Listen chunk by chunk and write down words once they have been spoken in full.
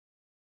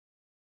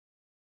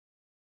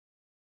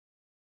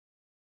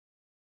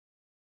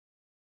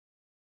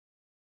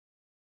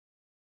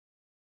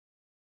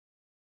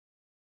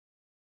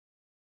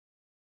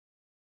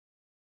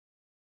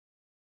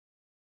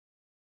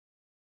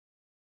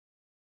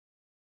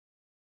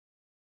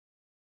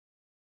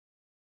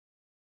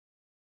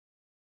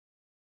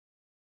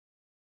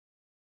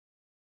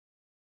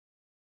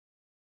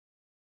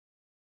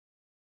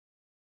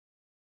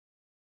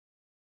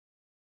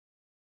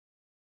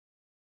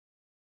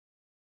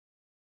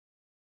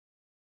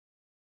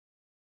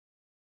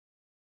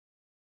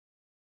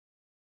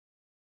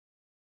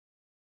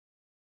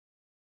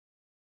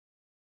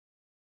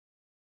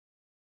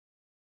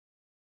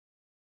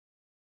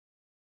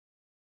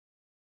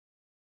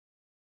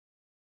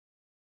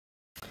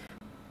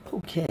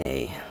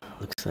Okay,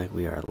 looks like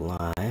we are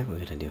live. We're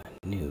gonna do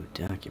a new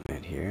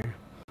document here.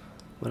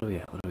 What do we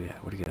got?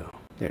 Where'd it go?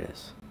 There it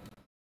is.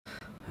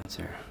 That's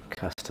our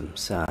custom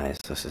size.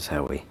 This is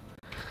how we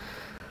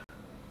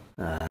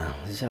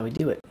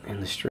do it in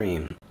the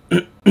stream.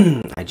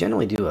 I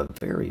generally do a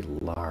very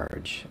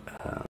large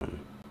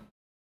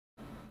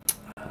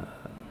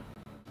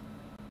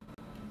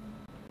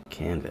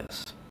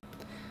canvas,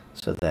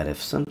 so that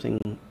if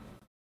something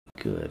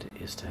good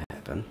is to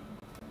happen,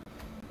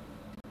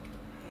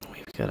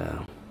 we've got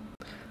a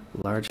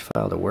large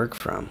file to work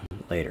from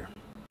later.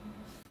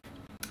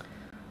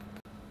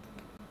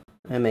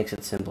 That makes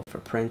it simple for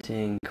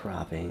printing,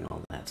 cropping,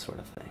 all that sort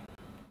of thing.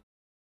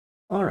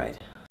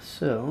 Alright,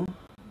 so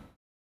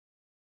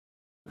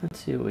let's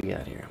see what we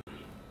got here.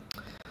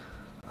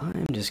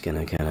 I'm just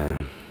gonna kind of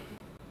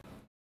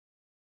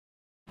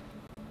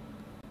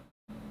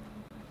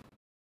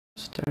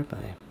start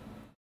by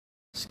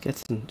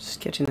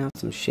sketching out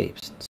some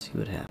shapes and see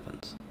what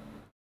happens.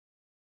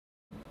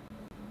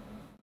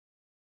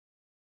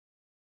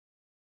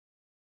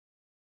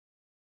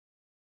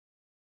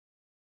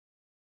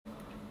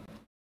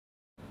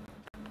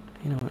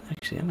 You know what,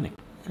 actually I'm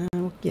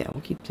gonna, yeah,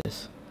 we'll keep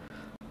this.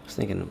 I was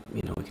thinking,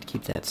 we could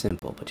keep that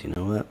simple, but you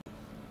know what?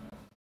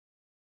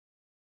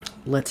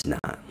 Let's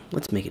not.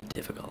 Let's make it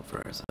difficult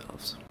for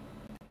ourselves.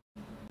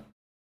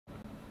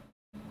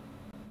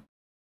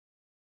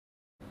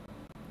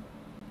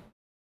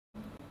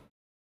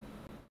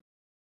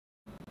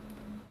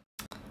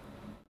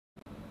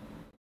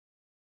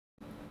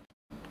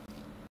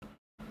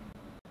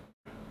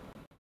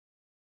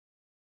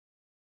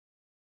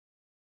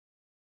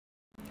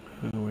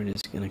 We're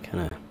just gonna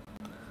kind of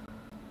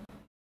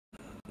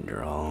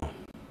draw,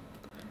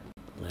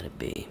 let it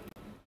be.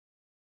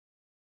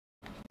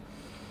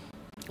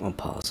 I'll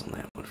pause on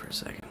that one for a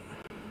second.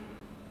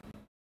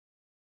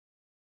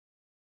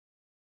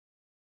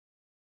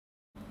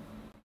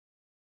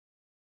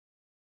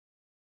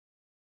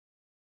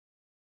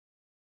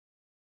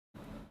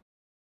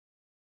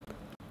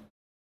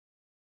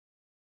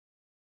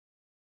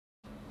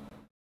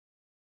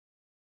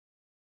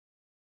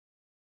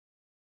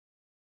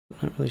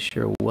 Not really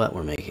sure what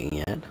we're making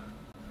yet.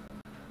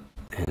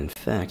 And in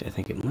fact, I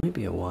think it might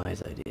be a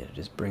wise idea to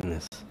just bring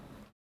this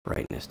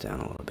brightness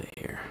down a little bit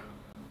here.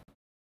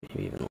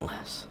 Maybe even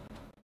less.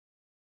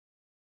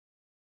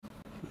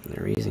 And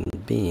the reason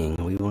being,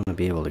 we want to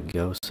be able to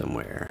go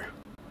somewhere.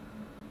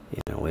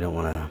 We don't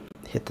want to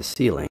hit the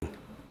ceiling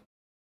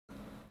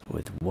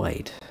with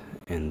white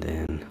and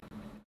then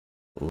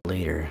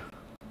later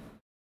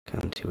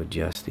come to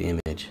adjust the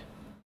image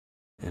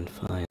and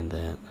find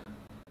that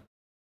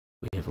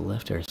we have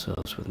left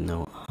ourselves with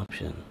no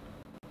option.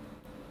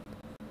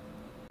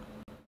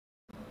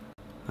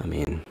 I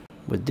mean,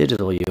 with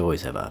digital you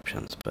always have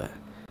options, but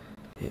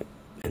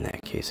in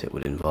that case it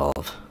would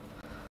involve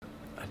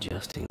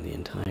adjusting the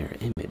entire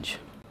image.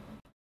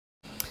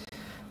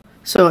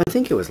 So I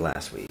think it was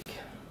last week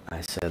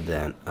I said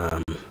that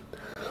I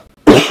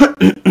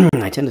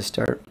tend to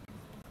start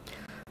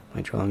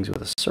my drawings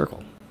with a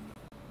circle.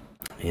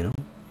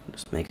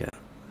 Just make a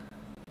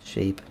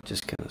shape,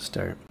 just kind of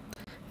start.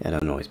 I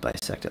don't always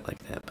bisect it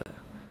like that, but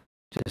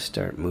just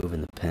start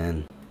moving the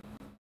pen.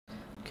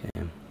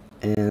 Okay,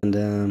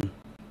 and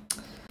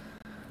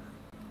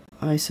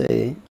I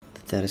say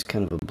that is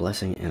kind of a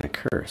blessing and a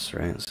curse,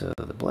 right? So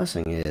the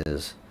blessing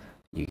is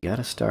you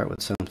gotta start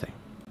with something.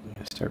 You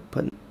gotta start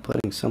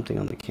putting something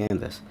on the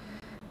canvas,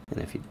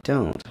 and if you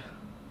don't,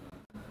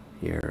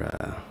 you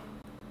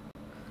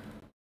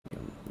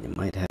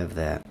might have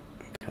that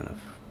kind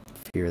of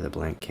fear of the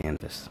blank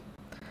canvas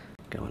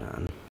going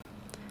on.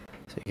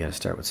 So you gotta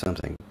start with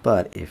something.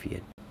 But if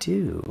you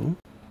do,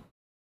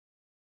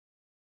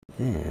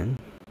 then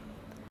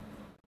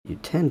you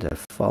tend to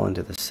fall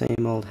into the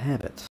same old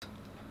habits.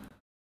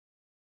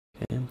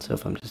 Okay, so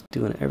if I'm just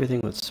doing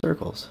everything with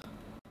circles,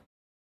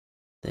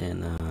 then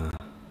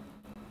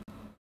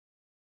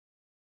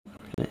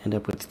we're gonna end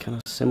up with kind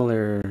of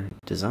similar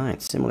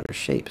designs, similar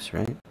shapes,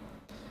 right?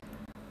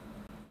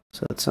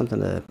 So that's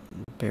something to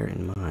bear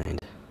in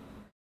mind.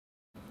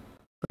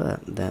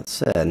 But that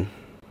said,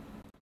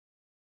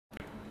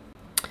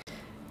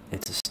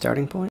 it's a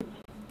starting point,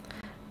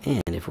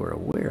 and if we're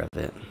aware of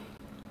it,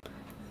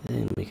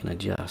 then we can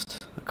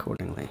adjust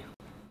accordingly.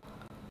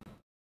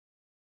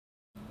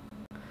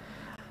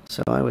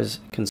 So I was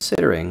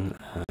considering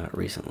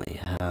recently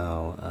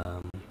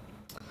how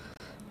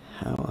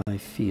I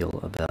feel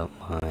about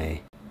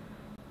my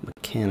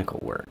mechanical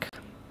work.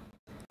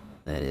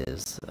 That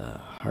is,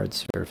 hard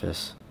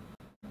surface,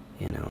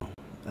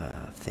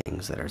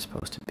 things that are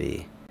supposed to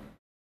be,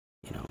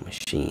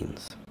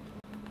 machines.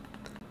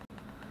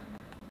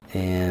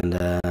 And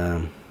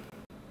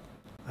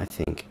I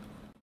think,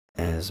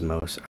 as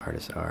most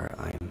artists are,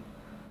 I'm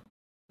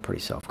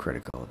pretty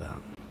self-critical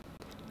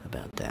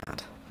about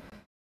that.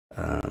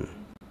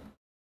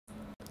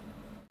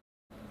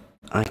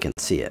 I can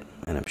see it,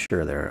 and I'm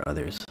sure there are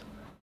others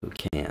who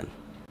can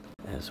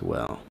as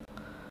well.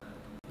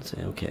 And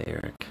say, okay,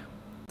 Eric,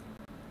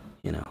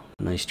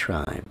 nice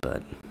try,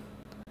 but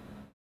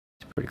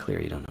pretty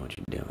clear you don't know what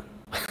you're doing.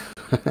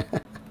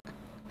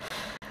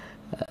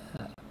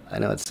 I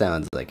know it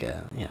sounds like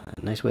a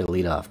nice way to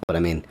lead off, but I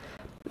mean,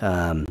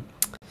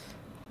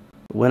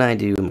 when I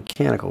do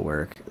mechanical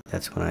work,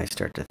 that's when I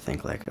start to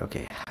think like,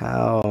 okay,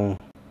 how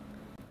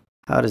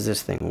does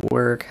this thing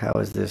work? How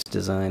is this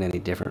design any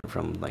different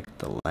from like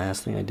the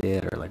last thing I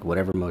did, or like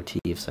whatever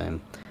motifs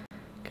I'm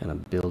kind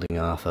of building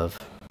off of?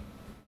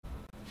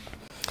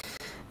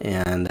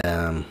 And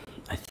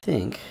I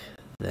think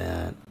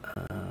that,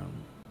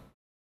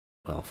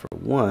 well, for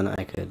one,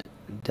 I could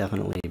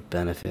definitely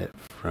benefit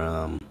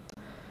from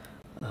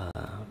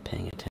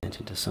paying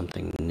attention to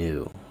something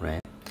new,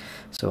 right?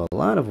 So a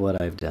lot of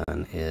what I've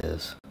done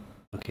is,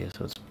 okay,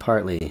 so it's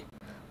partly,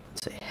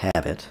 let's say,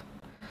 habit,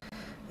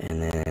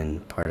 and then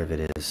part of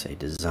it is a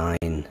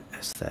design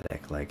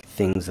aesthetic, like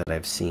things that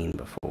I've seen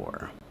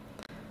before.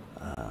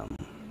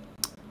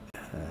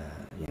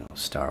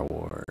 Star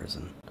Wars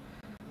and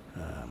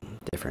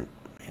different,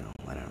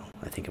 I don't know.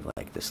 I think of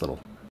like this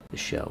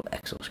show,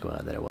 Exo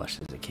Squad, that I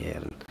watched as a kid,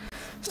 and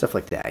stuff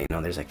like that.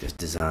 There's like this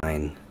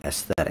design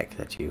aesthetic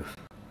that you've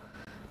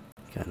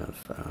kind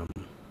of,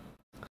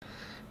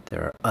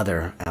 there are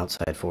other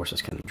outside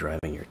forces kind of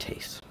driving your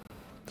tastes.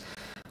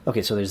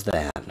 Okay, so there's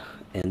that.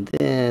 And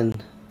then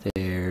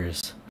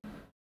there's,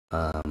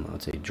 I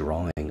would say,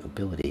 drawing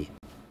ability.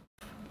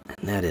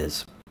 And that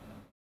is,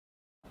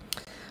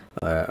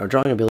 or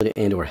drawing ability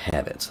and or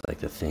habits, like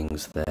the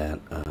things that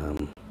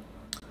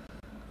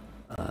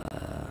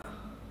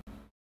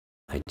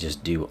I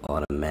just do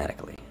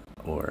automatically,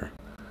 or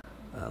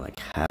like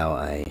how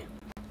I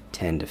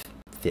tend to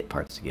fit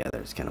parts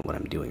together is kind of what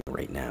I'm doing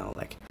right now.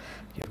 Like,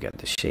 you've got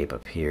this shape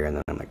up here, and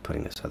then I'm like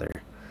putting this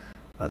other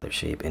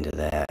shape into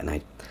that, and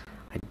I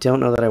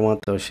don't know that I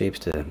want those shapes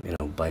to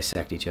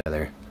bisect each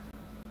other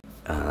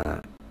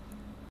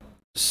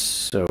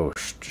so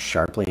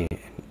sharply,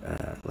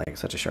 like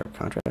such a sharp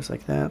contrast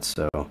like that.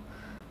 So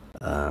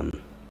I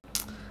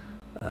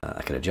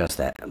could adjust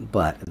that,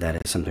 but that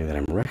is something that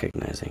I'm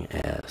recognizing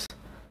as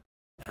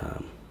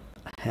a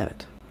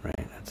habit,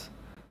 right? That's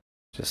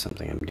just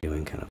something I'm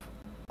doing kind of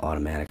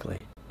automatically.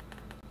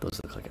 Those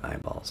look like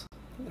eyeballs.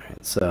 All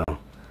right, so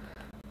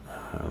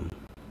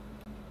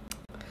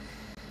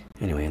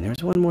anyway, and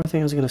there's one more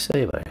thing I was going to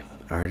say, but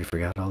I already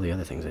forgot all the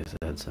other things I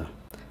said, so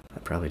I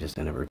probably just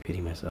end up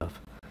repeating myself.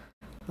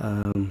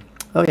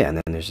 Oh yeah, and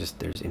then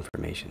there's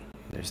information.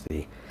 There's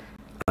the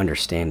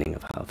understanding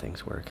of how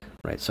things work,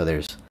 right? So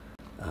there's,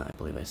 I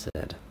believe I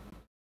said,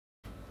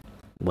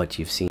 what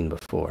you've seen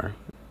before,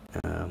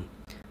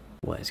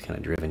 what has kind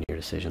of driven your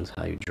decisions,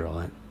 how you draw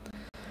it,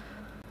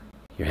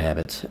 your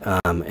habits,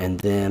 and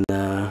then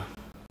I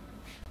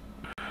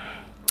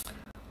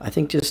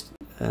think just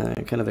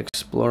kind of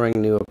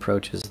exploring new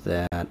approaches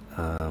that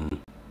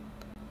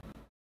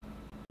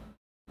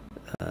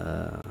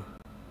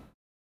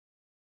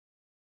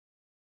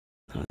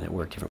that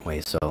work different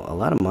ways. So a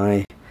lot of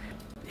my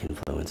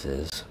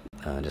influences,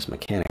 just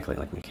mechanically,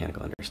 like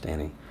mechanical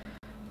understanding,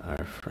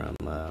 are from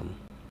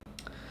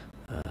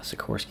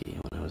Sikorsky.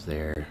 When I was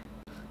there,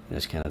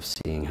 just kind of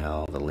seeing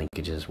how the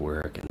linkages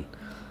work and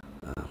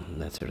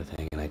that sort of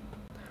thing. And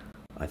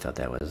I thought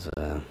that was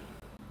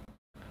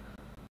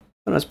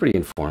that's pretty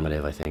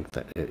informative. I think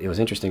that it was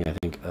interesting. I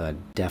think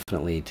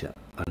definitely to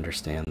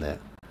understand that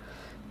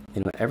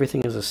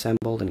everything is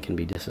assembled and can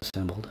be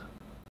disassembled.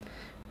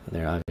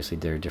 There are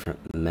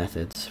different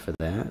methods for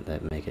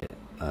that make it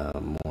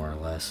more or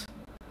less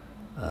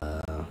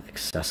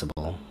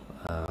accessible.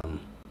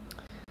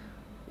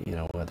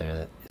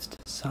 Whether it's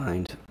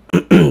designed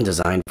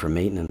designed for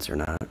maintenance or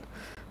not,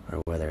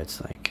 or whether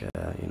it's like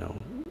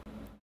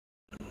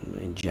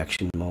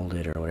injection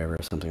molded or whatever,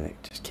 something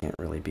that just can't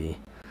really be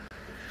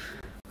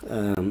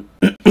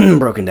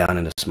broken down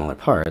into smaller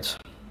parts.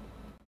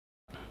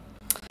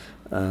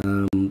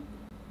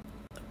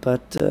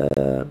 But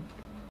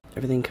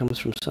everything comes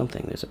from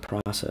something. There's a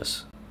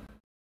process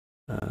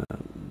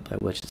by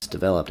which it's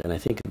developed, and I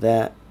think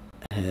that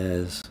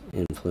has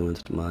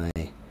influenced my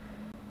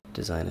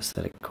design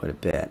aesthetic quite a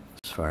bit,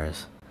 as far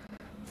as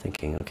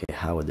thinking, okay,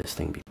 how would this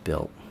thing be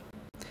built?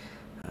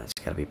 It's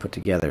got to be put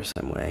together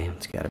some way.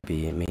 It's got to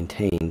be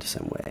maintained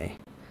some way.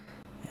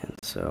 And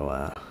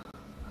so,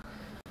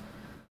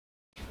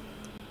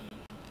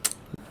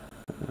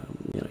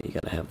 you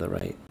got to have the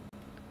right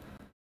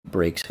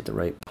brakes at the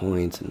right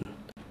points and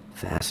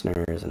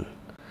fasteners, and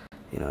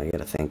you got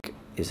to think,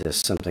 is this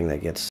something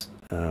that gets,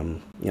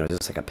 is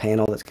this like a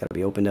panel that's got to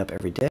be opened up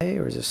every day,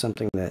 or is this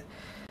something that,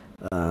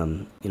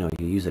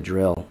 you use a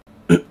drill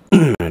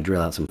and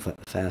drill out some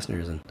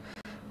fasteners, and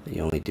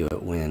you only do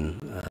it when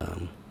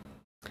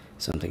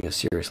something is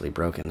seriously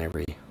broken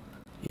every,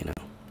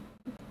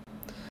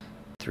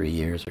 3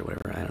 years or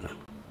whatever. I don't know.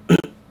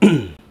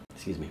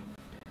 Excuse me.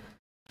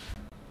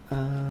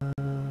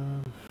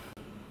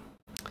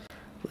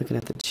 Looking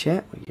at the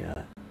chat, we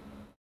got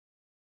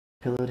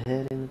Pillowed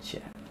Head in the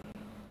chat.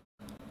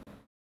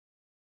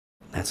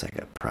 That's like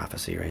a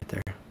prophecy right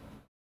there.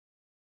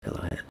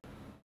 Pillowhead.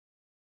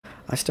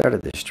 I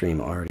started this stream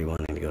already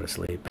wanting to go to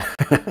sleep.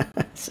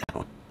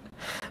 So,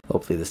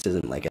 Hopefully this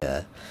isn't like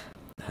a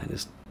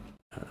just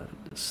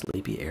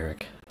sleepy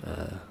Eric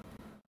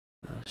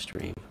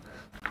stream.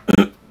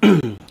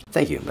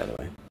 Thank you, by the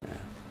way,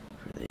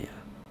 for the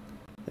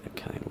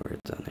kind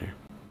words on there.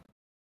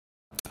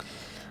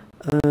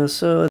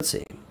 So let's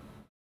see.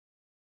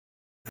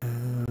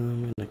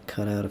 I'm gonna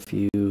cut out a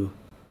few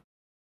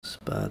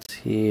spots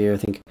here. I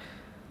think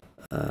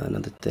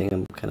another thing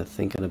I'm kind of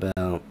thinking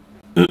about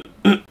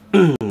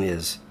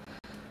is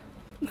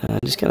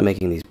just kind of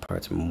making these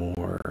parts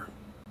more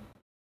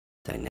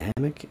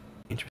dynamic,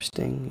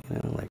 interesting. You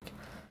know, like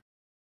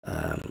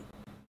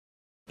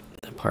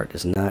the part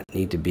does not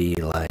need to be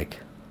like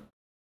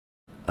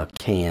a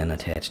can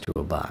attached to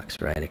a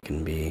box, right? It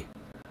can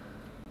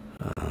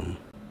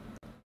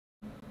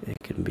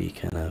be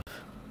kind of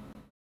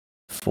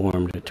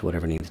formed to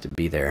whatever needs to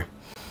be there.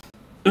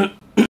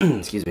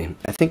 Excuse me.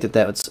 I think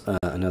that was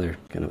another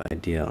kind of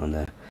idea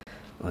on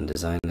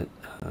design,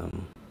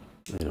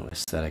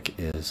 aesthetic,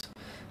 is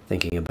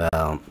thinking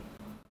about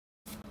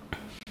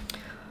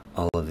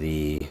all of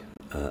the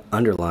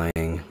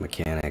underlying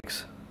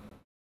mechanics.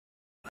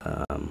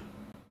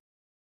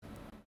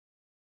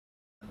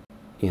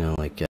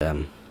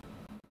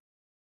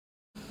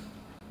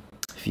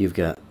 If you've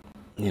got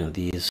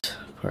these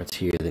parts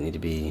here that need to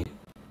be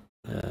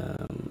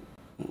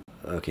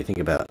okay, think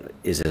about,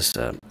 is this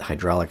a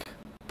hydraulic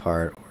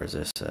part, or is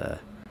this a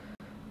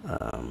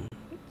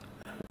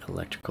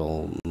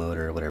electrical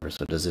motor or whatever?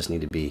 So does this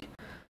need to be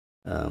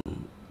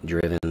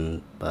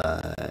driven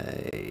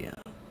by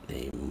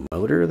a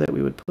motor that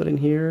we would put in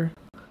here?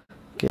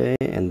 Okay,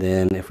 and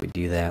then if we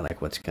do that, like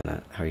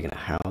how are you gonna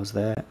house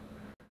that?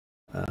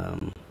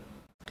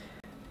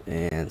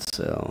 And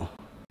so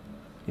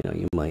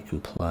you might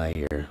imply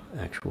your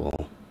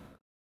actual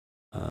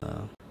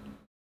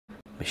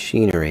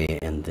machinery,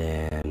 and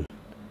then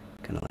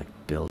kind of like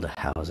build a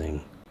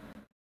housing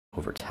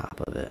over top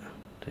of it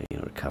to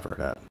cover it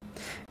up.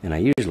 And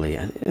I usually,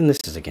 and this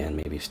is again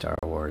maybe Star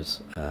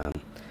Wars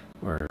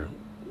or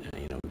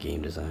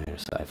game design or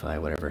sci-fi,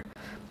 whatever,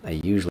 I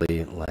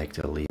usually like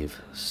to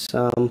leave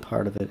some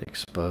part of it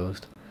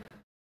exposed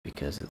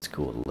because it's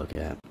cool to look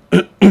at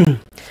and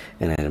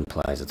it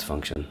implies its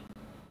function.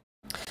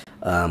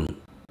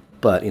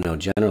 But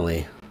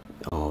generally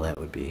all that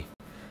would be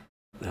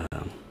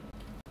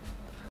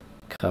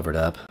covered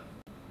up.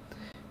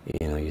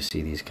 You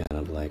see these kind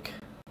of like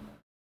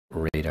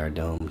radar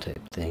dome type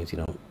things. You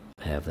don't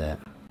have that.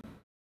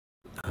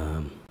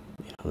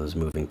 Those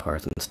moving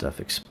parts and stuff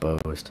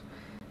exposed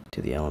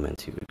to the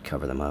elements. You could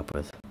cover them up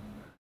with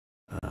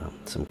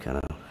some kind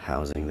of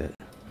housing that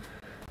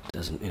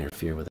doesn't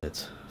interfere with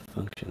its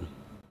function.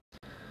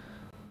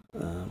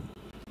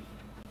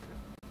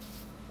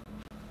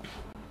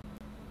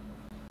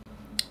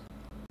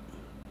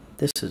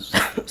 This is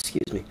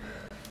excuse me.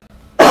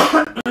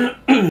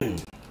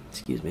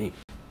 Excuse me.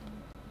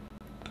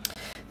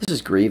 This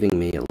is grieving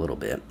me a little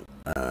bit.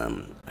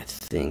 I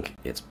think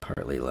it's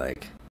partly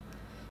like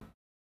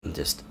I'm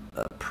just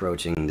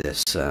approaching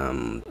this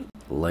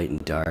light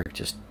and dark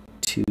just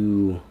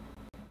too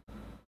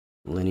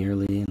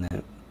linearly, and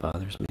that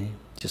bothers me.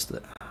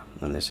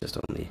 And that's just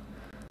on the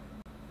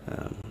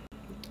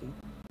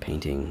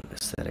painting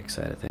aesthetic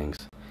side of things.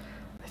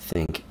 I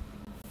think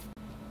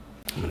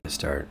I'm going to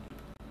start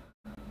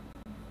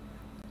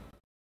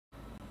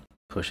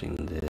pushing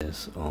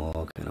this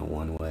all kind of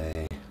one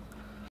way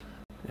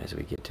as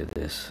we get to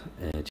this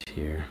edge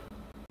here.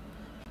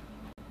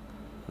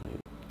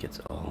 It gets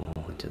all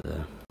into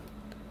the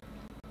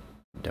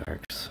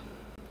darks.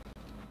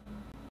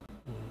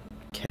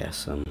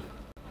 Cast some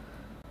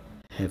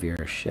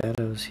heavier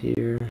shadows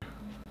here.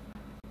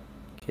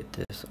 Get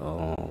this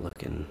all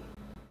looking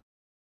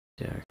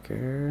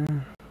darker.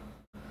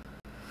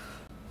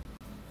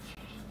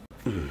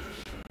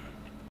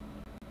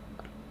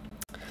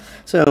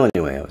 So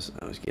anyway, I was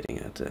getting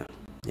at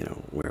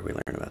where we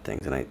learn about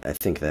things, and I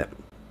think that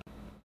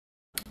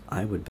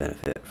I would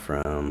benefit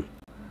from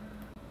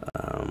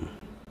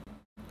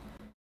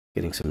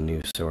getting some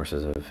new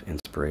sources of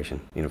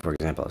inspiration. For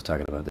example, I was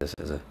talking about this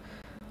as a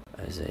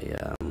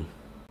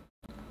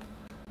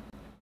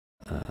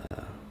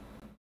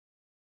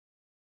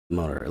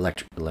motor,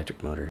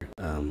 electric motor,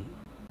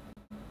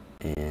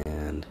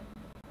 and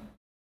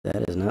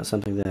that is not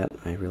something that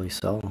I really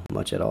saw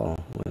much at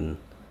all when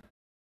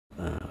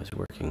I was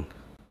working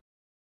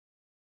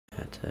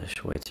at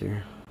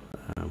Schweitzer,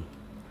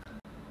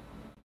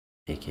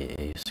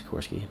 aka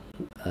Sikorsky.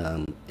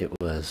 It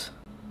was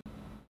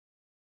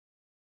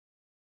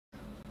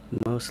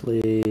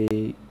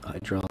mostly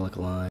hydraulic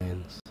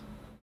lines,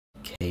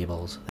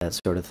 cables, that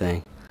sort of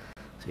thing.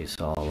 So you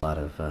saw a lot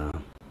of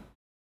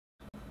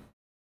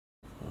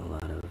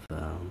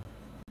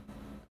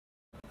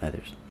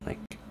either like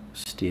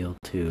steel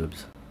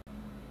tubes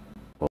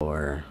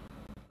or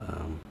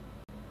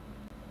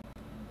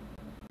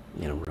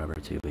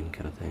rubber tubing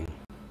kind of thing.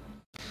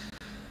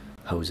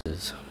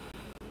 Hoses,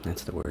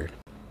 that's the word.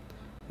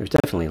 There's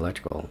definitely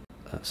electrical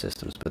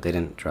systems, but they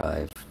didn't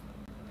drive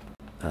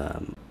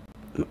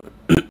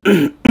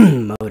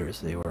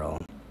motors. They were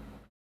all,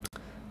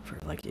 for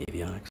like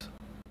avionics.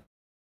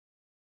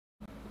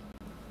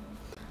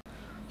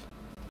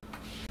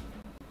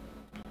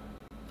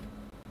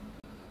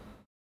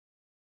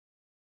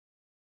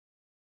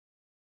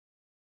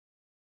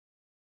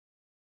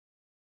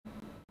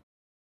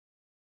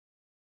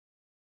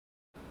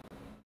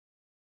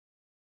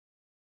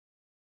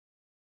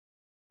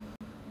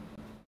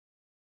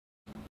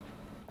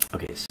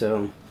 Okay,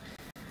 so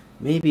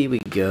maybe we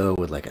go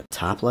with like a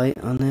top light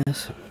on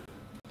this.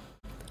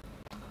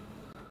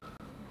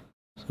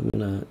 So I'm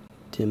gonna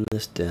dim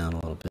this down a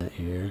little bit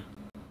here.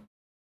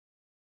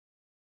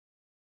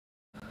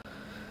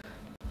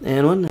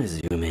 And why don't I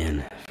zoom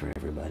in for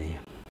everybody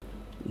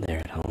there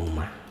at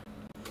home?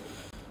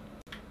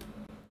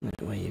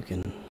 That way you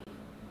can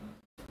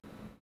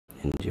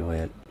enjoy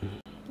it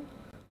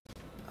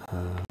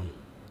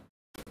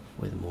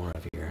with more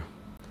of your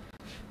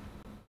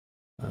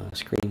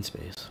screen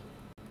space.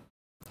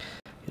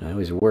 You know, I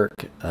always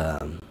work,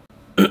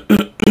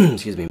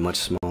 excuse me, much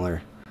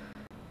smaller.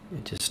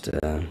 It just,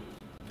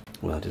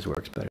 well, it just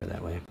works better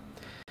that way.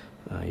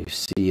 You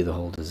see the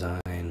whole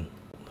design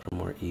a little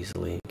more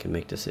easily, can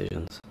make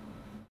decisions.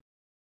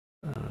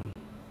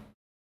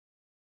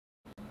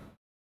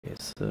 Okay,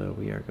 so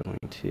we are going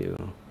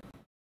to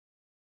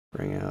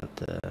bring out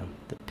the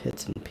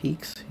pits and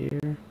peaks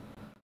here.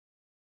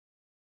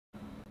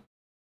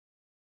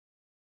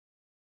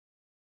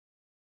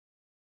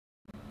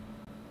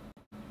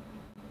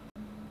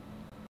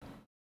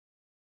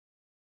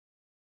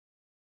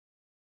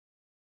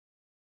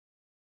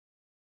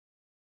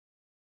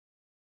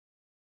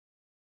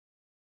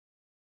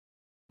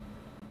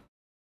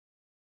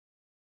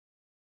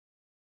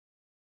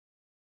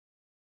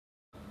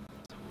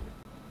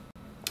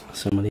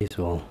 Some of these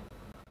will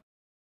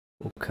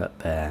cut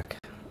back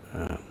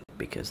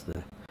because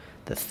the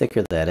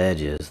thicker that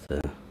edge is,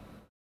 the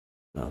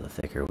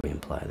thicker we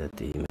imply that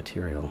the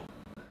material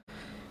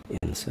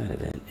inside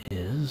of it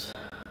is.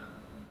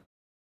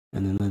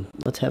 And then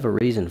let's have a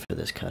reason for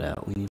this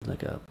cutout. We need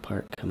like a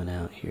part coming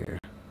out here.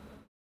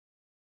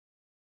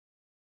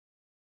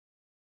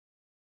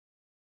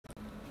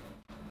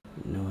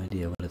 No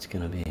idea what it's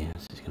gonna be.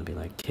 Is it gonna be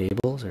like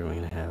cables, or are we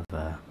gonna have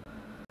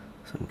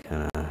some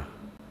kind of,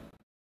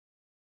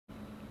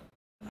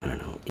 I don't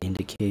know,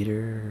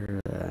 indicator?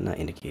 Not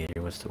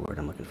indicator, what's the word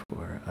I'm looking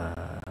for?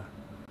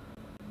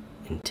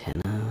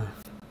 Antenna?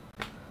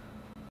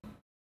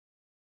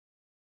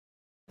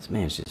 This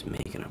man's just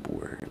making up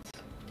words.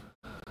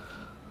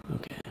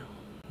 Okay,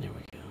 there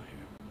we go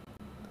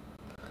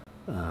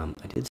here.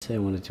 I did say I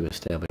wanted to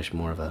establish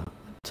more of a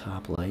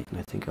top light, and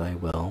I think I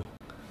will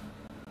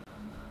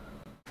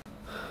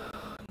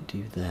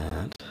do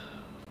that.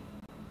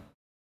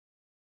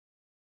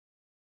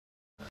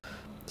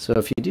 So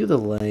if you do the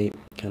light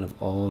kind of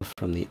all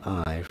from the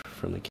eye,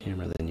 from the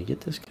camera, then you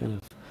get this kind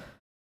of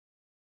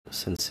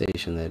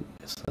sensation that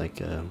it's like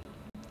a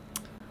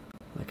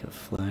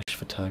flash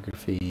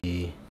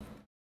photography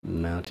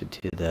mounted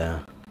to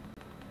the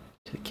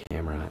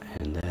camera,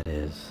 and that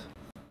is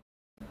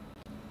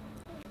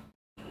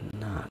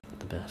not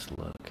the best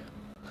look.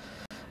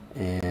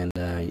 And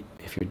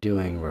if you're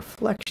doing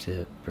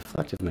reflective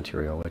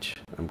material, which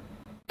I'm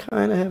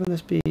kind of having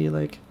this be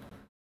like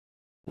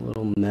a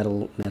little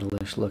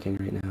metalish looking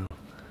right now.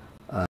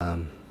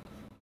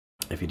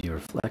 If you do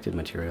reflective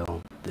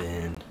material,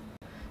 then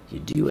you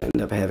do end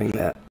up having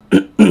that,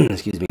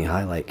 excuse me,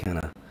 highlight kind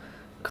of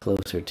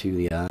closer to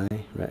the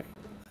eye, right?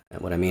 And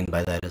what I mean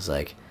by that is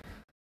like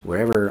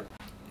wherever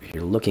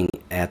you're looking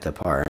at the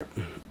part,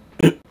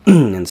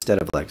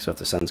 instead of like, so if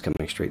the sun's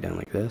coming straight down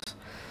like this,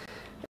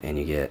 and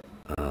you get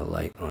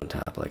light on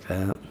top like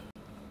that,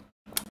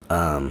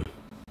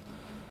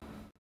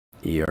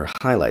 your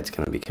highlight's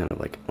going to be kind of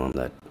like on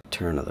the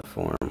turn of the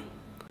form,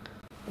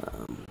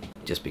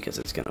 just because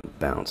it's going to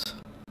bounce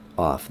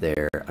off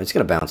there. It's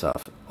going to bounce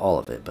off all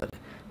of it, but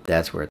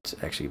that's where it's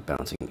actually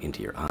bouncing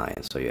into your eye,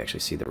 and so you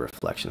actually see the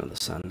reflection of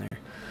the sun there.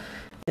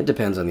 It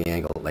depends on the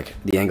angle, like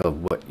the angle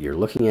of what you're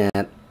looking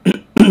at,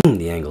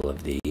 the angle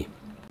of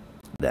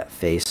that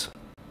face,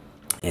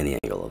 and the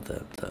angle of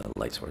the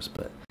light source.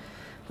 But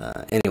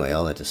anyway,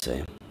 all that to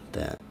say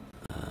that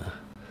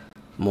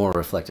more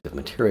reflective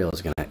material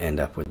is going to end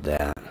up with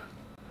that.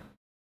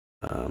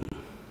 I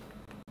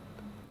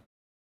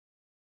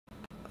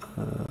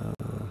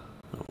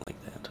don't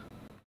like that.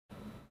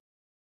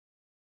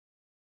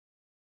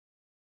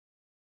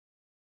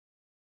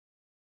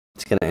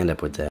 It's going to end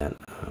up with that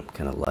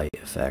kind of light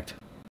effect.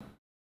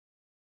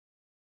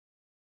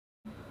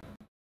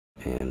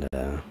 And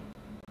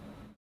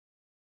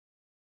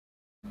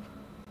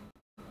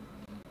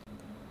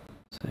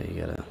so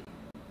you gotta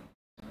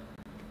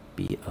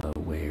be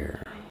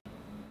aware.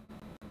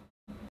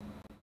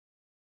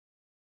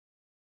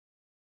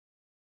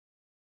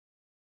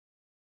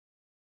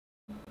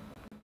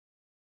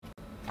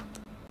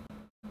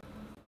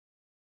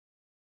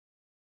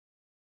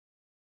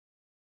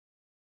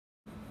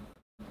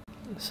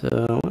 So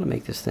I want to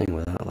make this thing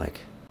without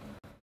like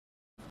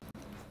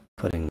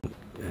putting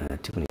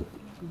too many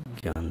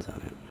guns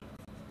on it.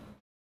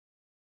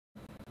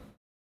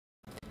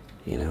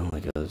 You know,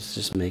 like let's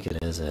just make it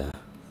as a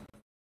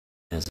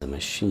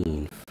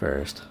machine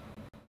first.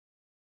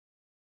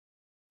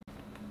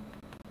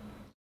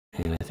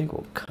 And I think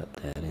we'll cut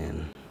that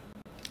in.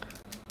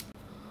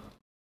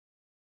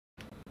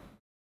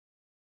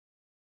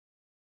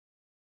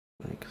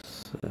 Like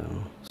so.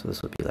 So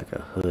this would be like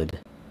a hood.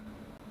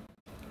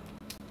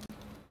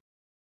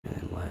 And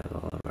then we'll have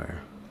all of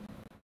our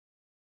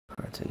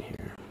parts in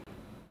here.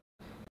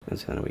 And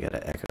so then we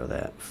gotta echo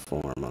that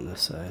form on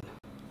this side.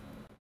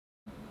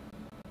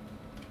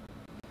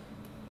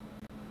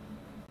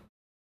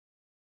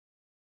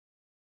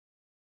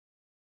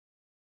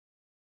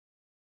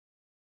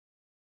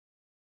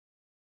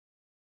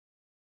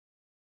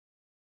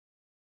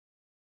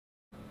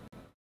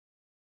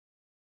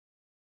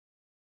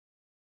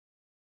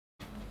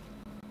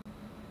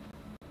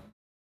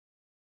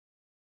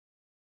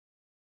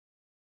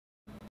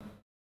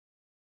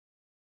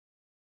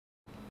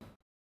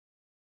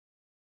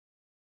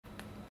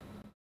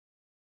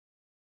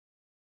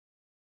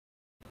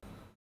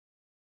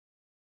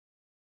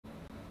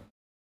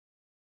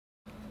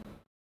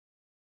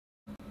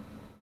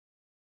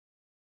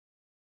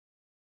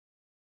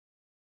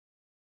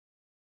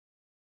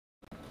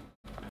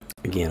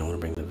 Again, I want to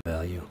bring the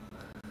value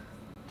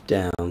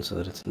down so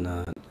that it's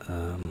not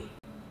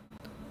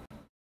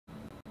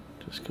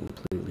just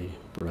completely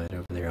bright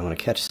over there. I want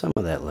to catch some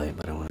of that light,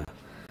 but I want to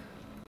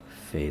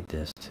fade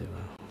this to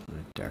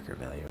a darker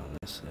value on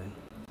this side.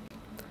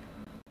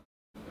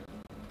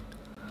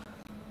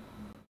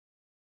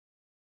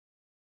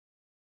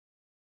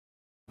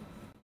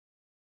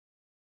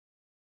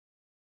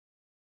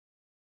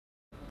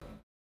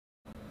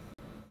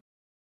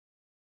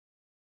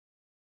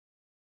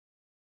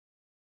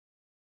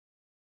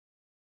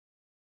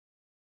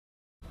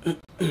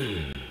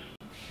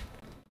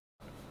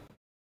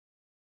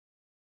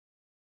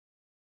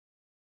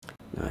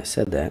 Now I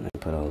said that and I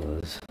put all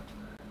those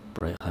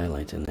bright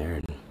highlights in there,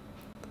 and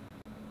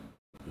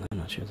I'm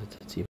not sure that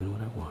that's even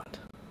what I want.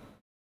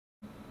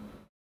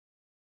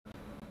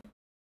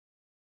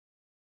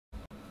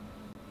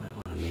 Might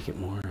want to make it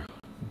more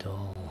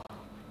dull.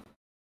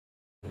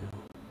 You know.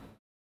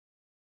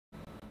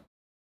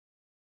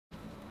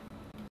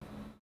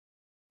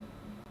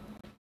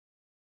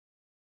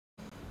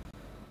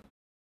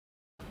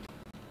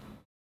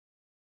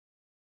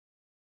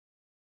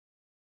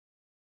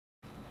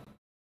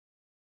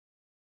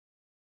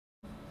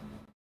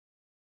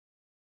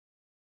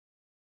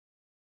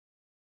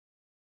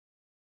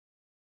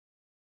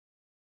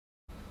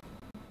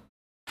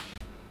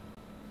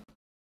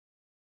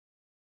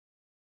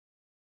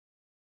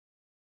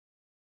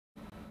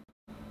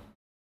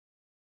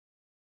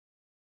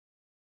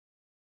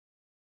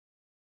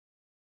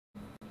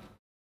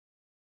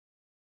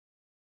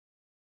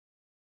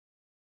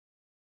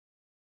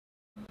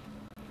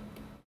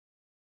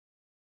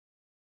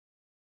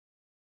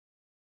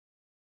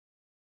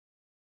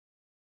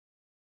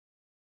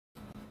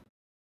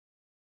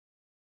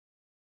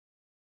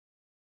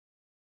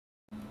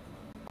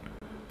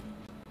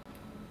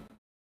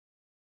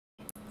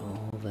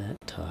 All that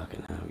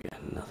talking, I've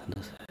got nothing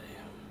to say.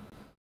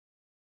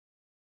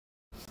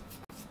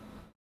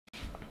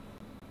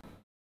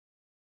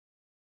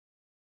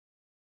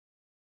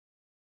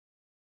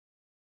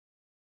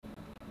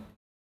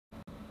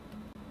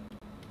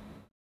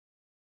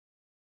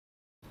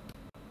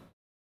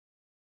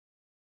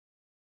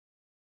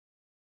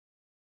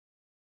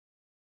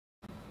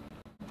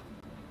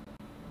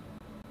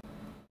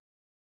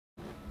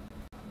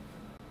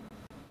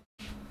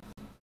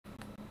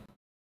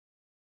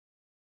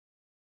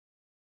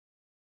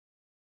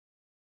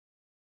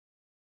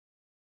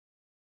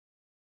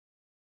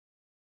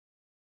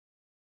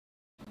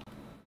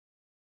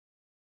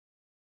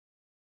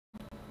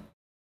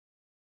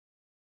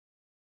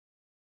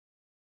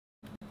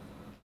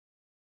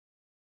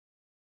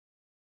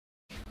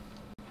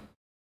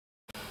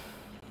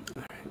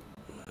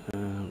 I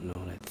don't know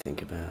what I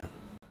think about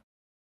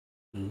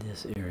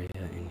this area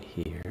in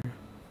here.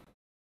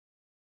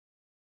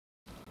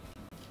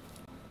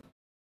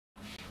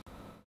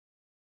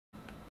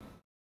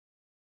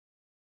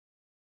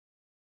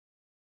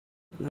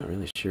 I'm not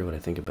really sure what I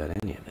think about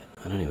any of it.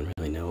 I don't even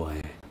really know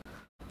why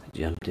I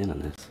jumped in on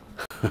this.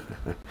 I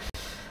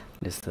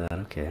just thought,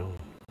 okay, I'll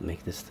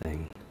make this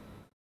thing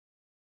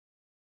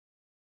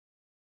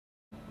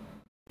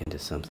into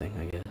something,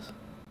 I guess.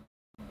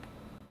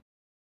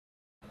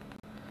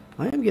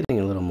 I am getting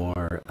a little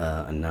more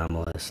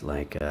anomalous,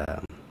 like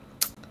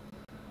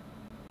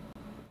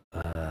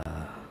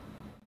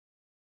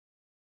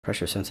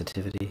pressure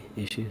sensitivity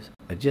issues.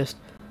 I just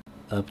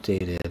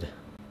updated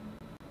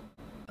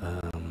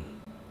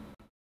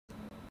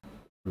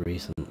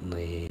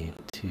recently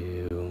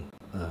to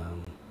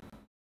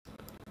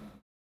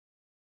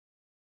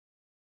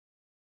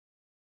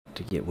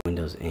get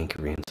Windows Ink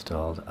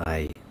reinstalled.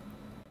 I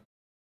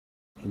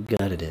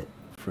gutted it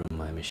from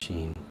my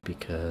machine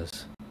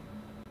because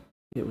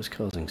it was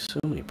causing so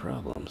many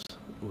problems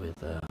with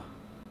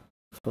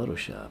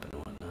Photoshop and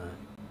whatnot.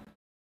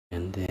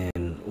 And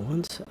then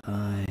once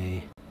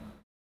I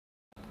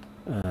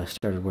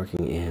started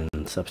working in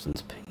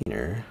Substance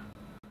Painter.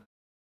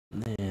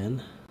 And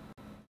then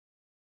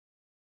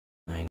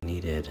I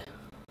needed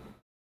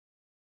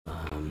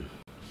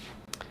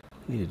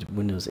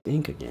Windows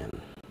Ink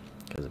again,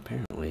 because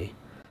apparently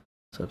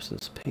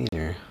Substance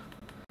Painter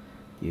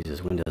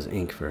uses Windows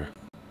Ink for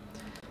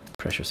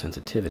pressure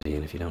sensitivity,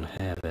 and if you don't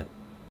have it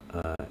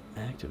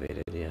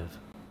activated, you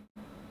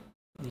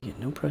get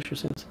no pressure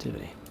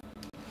sensitivity.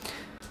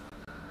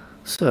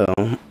 So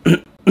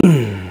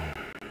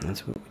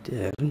that's what we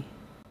did.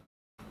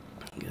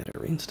 Got it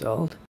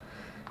reinstalled,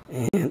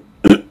 and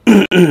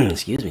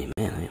excuse me,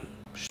 man, I am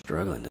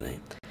struggling tonight.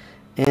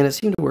 And it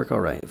seemed to work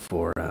all right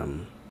for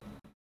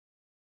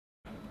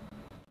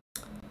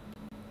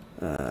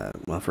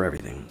for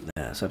everything.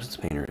 Substance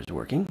Painter is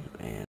working,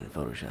 and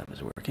Photoshop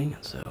is working,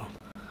 and so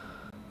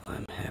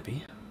I'm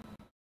happy.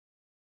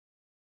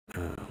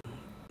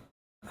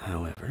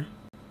 However,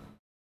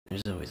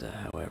 there's always a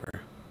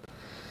however.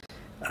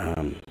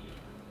 I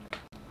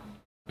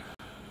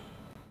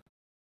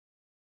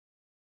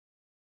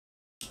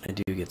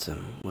do get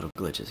some little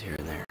glitches here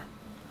and there.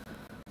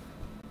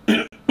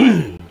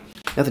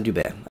 Nothing too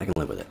bad. I can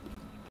live with it.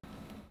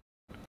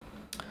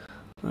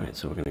 Alright,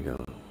 so we're going to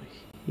go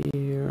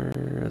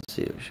here. Let's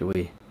see. Should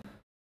we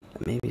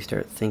maybe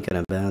start thinking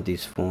about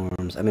these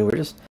forms? I mean, we're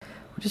just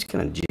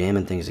kind of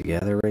jamming things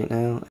together right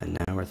now, and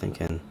now we're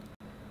thinking,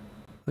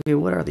 okay,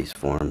 what are these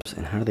forms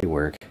and how do they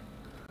work?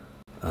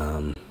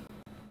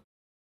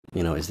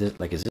 You know, is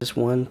this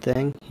one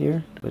thing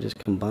here? Do I just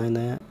combine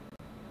that?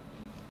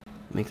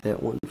 Make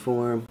that one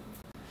form?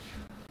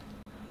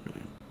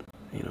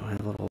 You know,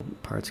 have little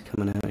parts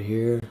coming out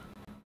here.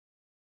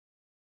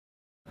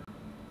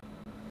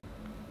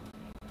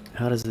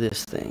 How does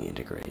this thing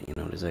integrate? You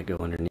know, does that go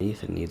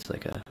underneath? It needs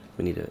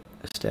we need to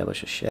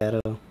establish a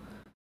shadow.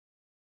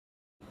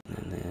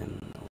 And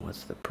then,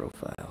 what's the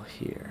profile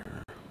here?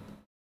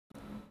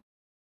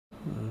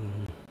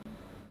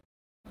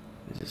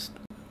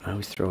 I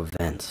always throw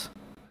vents.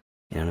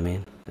 You know what I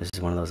mean? This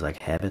is one of those,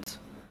 like, habits.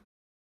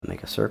 I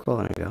make a circle,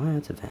 and I go, oh,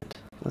 it's a vent.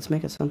 Let's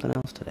make it something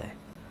else today.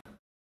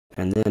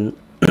 And then,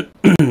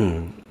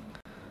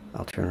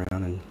 I'll turn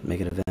around and make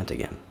it a vent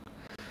again.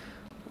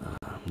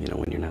 You know,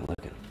 when you're not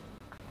looking.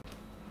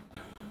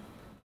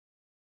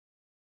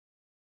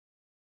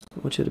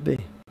 What should it be?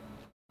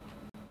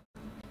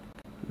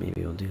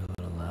 Maybe we'll do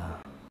a little,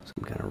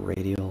 some kind of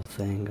radial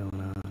thing going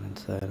on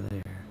inside of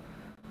there.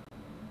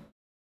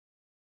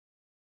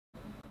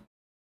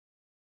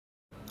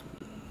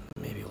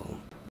 Maybe we'll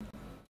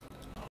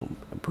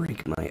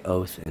break my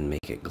oath and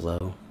make it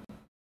glow.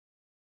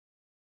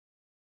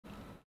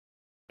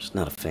 Just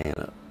not a fan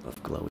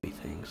of glowy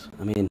things.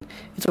 I mean,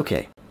 it's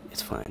okay.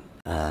 It's fine.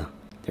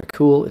 They're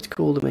cool. It's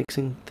cool to make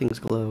things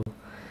glow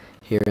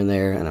here and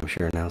there, and I'm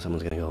sure now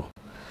someone's going to go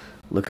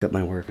look up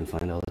my work and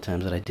find all the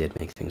times that I did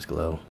make things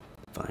glow.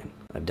 Fine.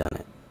 I've done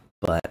it.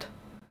 But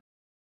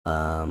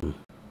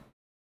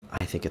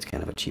I think it's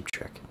kind of a cheap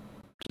trick.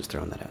 Just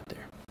throwing that out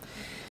there.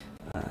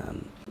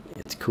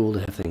 It's cool to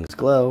have things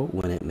glow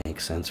when it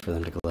makes sense for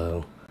them to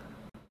glow,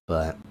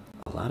 but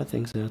a lot of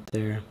things out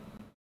there,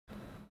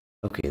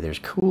 okay, there's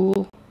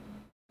cool,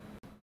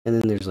 and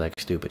then there's like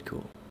stupid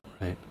cool,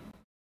 right?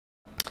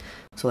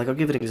 So like I'll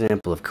give an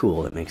example of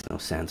cool that makes no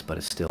sense, but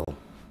it's still,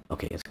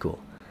 okay, it's cool.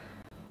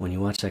 When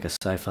you watch like a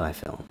sci-fi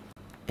film,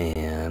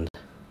 and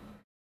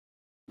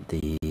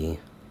the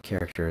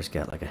character's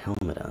got like a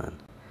helmet on,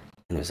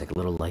 and there's like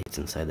little lights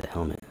inside the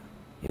helmet,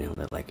 you know,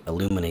 that like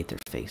illuminate their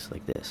face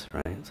like this,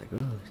 right? It's like,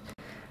 oh,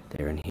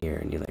 they're in here,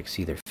 and you like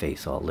see their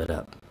face all lit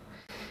up.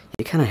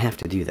 You kind of have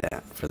to do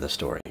that for the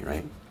story,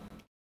 right?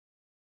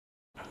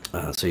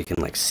 So you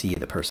can like see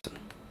the person.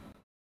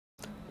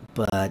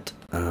 But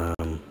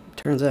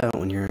turns out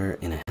when you're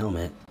in a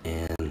helmet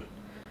and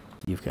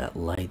you've got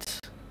lights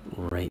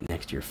right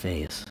next to your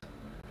face,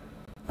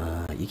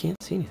 you can't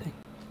see anything.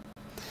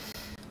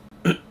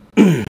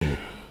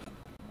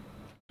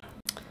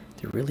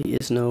 There really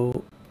is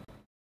no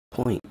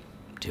point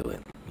to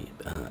it,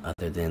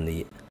 other than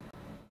the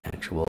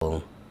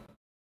actual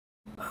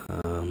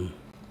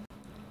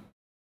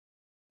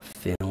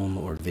film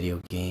or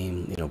video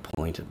game, you know,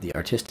 point of the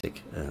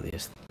artistic, the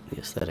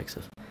aesthetics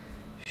of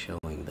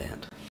showing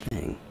that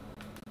thing.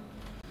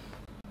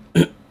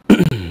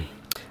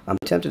 I'm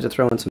tempted to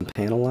throw in some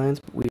panel lines,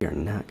 but we are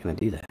not going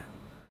to do that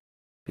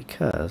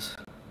because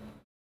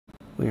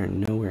we are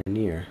nowhere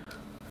near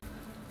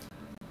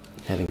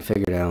having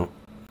figured out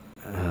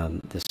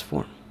this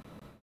form.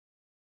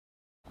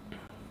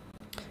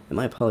 And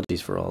my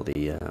apologies for all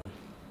the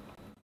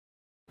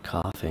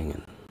coughing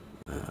and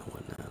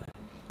whatnot.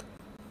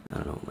 I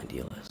don't know what my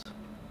deal is.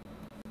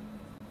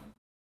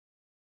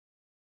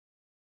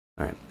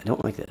 Alright, I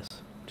don't like this.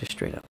 Just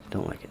straight up,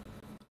 don't like it.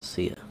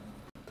 See ya.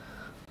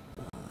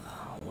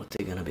 What's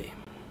it gonna be?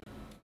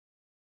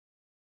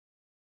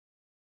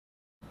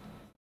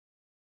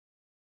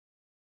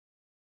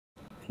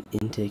 An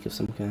intake of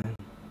some kind?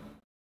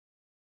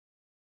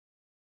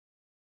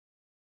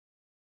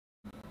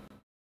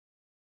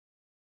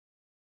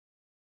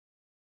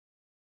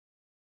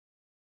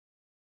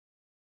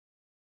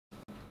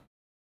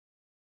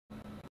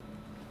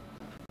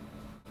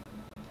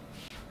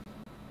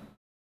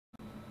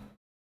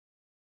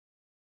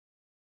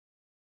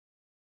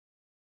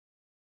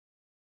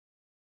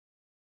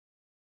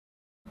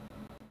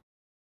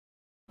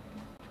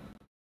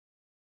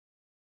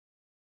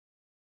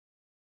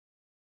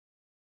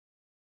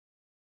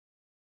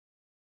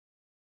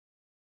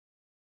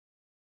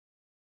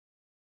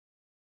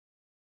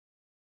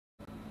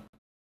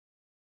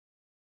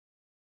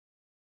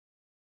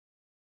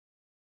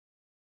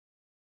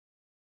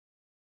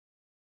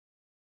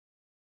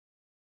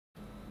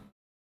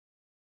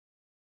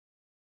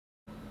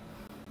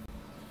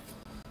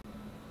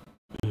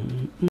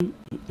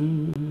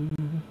 I'm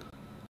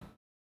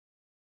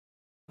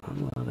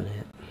loving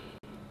it.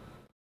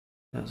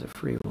 That was a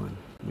free one,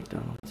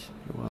 McDonald's.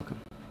 You're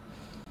welcome.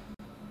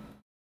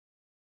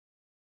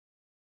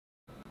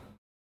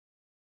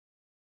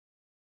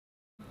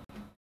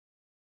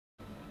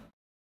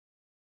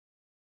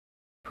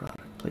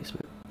 Product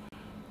placement.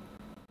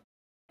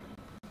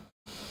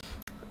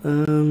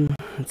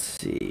 Let's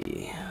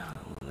see.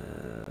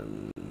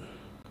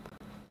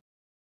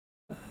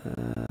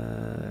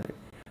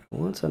 I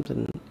want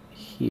something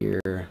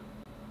here,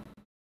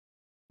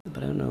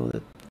 but I don't know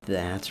that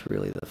that's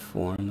really the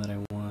form that I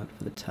want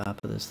for the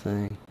top of this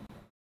thing.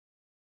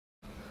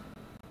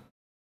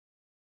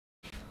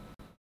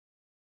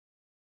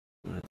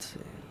 Let's see.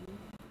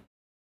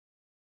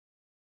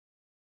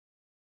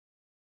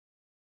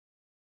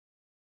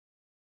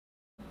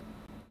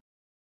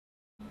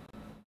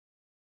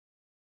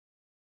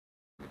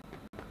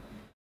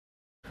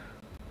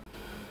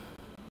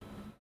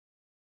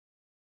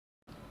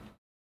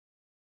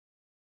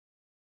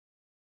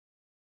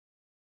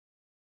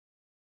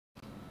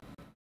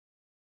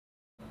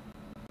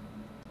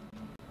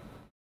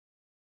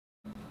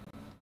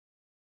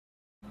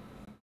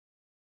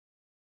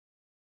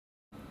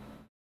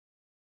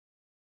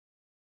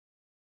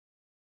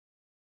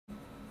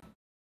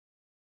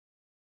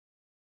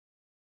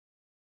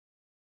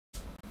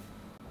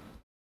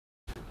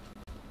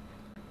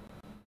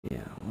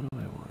 Yeah, what do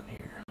I want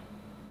here?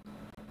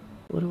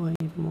 What do I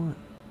even want?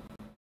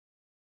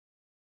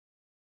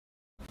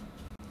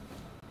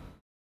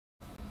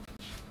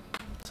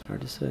 It's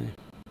hard to say.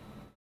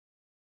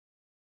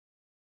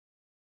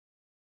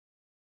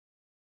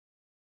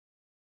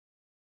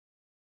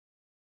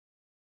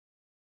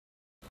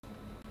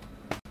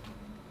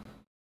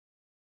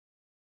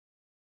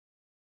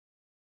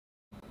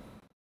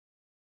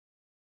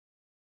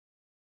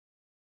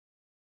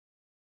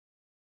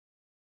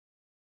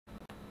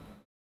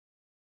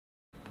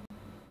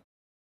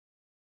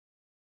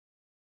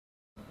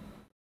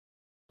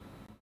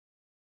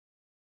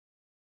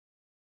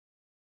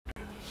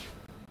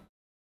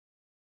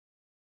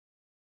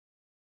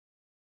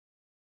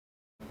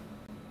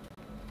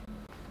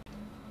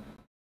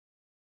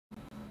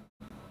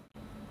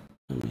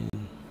 I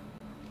mean,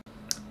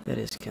 that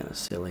is kind of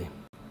silly.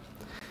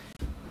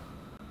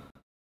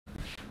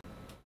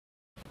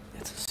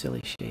 It's a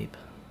silly shape.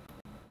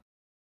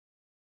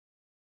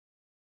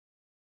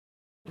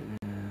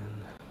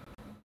 And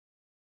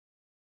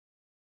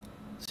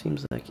it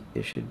seems like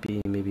it should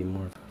be maybe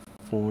more of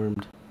a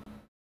formed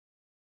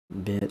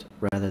bit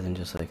rather than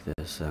just like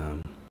this,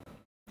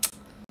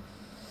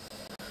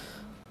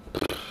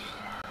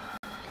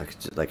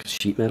 like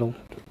sheet metal.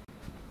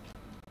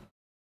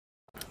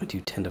 I do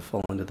tend to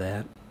fall into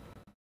that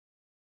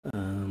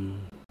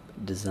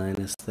design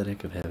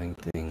aesthetic of having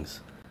things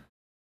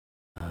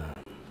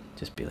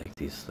just be like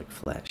these like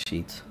flat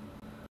sheets,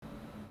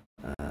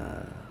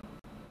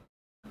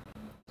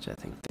 which I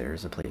think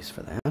there's a place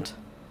for that.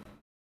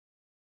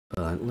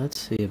 But let's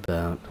see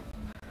about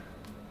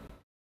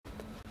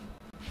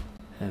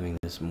having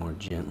this more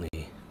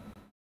gently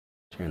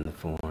turn the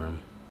form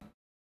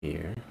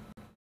here.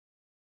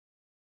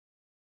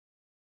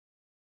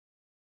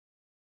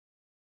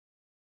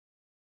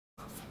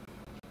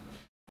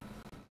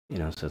 You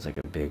know, so it's like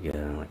a big,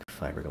 like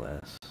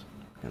fiberglass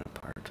kind of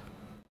part.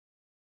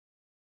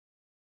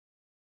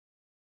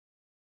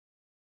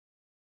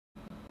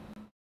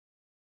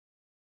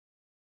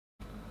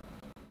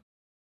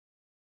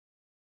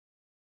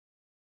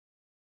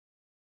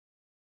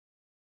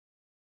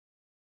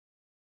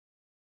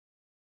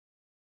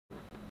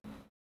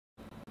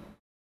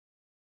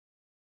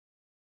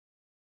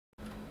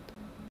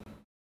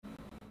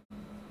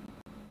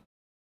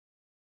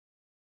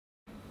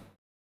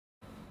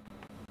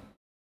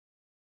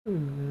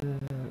 In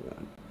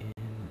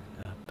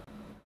and up.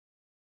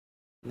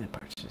 That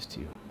part's just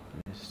too,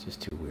 it's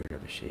just too weird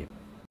of a shape.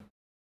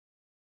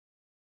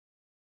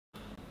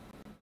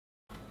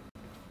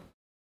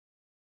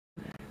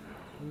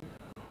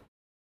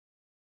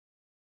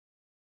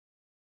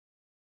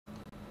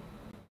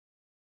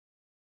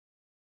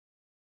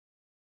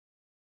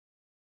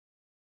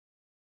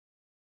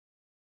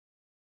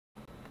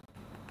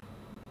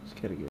 It's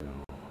gotta go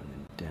and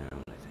then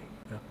down, I think.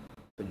 Up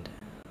and down.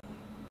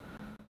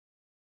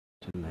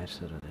 To match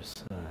that other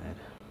side.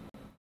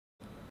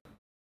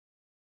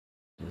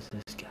 Does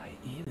this guy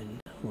even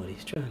know what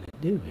he's trying to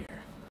do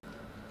here?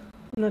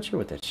 I'm not sure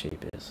what that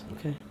shape is,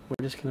 okay?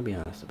 We're just gonna be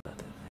honest about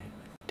that. I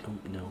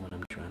don't know what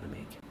I'm trying to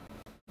make.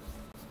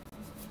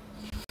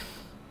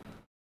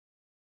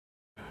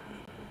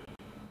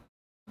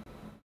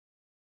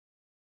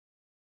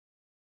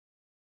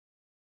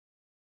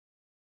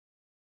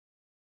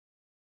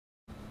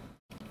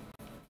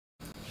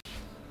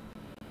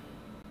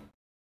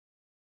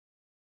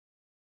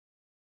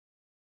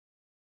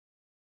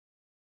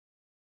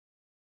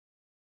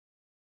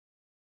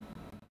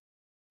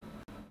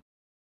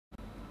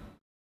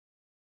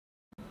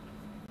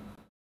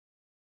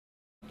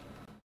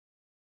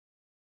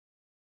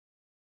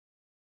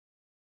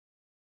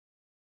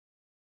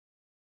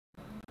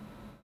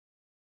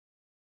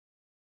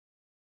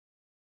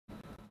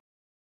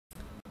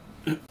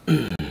 But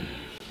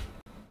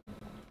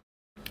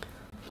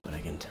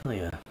I can tell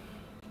you,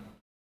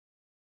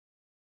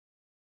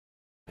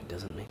 it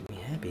doesn't make me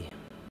happy.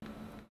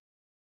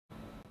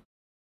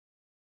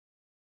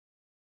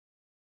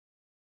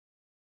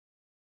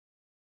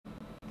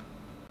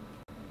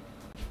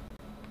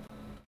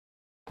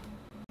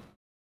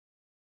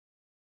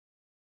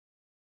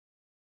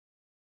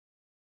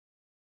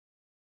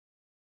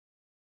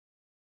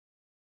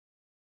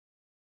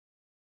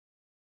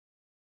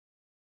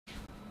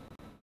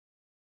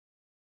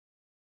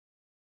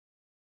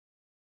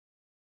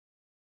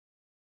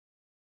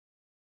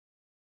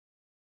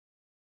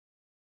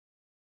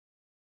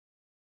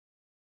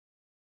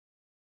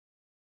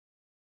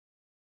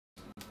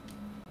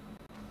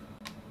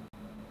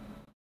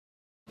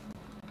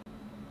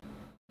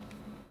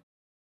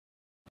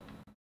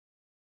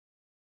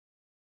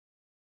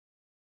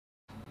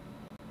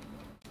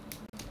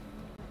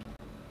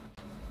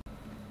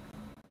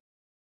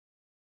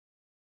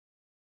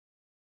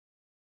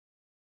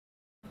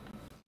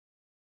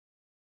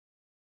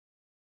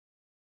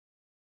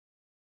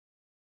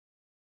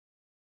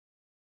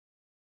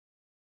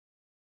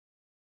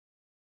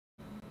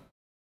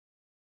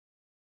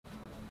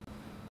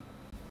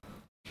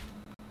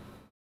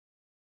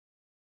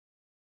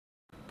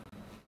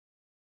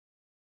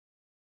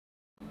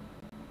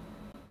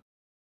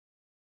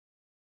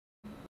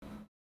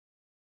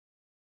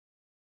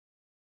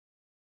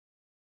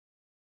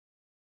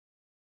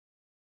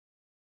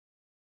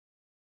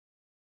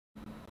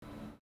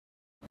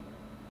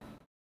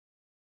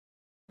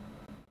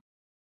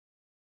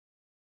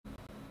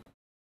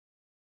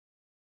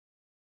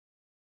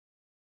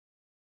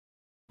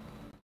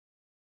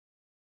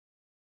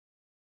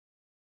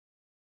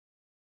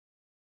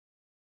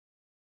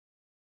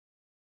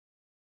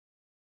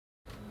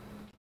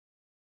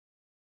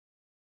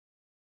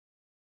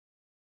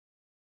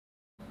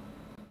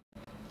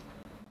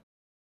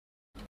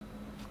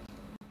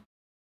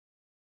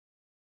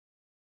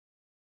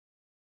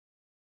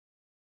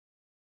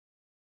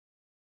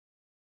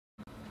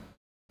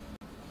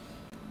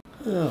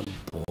 Oh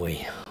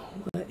boy,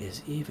 what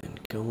is even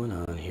going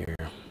on here?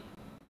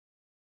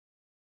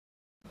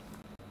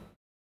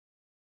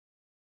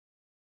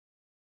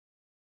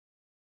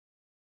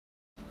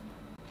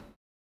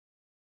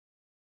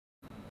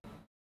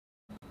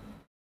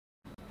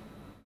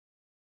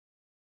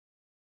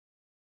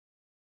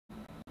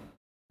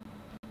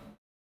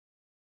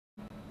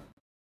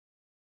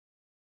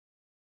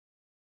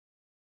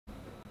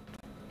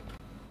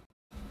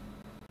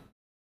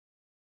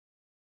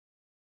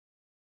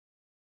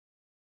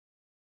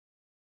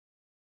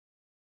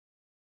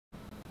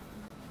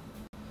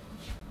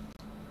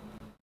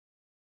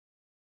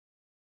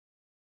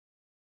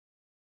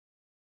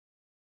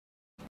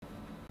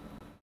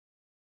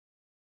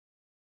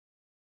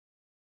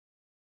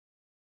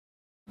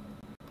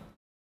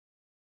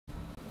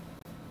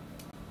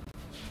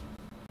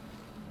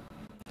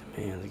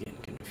 Man's getting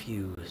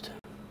confused.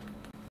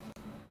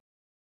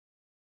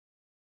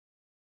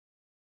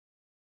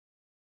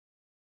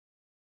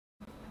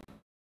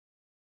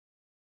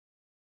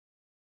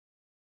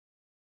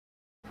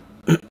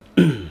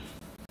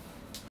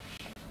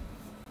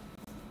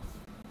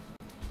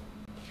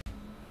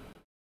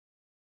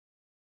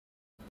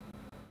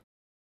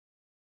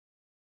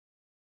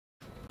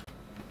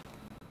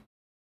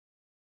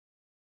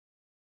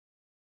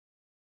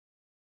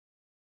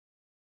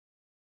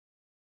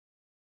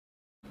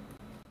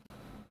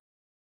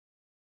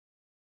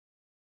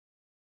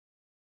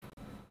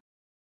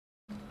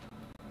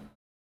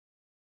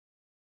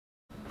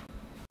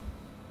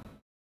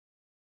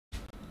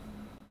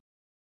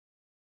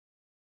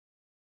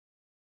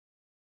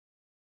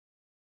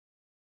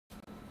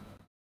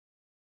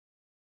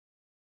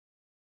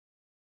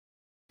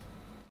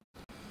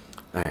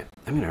 Alright,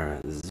 I'm gonna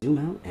zoom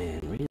out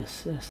and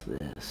reassess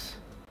this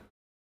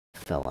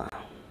fella.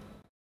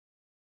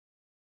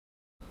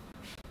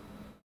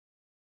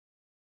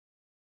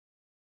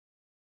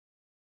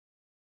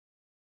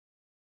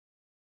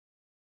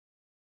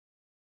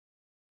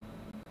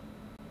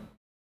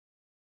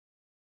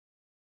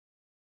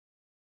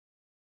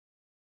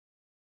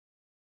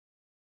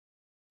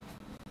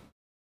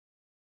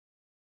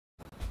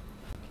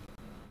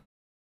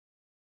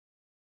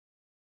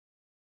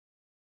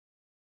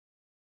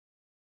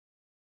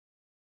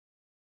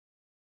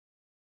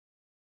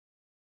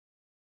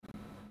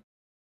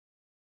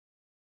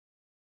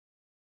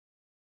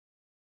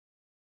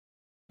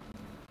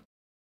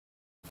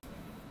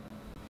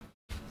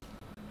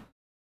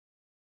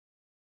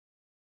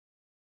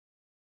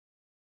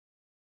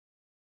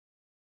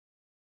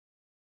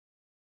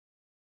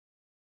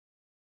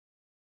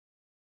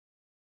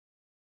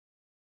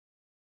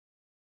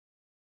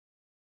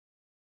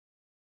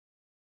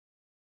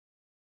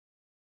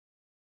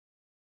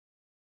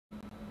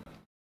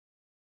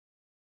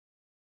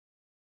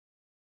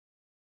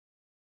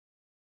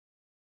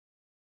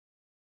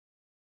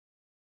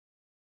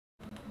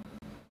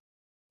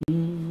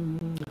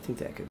 I think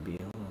that could be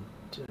a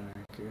little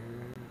darker.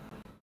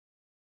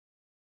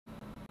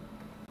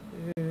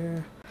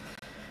 There.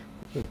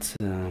 Let's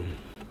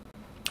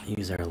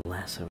use our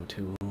lasso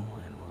tool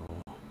and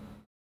we'll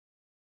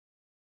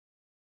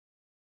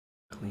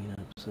clean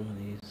up some of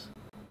these,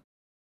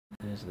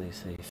 as they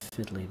say,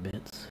 fiddly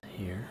bits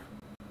here.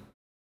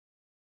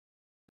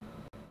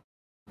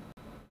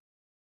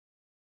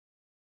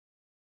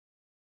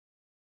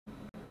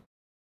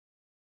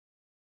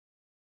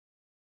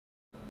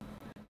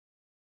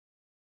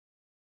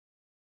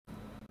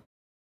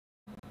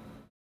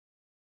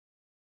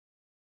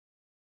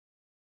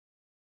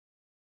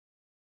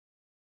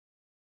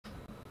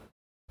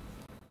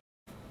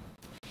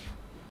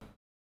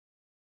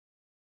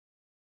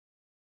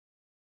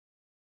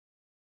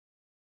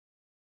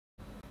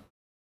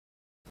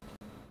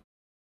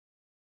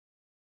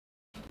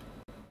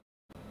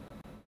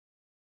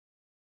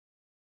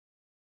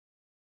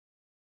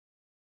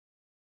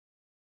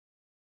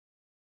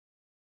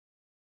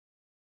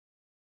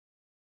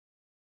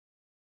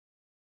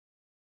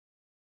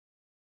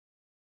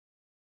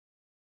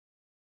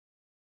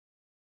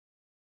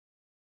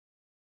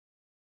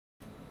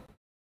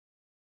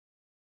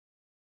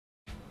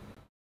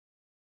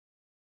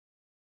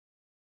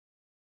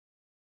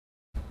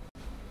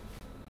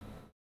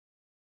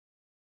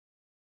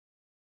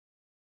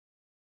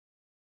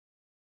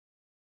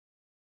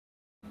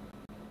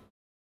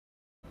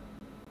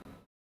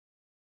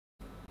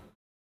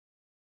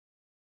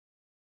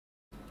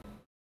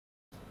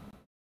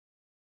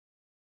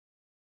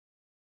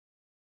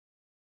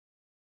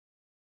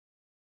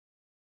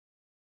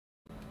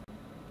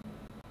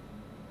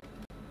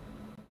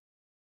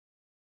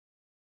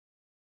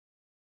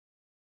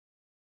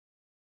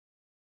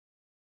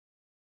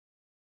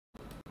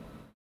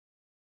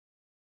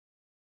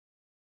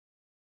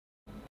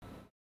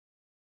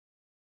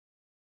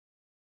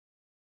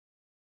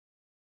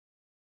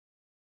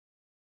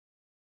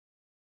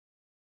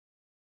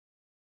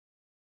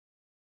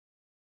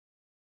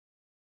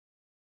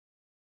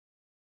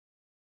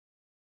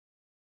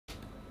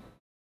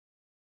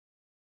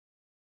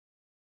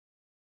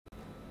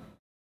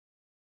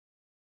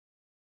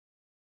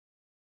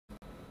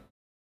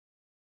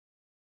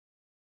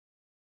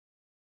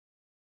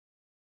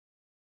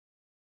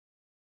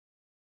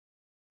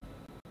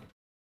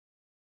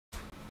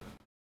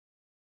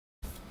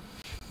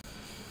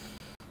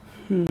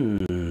 I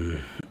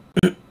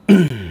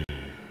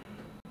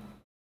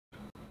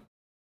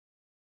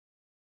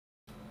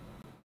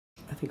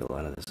think a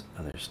lot of this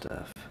other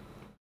stuff,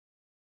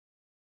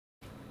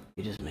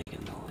 you're just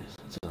making noise.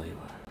 That's all you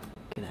are.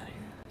 Get out of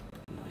here.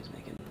 Noise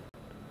making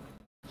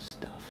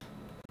stuff.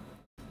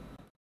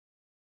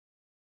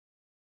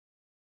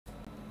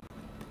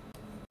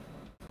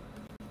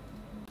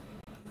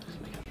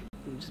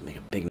 Just make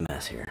a big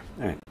mess here.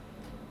 Alright.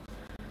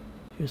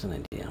 Here's an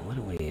idea. Why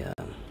don't we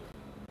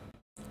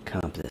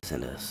comp this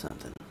into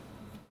something?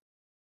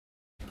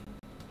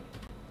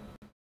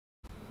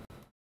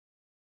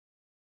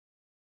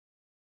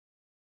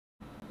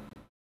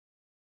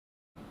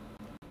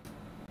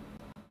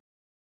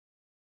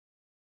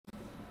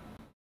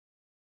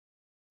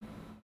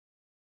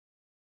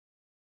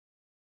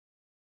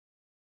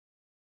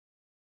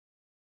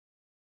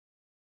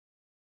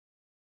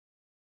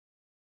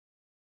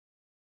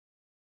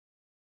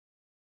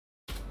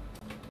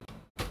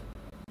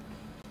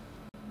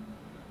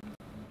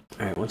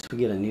 Alright, once we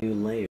get a new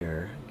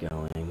layer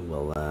going,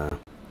 we'll,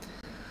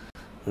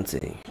 let's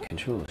see,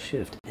 Control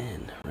Shift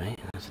N, right?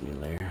 That's a new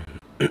layer.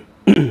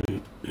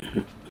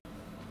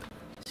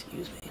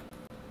 Excuse me.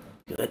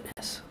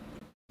 Goodness.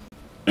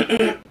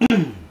 It's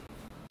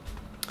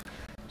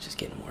just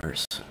getting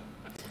worse.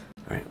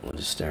 Alright, we'll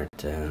just start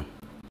playing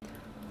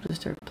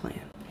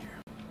here.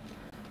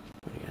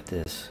 We got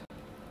this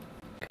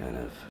kind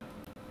of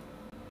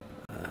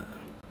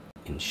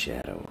in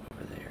shadow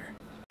over there.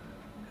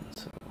 And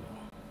so we'll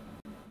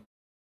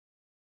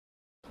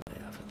play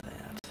off of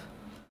that.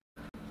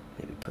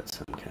 Maybe put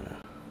some kind of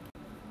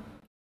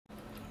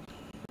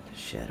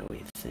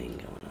shadowy thing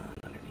going on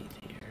underneath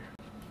here.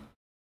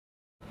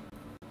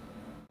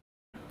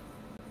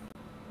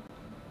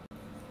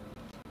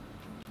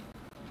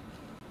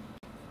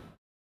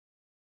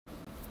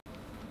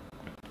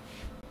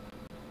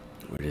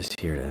 We're just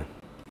here to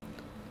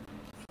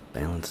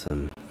balance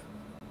some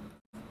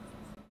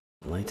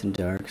lights and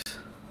darks.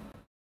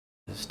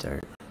 Just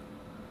start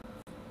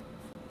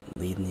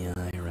leading the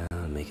eye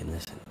around, making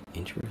this an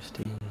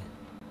interesting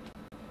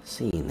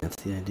scene. That's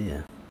the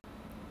idea.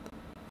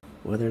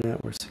 Whether or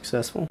not we're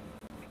successful,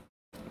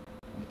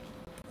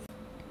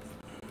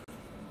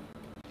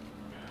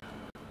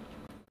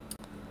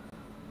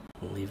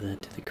 we'll leave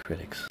that to the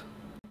critics.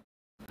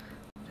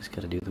 Just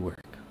gotta do the work.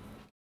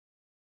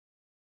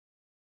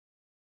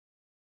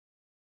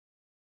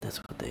 That's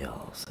what they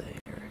all say,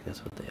 Eric.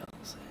 That's what they all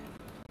say.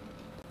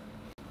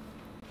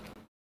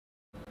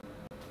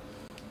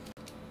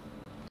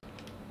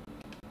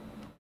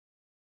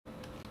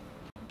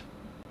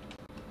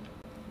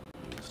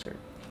 Start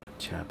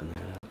chopping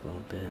that up a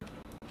little bit.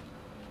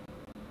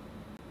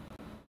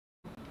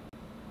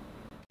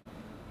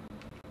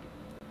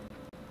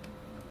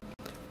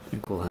 I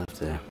think we'll have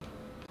to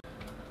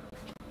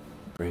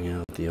bring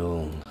out the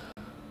old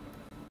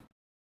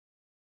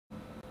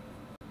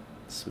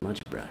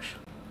smudge brush.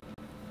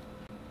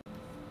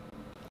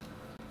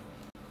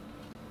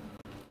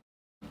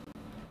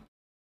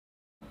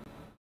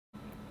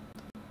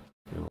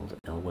 The old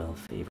Elwell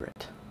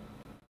favorite.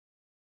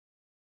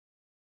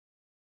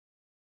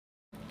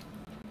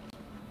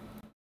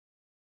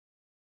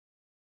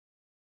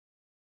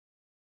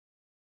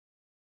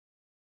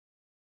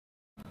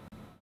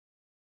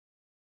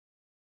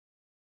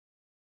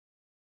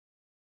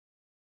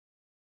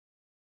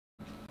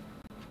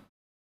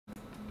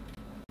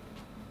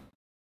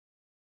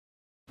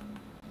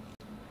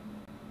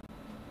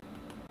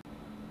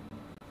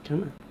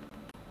 Come on.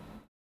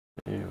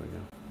 There we go.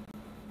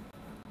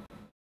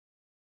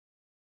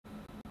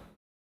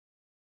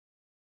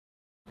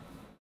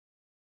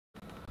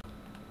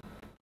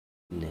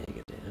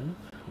 Negative.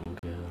 We'll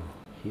go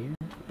here,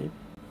 maybe.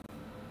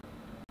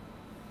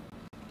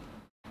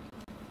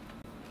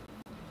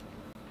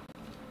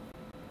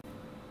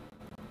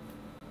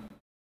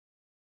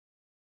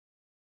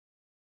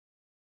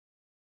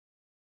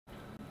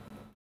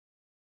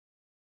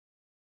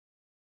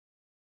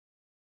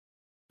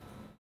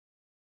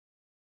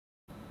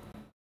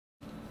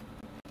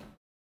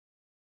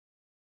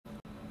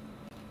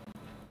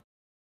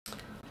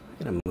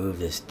 I'm gonna move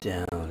this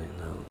down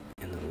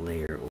in the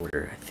layer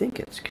order. I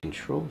think it's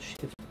Control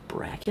Shift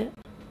Bracket.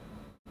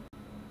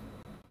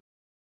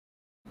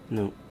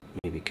 No,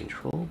 maybe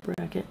Control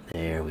Bracket.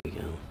 There we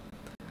go.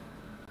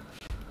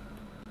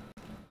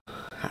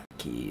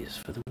 Hotkeys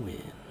for the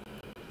win.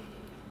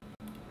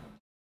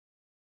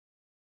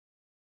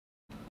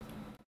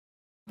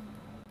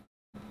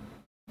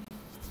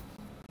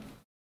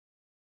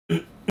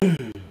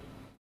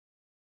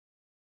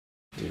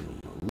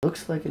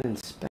 Looks like an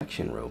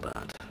inspection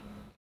robot.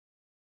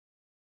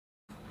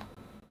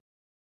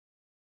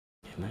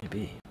 It might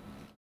be.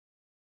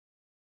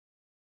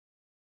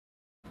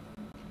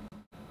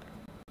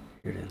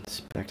 Here to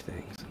inspect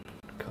things and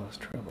cause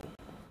trouble.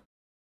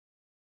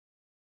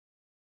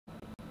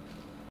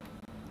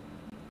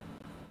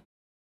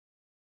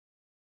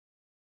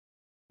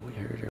 We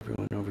heard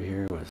everyone over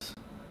here was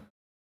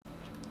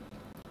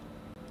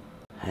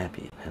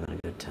happy and having a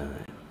good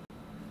time.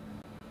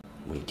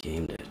 We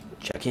came to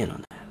check in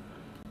on that.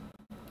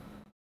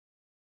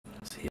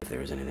 See if there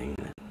was anything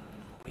that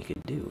we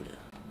could do to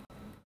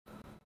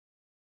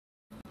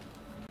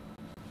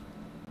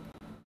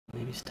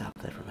maybe stop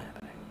that from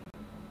happening.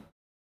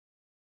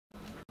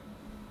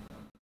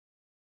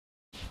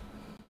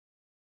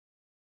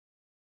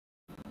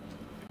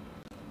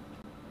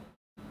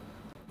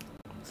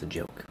 It's a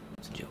joke.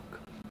 It's a joke.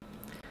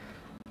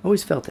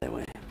 Always felt that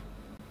way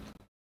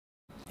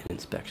in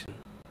inspection.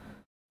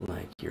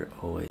 Like you're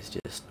always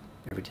just,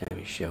 every time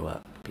you show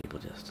up, people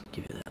just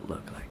give you that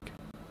look like,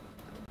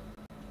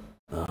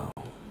 oh,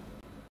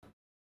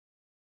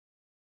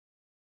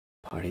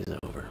 party's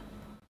over.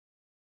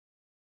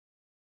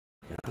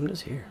 Yeah, I'm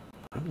just here.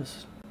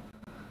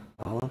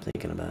 All I'm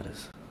thinking about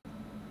is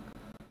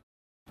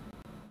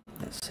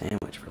that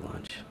sandwich for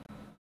lunch.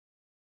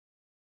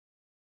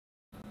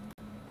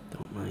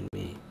 Don't mind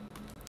me.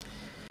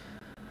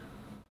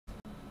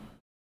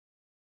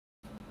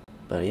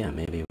 But yeah,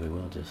 maybe we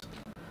will just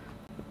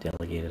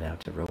delegate it out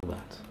to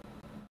robots.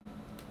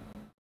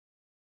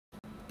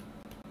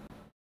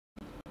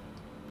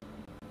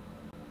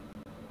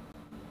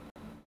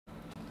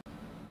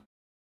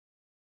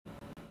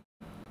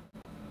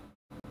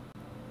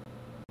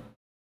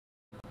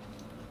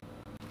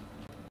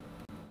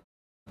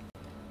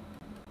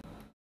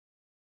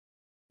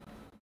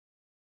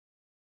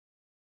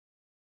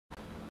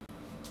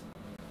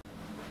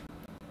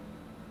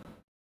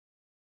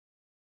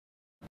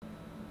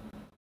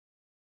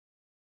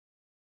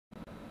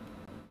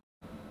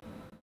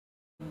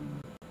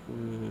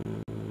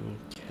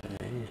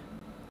 Okay.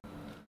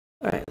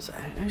 Alright, so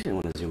I actually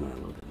want to zoom out a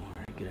little bit more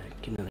and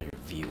get another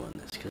view on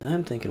this, because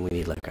I'm thinking we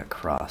need like a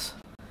cross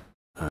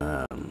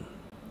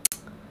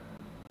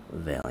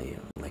value,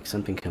 like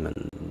something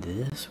coming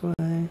this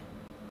way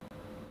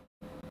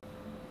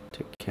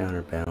to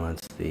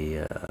counterbalance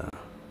the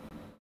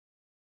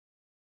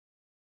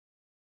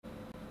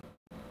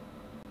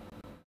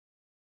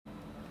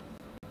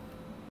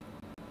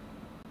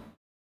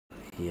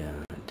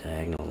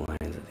diagonal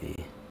lines of the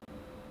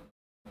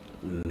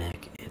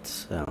mech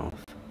itself.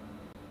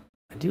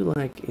 I do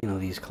like,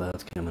 these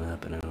clouds coming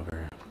up and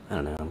over. I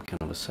don't know, I'm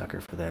kind of a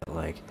sucker for that,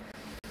 like,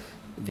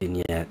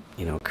 vignette,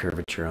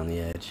 curvature on the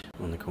edge,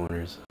 on the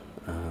corners.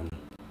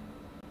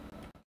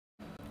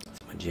 It's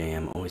my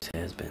jam, always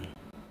has been.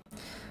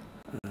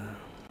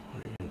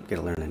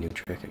 Gotta learn a new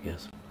trick, I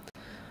guess.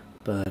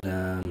 But,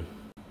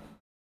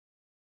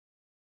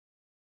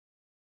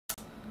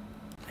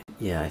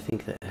 yeah, I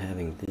think that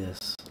having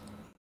this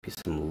be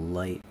some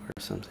light or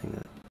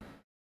something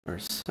or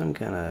some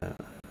kind of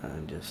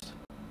just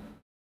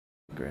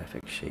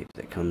graphic shape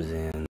that comes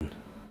in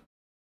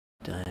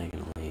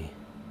diagonally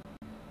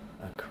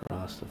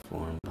across the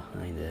form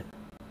behind it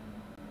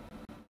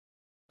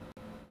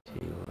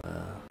to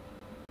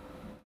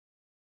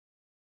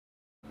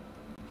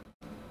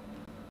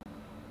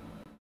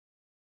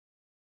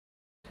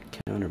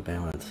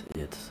counterbalance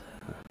its,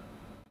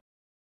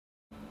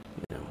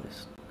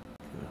 this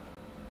kind of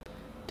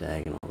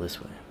diagonal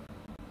this way.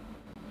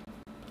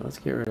 So let's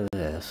get rid of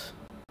this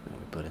that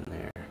we put in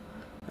there.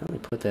 I only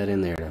put that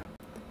in there to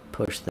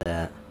push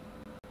that,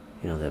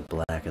 that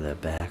black of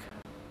that back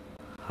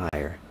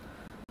higher,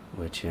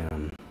 which,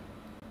 I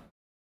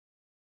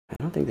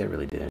don't think that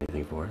really did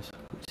anything for us.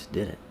 We just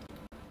did it.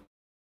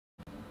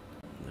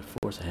 The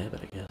force of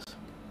habit, I guess.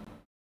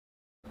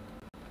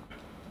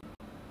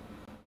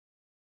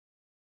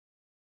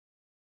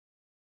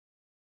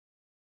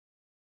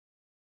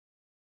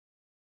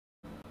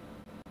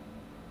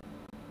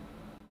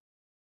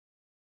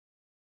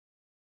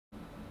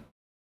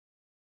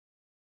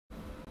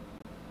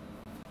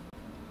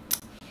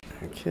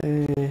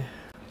 Okay.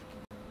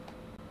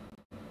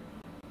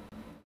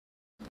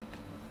 I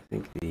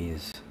think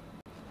these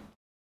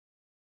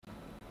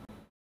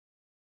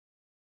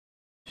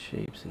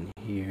shapes in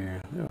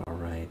here, they're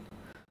alright.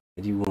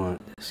 I do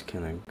want this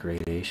kind of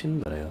gradation,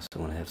 but I also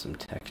want to have some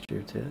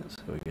texture to it,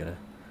 so we gotta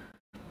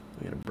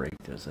break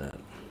those up.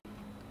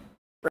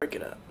 Break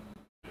it up.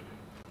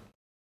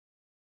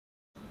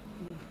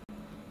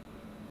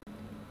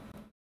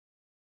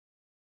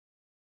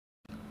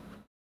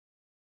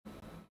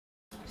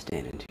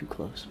 Standing too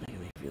close,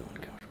 making me feel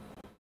uncomfortable.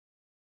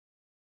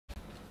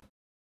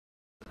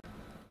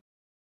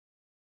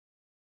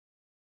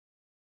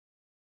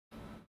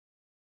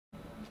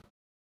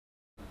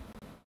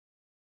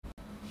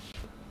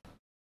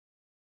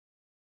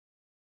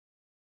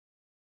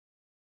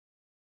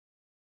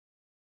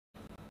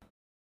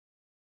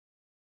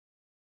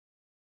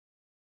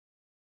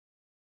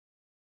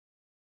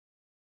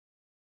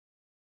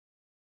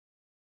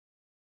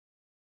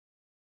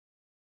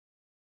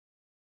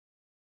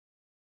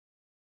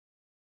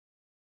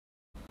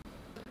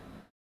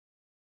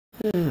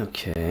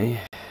 Okay.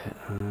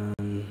 I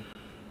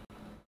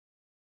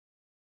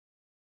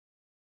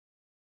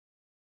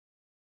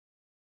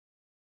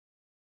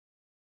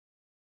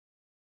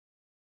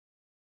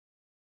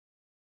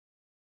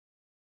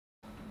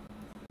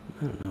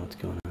don't know what's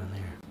going on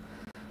there.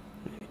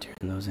 Maybe turn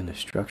those into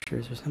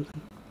structures or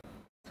something.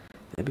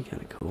 That'd be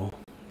kind of cool. Look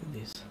at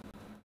these.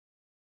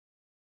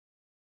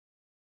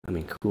 I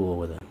mean, cool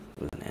with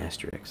an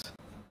asterisk.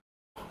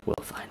 We'll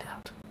find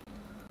out.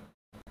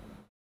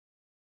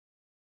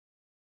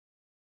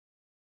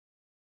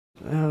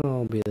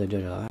 I'll be the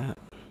judge of that.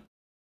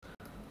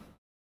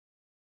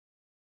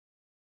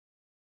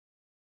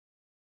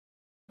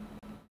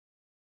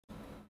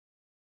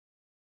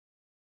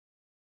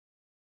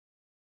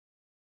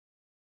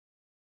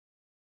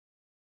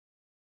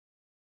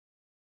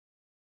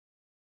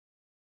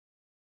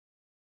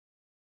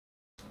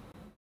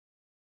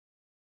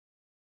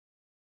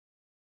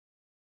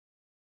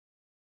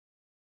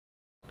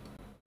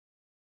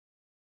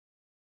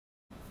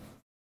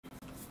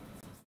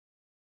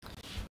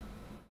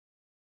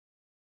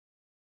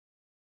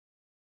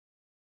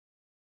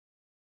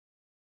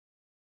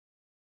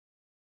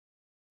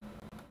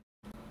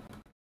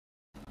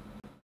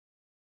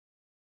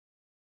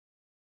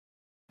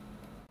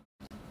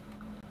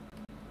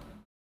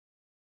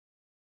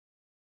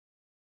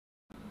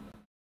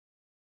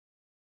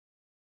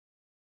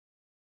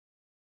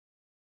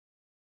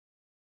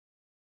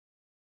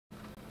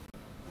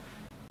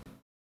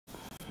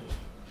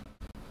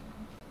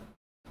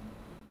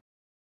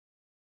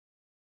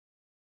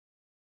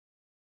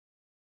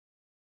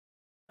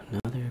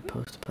 Another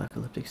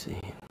post-apocalyptic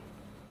scene.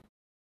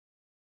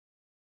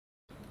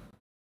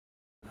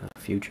 A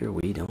future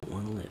we don't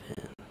want to live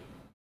in.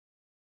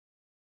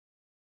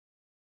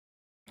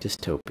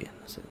 Dystopian,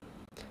 is it?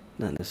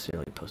 Not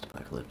necessarily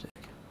post-apocalyptic.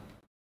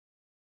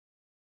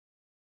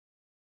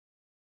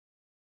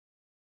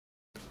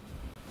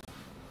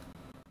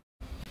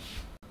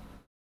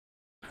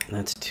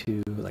 That's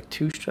too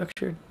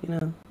structured,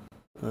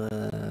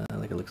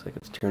 like it looks like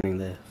it's turning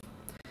the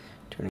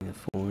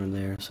form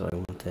there, so I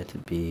want that to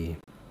be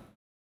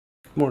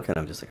more kind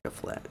of just like a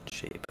flat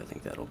shape. I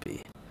think that'll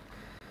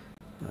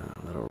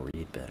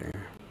read better.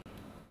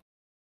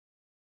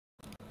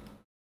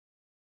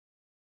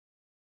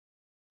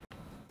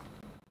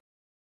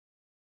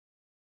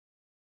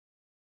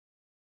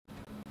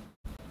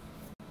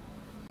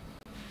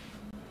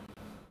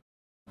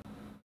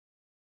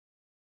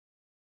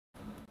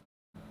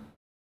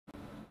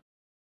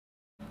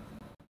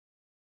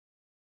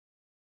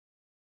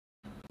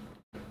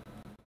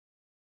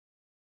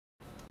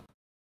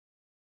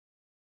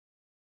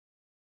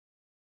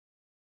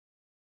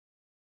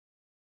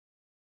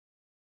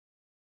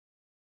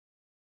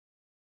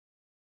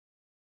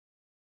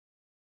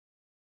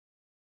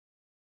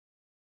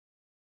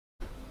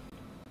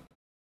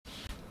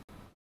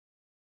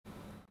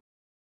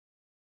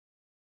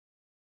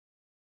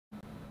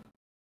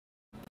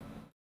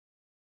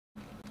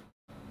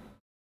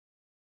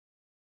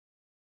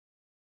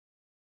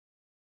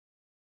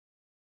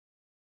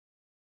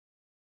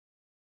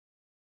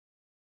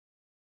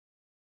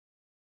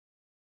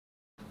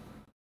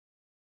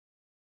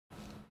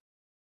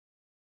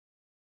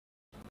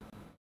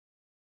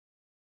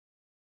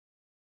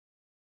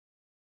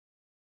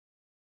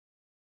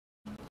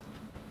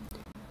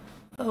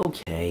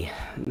 Okay,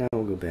 now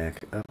we'll go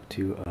back up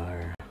to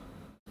our,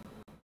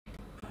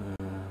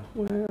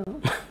 well,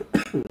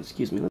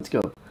 excuse me, let's go.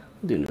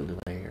 We'll do another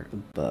layer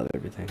above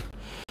everything.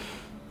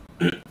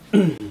 What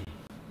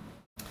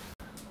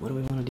do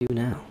we want to do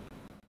now?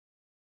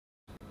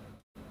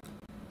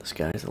 The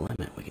sky's the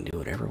limit. We can do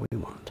whatever we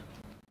want.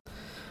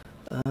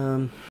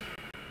 I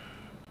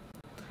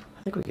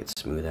think we could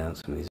smooth out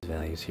some of these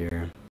values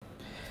here.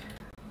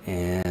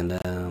 And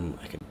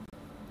I could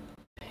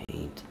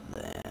paint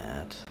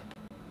that.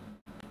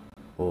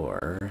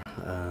 Or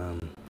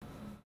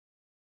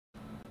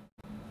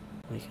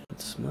we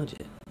could smudge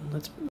it.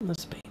 Let's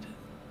paint it.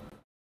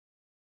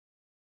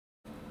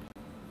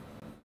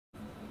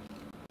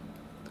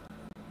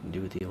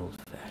 Do it the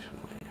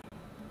old-fashioned way.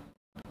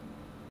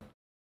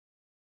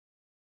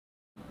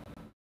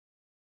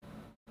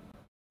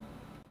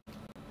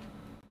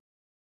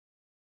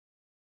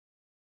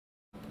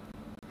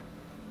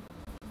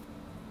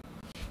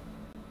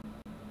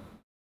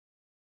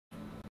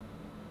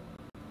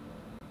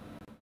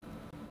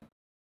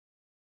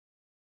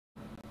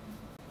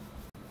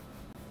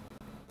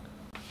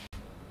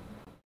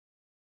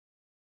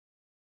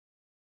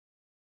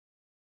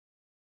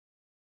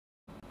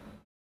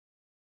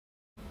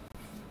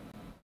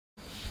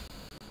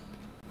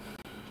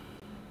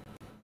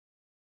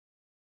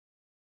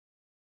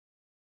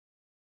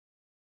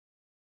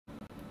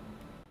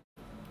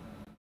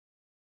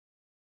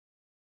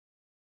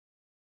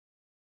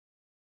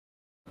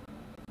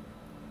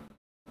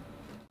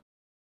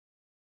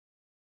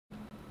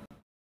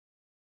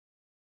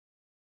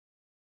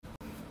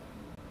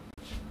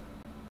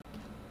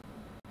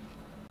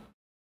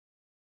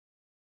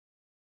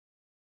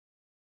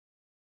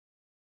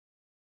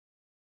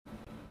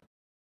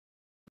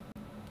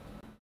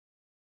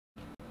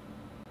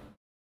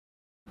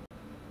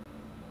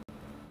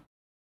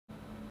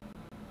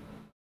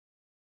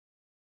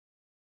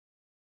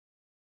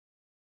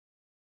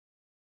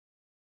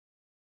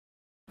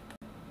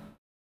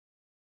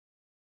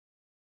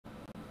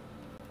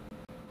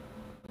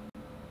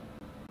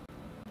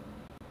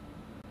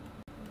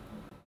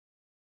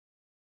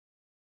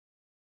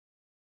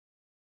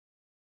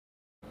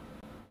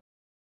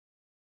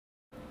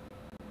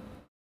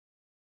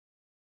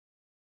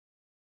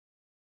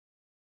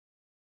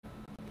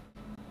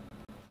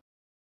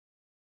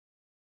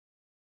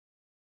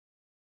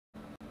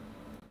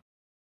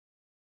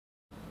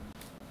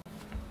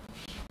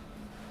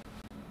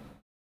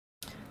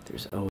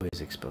 There's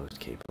always exposed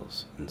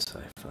cables in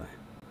sci-fi.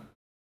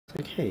 It's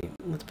like, hey,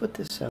 let's put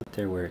this out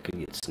there where it could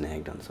get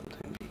snagged on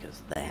something,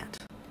 because that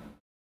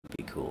would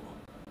be cool.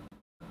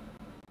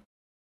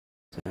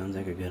 Sounds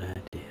like a good idea.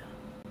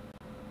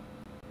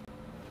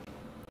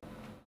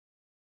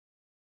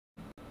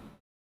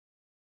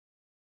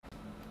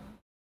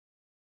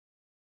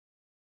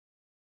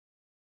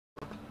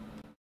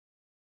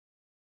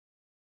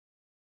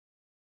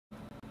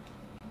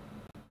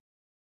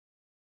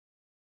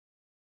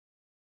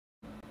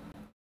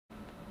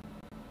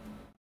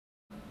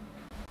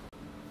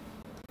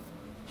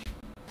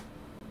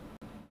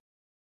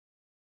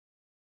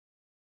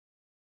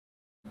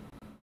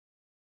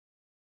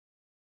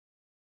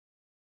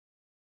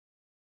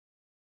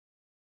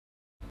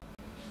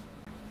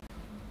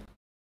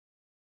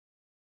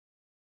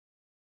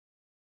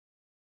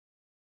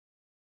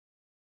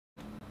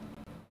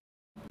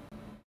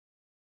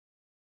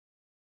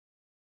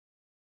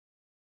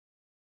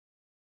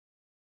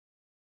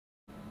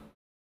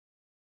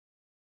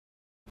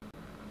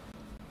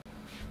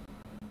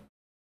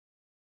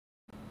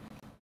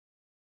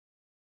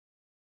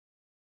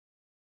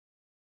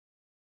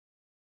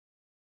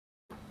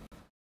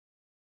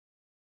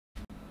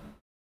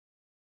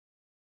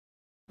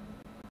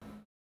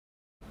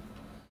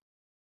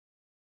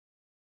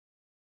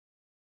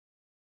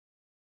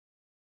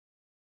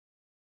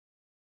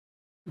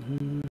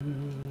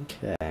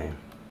 Okay.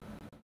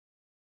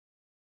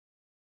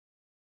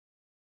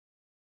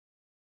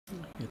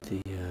 Get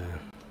the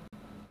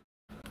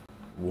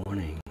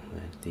warning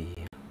that the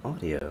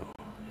audio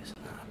is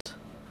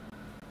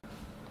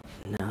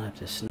not up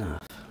to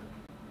snuff.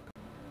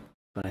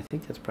 But I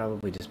think that's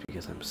probably just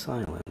because I'm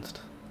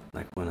silenced.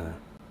 Like when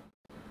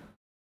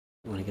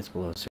it gets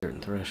below a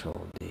certain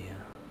threshold, the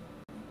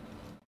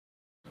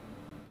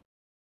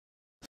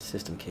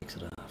system kicks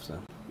it off. So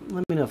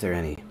let me know if there are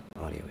any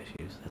audio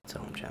issues. That's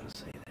all I'm trying to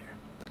say there.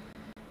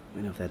 Let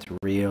me know if that's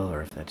real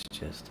or if that's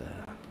just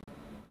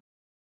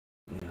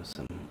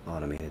some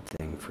automated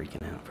thing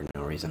freaking out for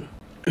no reason.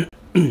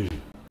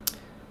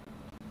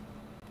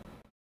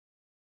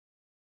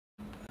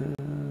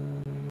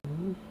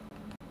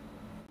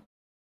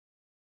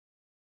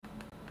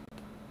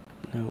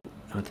 No,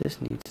 I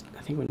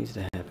think what needs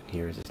to happen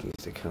here is this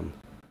needs to come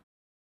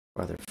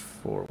farther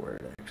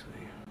forward,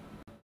 actually,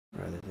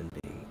 rather than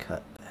being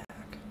cut back.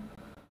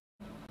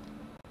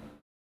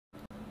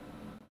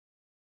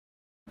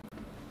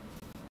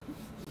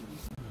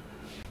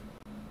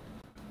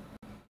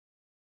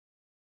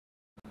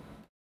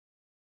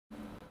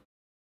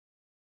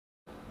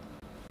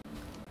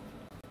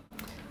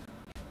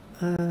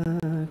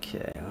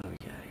 Okay, what do we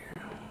got here?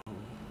 A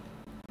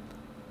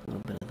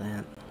little bit of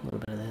that, a little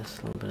bit of this,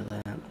 a little bit of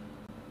that.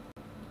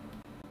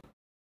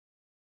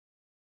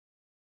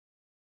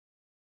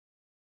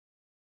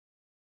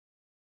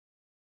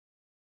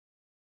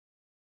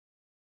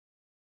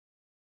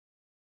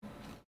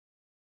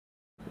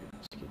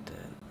 Let's get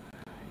that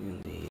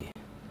in the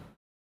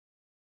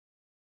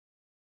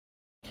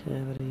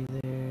cavity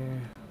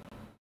there.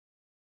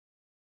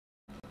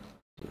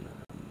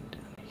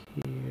 Down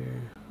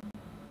here.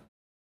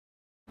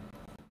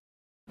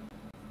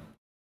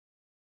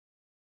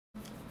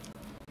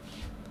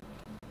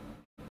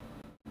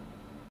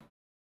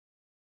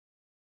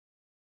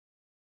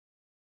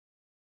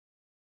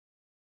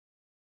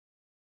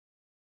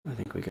 I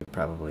think we could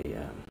probably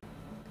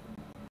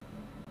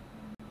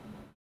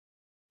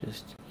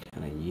just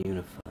kind of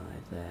unify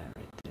that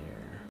right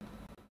there.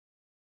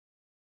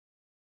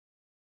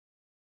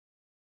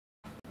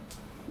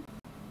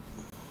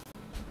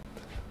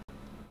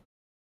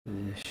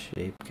 This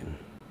shape can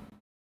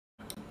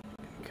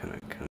kind of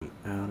come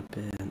out a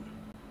bit,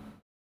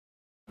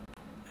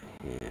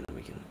 and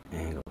we can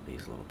angle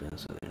these a little bit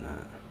so they're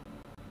not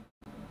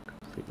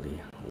completely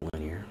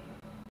linear.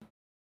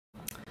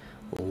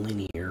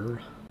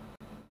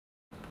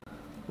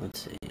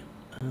 Let's see.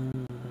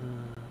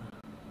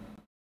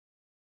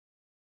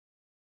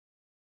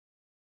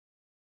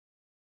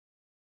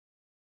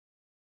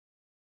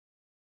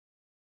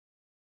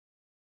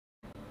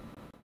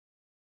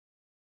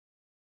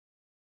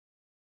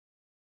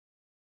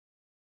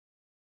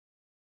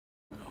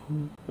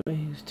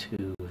 Ways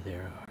to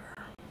there are.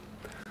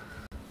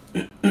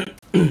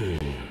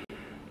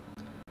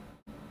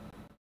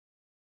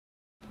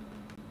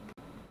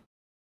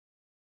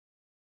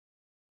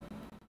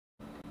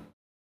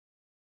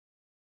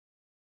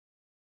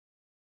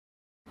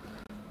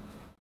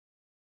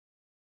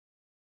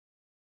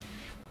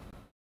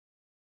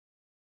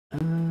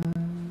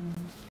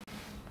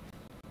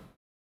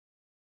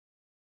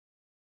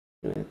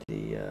 At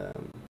the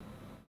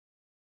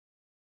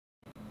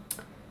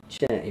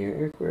chat here,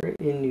 Eric, where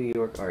in New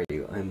York are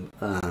you? I'm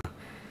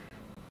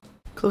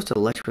close to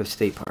Letchworth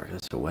State Park.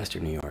 That's the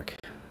Western New York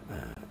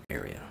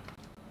area.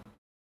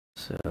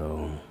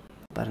 So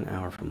about an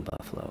hour from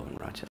Buffalo and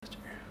Rochester.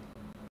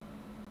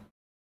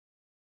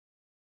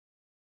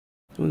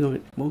 We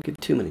won't give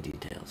too many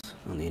details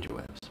on the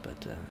interwebs,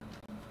 but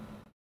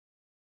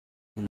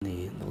in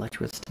the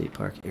Letchworth State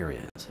Park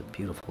area, it's a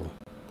beautiful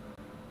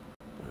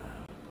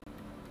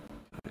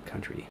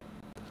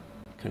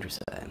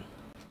countryside.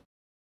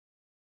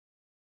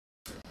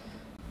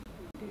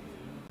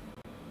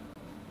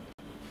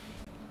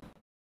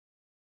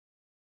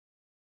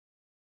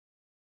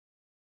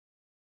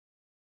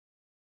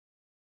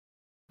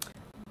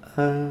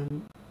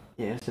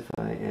 Yes, if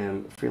I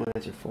am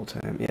freelance or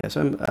full-time. Yeah,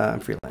 so I'm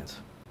freelance.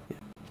 Yeah.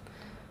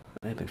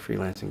 I've been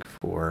freelancing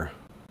for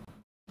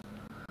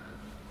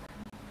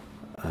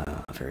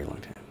a very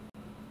long time.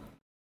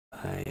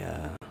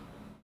 I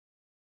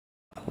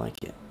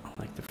like it. I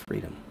like the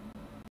freedom.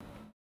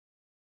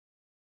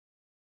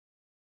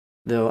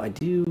 Though I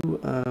do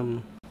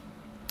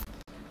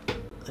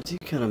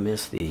kind of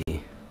miss the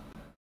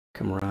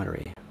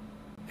camaraderie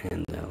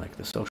and like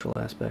the social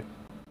aspect.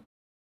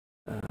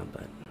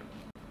 But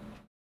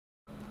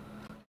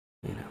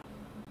you know,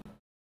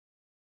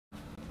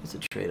 it's a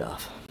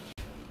trade-off.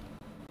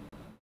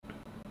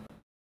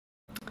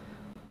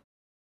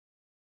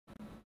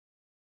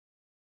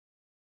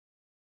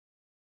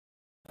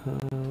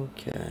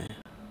 Okay.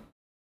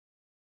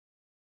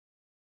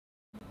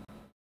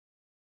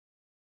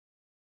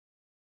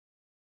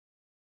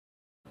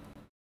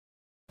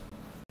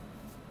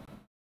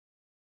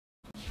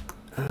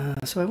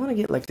 So I want to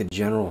get like the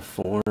general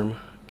form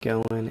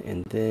going,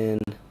 and then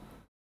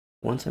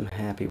once I'm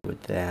happy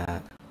with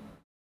that,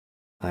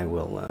 I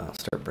will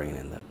start bringing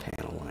in the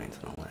panel lines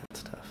and all that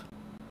stuff.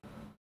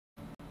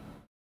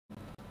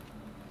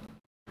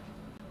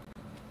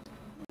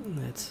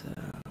 Let's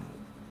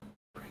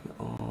bring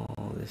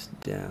all this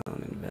down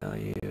in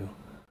value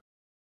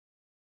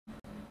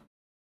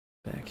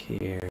back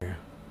here.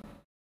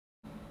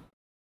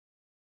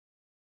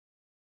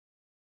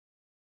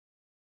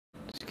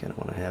 Just kind of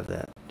want to have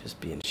that just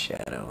be in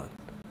shadow, and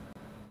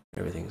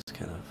everything's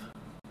kind of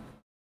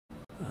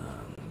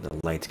the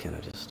light's kind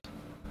of just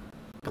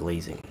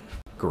grazing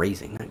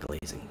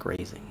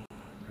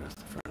across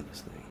the front of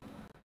this thing.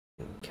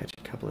 And catch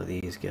a couple of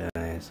these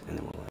guys, and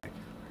then we'll like,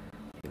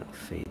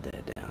 fade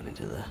that down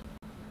into the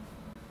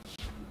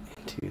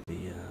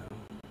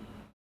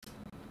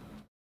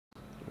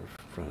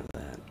front of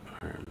that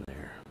arm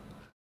there.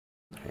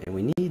 Right, and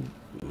we need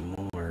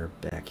more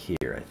back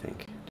here, I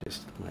think,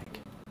 just like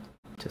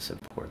to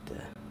support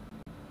the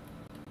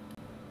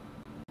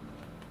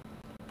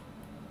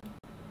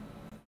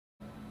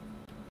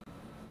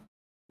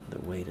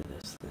weight of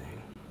this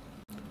thing.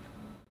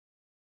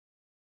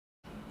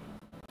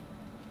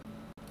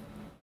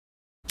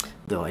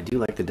 Though I do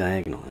like the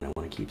diagonal, and I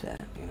want to keep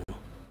that,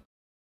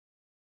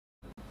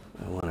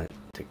 I want it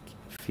to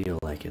feel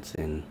like it's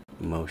in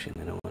motion.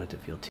 I don't want it to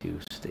feel too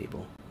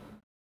stable.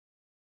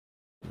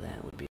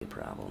 that would be a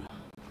problem.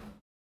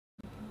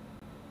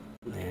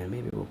 And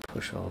maybe we'll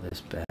push all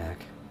this back.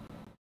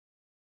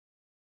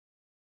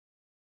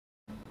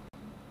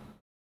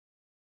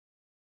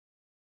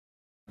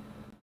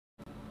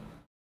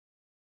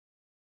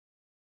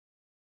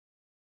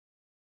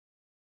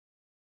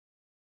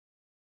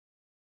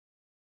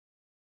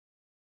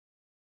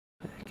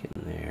 Back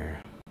in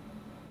there.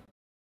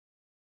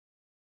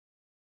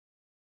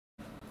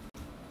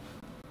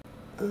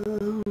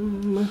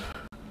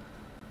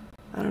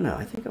 I don't know.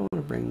 I think I want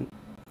to bring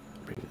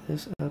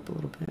this up a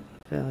little bit in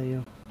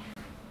value.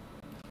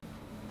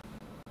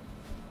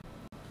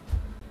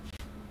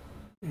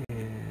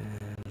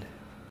 And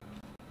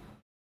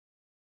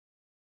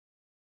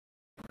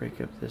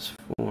break up this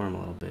form a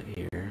little bit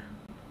here.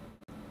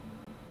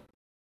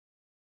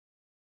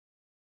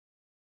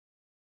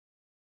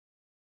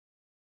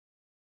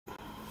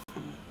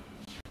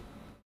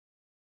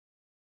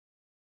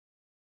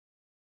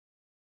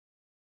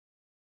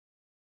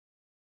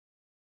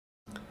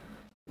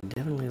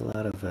 Definitely a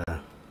lot of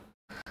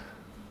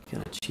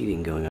kind of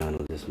cheating going on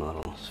with this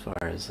model as far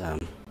as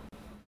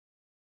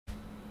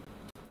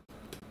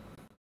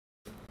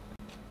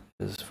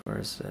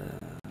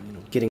you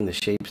know, getting the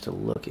shapes to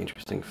look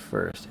interesting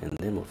first, and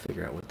then we'll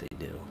figure out what they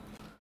do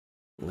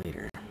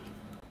later,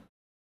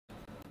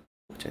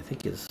 which I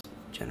think is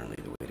generally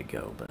the way to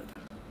go. But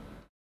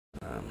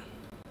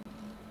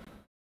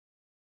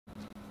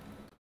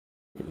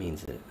it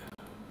means that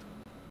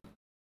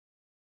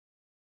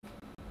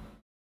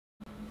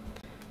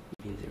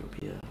there will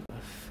be a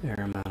fair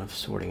amount of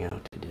sorting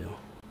out to do.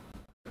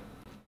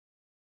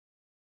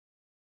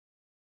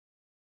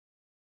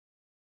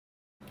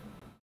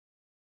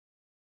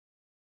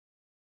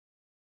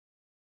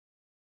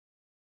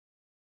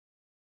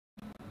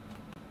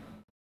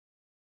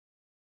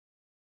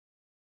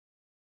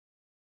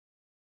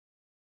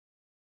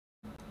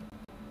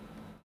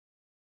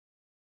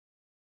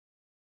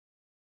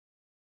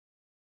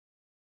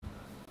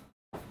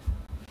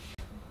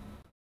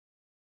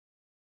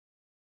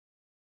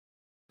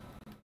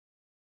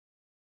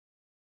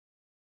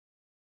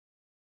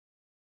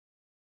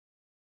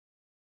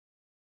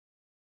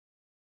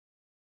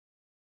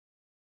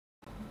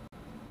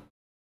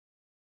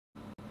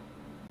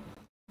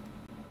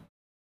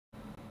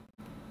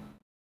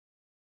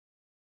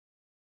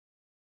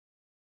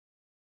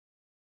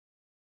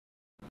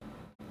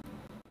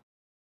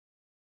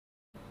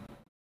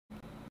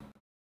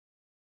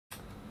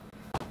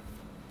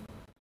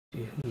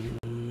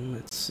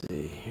 Let's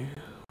see here.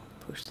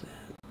 Push that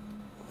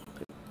a little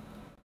bit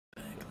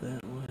back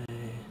that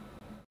way.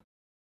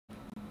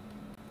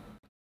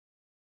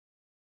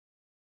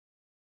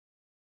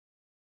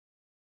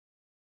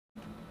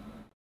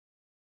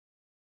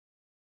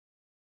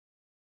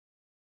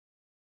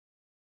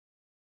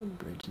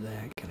 Bridge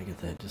that, kind of get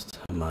that just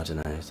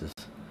homogenized as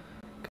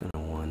kind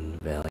of one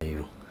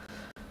value.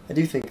 I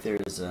do think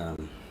there's a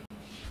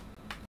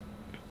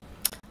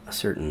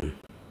certain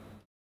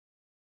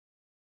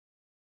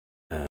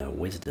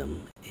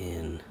wisdom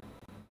in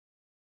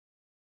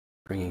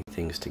bringing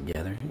things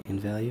together in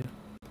value.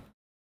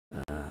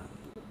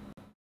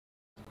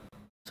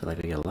 So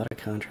like we got a lot of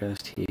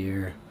contrast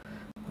here,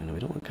 and we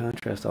don't want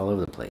contrast all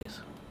over the place.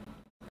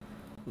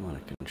 We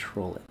want to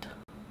control it.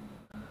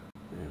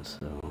 And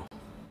so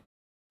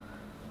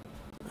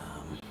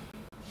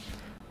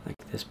like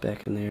this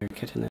back in there,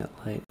 catching that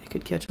light, it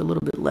could catch a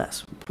little bit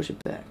less. We'll push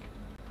it back,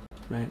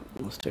 right?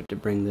 We'll start to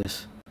bring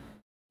this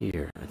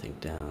here, I think,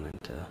 down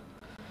into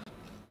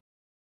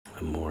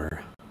a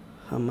more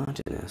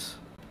homogeneous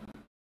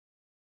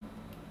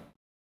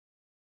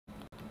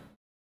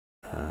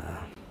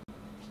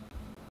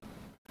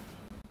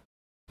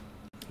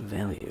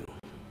value.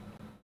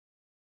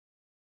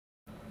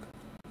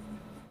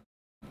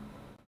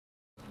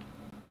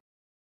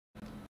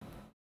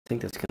 I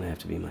think that's gonna have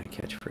to be my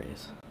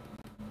catchphrase.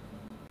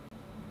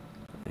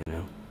 You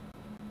know?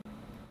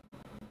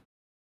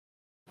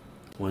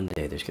 One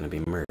day there's gonna be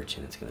merch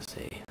and it's gonna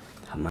say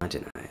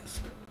homogenize.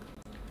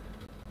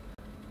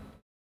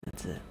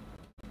 That's it.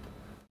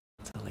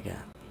 That's all I got.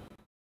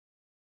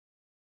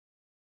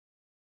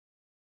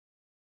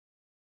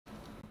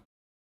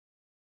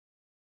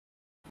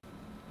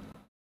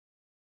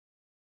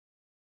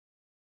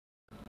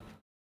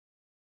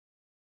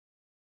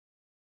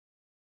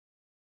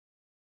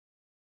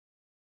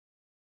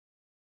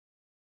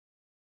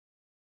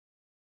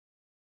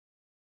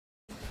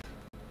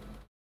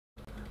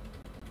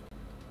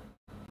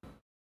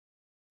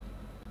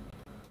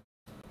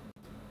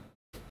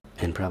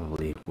 And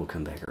probably we'll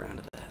come back around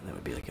to that. That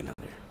would be like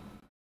another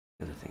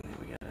thing that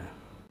we gotta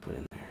put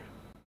in there.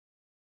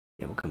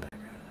 Yeah, we'll come back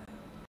around to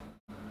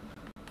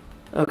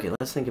that. Okay,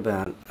 let's think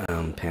about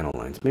panel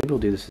lines. Maybe we'll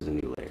do this as a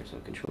new layer. So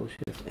Control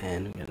Shift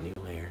N, we got a new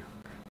layer.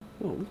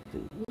 Oh, we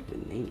can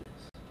name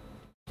this.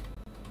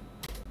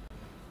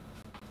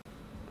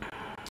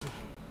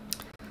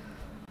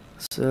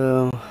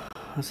 So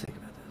let's think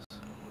about this.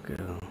 We'll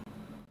go.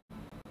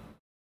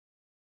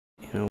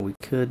 You know, we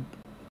could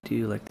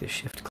do like the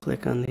shift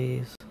click on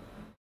these,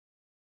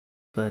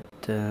 but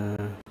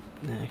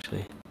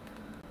Actually,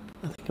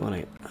 I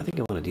think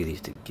I wanna do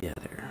these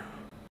together.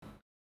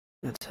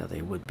 That's how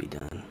they would be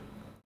done.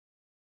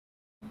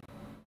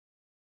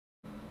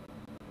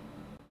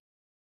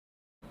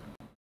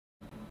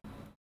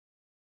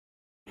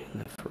 In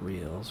the for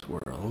reals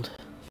world.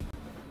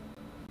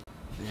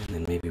 And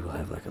then maybe we'll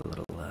have like a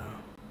little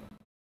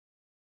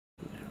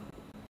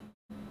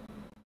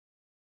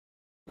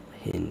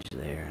hinge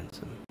there and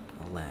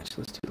a latch.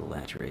 Let's do the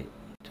latch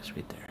just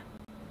right there.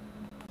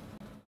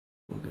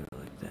 We'll go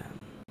like that.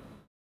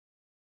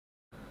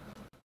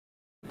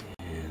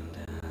 And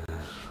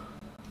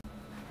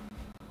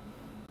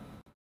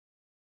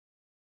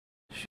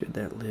should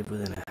that live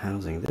within a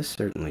housing? This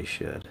certainly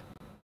should.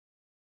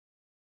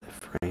 The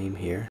frame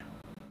here,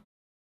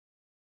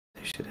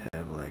 they should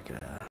have like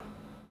a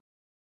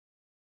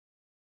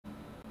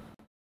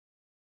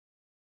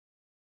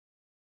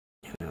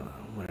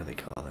what do they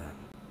call that?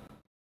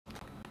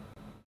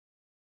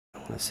 I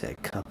want to say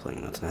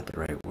coupling. That's not the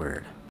right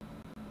word.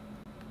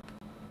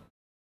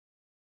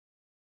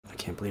 I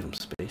can't believe I'm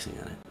spacing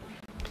on it.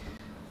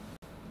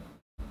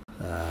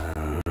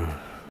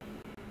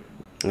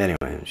 Anyway,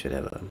 it should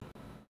have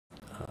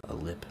a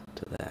lip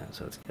to that,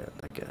 so it's got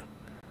like a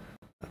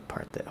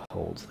part that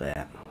holds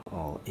that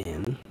all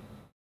in.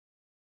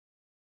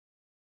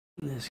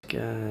 This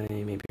guy,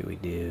 maybe we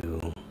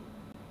do,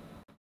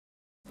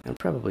 and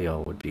probably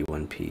all would be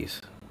one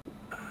piece.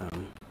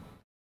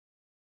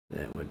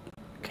 That would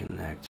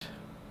connect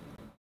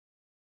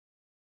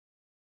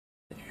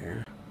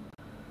there.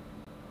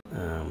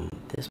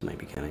 This might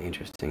be kind of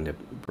interesting to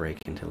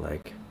break into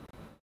like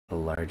a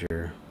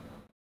larger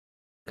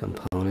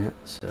component,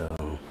 so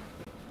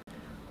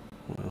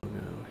we'll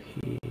go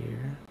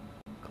here,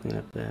 clean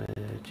up that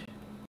edge,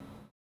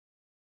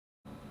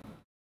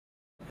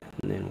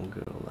 and then we'll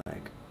go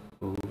like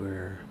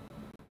over,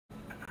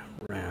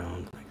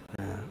 around like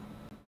that.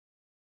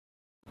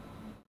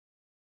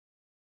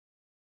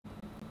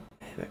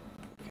 Have it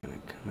kind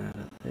of come out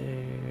of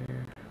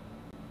there.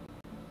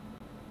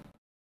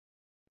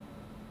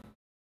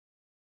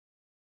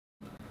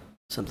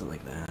 Something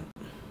like that.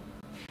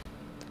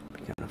 Be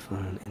kind of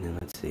fun. And then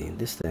let's see,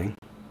 this thing,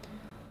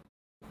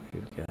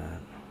 we've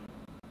got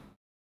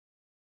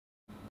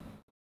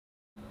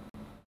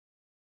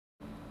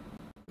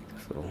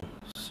this little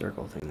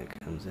circle thing that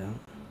comes out.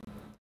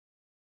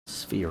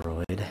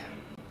 Spheroid.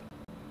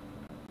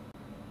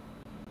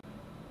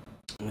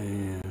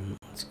 And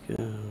let's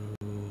go.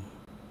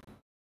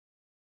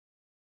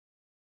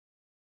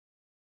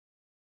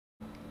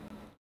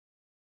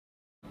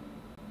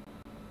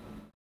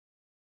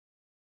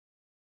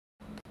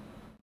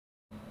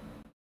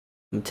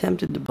 I'm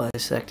tempted to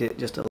bisect it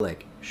just to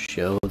like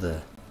show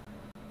the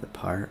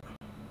part.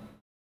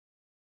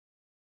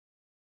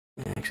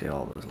 And actually,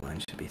 all those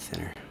lines should be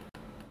thinner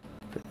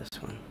for this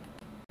one.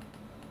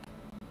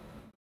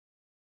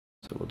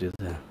 So we'll do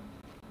the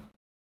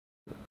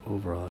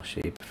overall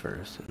shape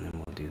first, and then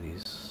we'll do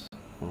these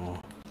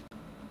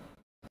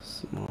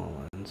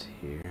small ones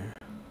here.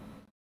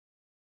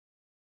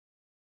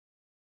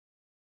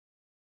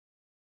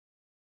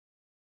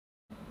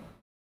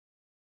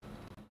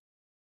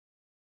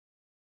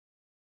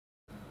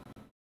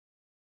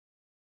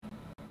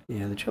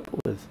 Yeah, the trouble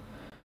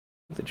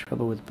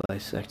with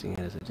bisecting it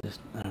is it just,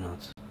 I don't know,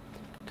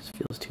 it just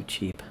feels too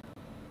cheap.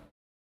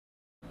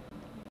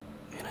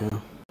 You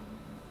know?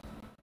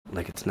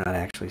 Like it's not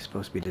actually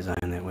supposed to be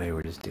designed that way,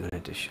 we're just doing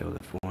it to show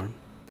the form.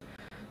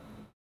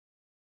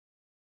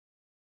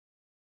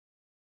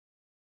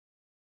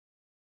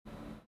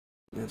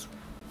 That's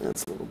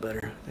a little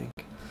better, I think.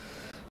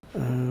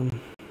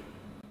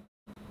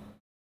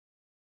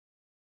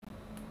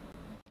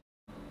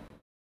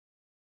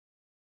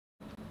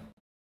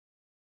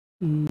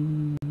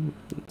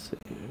 Let's see,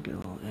 got a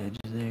little edge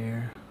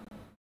there.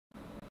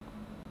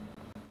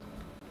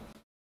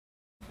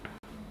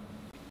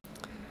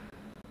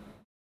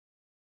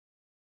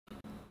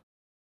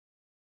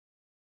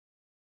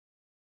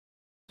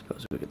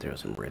 Suppose we could throw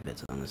some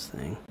rivets on this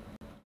thing.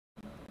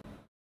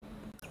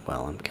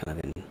 While I'm kind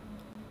of in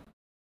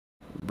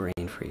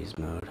brain freeze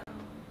mode.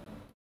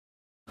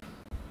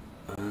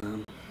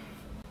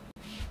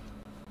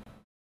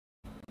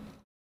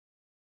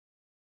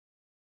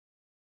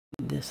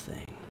 This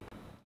thing.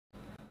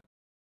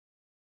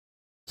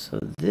 So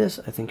this,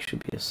 I think,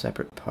 should be a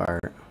separate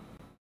part.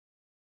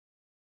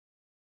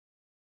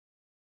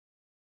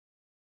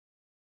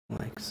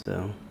 Like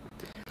so.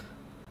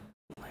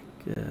 Like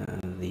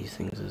these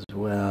things as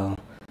well.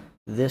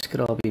 This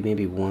could all be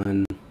maybe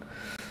one.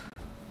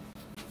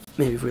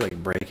 Maybe if we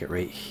like break it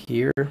right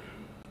here.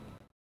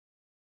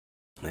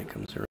 That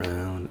comes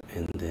around,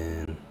 and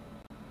then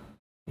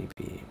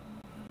maybe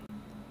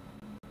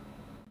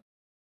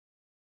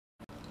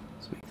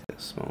let's make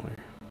this smaller.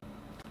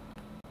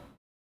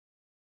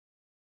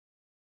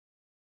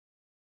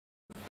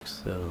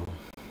 So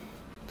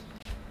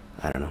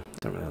I don't know.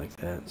 Don't really like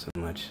that so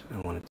much. I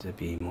want it to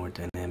be more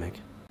dynamic.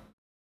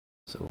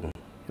 So we'll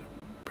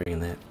bring in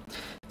that.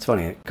 It's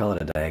funny. I call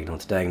it a diagonal.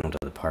 It's diagonal to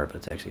the part, but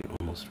it's actually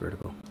almost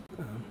vertical.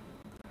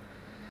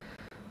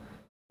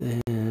 Then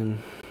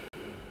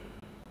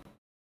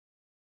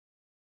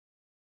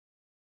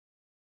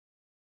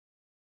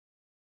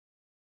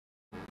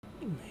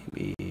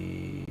Maybe...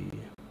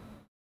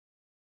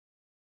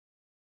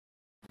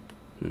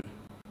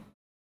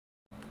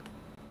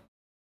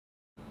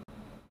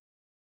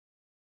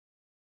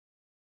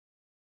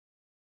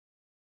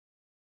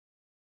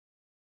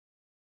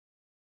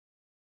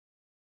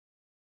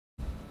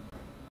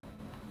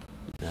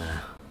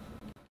 Nah,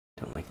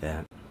 don't like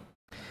that.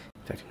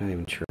 In fact, I'm not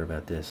even sure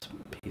about this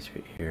piece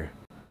right here.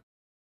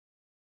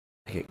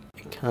 Like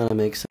it kind of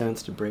makes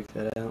sense to break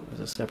that out as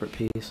a separate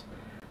piece,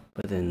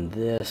 but then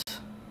this,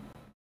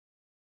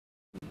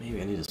 maybe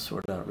I need to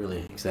sort out really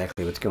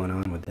exactly what's going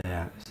on with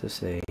that. Is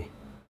this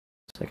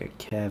it's like a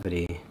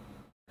cavity,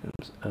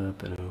 comes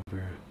up and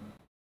over.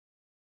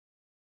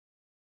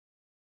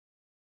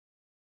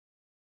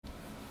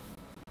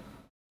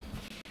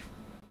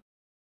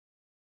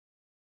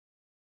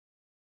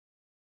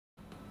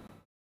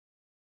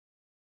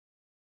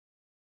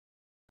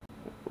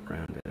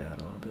 Round it out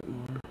a little bit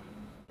more.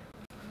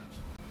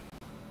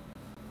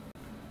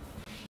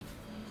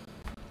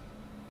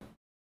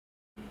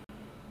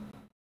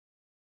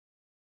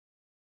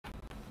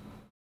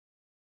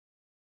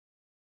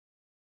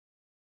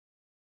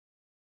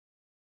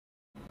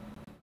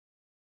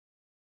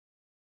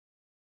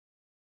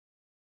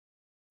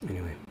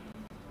 Anyway,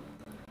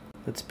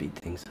 let's speed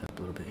things up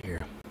a little bit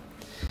here.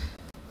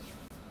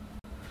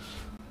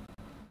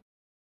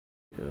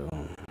 So,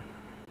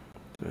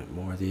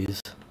 more of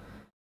these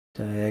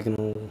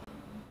diagonal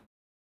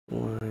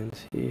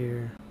lines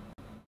here.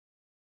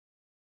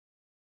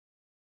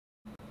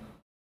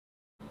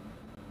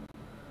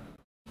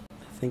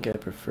 I think I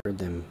preferred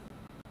them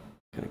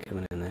kind of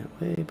coming in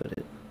that way, but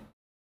it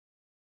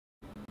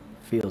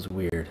feels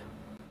weird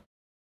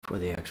for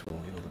the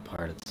actual, the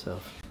part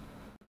itself.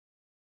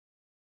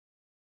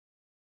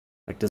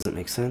 Like, does it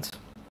make sense?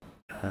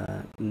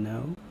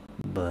 No,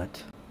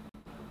 but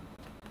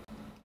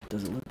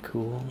does it look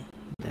cool?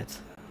 That's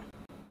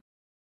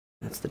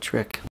the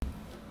trick.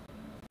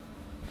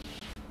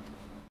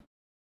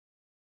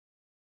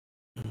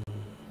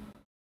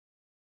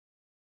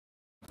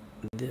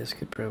 This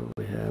could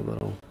probably have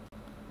little,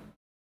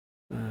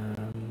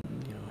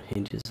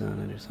 hinges on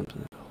it or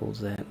something that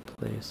holds that in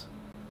place.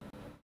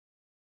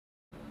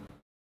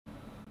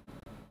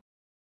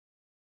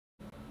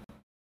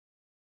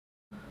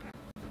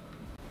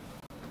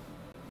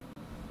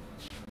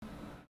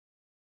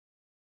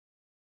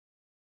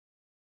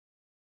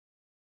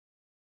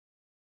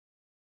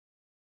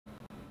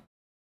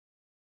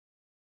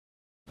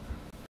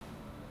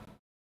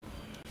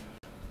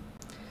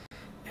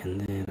 And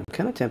then I'm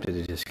kind of tempted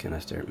to just kind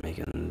of start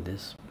making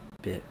this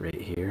bit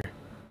right here.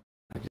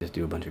 I could just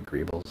do a bunch of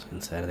greebles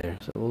inside of there.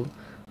 So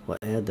we'll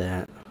add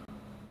that.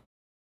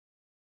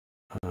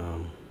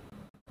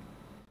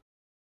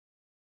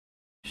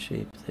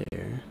 Shape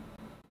there.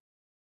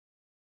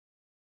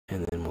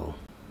 And then we'll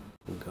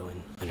go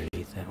in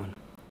underneath that one.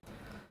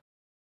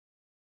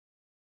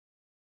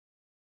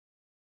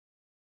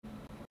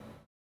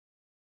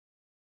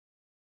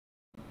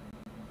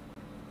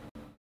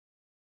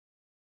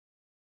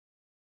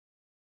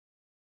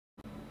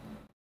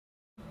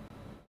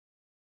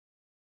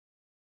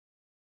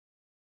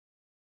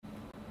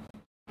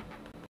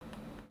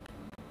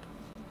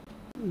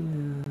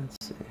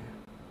 Let's see.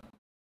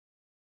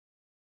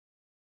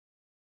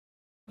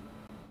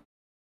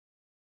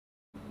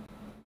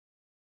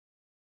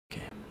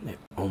 Okay,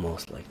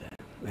 almost like that.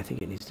 I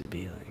think it needs to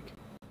be like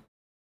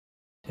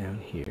down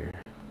here.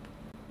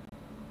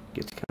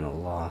 Gets kind of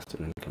lost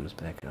and then comes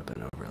back up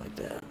and over like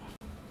that.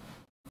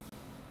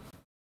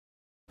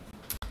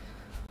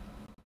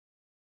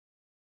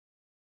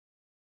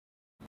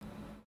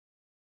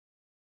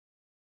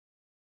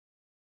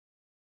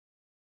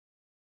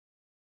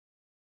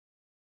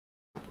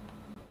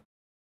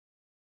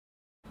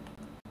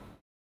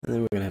 And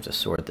then we're gonna have to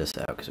sort this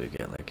out because we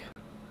got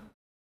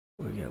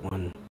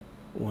one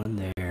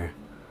there.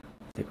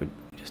 I think we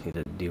just need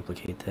to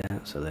duplicate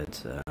that so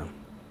that's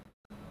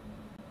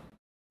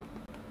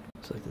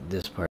it's like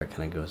this part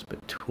kind of goes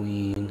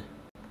between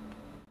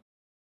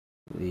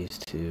these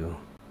two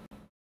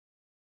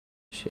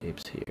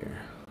shapes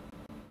here.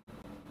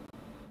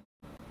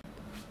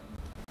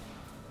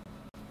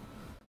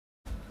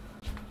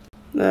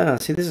 No,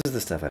 see, this is the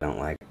stuff I don't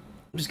like.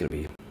 I'm just gonna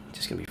be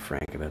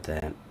frank about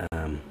that.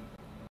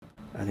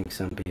 I think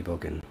some people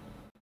can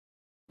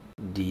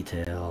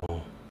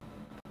detail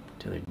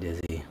till they're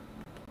dizzy,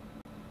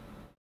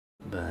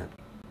 but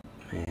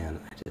man,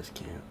 I just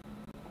can't.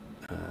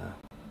 I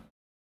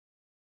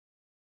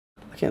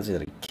can't say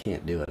that I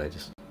can't do it. I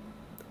just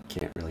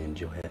can't really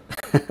enjoy it.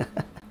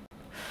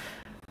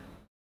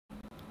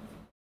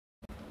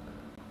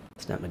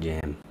 It's not my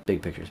jam.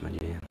 Big picture's my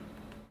jam.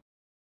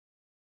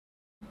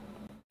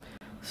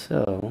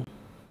 So,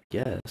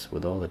 yes,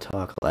 with all the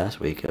talk last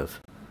week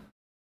of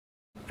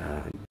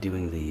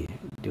doing the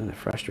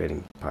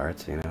frustrating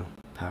parts,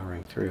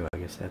 powering through, I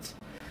guess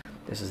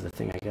this is the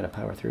thing I gotta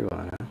power through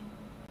on, huh?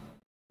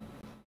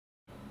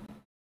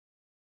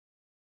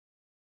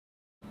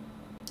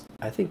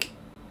 I think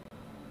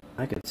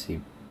I could see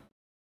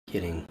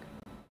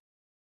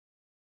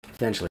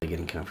eventually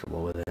getting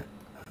comfortable with it.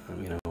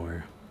 You know,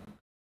 we're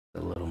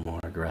a little more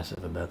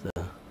aggressive about the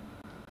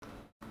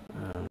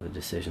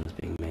decisions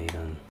being made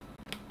on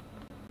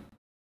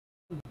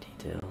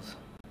details.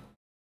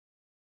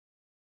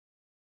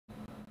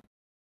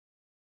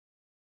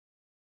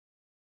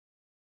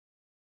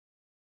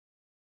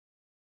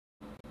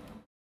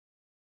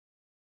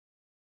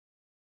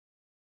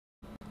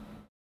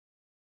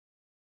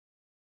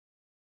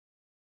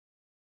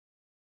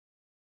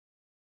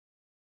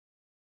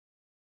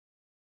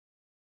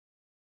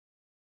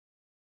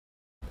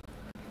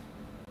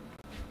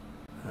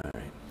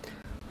 Alright.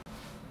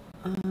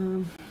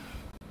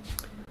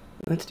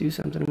 Let's do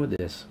something with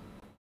this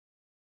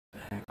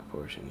back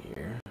portion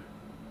here.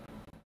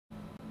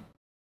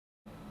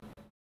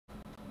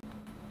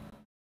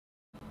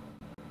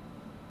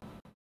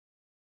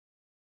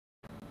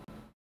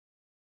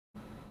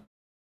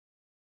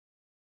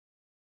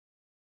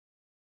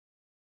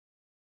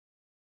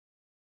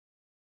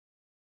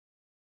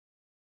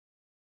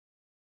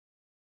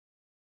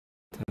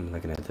 I'm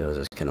looking at those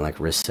as kind of like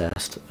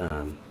recessed,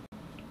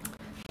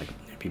 like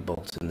there'd be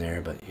bolts in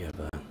there, but you have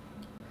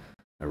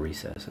a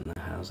recess in the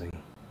housing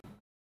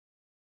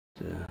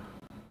to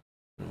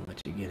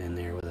let you get in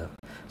there without,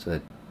 so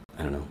that,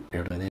 I don't know,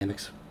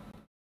 aerodynamics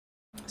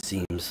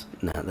seems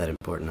not that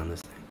important on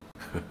this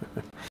thing.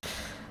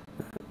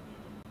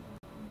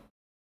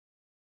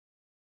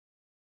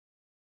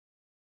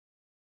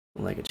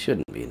 Like it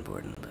shouldn't be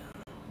important, but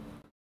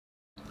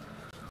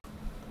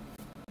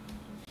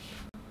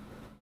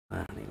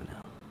I don't even know.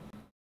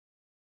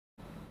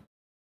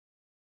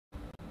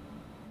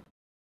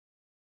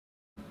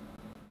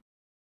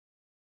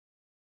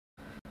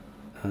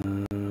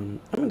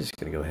 I'm just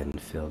gonna go ahead and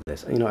fill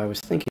this. You know, I was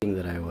thinking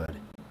that I would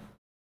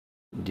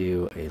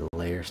do a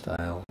layer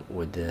style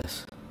with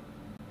this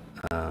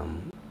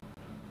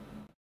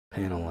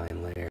panel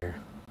line layer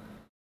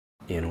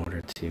in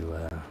order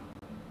to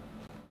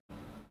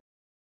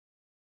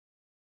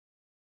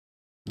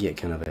get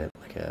kind of a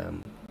like a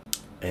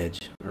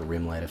edge or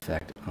rim light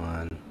effect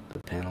on the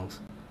panels,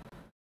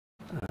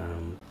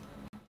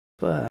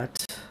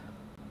 but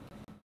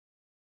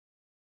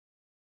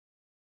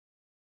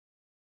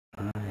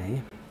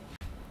I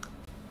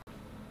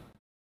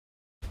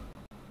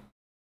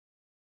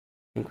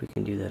think we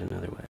can do that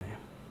another way.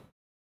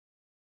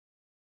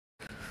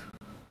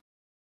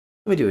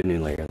 Let me do a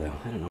new layer though.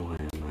 I don't know why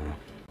I'm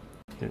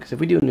because if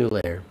we do a new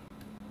layer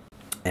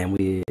and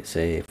we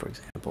say, for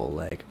example,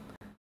 like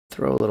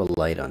throw a little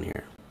light on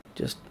here,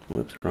 just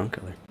whoops, wrong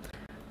color.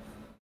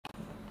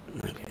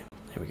 Okay,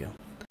 there we go,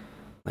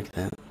 like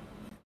that.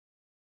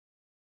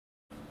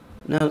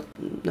 Now,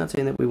 not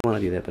saying that we want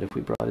to do that, but if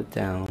we brought it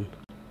down,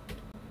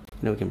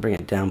 you know, we can bring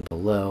it down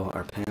below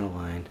our panel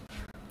line,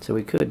 so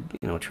we could,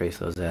 you know, trace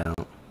those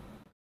out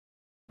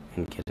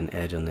and get an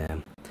edge on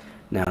them.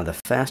 Now, the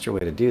faster way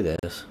to do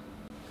this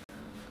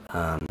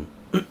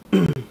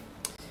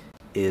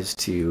is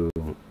to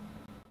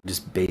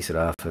just base it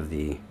off of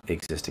the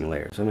existing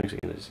layer. So I'm actually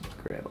going to just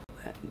grab all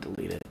that and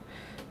delete it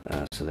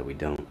so that we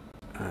don't,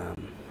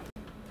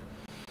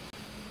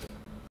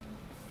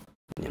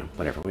 you know,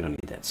 whatever, we don't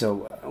need that.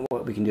 So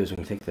what we can do is we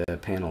can take the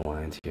panel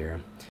lines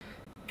here,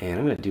 and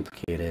I'm going to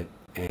duplicate it,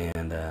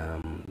 and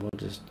we'll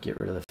just get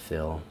rid of the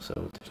fill,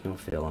 so there's no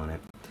fill on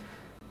it.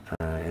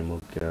 And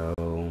we'll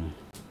go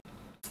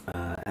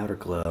outer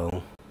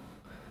glow.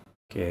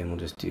 Okay, and we'll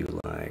just do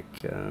like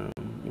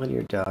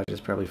linear dodge is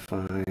probably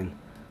fine.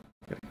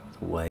 Gotta go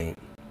with white.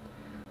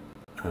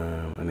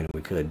 I mean,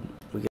 we could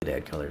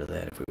add color to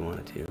that if we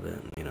wanted to,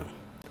 but you know,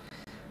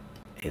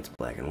 it's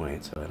black and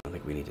white, so I don't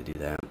think we need to do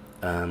that.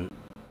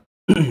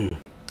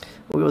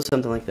 We'll go with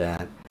something like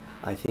that.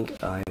 I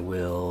think I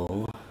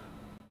will.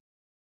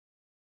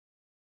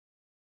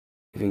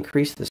 If you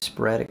increase the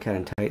spread, it kind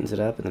of tightens it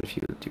up, and then if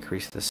you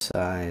decrease the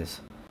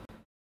size,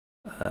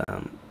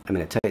 I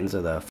mean, it tightens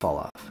the fall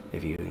off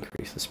if you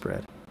increase the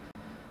spread.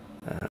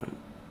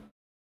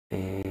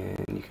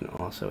 And you can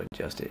also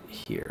adjust it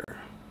here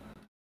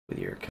with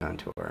your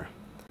contour.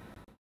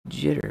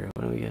 Jitter,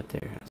 what do we got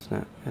there?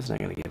 That's not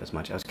going to give us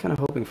much. I was kind of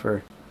hoping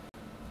for,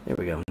 there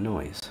we go,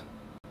 noise.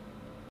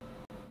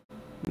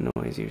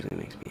 Noise usually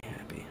makes me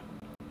happy.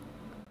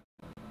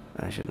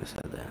 I shouldn't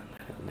have said that.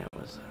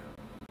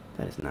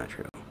 That is not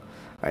true.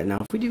 Alright, now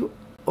if we do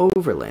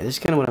overlay, this is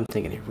kind of what I'm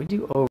thinking here. If we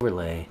do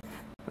overlay,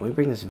 and we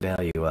bring this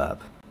value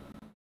up,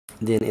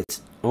 then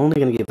it's only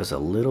going to give us a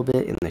little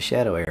bit in the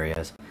shadow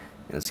areas,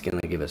 and it's going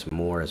to give us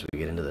more as we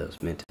get into those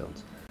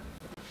midtones.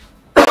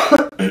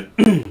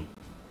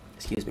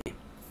 Excuse me.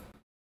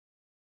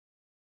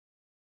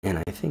 And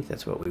I think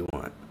that's what we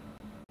want.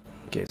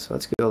 Okay, so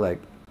let's go like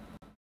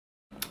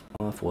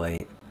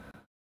off-white.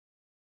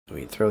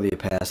 We throw the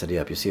opacity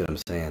up. You see what I'm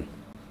saying?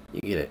 You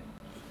get it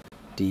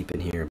deep in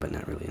here, but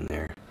not really in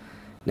there.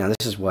 Now,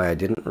 this is why I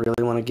didn't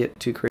really want to get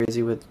too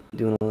crazy with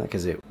doing all that,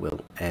 because it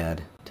will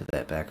add to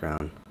that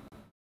background.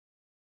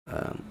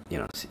 You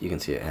know, you can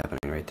see it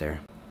happening right there.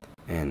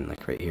 And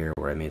like right here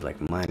where I made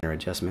like minor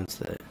adjustments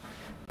that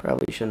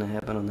probably shouldn't have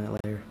happened on that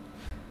layer.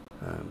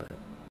 But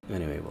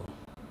anyway,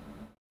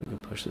 we can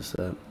push this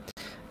up.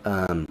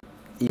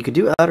 you could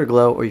do outer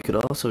glow, or you could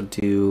also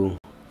do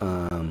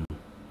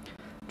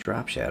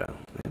drop shadow.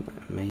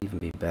 It may even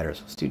be better.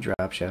 So let's do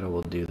drop shadow.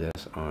 We'll do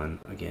this on,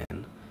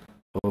 again,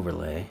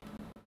 overlay.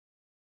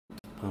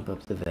 Pump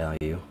up the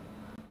value.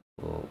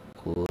 We'll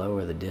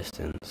lower the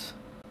distance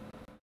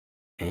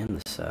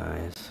and the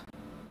size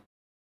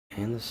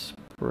and the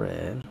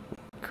spread.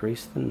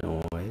 Increase the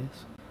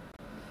noise.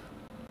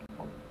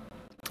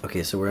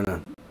 Okay, so we're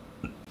in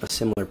a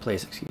similar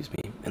place, excuse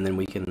me, and then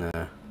we can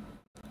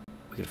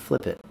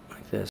flip it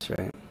like this,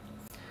 right?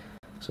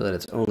 So that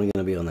it's only going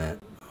to be on that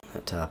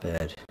top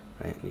edge,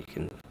 right? And you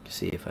can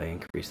see if I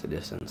increase the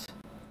distance,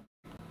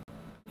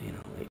 you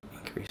know, it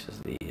increases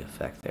the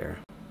effect there.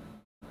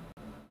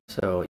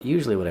 So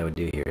usually what I would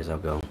do here is I'll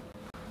go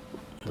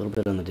a little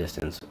bit on the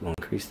distance. We'll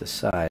increase the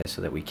size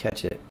so that we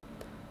catch it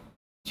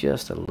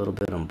just a little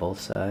bit on both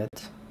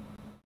sides.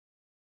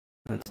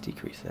 Let's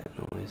decrease that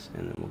noise,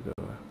 and then we'll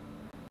go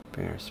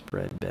bring our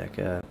spread back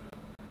up,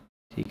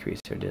 decrease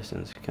our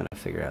distance, kind of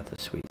figure out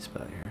the sweet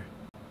spot here.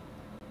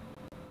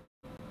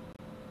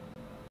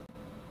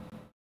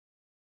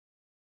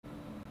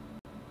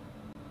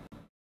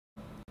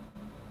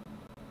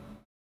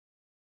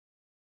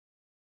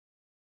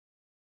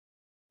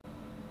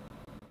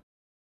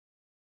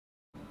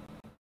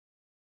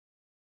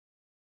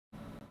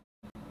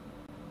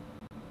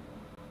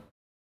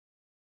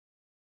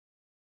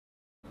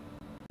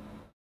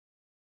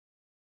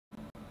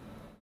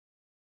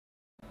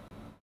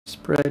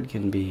 Spread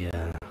can be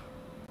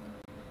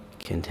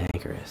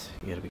cantankerous.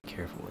 You gotta be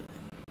careful with it.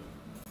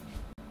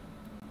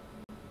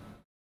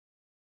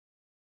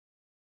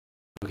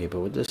 Okay,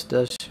 but what this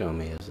does show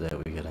me is that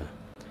we gotta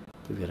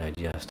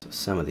adjust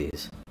some of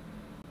these,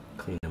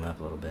 clean them up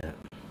a little bit.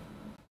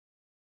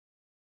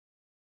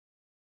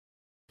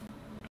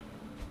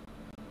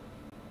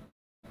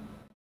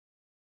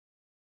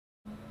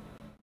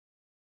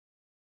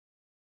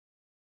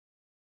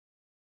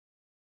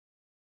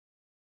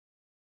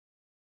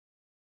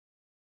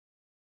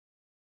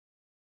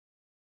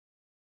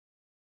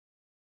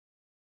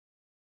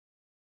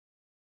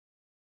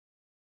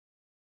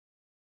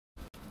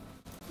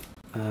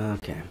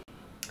 Okay.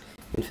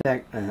 In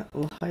fact,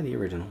 we'll hide the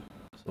original.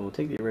 So we'll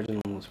take the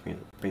original and we'll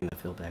bring the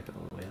fill back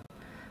all the way up.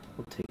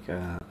 We'll take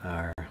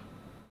our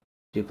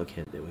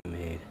duplicate that we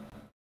made,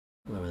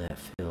 lower that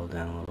fill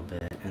down a little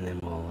bit, and then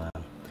we'll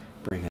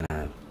bring in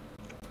a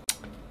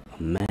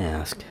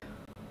mask,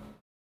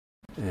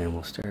 and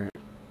we'll start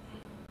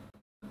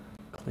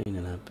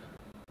cleaning up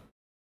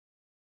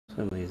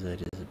some of these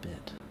edges a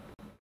bit.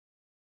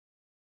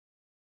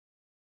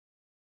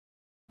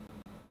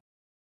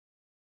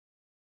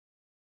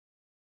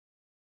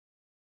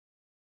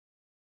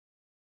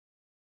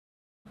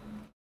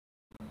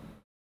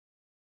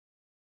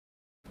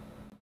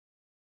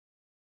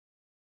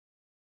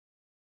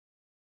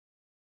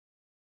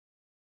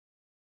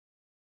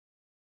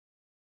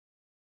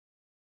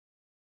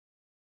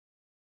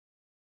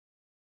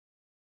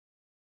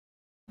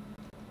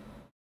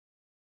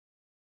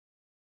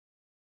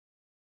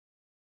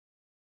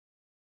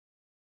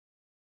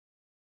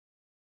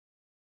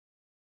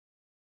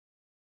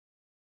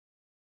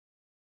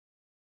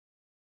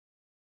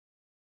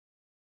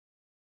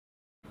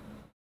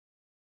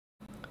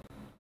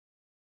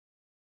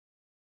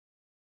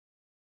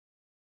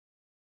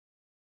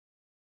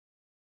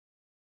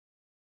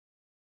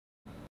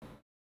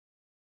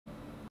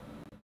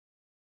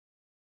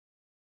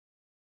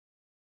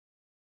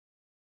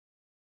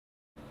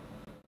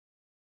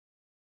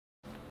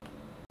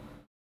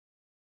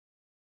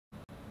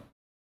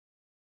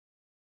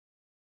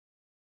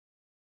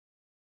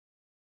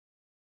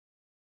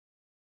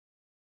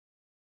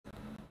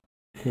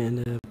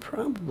 And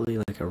probably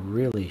like a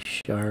really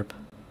sharp,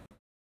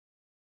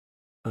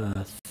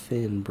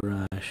 thin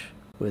brush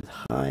with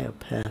high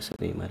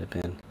opacity might have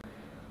been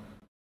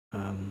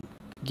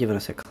giving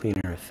us a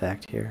cleaner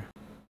effect here.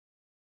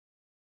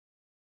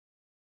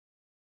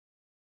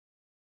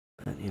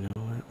 But you know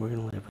what? We're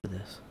going to live with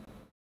this.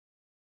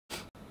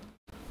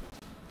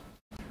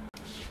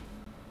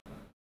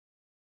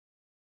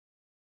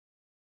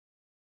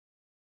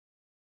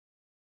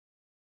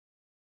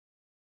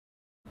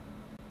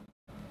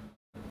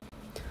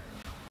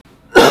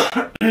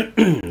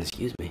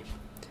 Excuse me.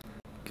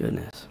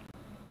 Goodness.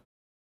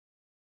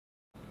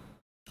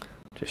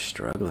 Just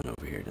struggling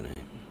over here tonight.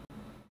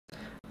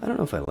 I don't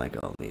know if I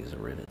like all these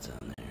rivets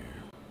on there.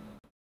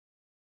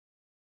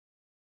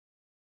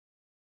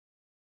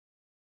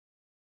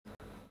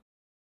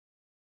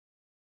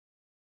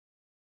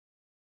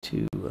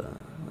 Too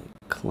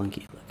like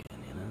clunky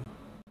looking, you know.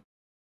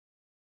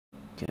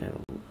 Yeah,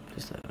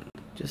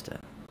 just a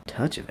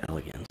touch of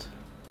elegance.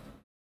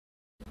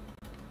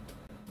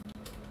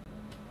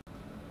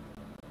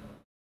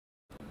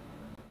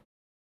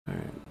 All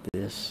right,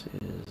 this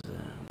is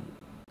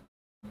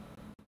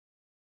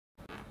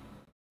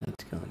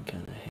that's gone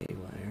kind of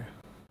haywire,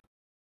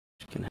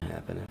 which can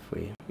happen if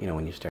we, you know,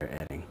 when you start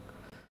adding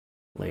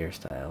layer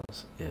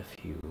styles, if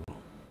you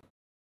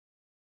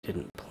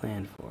didn't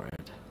plan for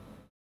it,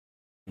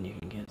 and you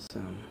can get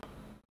some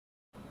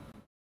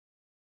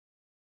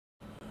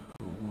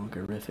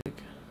chunkerific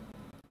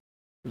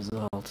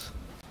results.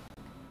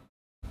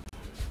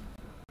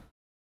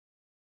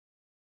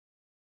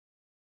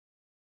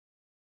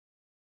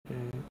 Okay,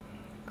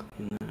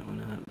 clean that one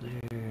up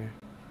there.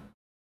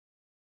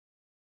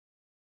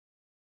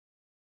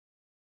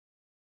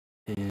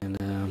 And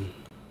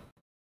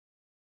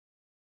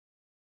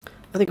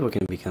I think what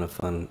can be kind of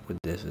fun with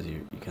this is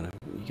you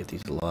get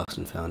these lost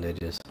and found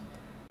edges.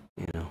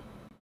 You know,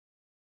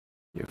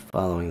 you're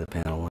following the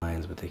panel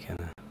lines, but they kind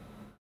of, you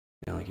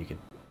know, like you could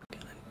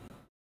kind of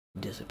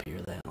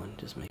disappear that one,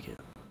 just make it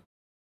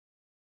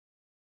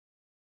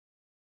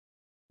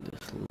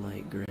this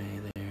light gray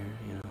there.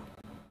 You know,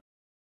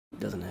 it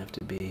doesn't have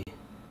to be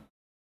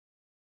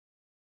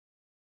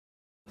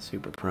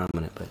super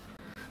prominent, but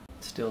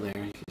it's still there.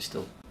 You can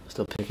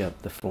still pick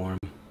up the form.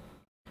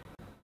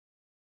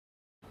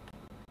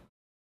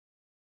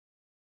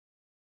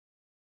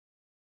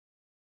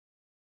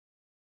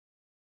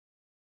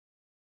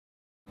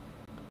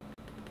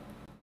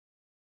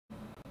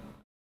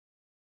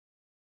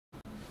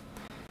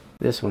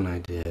 This one I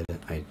did.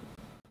 I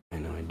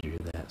know I drew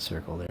that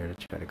circle there to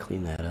try to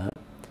clean that up,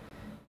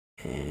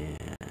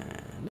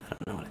 and I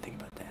don't know what I think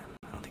about that.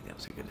 I don't think that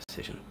was a good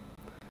decision.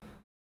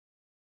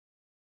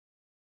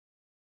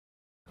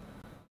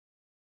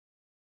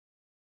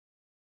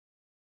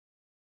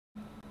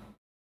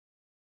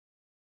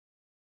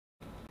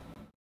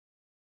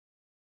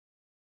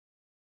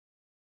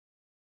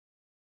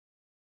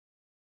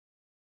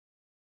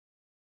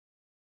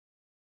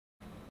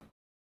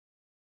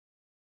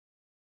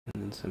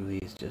 And then some of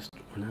these just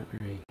were not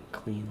very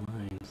clean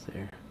lines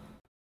there.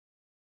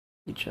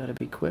 You try to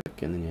be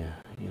quick, and then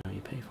you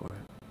pay for it.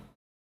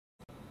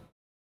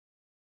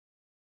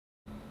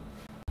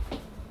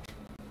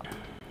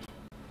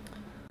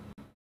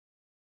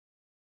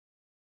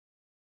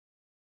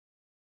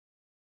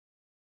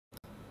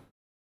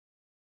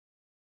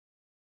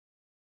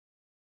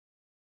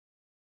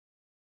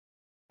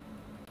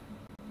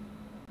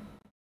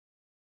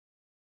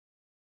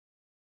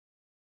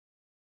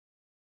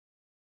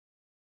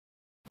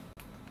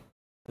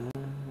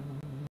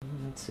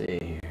 Let's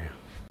see here.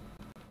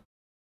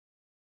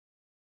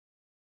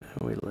 How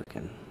are we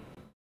looking?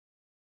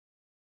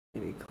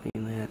 Maybe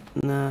clean that.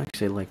 No,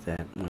 actually I like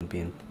that one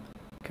being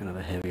kind of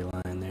a heavy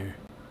line there.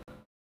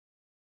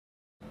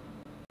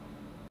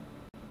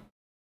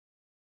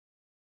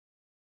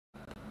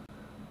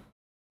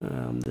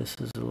 This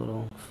is a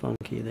little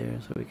funky there,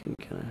 so we can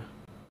kind of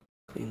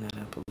clean that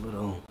up a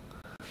little.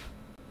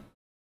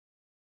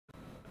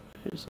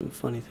 There's some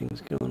funny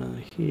things going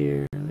on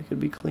here. They could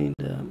be cleaned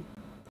up.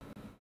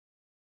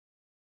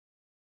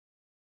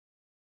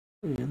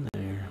 And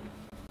there.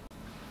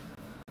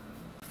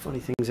 Funny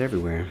things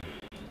everywhere.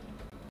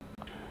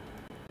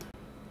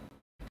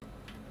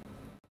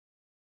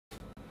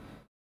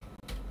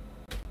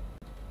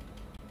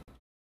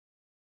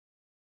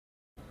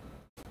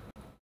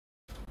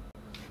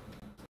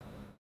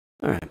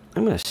 Alright,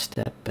 I'm going to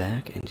step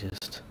back and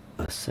just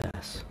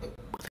assess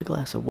with a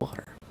glass of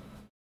water.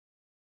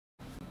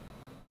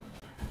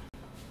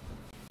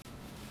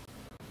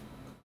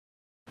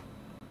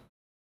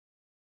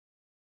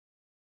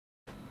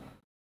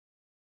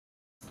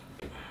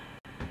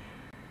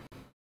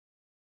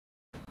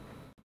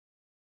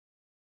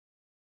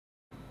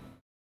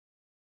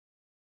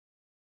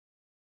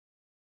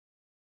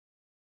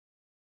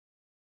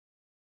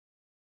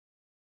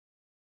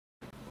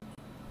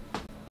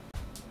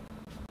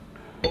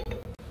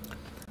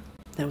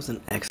 That was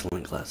an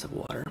excellent glass of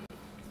water.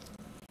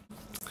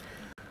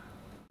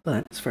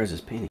 But as far as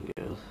this painting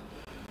goes,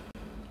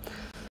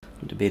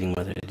 I'm debating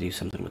whether to do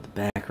something with the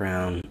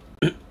background.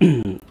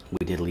 We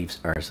did leave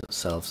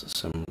ourselves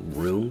some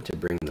room to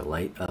bring the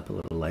light up a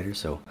little lighter,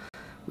 so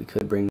we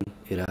could bring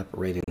it up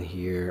right in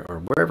here or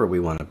wherever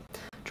we want to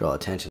draw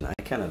attention. I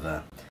kind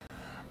of,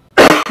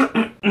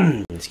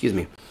 excuse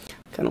me,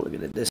 kind of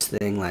looking at this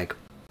thing like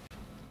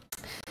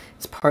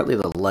it's partly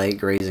the light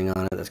grazing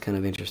on it that's kind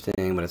of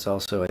interesting, but it's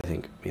also, I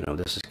think, you know,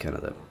 this is kind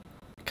of the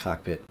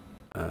cockpit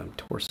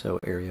torso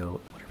area,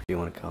 whatever you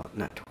want to call it.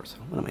 Not torso,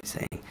 what am I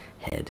saying?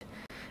 Head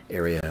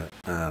area.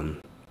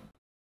 And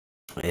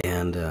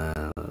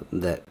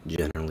that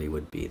generally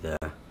would be the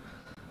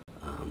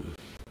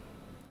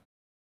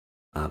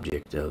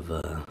object of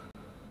the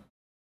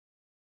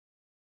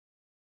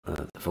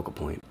focal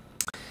point.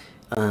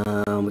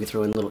 We could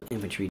throw in little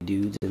infantry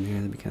dudes in there.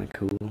 That'd be kind of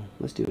cool.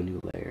 Let's do a new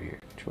layer here.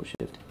 Control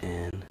Shift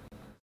N.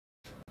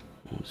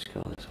 We'll just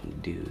call this one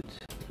dudes.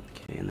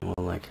 Okay, and then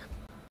we'll like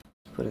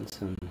put in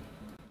some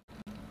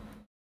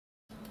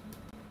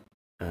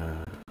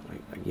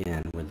like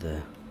again with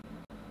the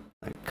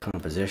like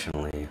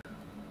compositionally.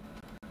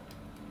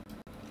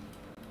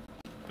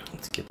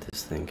 Let's get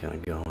this thing kind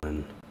of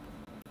going.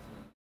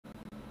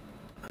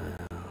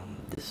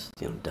 This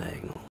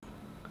diagonal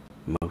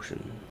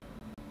motion.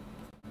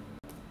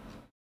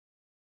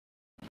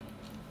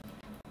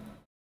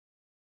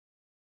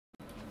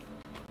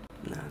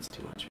 Nah, it's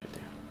too much right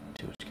there.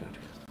 Too much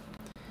contrast.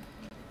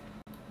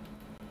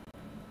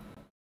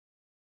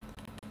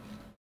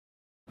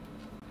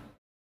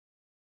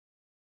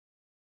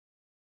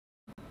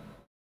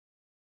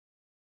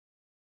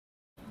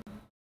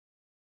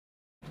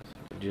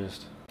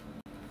 just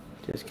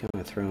kind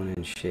of throwing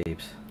in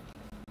shapes.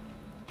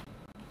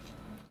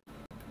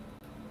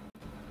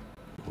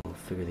 We'll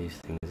figure these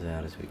things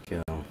out as we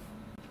go.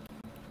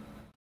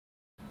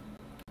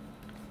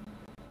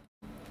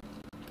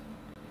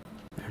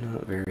 They're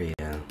not very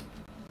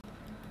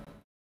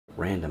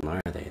random,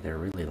 are they? They're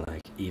really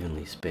like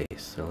evenly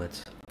spaced. So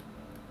let's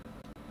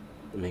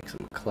make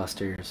some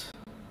clusters.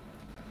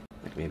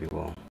 Like maybe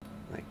we'll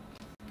like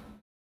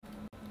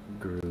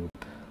group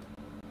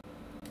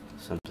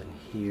something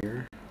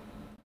here.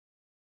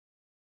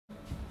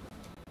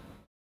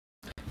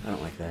 I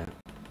don't like that.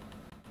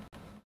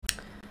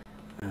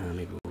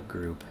 Maybe we'll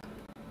group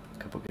a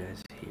couple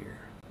guys here.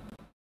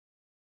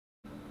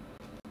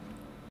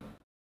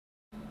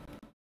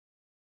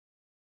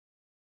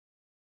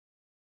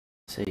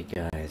 Say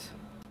guys,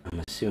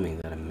 I'm assuming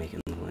that I'm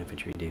making little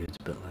infantry dudes,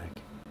 but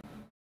like,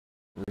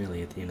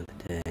 really at the end of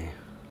the day,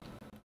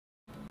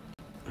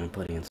 I'm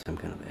putting in some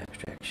kind of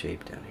abstract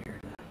shape down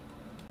here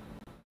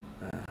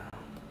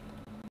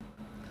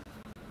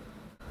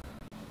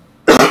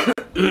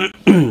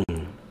to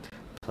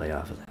play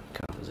off of that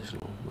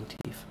compositional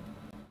motif.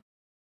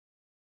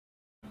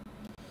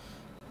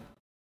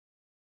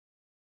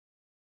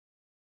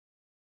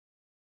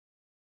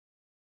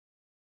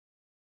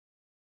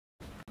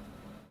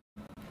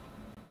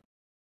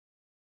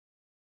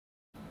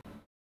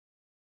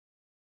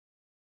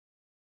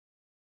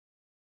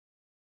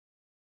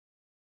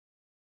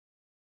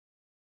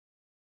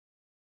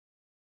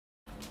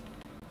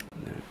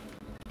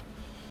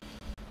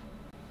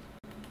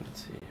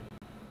 Let's see.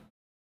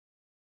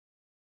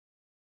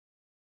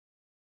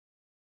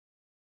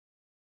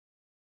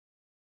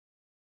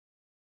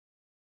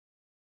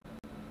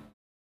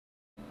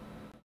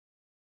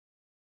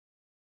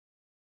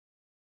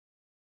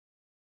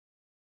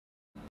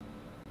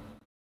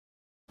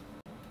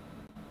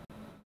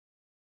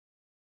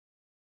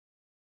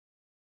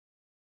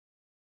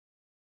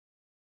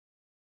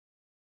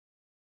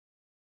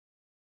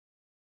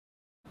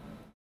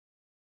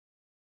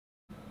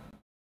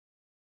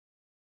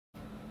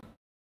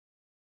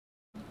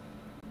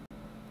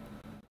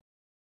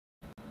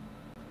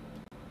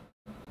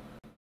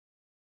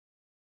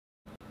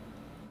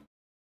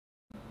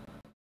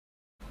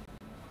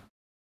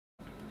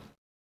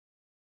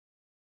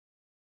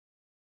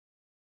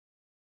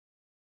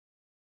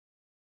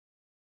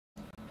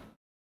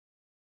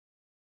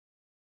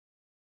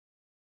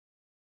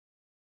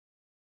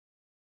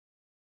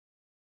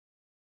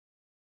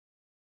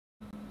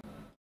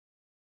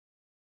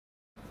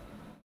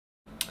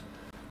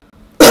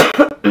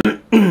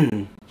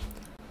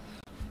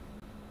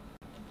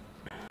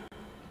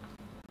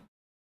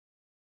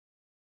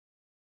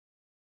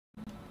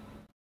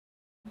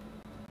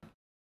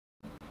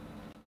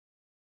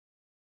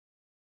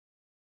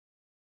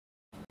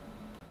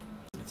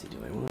 Let's see,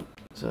 do I want...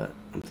 So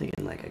I'm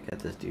thinking like I got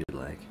this dude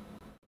like...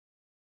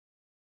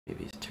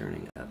 Maybe he's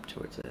turning up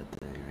towards that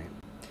thing, right?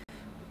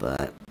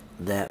 But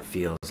that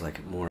feels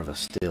like more of a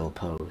still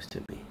pose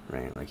to me,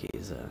 right? Like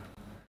he's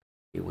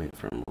he went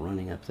from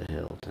running up the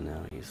hill to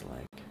now he's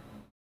like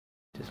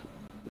just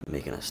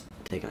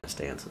taking a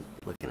stance and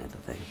looking at the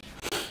thing.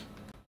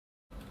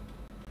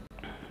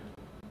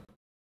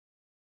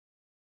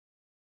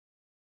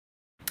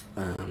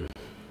 I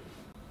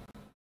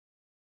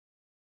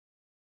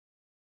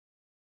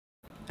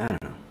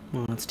don't know.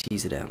 Well, let's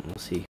tease it out and we'll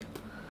see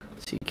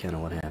kind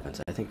of what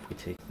happens. I think if we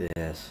take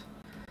this,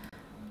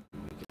 we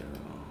go a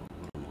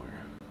little more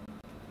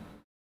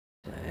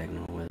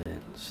diagonal with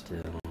it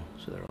still,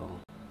 so they're all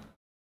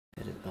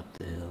headed up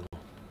the hill.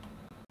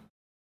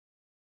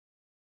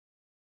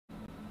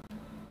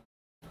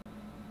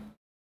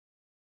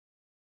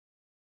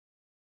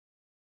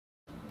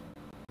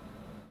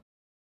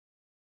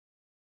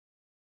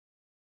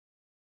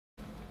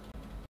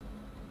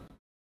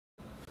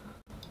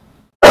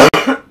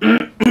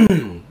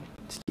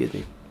 Excuse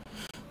me.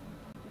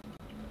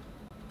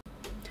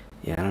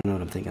 Yeah, I don't know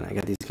what I'm thinking. I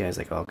got these guys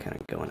like all kind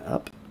of going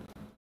up,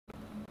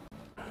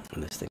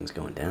 and this thing's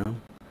going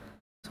down.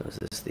 So is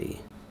this the,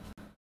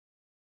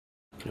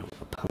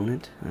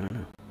 opponent? I don't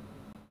know.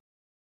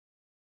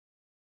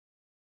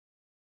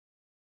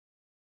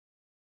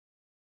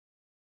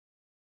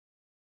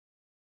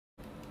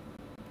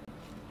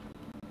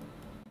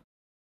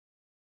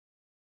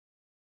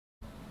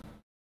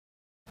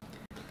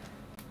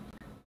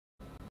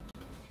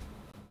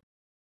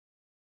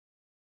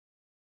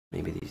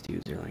 Maybe these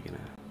dudes are like in a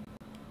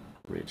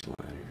ridge line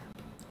or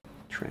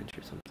trench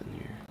or something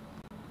here.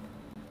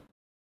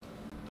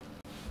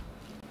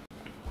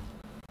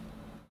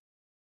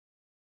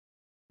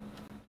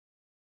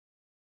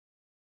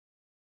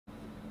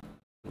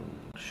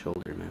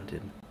 Shoulder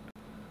mounted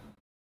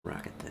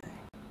rocket thing.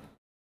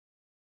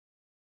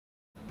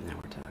 Now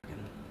we're talking.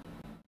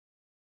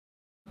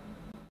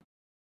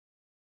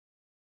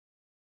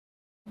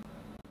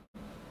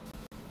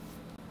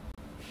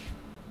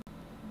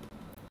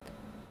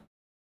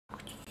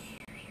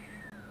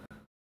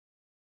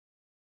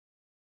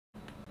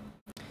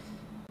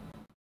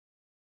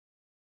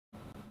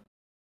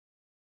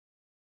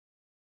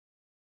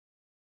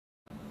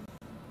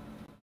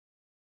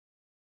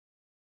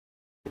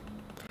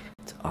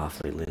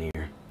 awfully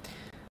linear.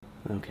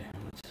 Okay,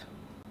 let's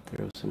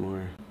throw some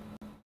more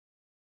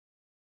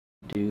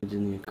dudes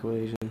in the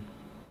equation.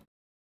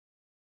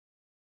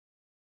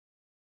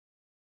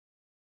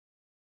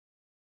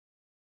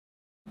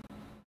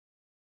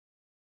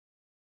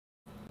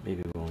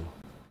 Maybe we'll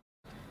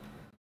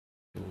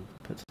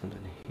put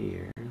something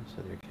here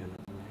so they're kind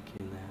of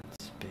lacking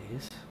that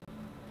space.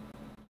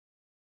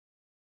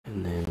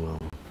 And then we'll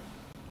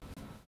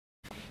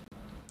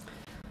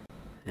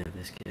have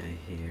this guy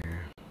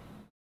here.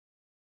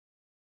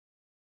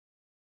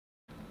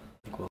 I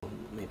think we'll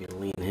maybe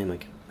lean him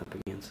up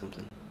against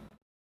something.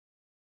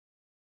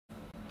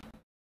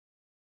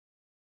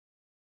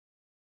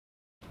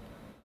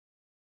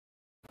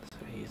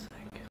 So he's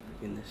like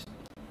in this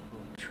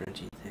little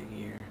trenchy thing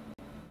here.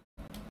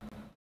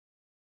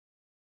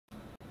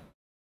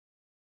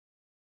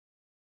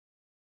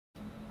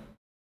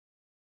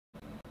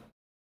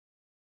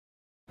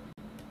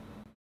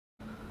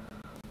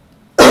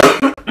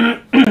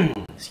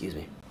 Excuse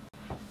me.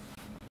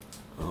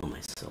 Oh,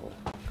 my soul.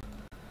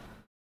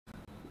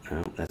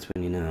 Oh, that's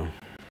when you know.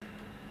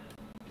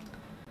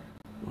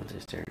 Once I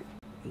start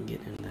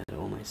getting into that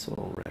oh my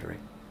soul rhetoric.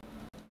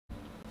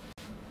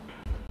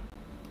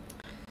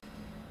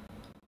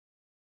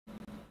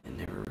 It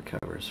never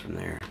recovers from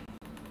there.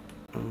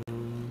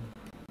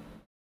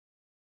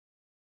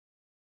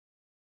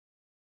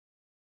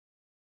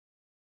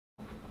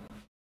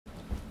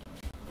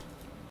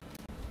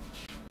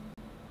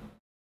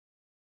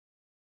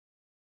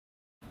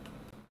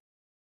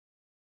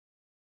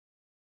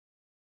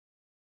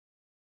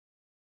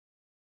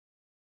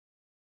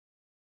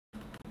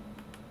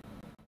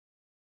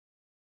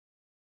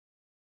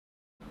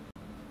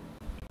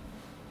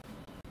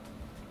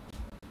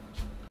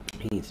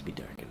 He needs to be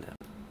darkened up.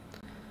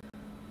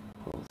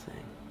 Whole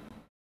thing.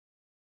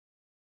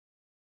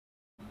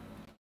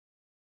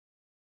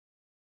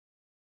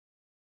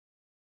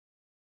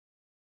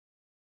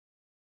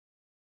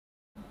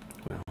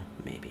 Well,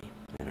 maybe.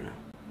 I don't know.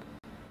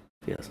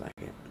 Feels like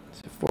it.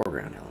 It's a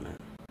foreground element.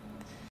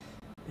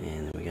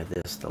 And then we got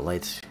this. The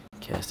light's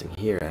casting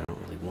here. I don't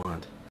really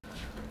want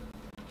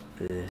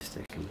this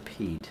to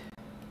compete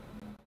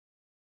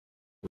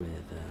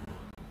with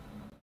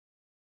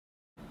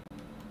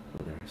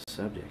our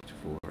subject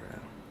for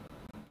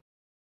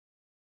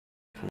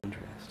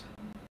contrast.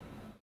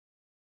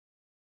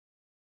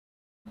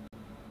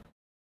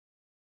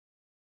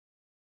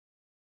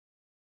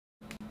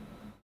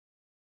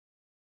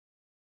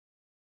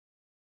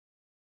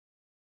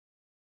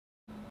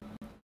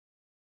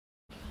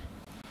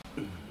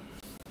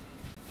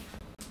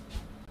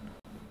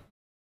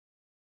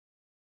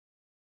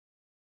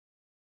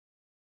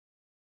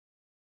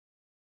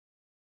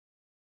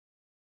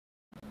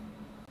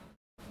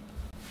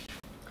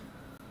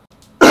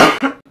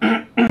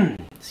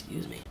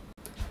 Excuse me.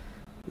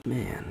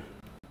 Man.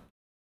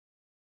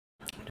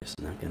 I'm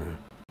just not gonna...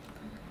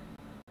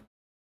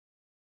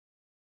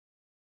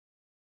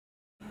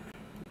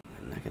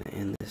 I'm not gonna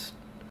end this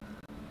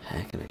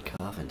hack in a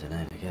coffin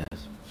tonight, I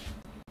guess.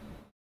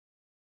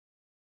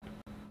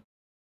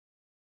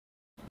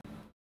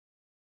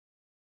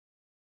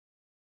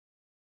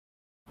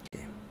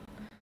 Okay.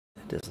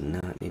 That does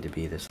not need to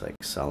be this,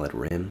 like, solid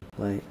rim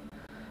light.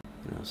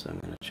 You know, so I'm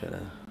gonna try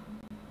to...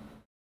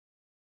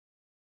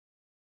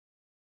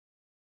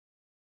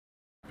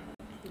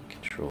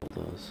 control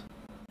those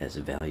as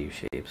value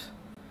shapes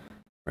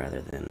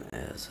rather than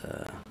as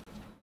a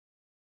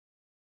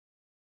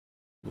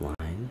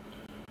line.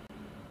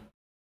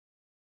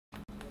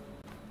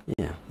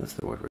 Yeah, that's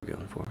the word we're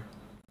going for.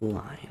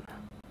 Line.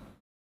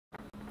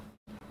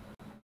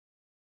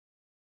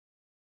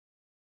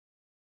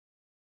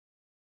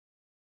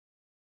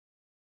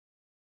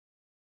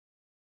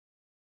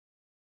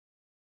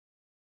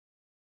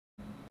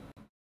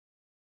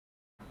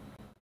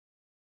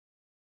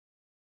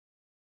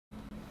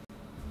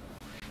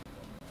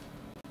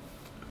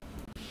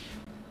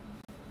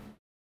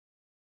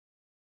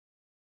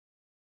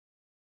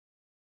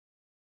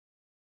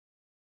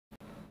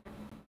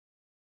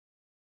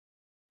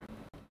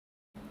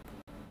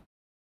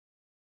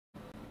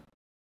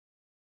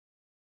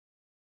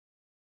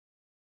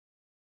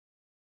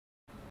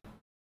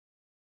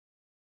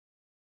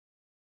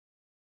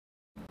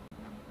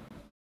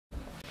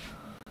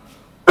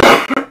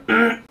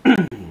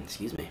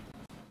 Excuse me.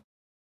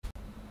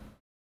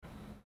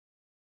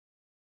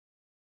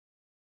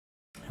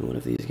 And what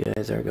if these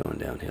guys are going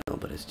downhill,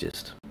 but it's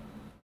just...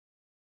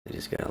 they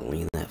just gotta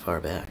lean that far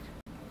back.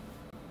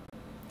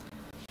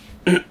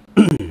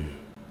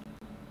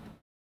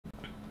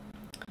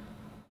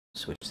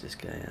 Switch this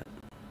guy up.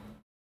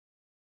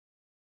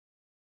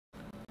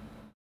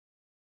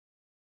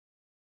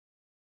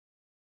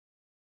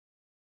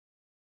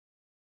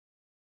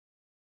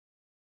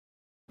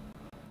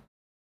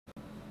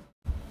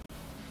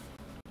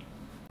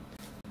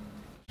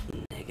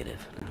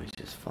 Negative. Now he's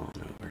just falling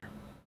over.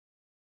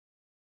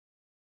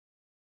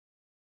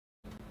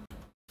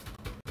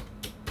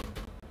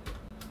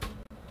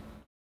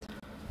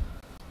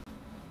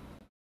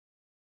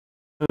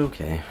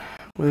 Okay.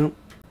 Well,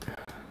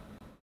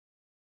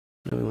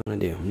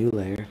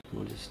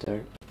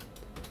 start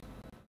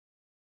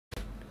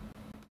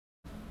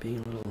being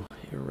a little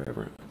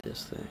irreverent with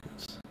this thing.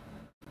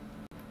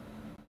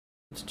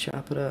 Let's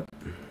chop it up.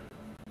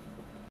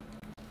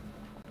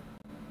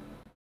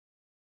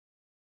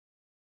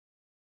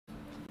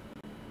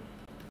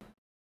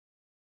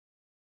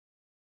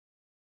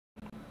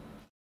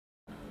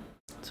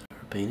 It's our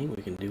painting,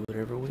 we can do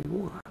whatever we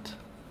want.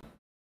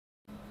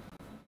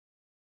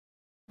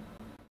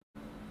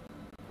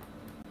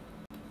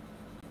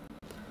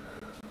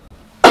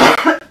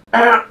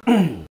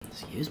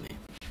 Excuse me.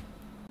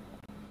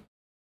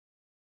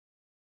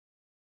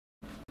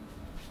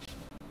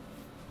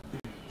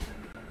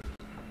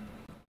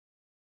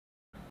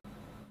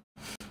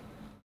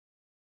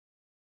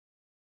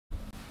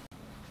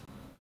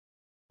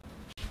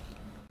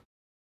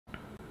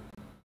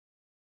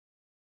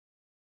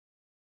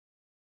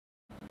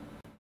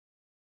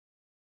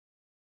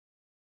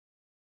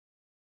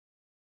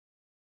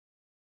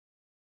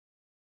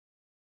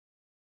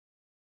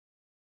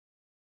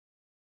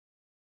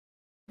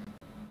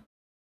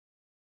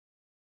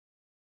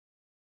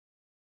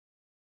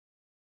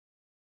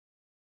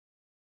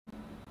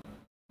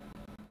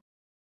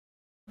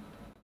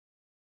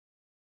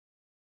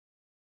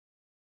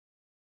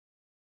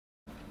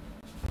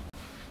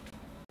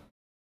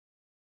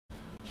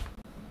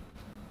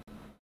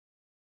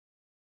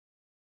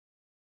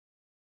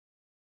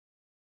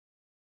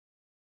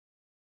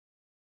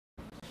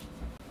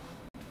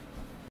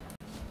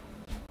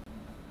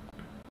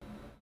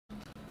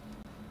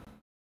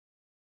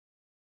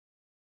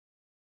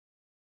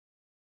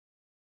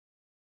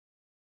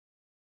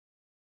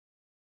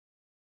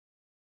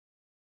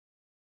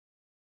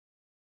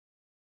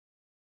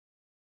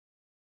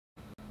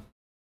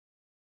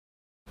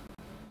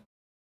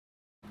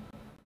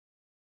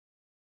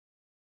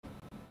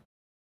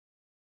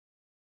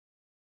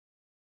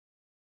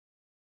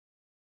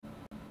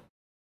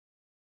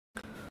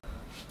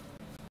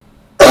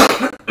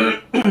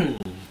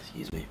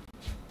 Excuse me.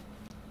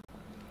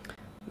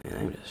 Man,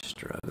 I'm just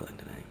struggling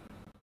today.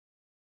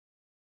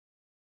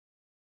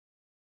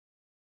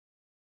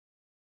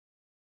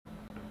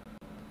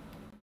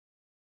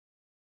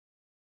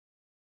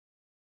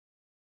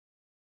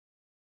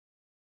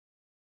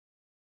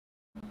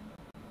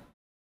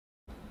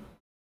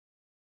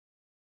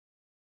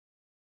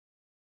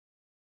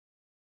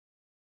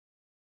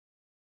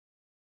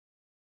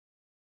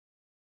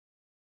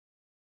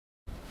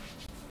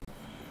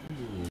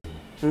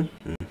 Do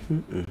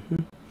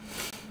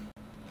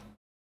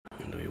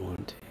we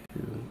want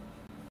to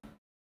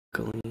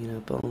clean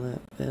up all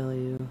that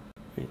value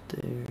right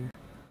there?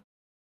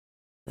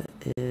 That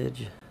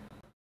edge.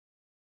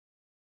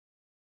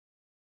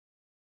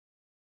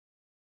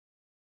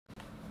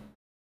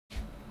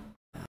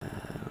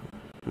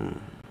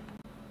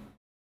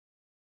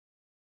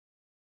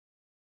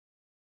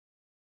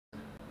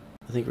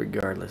 I think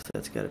regardless,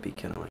 that's got to be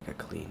kind of like a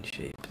clean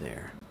shape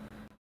there.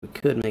 We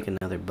could make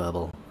another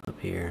bubble up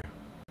here,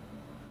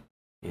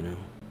 you know.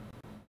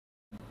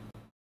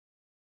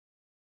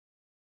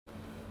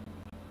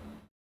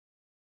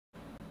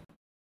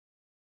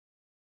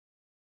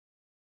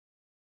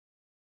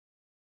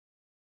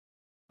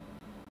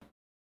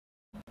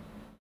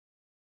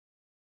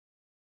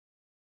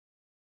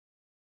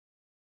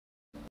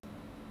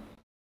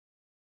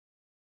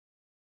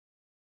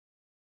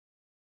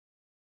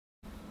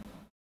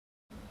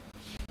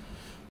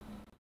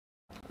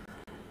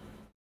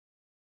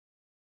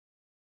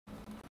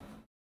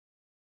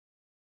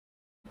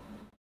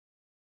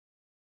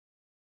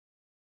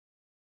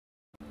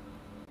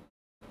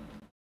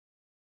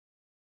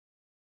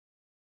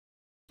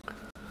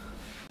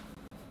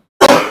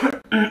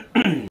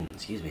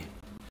 Excuse me.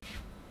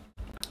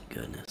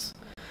 Goodness.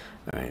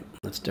 Alright,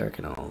 let's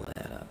darken all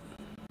that up.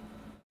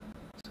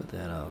 So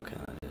that all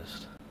kind of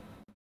just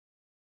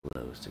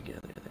flows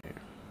together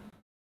there.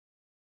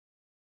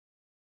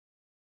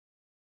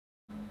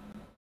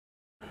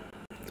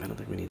 I don't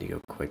think we need to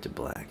go quite to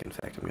black. In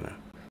fact, I'm going to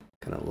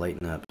kind of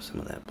lighten up some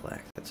of that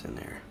black that's in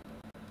there.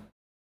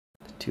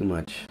 Too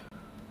much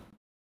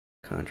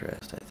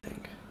contrast, I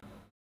think.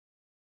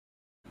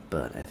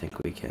 But I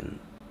think we can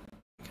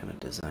kind of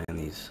design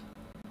these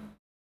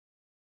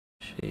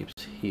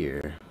shapes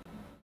here.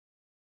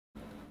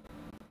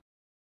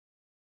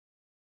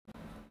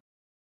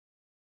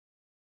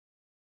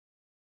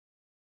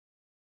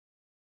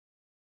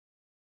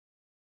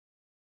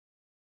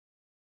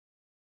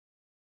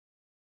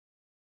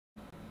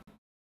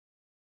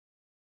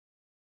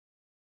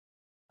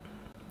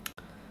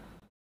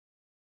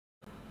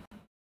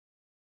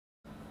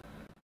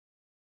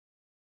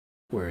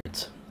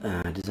 Words.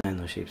 Design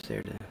those shapes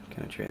there to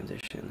kind of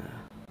transition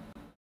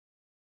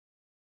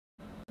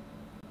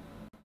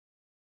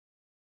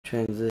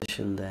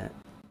that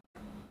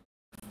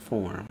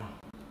form.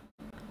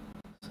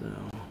 So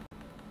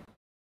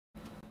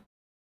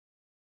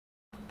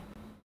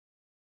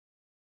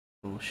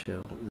we'll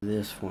show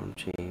this form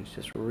change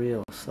just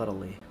real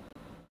subtly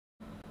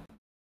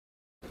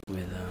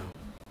with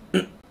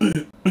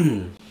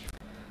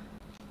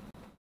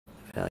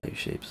value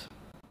shapes.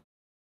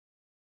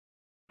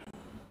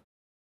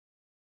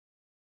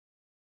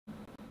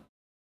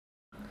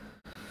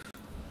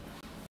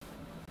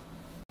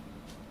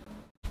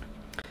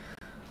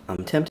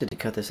 I'm tempted to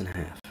cut this in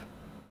half,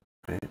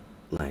 right?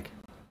 Like,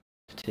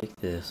 to take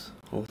this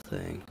whole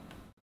thing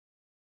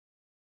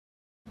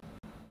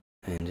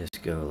and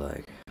just go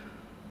like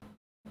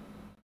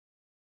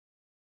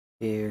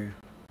here.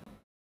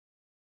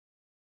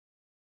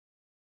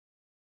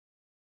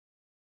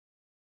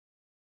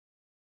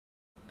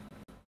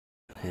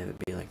 Have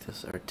it be like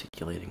this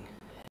articulating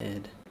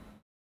head.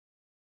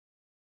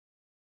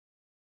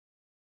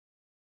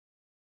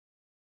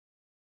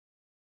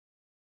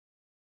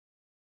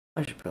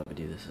 I should probably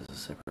do this as a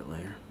separate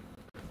layer.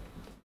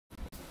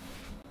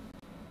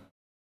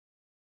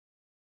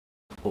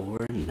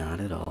 Or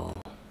not at all.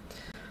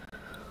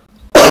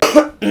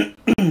 Let's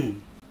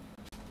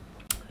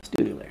do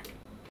a new layer.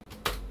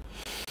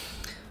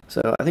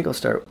 So I think I'll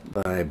start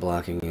by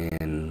blocking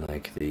in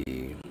like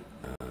the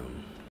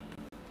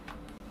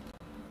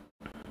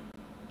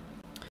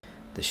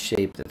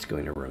shape that's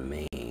going to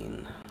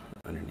remain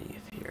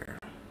underneath here.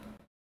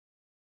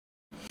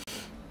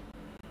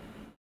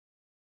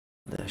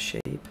 The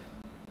shape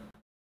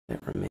that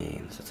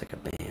remains. That's like a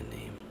band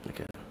name, like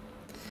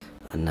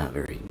a not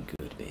very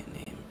good band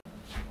name.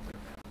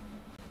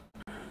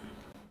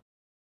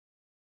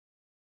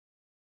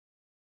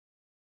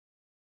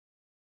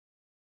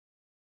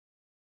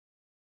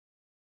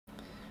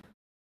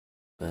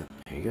 But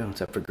there you go.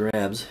 It's up for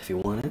grabs if you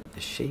want it.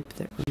 The shape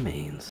that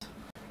remains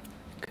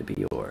could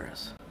be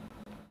yours.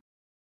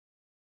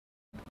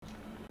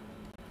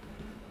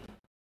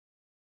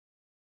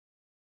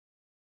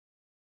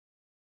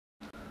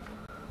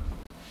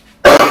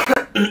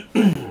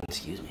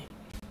 Excuse me.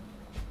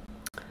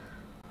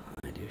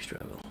 I do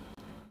struggle.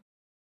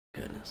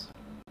 Goodness.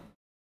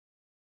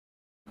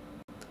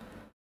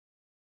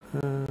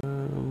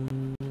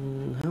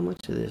 How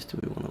much of this do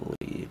we want to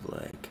leave?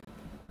 Like,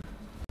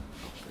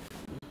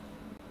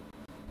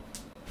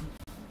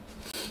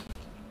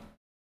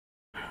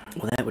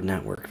 well, that would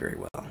not work very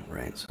well,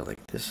 right? So,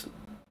 like, this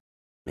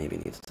maybe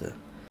needs to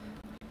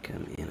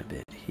come in a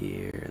bit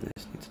here, and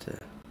this needs to.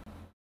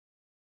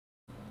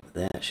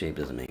 That shape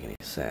doesn't make any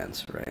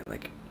sense, right?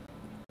 Like,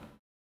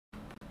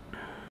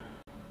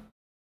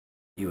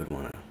 you would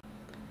want to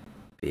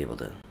be able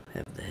to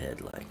have the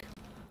head, like,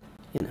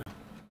 you know,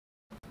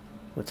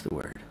 what's the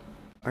word?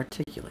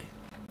 Articulate,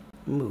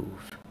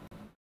 move,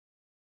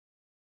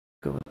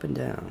 go up and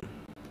down,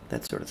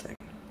 that sort of thing.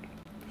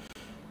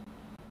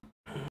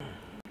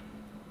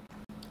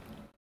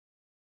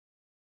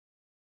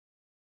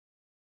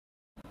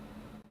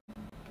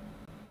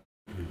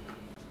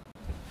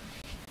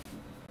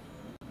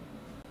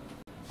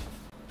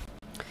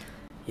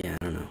 Yeah,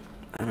 I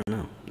don't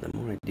know. The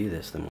more I do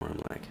this, the more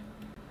I'm like,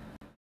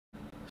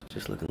 it's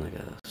just looking like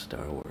a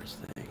Star Wars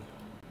thing.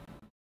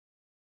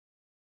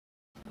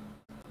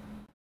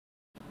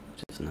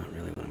 Which is not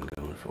really what I'm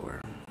going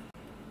for.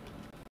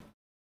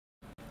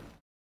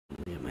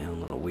 I have my own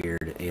little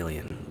weird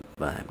alien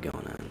vibe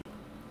going on.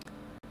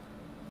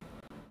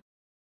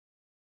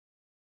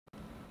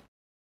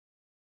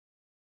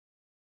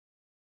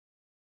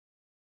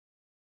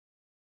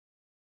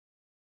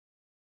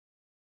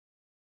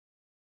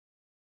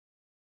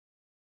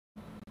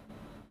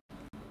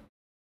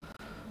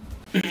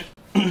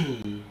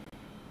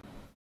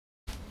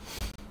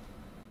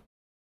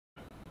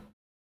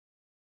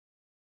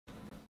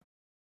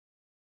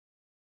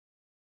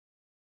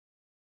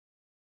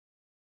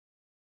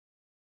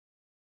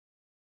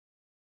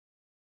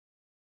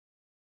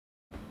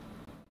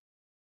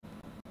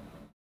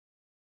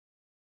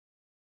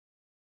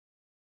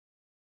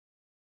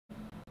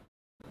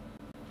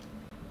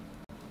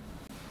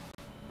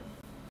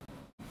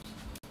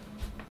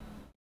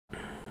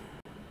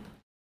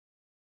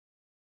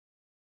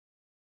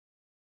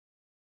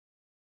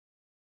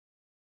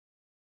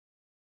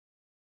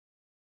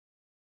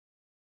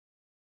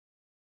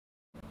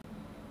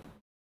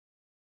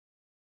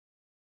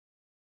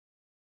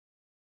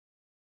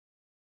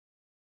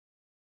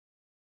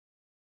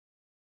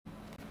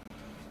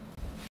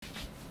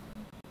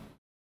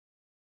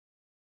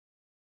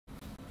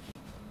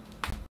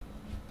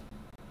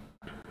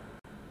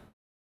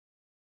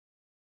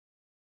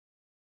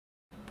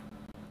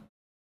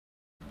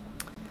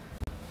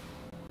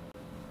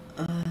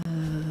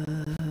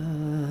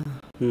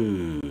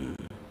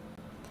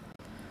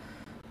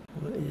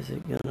 What is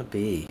it gonna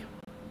be?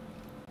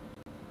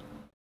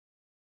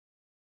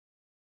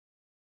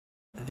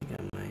 I think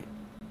I might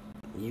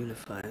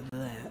unify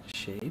that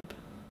shape.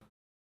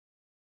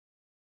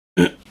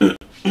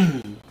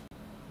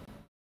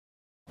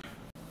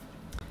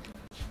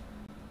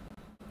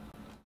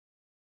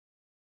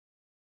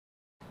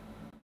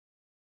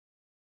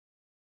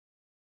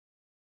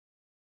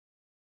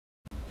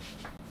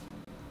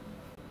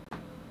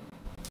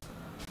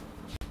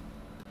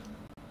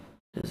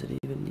 Does it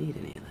even need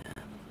any of that?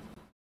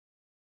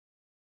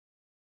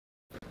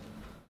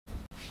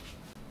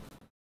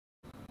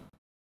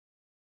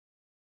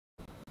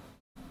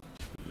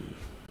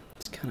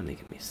 It's kind of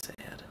making me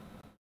sad.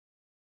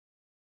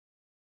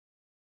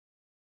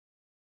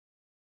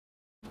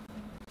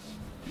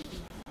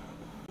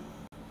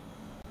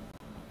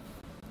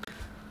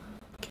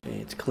 Okay,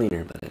 It's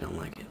cleaner, but I don't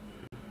like it.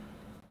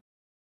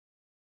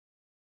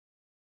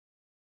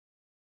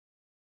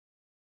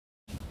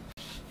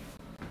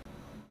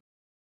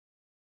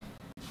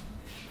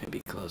 Maybe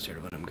closer to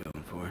what I'm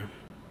going for.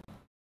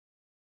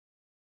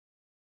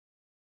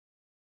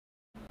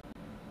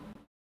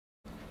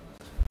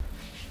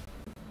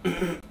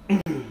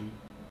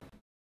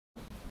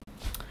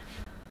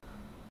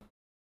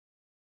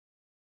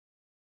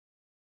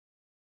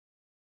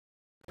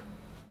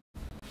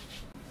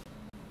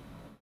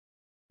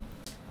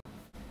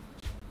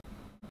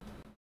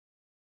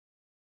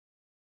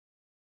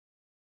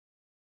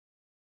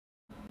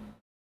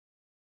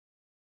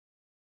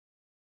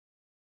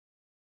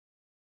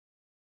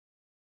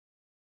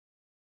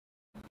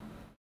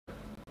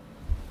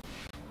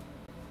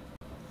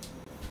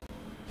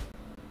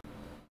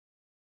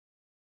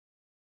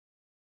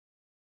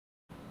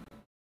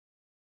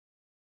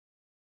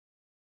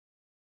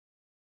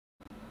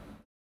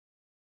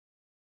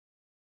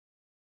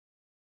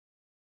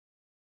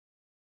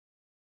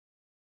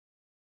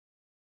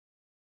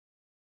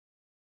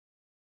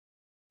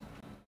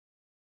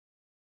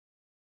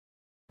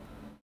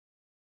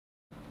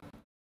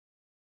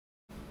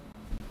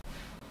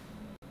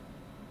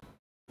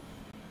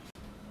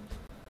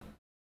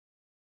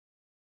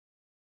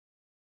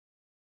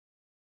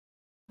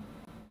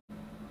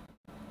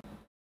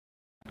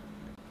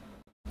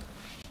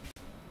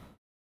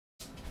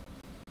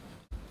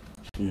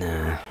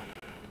 Nah.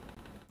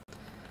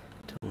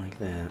 Don't like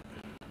that.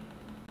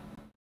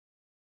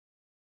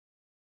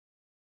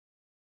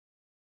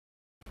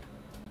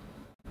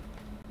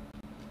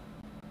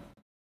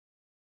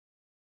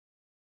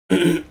 I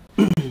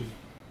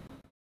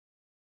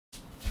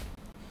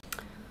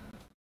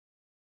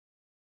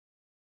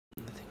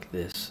think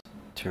this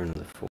turn of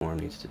the form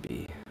needs to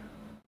be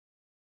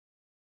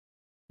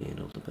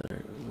handled a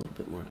little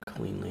bit more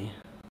cleanly.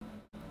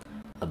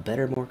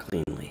 More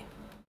cleanly.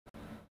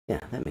 Yeah,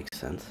 that makes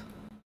sense.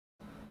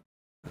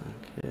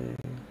 Okay.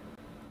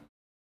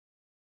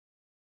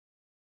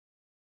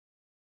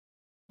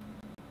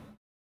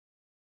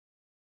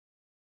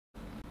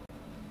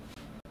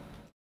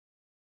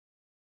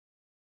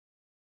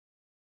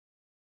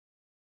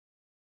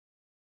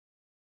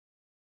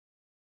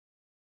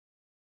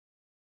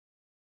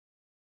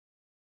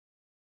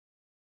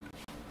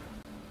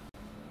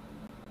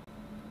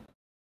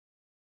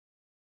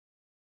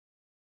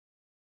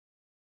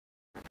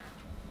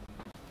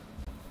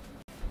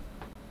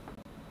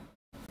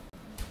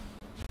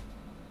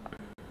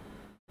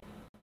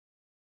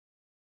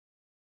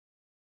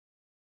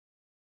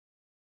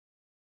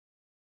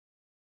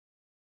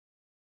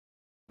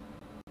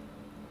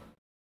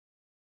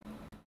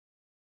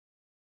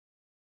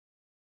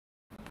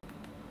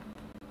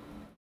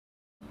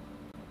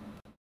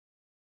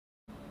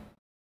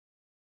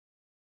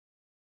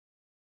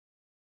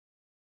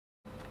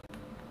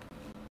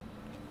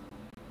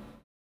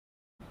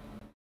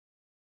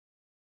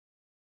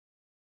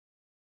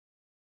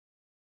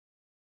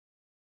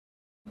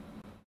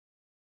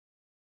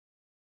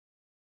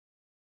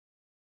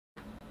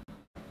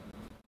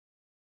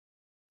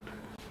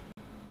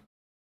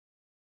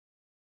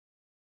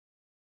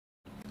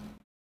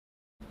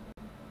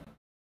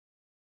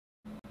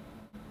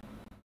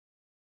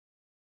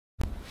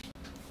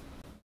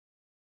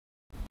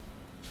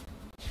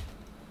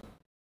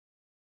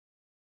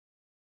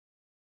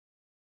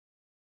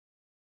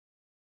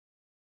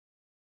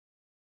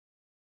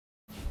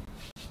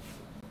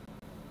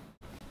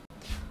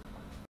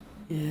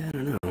 Yeah, I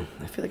don't know.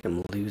 I feel like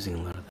I'm losing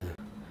a lot of the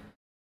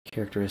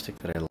characteristic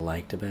that I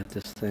liked about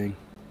this thing.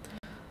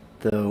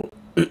 Though,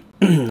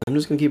 I'm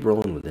just going to keep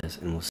rolling with this,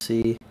 and we'll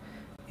see,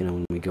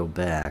 when we go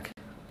back.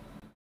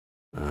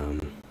 We'll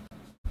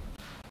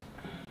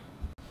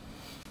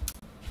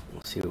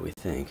see what we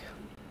think.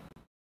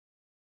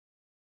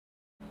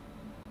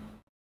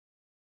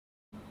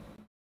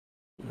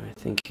 I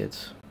think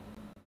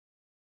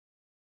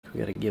we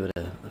got to give it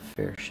a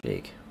fair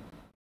shake.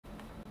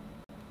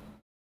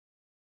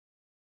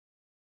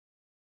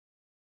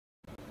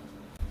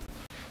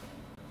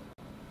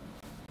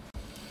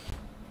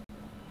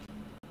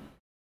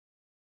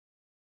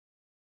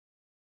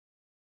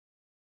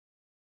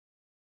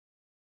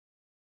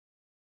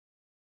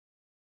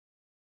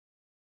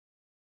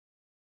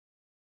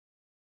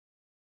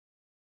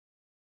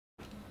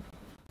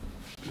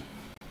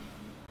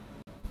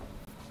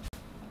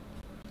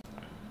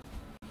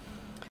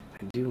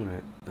 I do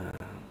want to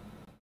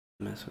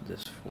mess with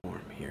this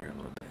form here a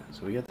little bit.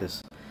 So we got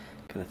this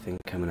kind of thing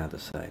coming out the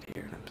side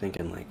here, and I'm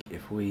thinking like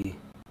if we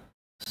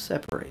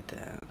separate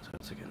that, so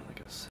it's again like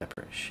a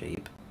separate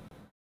shape,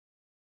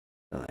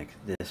 like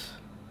this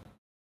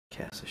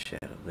casts a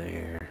shadow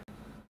there,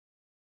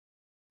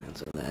 and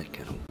so that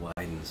kind of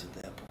widens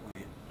at that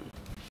point,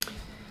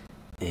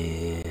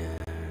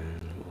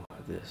 and we'll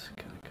have this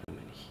kind of come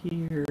in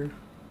here,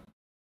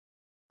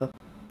 up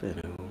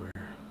and over.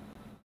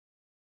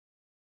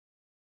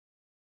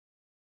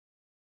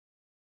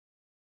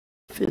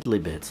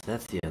 Fiddly bits,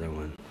 that's the other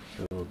one.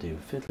 So we'll do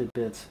fiddly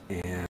bits,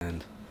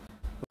 and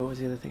what was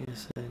the other thing I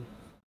said?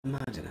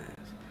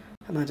 Homogenize.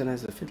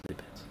 Homogenize the fiddly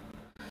bits.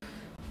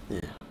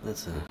 Yeah,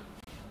 that's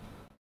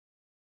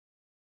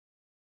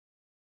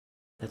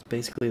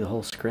basically the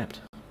whole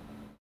script.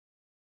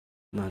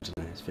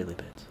 Homogenize fiddly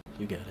bits.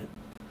 You got it.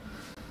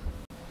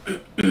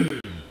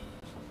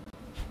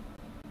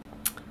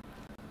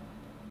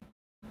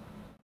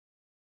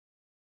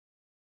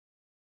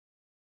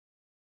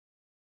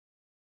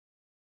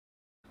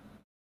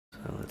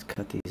 So let's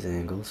cut these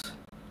angles.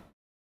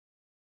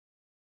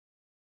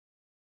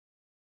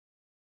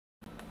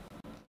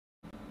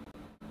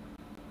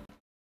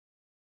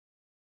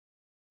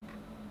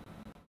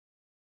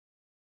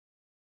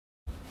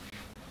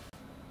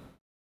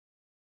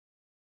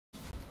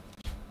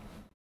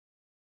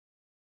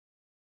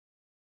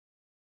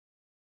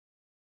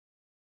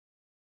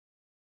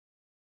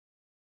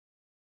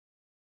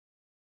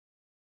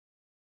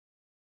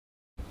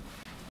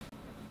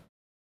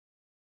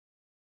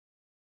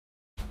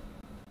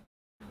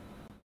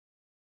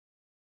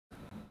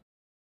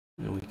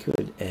 And we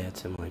could add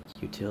some like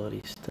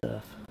utility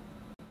stuff.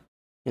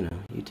 You know,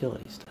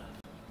 utility stuff.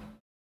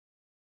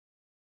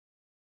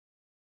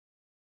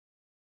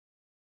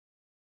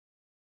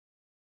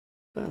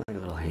 But like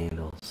little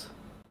handles.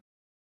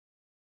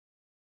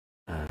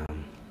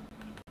 And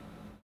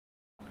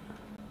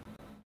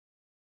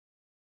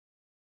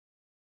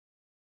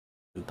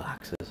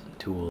boxes and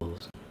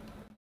tools. And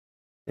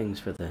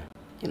things for the,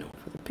 you know,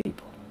 for the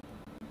people.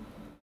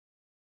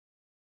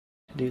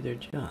 To do their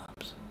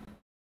jobs.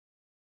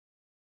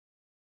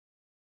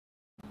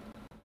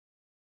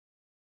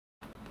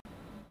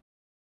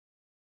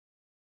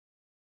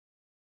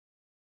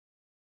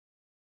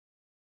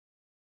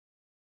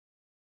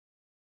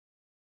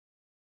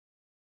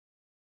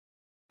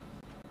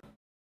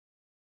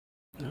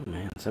 Oh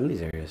man, some of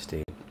these areas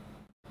stayed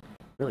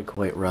really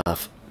quite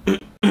rough. And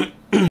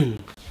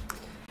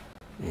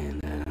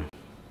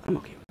I'm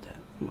okay with that.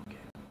 I'm okay.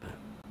 But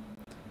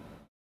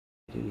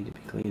they do need to be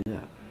cleaned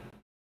up.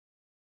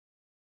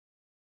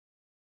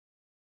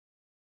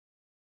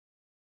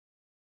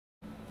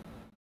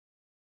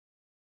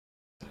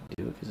 I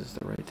do it because it's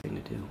the right thing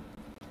to do.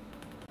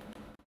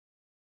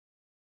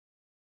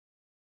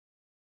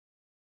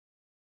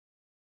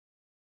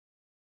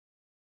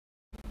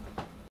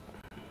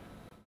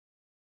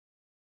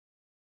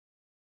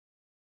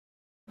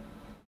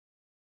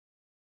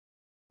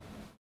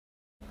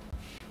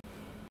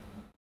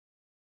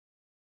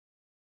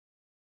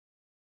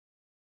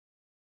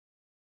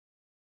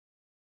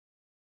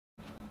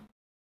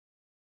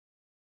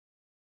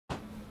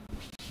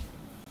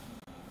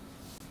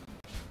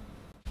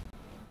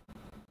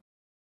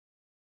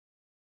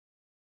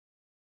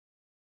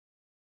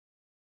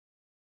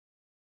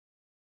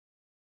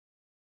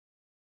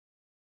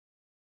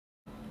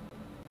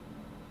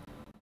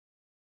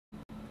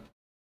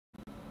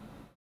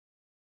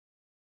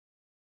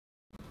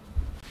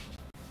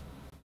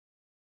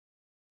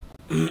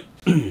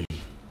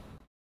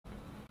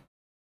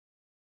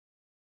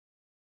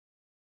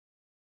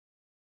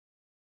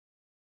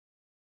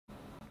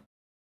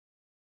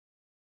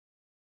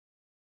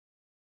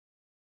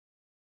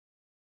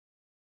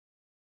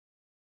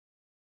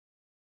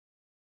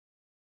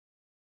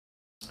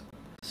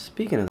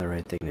 Speaking of the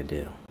right thing to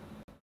do,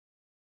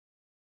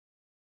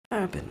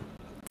 I've been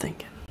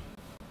thinking.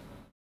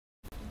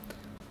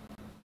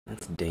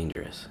 That's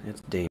dangerous.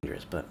 It's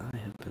dangerous, but I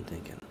have been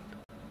thinking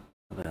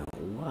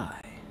about why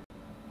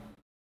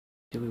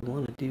do we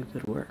want to do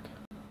good work?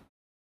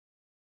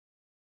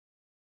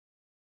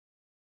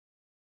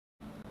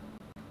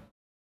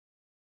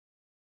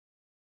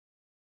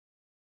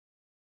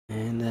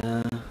 And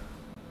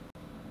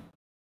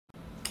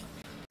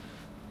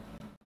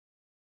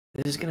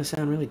this is gonna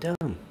sound really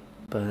dumb,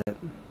 but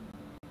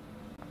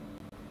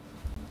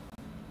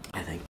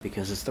I think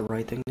because it's the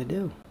right thing to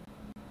do.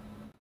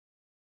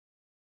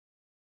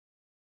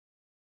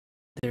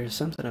 There's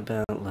something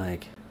about,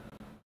 like,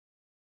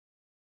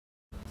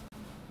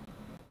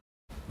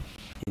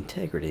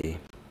 integrity.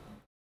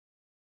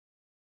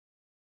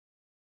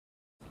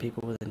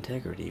 People with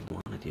integrity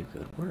want to do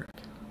good work.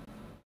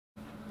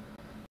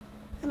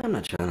 And I'm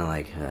not trying to,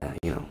 like,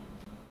 you know,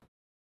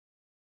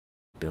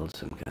 build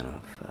some kind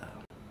of,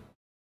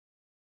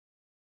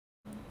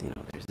 you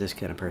know, there's this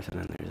kind of person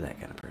and there's that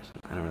kind of person.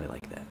 I don't really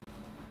like that.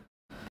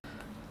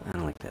 I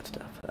don't like that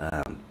stuff.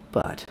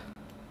 But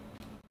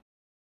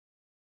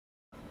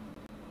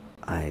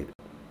I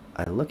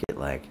look at,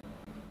 like,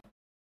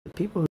 the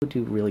people who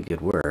do really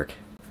good work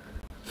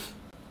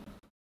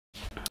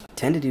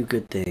tend to do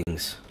good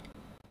things,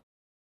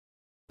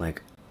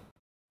 like,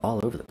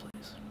 all over the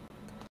place.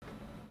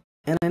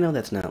 And I know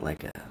that's not,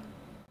 like, a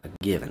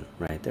given,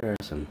 right? There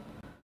are some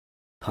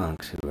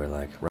punks who are,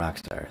 like, rock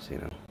stars, you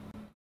know?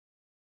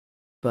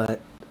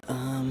 But,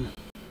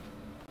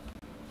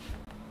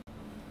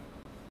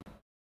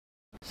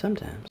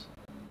 sometimes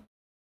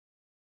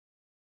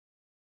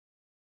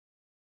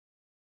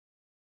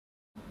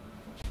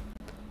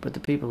but the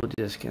people who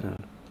just kind of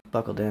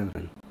buckle down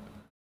and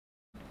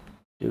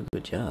do a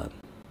good job,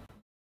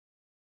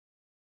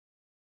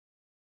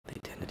 they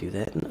tend to do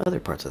that in other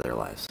parts of their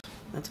lives.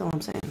 That's all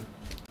I'm saying.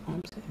 All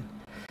I'm saying.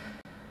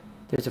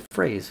 There's a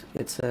phrase.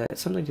 It's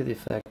something to the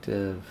effect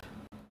of,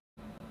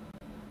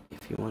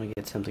 if you want to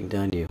get something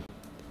done, you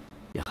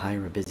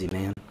hire a busy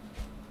man.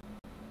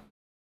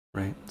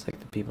 Right? It's like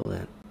the people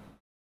that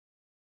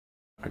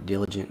are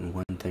diligent in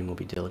one thing will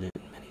be diligent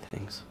in many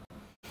things.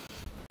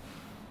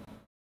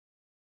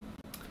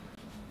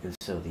 And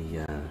so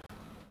the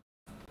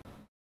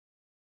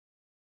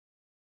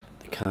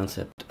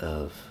concept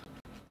of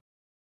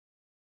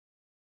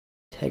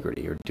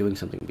integrity, or doing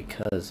something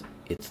because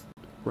it's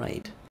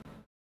right,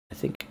 I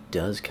think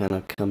does kind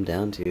of come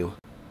down to,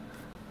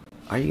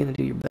 are you going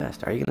to do your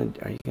best? Are you going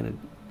to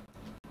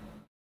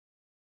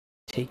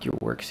take your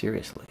work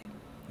seriously,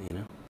 you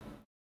know?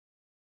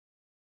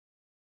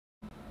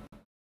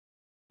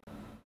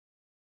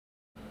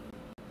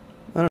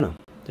 I don't know.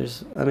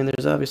 There's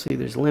obviously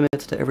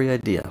limits to every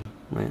idea,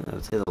 right? I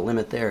would say the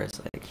limit there is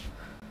like,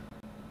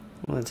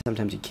 well, then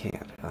sometimes you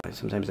can't.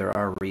 Sometimes there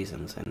are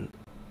reasons, and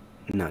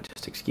not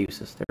just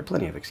excuses. There are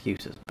plenty of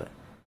excuses, but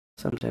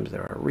sometimes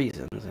there are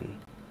reasons, and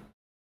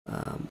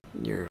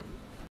you're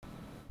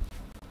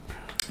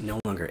no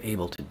longer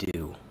able to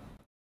do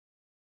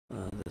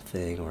the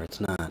thing, or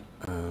it's not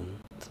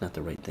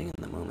the right thing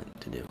in the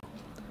moment to do.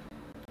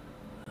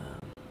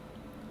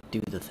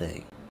 Do the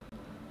thing.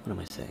 What am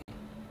I saying?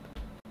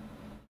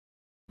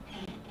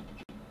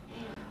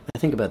 I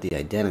think about the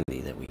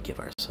identity that we give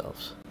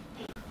ourselves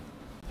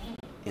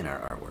in our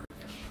artwork.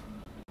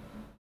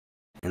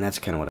 And that's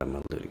kind of what I'm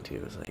alluding to,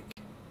 is like,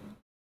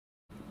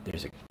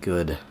 there's a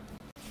good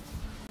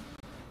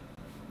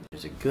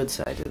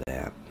side to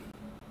that.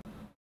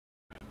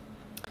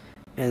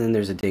 And then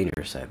there's a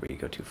dangerous side where you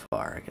go too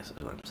far, I guess is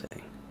what I'm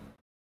saying.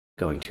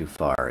 Going too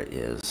far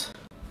is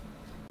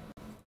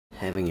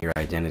having your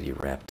identity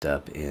wrapped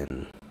up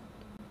in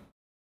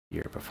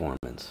your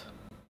performance,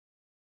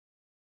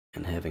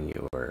 and having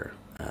your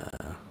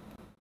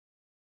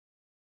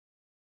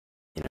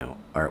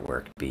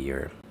artwork be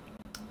your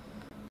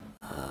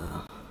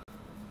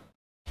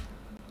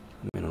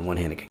on one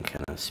hand it can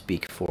kind of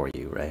speak for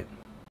you, right?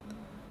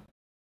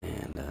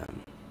 And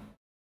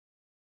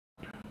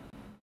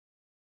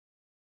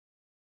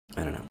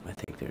I don't know, I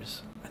think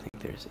there's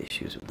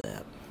issues with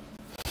that.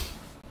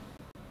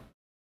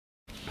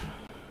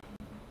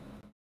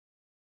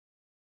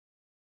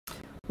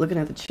 Looking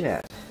at the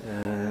chat,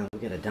 we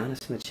got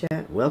Adonis in the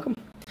chat. Welcome.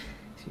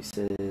 She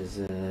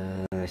says,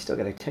 I still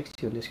got to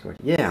text you on Discord.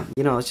 Yeah,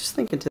 I was just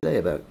thinking today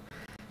about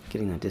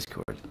getting that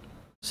Discord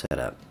set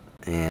up.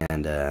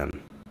 And,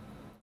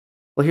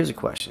 well, here's a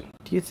question.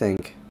 Do you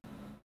think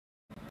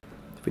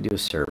if we do a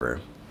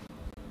server,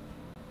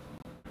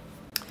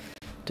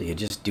 do you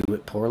just do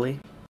it poorly?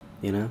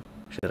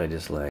 Should I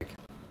just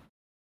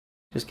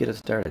get it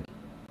started?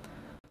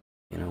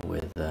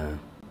 With a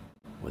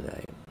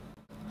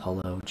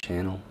hello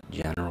channel,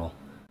 general,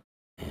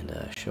 and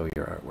show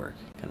your artwork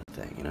kind of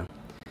thing,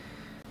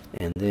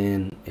 And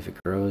then if it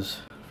grows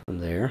from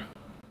there,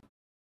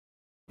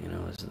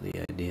 as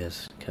the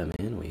ideas come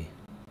in, we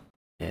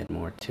add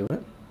more to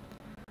it.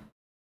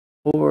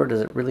 Or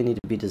does it really need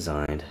to be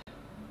designed,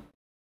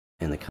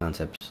 and the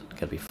concepts got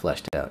to be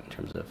fleshed out in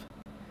terms of,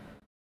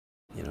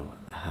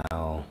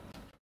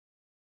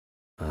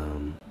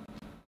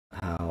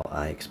 how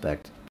I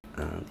expect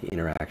the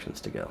interactions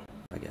to go,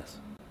 I guess.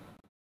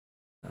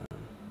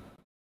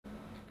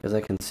 Because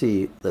I can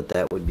see that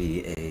there would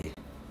be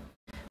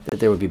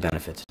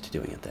benefits to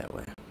doing it that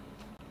way.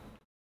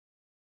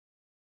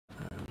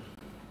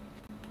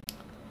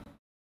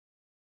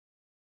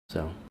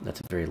 So that's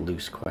a very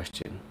loose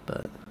question,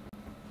 but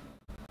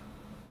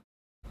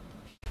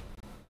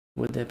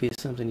would that be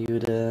something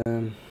you'd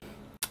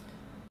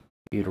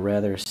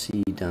rather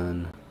see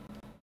done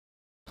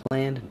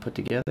planned and put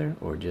together,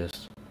 or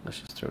just let's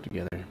just throw it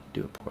together,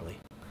 do it poorly,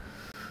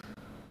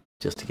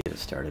 just to get it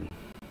started?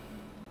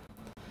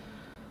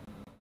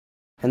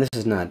 And this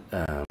is not,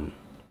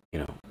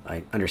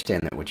 I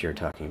understand that what you're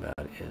talking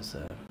about is,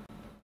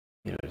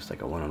 just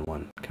like a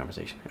one-on-one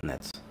conversation, and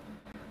that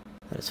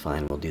is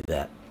fine. We'll do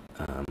that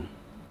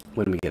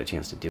when we get a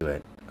chance to do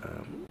it.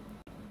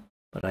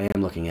 But I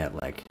am looking at,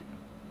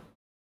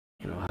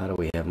 how do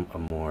we have a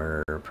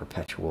more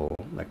perpetual,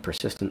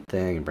 persistent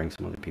thing, and bring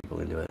some other people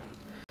into it?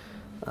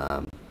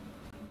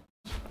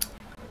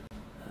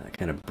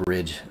 Kind of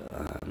bridge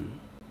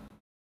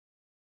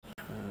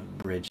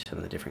some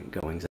of the different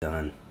goings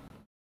on.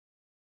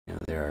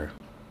 There are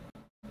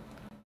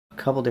a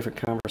couple different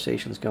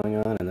conversations going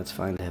on, and that's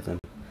fine to have them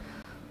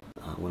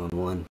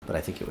one-on-one, but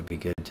I think it would be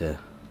good to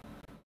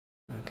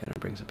kind of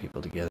bring some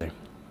people together.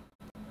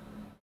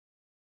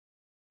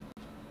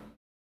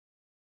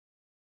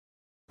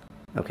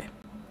 Okay.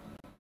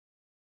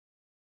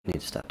 I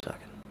need to stop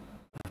talking.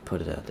 I've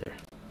put it out there.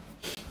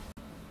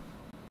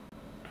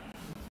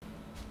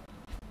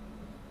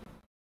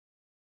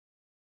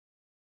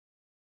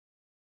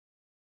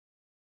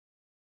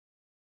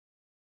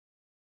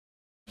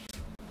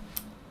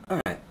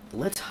 Alright,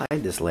 let's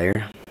hide this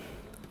layer.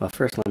 Well,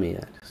 first let me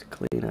just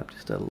clean up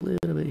just a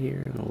little bit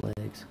here in the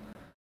legs.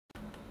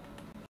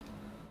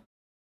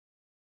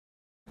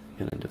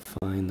 gonna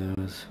define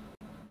those.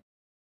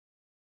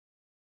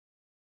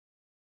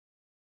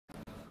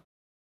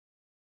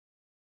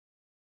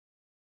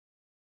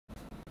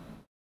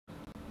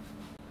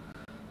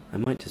 I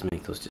might just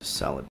make those just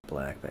solid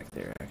black back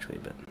there, actually,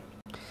 but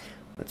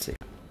let's see.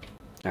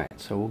 Alright,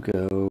 so we'll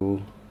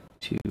go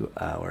to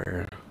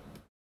our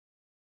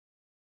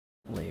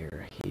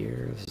layer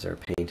here. This is our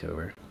paint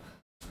over.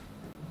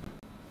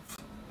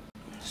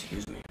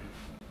 Excuse me.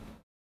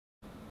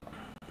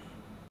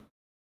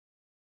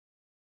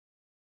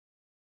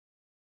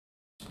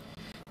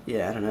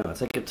 Yeah, I don't know. It's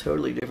like a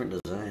totally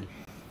different design.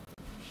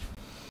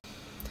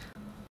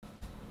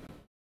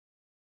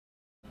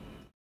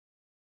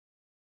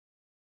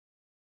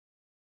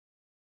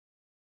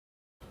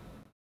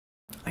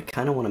 I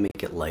kind of want to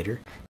make it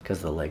lighter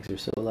because the legs are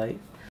so light.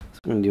 So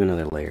I'm going to do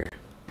another layer.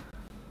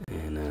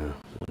 And we'll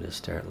just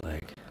start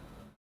like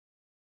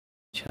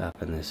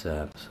chopping this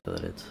up so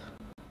that it's,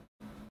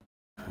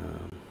 you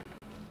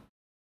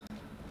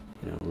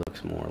know,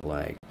 looks more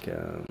like,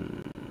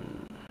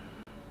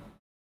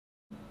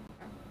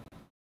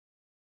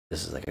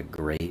 this is like a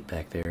grate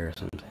back there or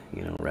something,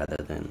 you know,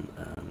 rather than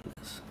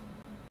this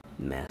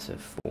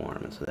massive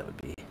form. And so that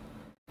would be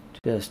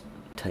just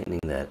tightening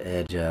that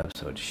edge up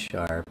so it's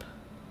sharp.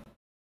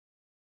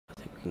 I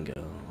think we can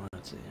go,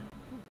 let's see.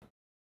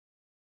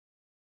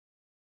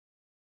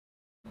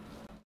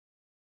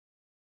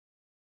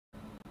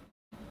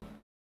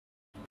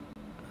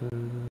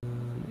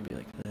 Maybe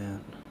like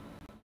that.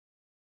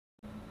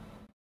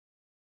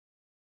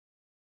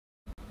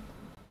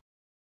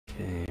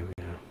 Okay, we're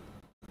gonna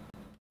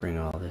bring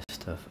all this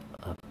stuff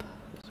up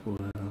as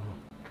well.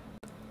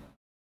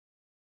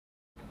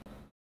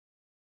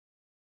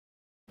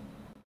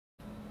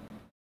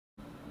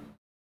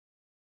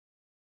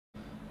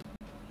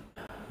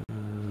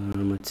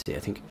 Let's see, I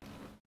think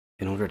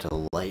in order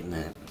to lighten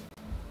it,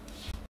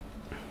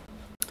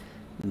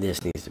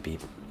 this needs to be,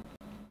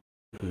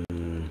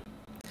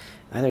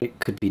 either it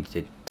could be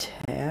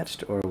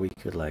detached or we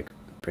could like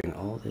bring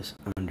all this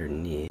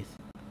underneath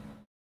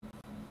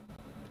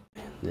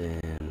and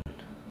then,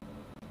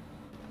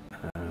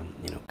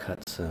 you know,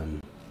 cut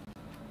some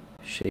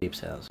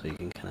shapes out so you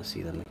can kind of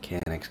see the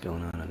mechanics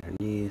going on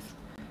underneath.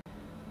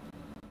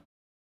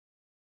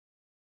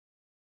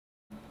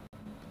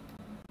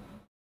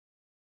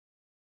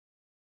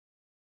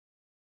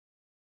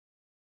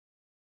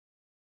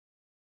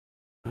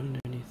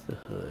 Underneath the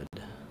hood.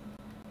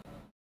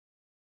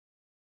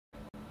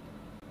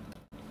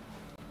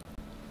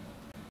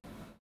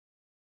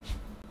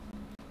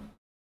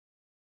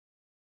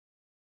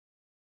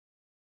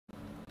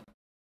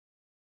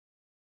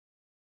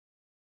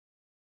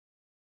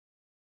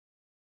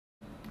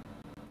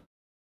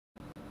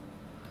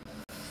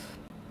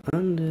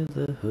 Under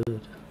the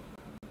hood.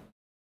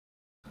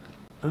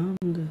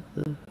 Under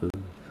the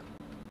hood.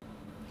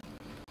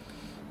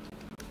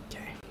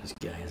 Okay, this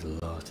guy has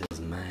lost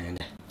his mind.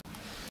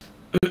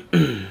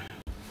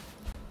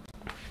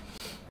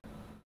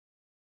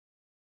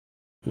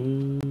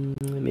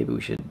 Maybe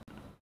we should,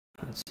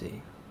 let's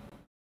see.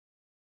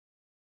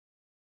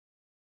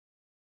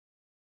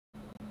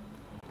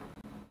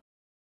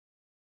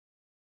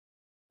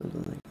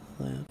 Something like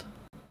that.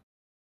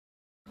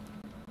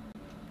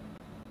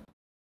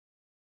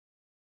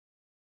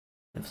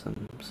 Have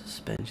some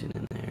suspension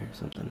in there or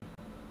something.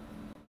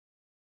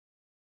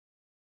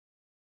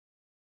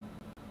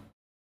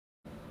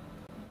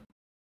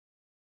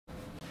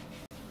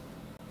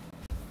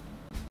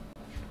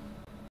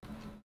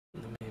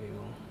 And maybe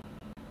we'll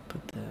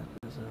put that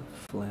as a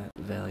flat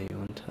value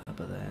on top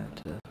of that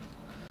to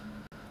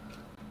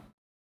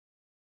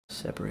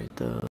separate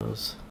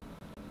those.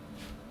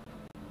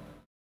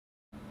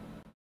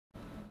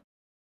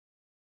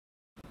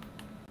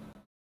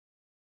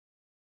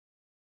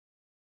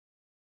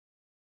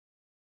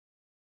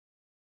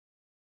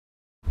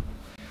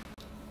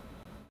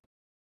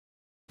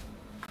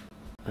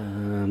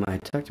 I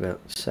talked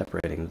about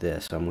separating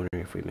this, so I'm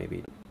wondering if we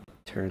maybe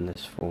turn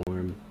this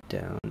form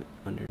down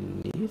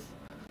underneath,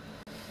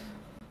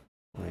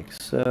 like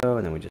so,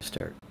 and then we just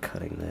start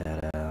cutting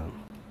that out.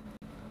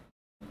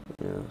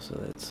 You know, so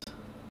that's,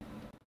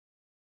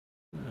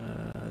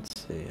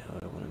 let's see, how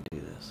do I want to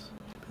do this?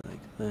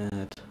 Like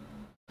that.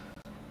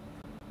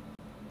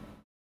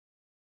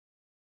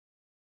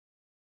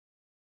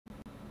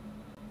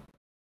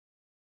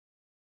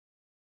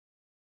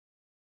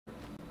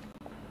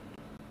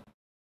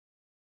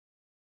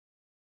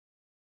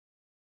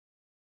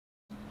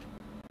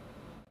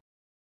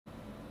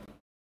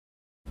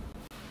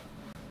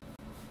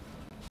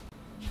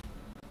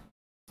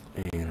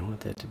 And I want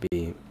that to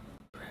be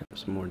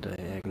perhaps more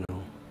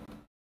diagonal.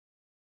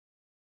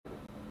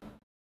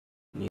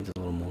 Needs a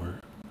little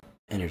more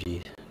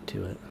energy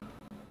to it.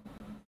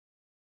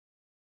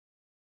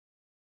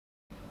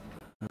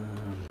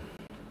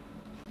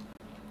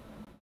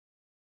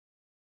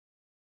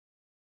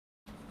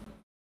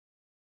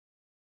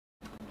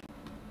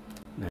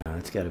 Now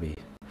it's got to be,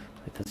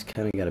 like, that's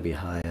kind of got to be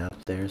high up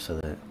there so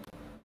that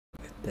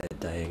that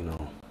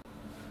diagonal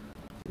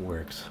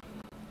works.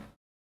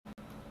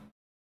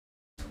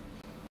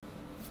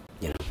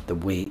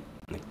 weight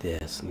like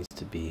this needs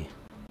to be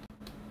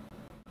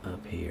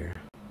up here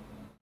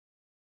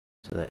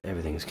so that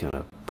everything's kind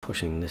of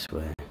pushing this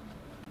way.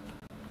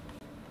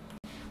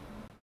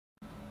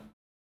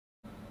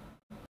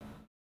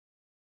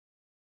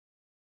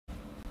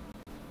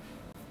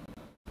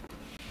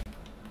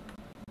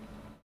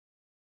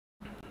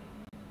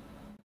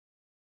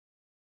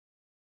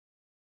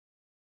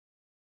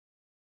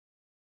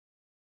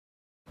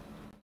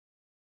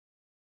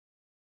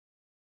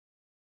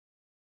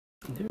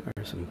 There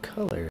are some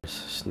colors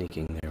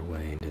sneaking their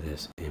way into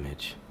this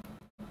image.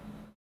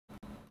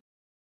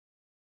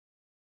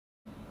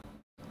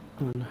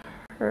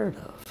 Unheard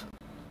of.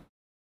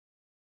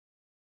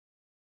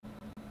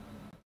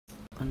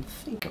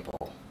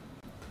 Unthinkable.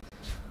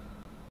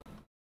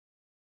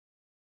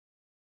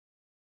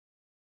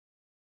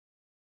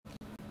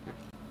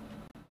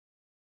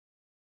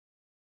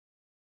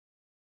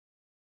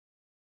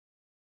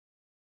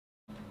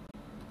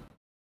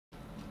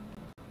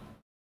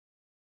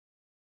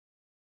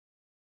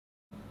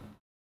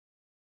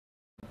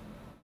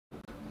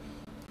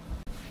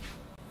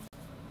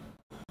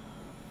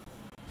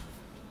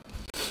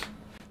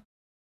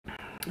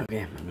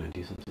 Okay, I'm gonna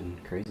do something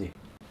crazy.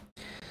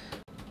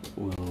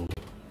 We'll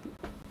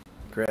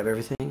grab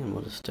everything and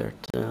we'll just start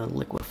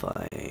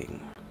liquefying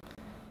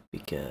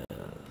because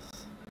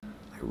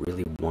I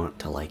really want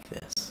to like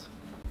this.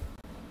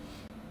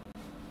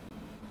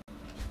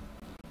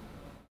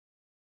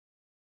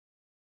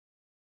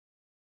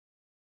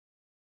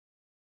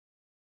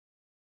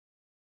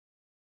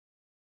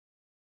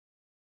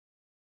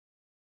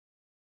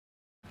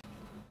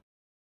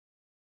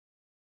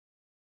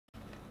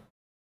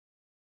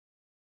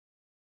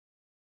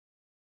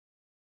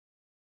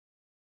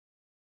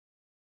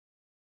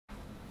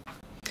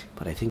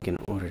 But I think in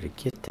order to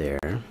get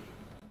there,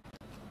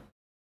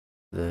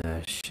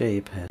 the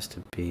shape has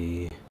to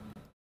be,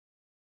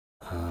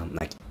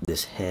 like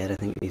this head I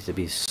think needs to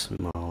be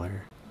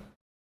smaller,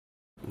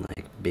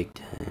 like big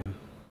time.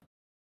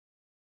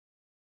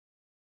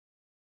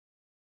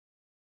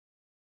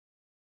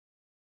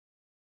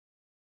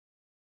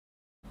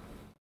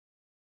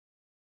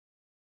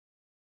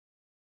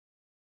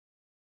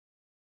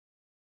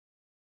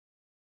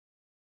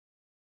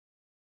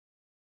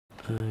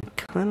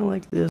 Kind of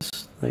like this,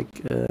 like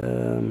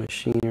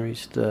machinery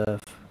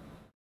stuff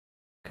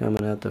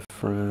coming out the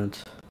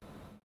front,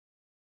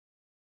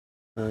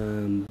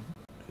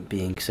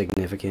 being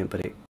significant,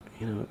 but it,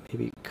 you know,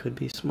 maybe it could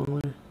be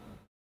smaller.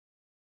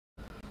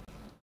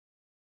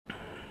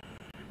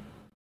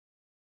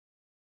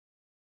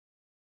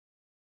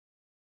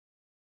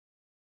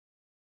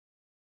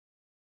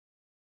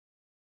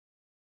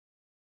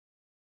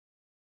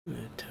 I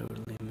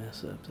totally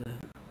mess up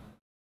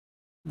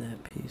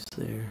that piece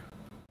there.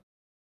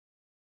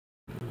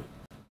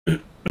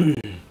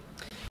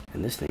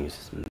 And this thing is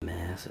just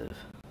massive.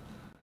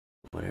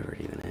 Whatever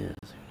it even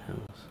is, who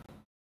knows?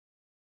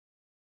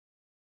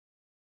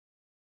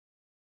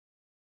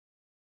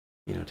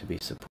 You know, to be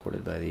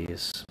supported by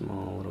these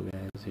small little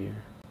guys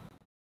here.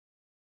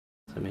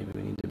 So maybe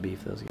we need to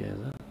beef those guys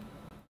up.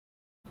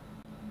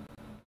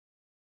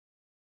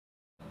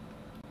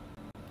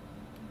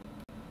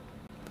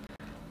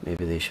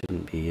 Maybe they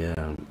shouldn't be,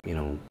 you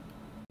know,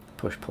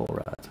 push-pull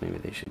rods. Maybe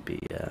they should be,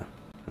 I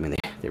mean,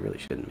 they really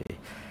shouldn't be.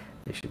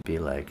 They should be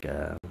like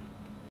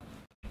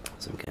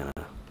some kind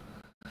of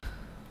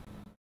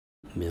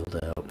milled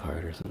out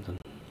part or something.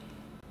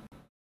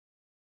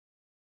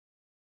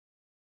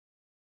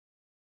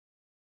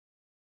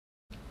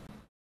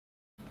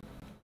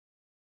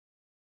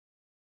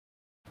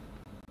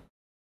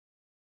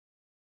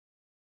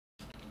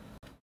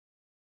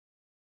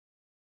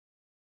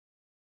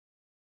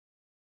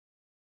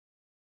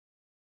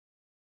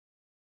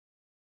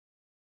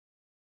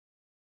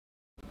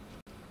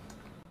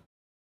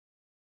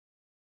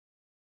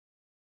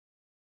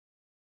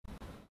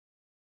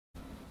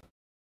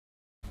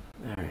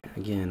 Alright,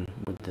 again,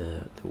 with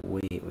the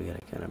weight, we gotta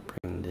kind of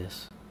bring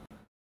this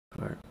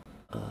part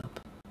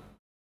up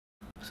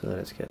so that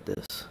it's got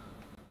this,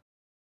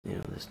 you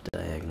know, this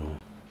diagonal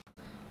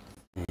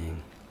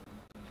thing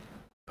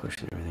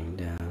pushing everything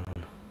down.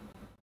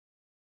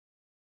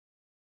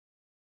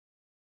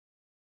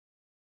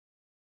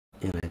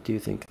 And I do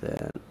think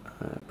that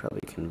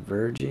probably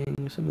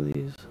converging some of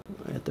these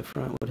at the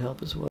front would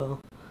help as well.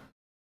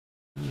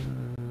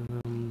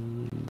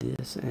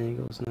 This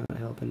angle's not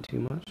helping too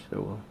much,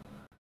 so we'll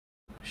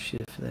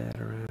shift that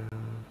around.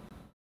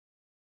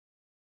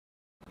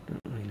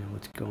 Don't really know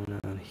what's going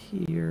on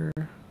here.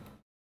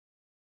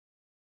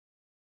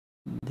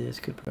 This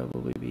could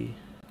probably be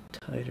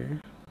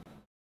tighter.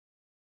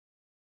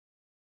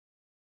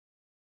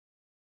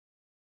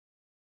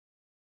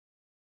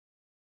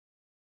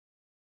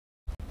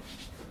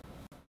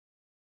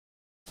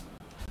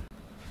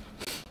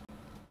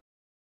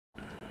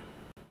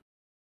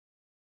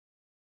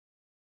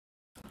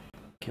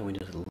 Can we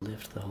just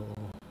lift the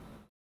whole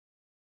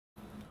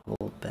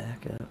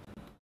back up?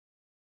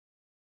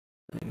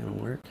 Ain't gonna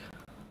work.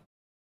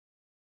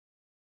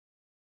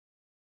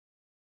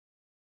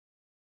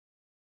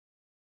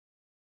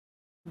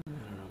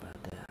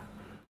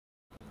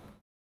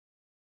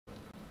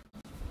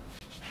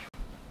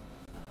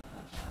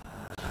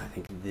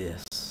 think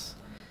this,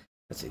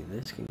 let's see,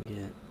 this can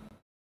get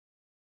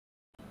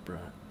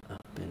brought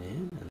up and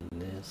in,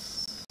 and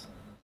this,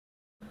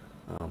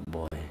 oh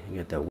boy, you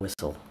got that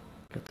whistle.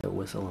 Got that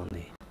whistle on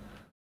the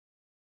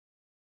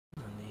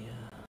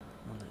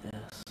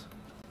S.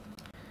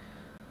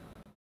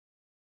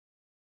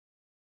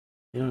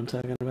 You know what I'm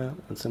talking about?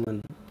 When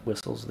someone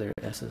whistles their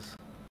S's.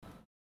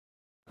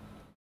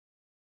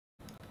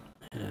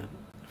 I had a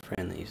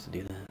friend that used to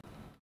do that.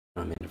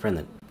 I mean, a friend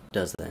that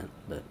does that,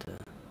 but I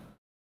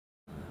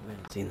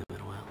haven't seen them in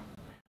a while.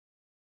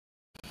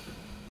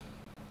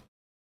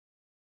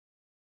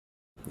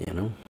 You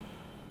know?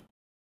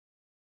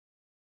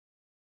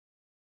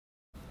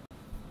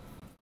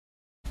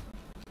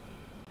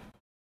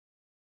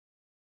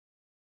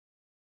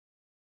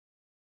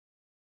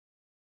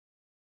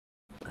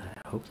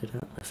 I hope they're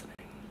not listening.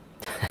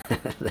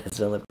 That's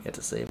all I've got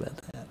to say about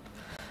that.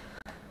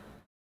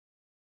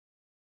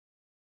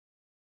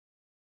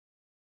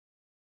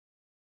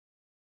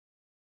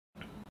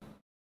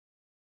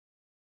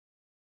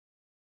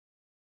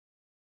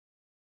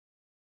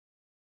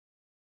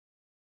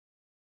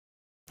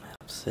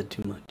 I've said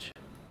too much.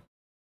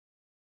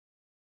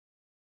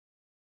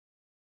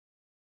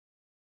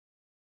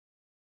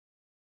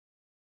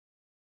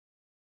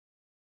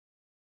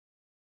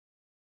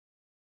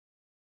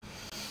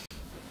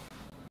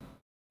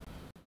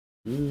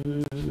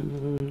 Yeah,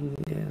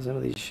 some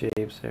of these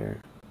shapes are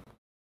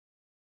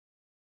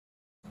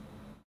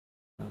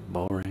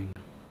boring,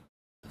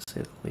 to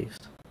say the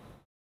least.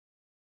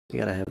 You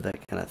gotta have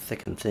that kind of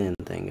thick and thin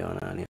thing going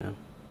on, you know?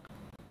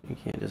 You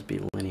can't just be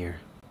linear.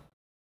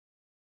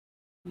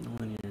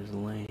 Linear is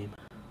lame.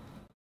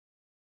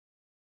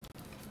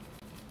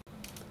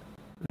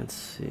 Let's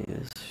see,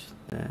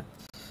 that's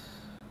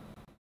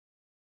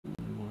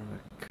more of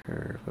a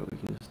curve, but we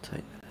can just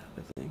tighten it up,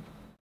 I think.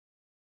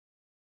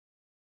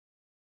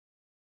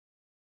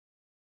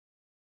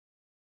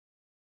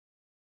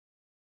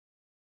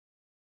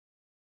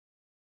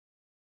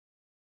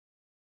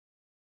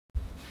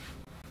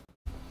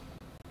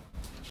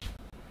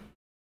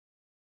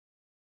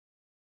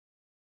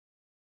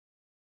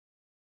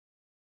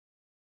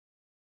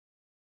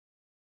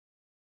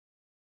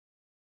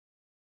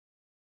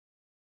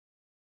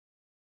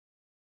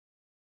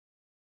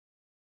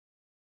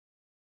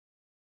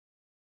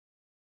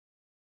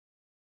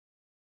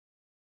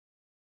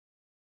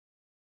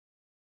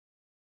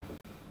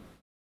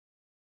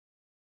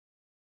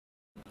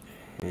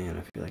 And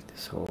I feel like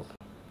this whole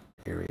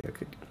area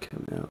could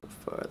come out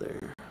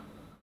farther.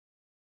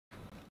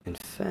 In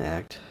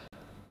fact,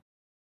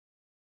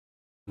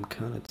 I'm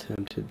kind of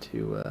tempted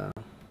to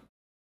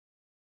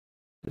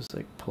just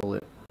like pull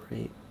it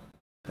right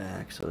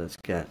back so that's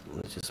got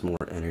just more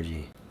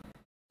energy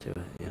to it,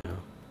 you know?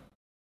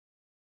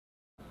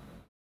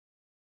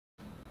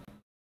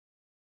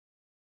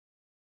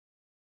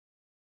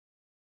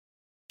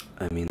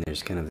 I mean,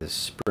 there's kind of this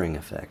spring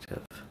effect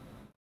of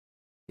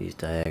these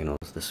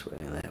diagonals this way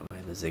and that way.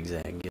 The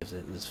zigzag gives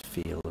it this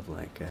feel of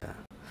like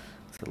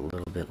it's a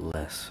little bit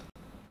less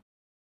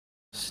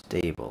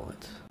stable.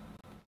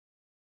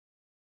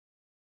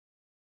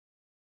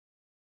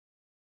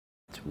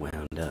 It's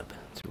wound up.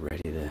 It's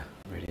ready to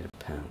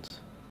pounce.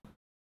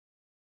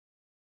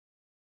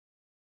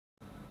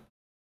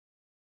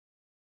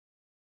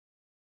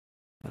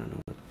 I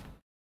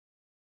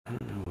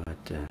don't know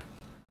what that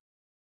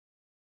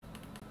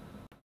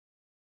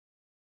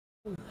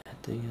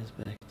thing is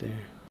back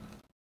there,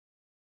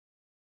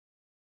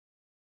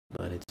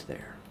 but it's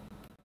there.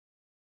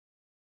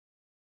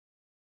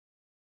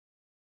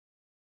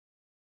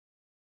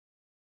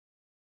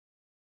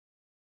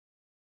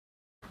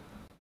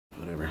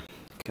 Whatever.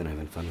 Kind of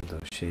having fun with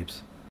those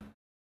shapes.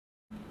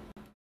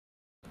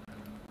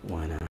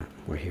 Why not?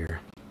 We're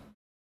here.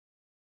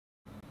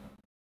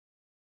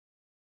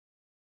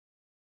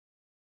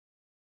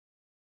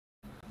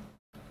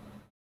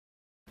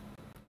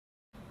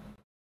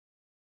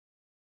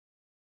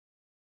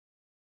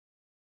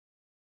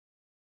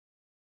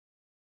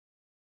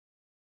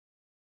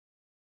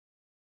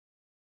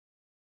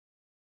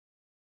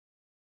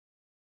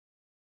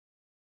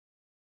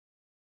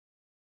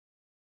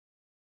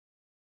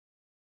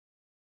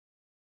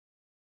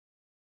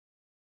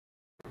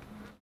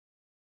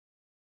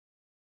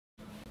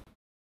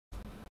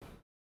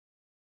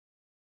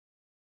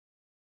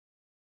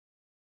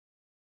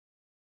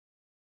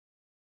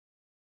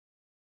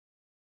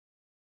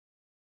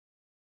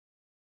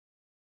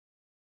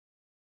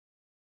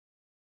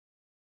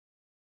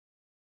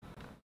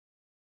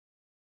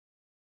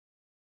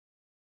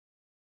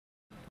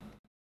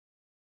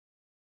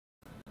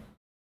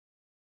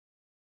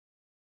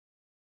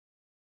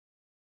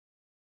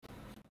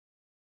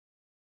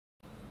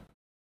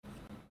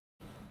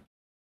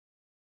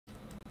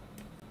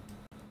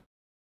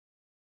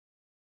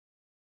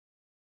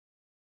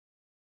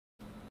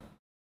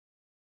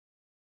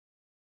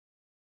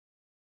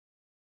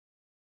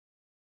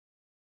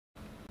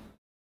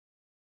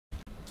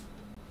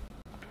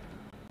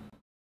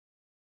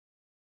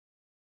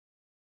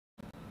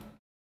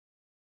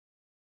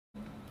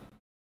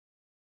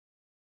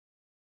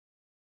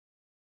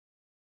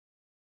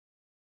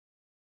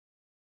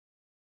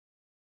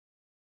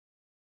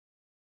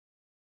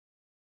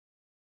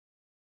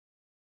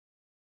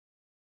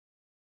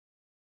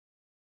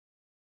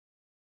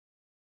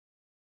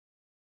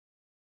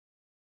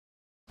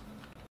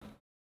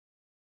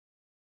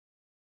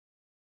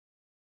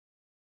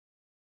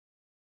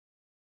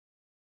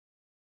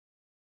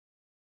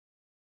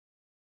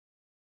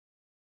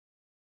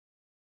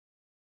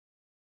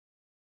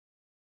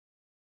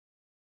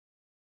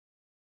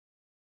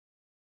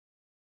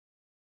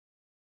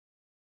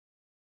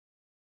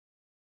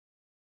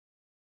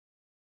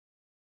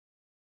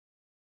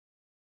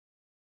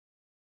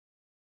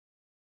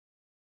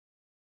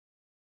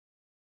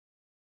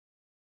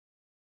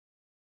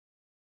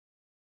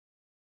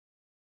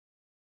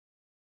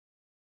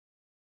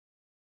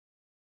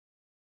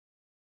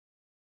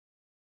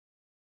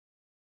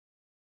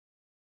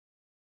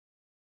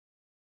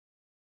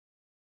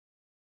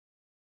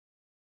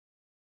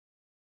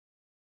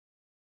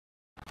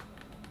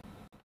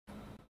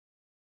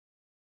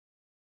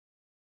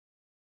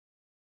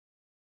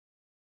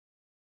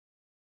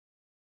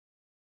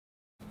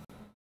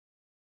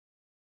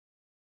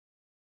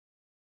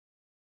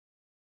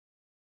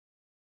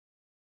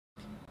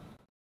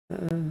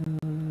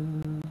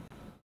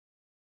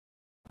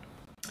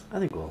 I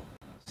think we'll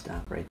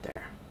stop right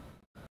there.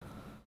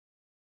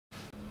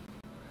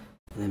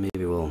 And then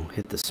maybe we'll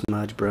hit the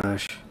smudge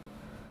brush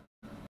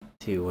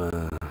to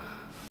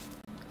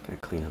kind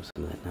of clean up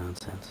some of that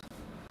nonsense.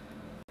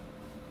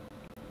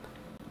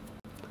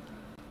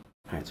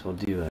 Alright, so we'll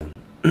do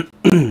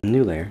a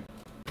new layer.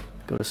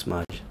 Go to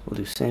smudge. We'll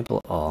do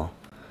sample all.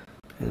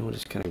 And then we'll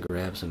just kind of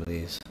grab some of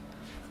these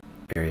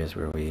areas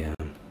where we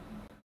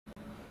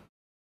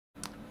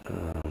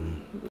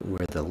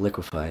where the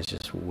liquefy is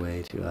just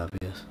way too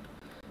obvious,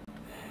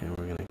 and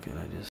we're gonna kind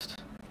of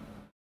just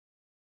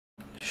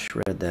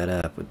shred that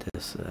up with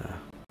this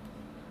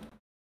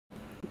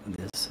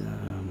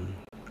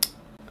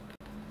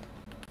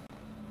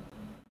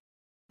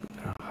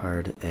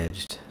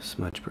hard-edged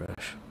smudge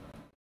brush.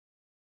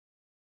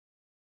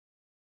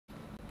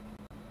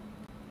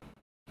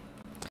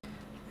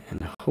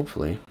 And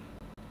hopefully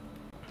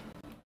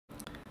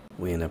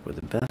we end up with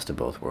the best of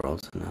both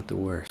worlds and not the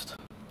worst.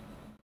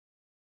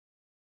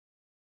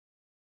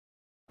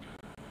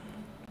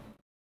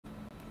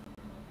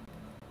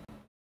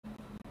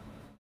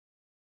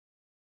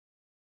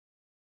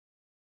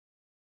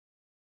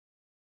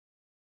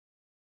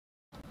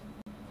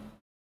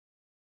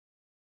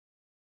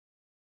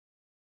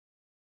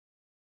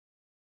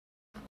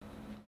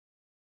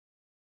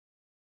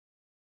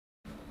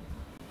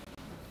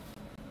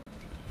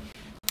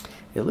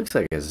 It looks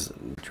like it's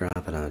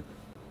dropping a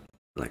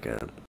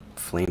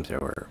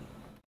flamethrower,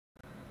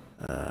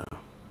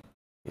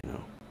 you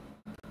know,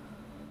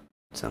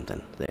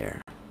 something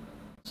there.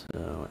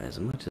 So as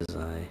much as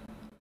I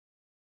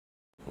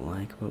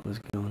like what was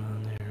going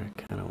on there,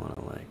 I kind of want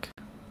to like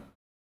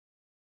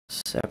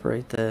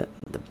separate the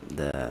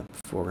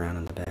foreground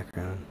and the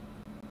background.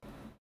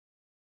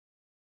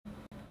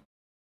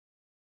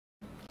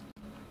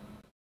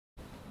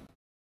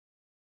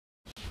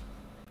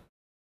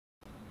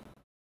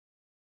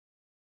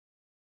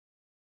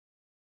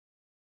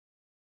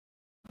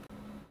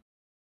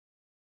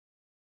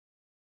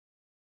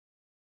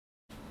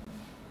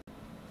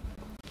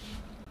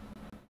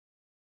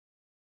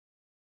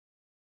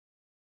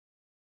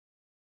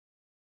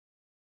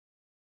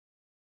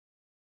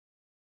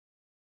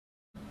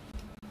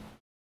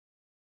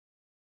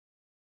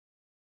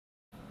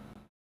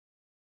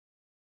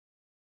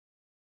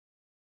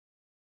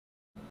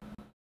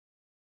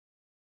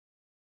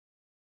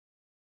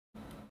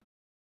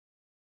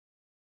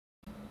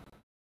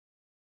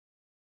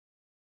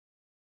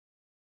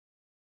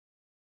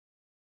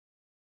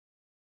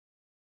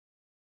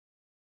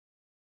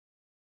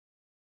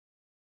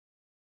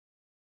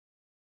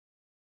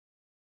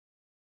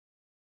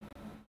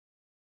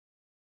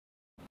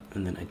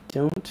 And then I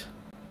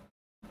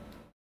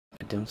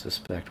don't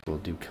suspect we'll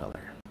do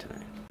color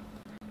tonight.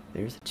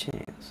 There's a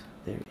chance.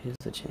 There is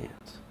a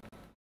chance.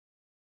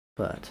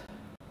 But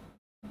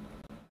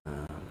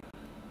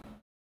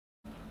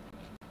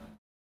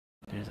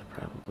there's a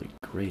probably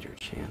greater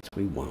chance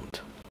we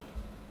won't.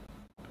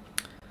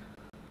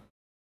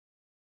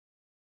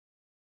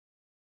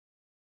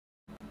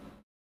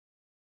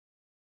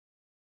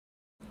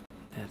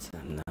 That's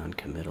a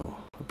non-committal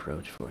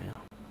approach for you.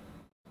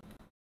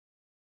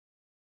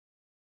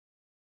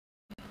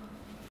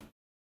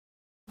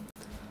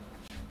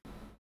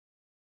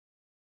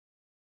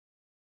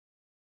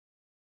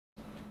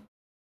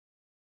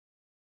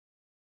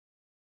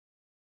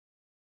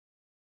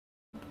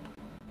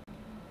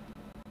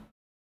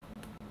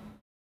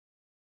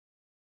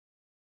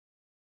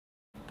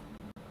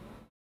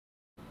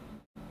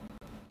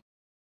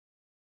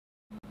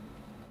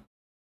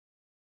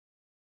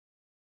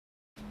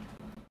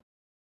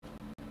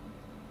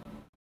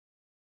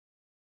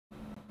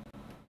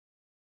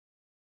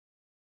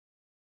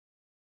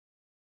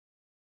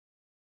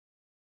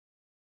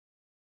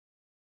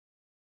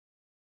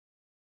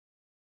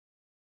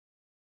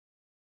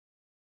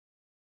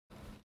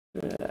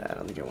 I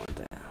don't think I want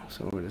that.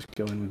 So we'll just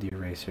go in with the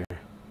eraser.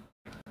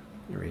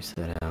 Erase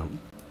that out.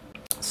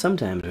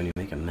 Sometimes when you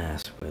make a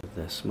mess with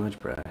the smudge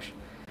brush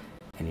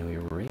and you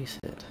erase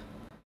it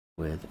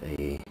with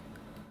a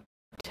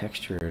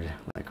textured,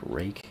 like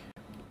rake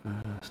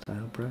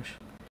style brush,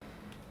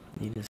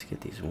 you just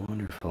get these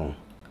wonderful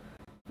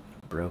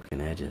broken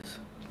edges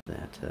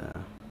that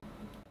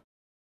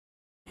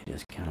you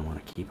just kind of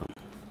want to keep them.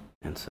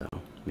 And so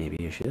maybe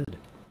you should.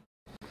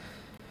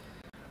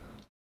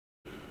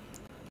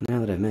 Now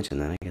that I've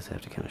mentioned that, I guess I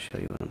have to kind of show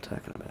you what I'm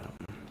talking about.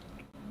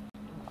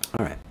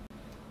 Alright,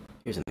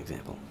 here's an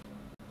example.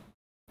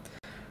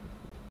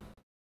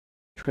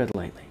 Tread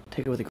lightly.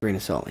 Take it with a grain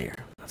of salt here.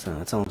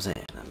 That's all I'm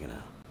saying.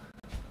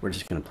 We're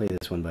just gonna play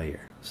this one by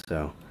ear.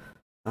 So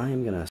I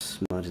am gonna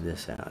smudge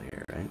this out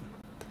here, right?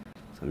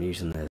 So I'm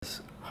using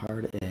this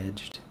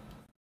hard-edged,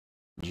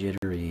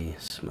 jittery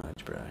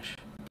smudge brush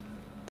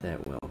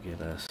that will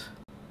give us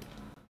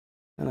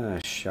kind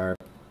of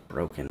sharp,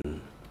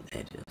 broken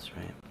edges,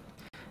 right?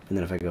 And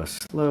then if I go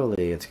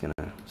slowly, it's going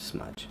to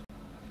smudge.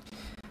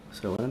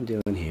 So what I'm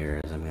doing here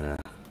is I'm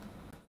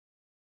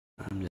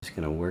just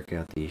going to work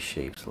out these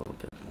shapes a little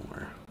bit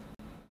more.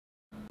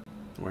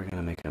 we're going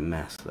to make a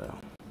mess, though.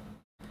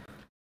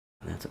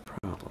 And that's a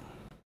problem.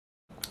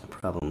 A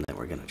problem that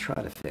we're going to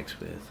try to fix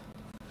with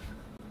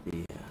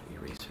the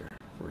eraser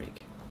rake.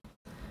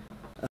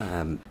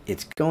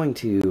 It's going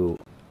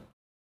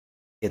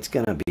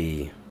to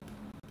be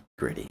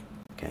gritty.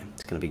 Okay,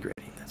 it's going to be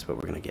gritty. That's what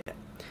we're going to get.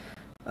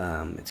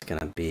 It's going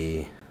to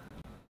be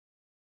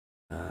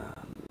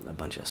a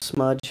bunch of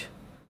smudge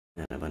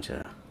and a bunch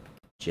of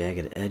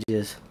jagged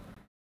edges.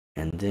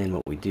 And then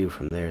what we do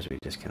from there is we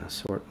just kind of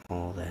sort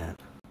all that,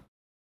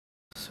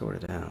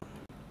 sort it out.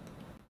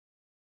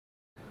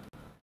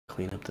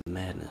 Clean up the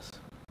madness.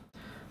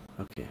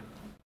 Okay.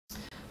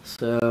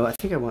 So I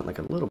think I want like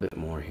a little bit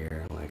more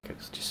here, like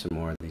it's just some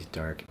more of these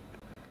darker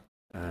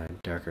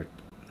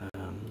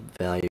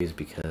values,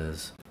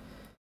 because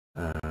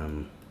that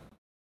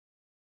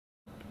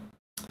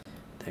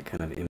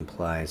kind of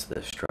implies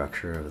the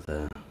structure of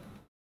the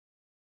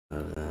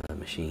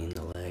machine,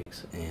 the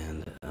legs,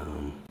 and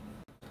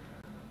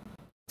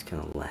it's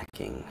kind of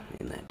lacking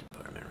in that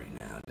department right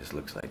now. It just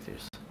looks like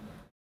there's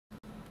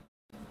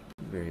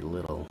very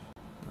little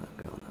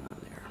going on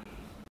there.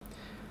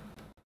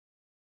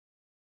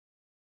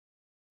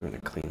 We're going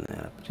to clean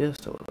that up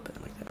just a little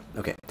bit like that.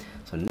 Okay,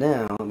 so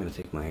now I'm going to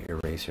take my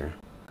eraser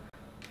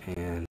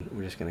and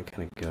we're just going to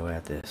kind of go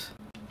at this.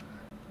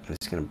 I'm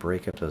just going to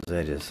break up those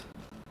edges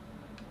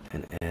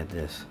and add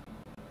this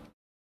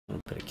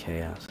little bit of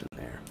chaos in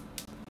there.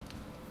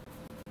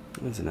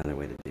 That's another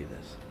way to do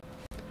this.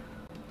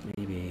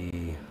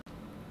 Maybe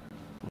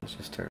let's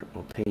just start.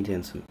 We'll paint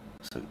in some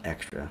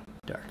extra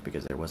dark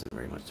because there wasn't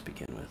very much to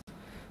begin with.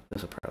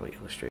 This will probably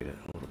illustrate it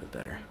a little bit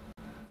better.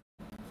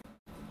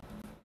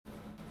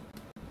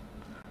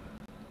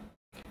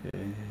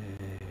 Okay,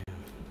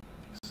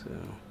 so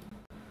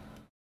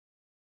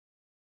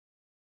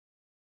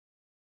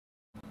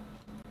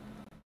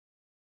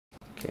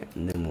okay,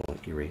 and then we'll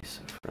erase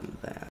from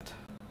that.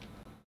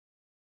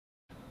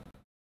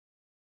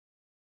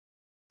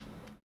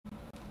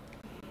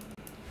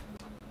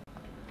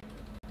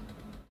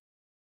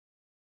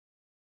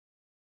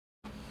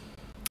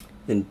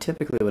 And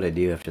typically what I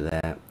do after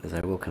that is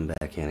I will come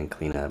back in and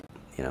clean up,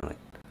 you know,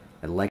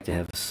 I'd like to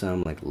have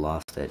some like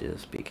lost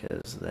edges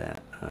because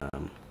that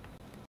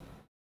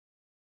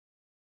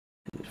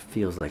it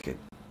feels like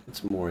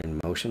it's more in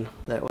motion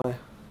that way.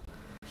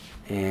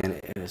 And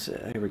as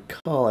I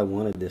recall, I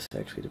wanted this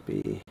actually to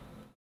be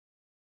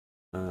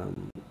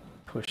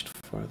pushed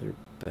farther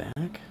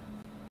back.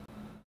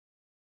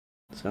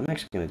 So I'm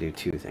actually going to do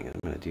two things.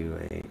 I'll do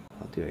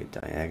a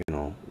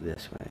diagonal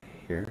this way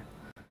here.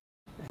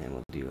 And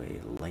we'll do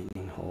a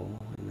lightning hole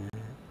in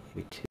that,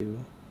 maybe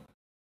two.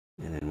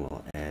 And then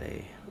we'll add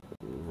a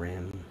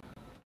rim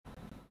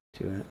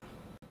to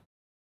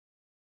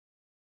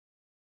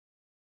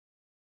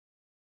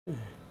it.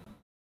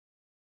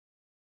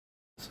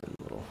 Some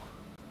little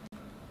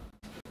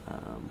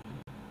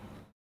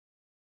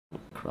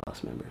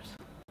cross members.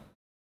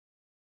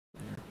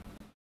 There.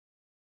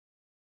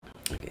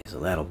 Okay, so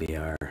that'll be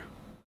our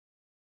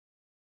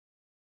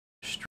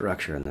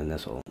structure, and then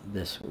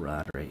this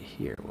rod right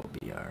here will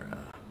be our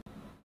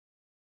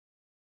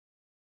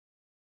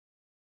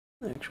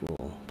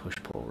actual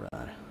push-pull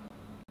rod.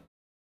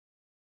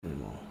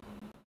 And we'll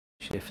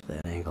shift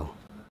that angle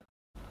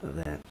of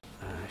that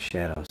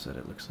shadow so that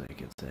it looks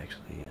like it's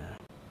actually,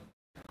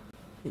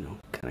 you know,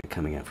 kind of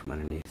coming out from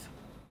underneath.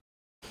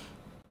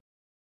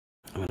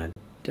 I'm going to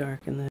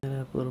darken that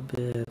up a little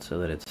bit so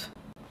that it's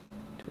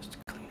just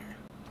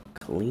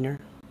cleaner.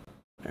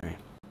 All right.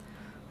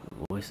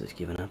 My voice is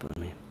giving up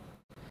on me.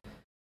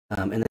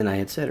 And then I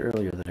had said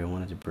earlier that I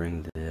wanted to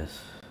bring this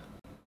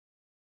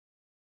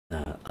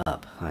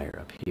up, higher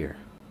up here,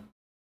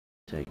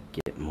 to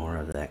get more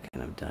of that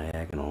kind of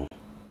diagonal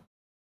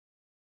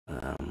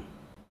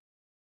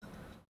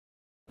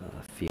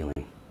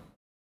feeling.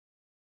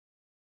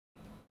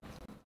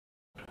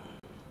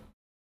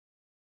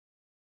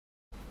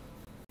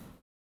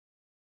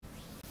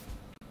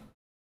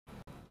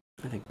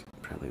 I think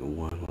probably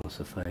one will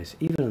suffice.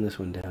 Even on this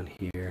one down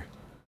here,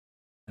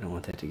 I don't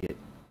want that to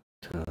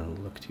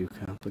look too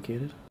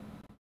complicated.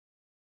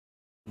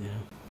 Yeah.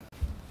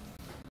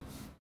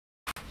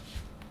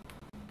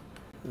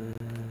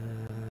 Let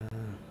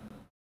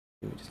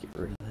me just get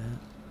rid of that.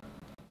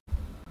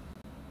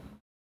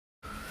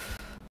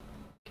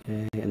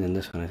 Okay, and then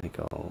this one I think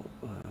I'll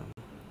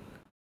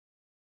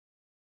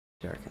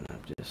darken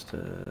up just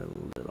a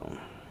little.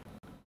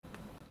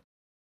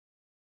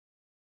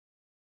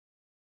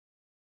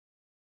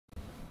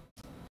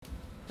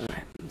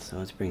 Alright, so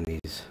let's bring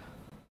these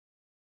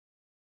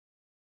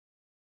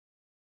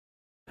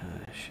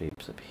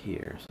shapes up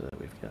here so that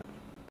we've got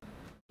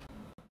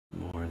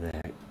more of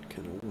that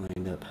kind of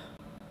lined up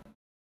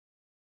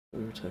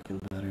we were talking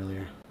about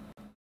earlier.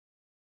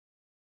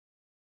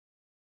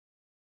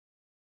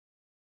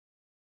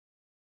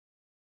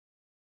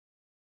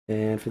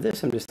 And for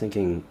this, I'm just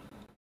thinking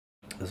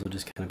this will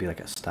just kind of be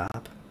like a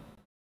stop.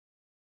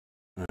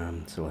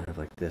 So we'll have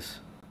like this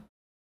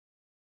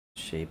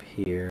shape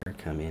here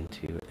come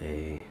into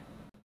a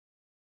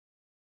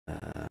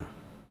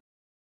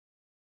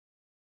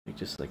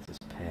just like this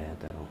pad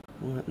though.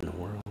 What in the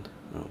world?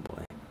 Oh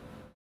boy.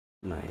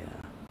 My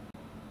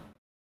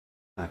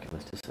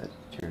Oculus decided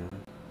to turn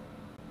on.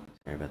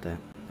 Sorry about that.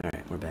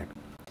 Alright, we're back.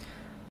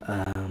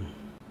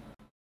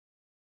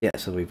 Yeah,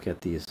 so we've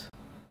got these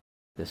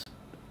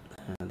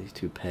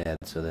two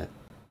pads, so that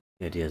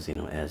the idea is,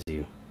 as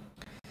you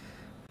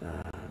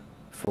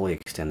fully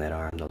extend that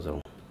arm, those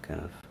will kind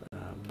of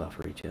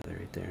buffer each other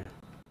right there.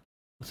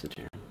 What's the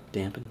term?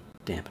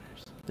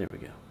 Dampeners. There we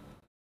go.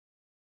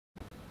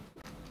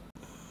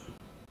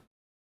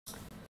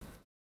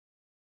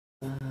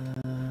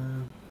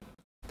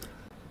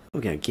 We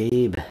got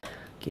Gabe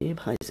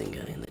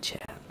Heisinger in the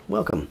chat.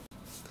 Welcome.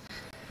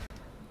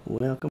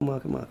 Welcome.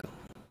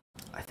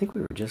 I think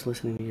we were just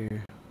listening to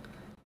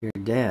your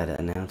dad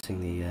announcing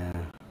the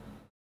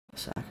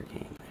soccer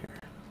game there.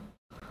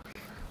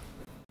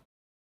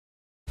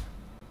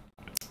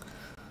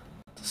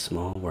 It's a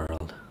small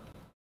world.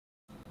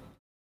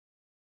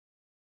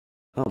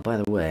 Oh, by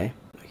the way,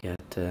 we got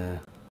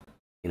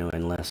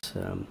unless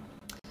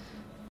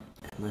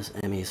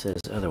Emmy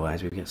says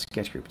otherwise, we've got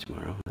sketch group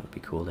tomorrow. That would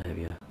be cool to have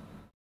you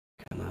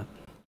come up.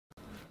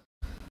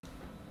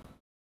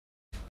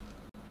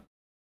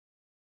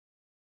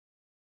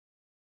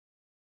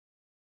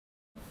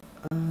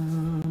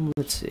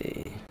 Let's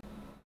see.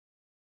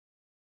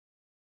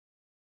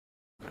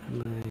 I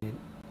might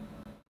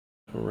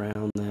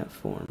round that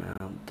form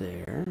out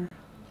there.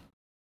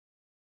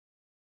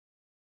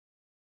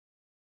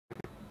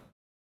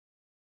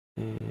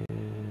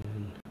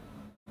 And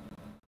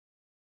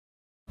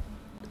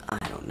I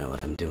don't know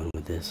what I'm doing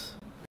with this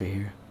right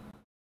here.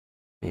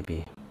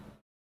 Maybe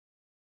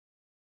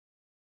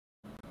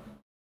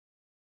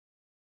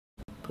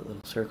put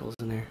little circles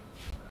in there.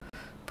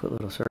 Put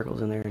little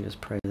circles in there and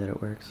just pray that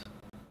it works.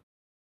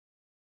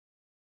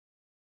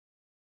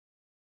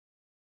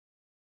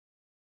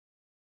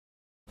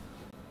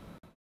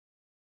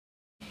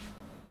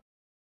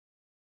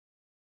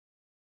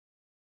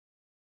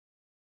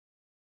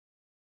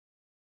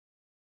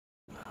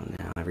 Oh,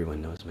 now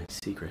everyone knows my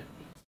secret.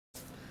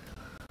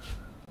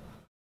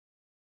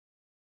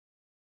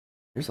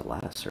 There's a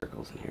lot of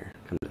circles in here,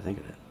 come to think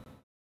of it.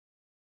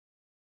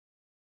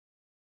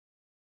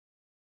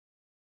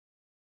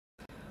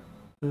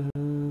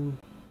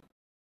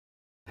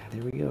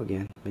 There we go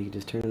again. We can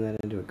just turn that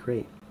into a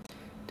grate.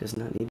 It does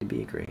not need to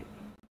be a grate.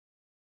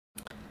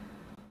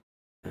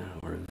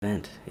 Or a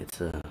vent.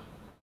 It's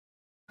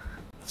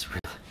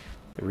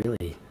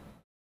really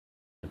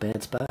a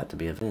bad spot to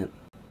be a vent.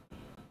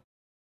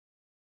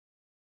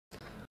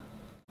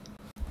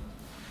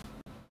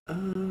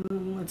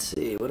 Let's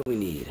see. What do we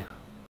need?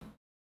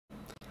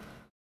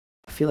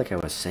 I feel like I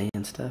was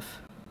saying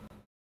stuff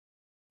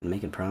and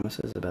making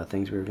promises about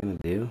things we were gonna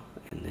do,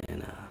 and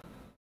then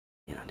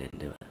didn't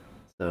do it.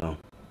 So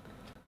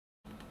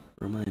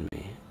remind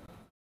me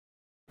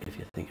if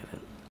you think of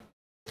it.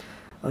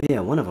 Oh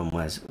yeah, one of them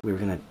was we were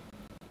gonna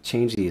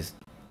change these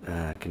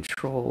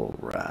control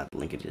rod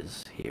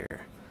linkages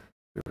here.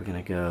 We were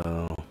gonna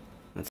go.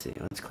 Let's see.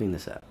 Let's clean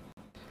this up.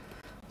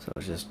 So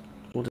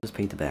we'll just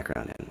paint the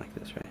background in like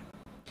this, right?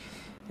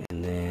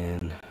 And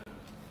then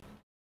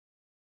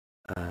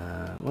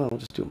we'll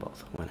just do them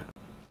both. Why not?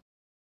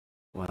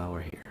 While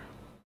we're here.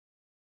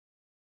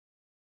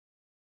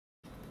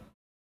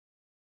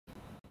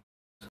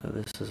 So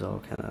this is all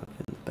kind of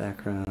in the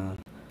background.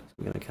 So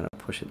I'm going to kind of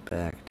push it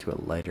back to a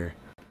lighter,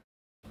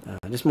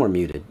 just more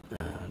muted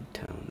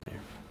tone there.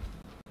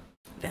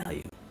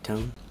 Value.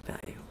 Tone.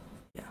 Value.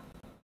 Yeah.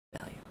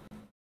 Value.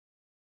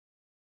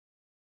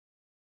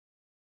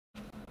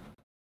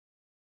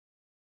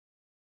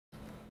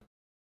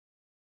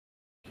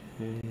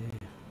 Okay.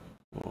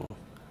 We'll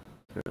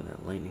throw the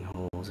lightning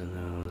holes in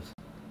those.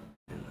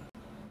 And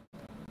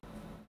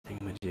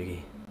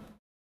thingamajiggy.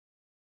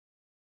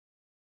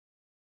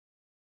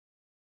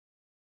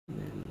 And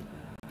then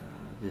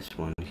this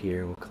one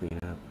here we'll clean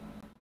up.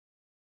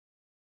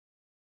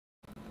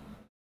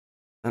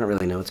 I don't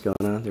really know what's going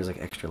on. There's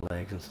like extra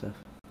legs and stuff.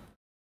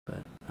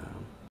 But,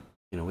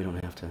 we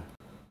don't have to...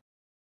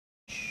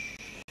 Shh.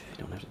 You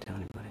don't have to tell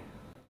anybody.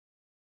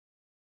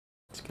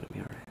 It's gonna be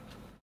alright.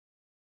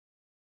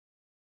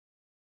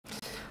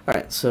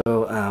 Alright, so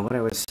what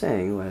I was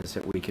saying was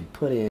that we could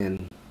put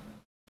in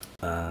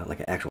like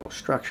an actual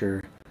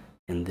structure,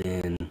 and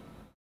then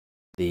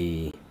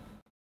the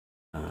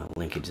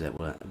linkage that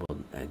will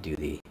do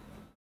the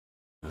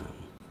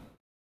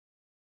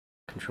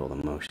control the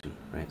motion,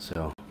 right?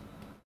 So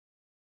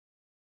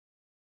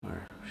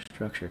our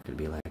structure could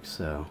be like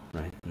so,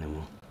 right? And then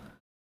we'll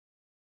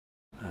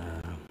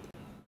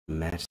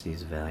match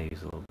these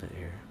values a little bit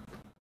here.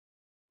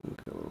 We'll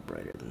go a little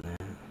brighter than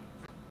that.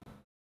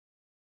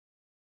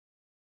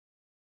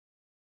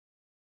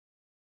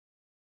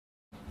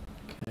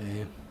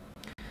 Okay.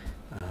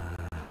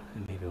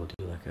 And maybe we'll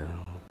do like a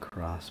little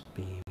cross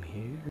beam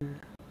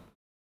here.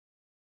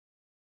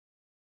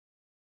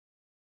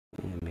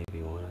 And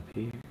maybe one up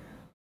here.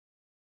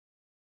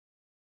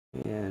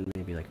 And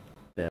maybe like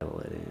bevel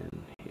it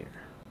in here.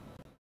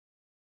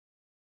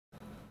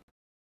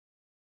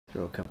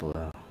 Throw a couple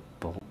of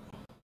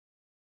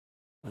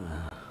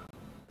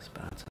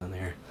spots on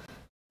there.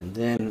 And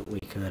then we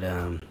could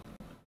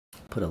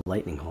put a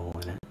lightning hole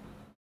in it.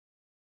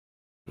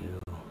 You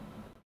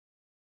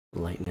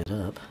lighten it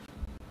up,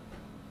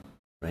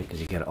 right?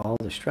 Because you get all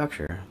the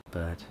structure,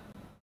 but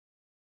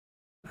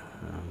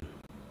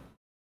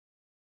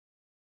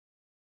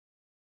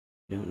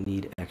you don't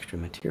need extra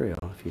material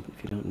if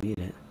you don't need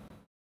it.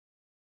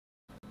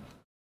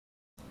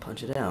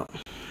 Punch it out.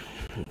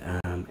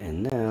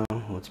 And now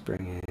let's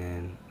bring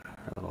in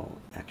our little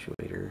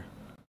actuator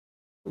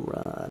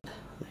rod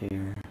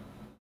there.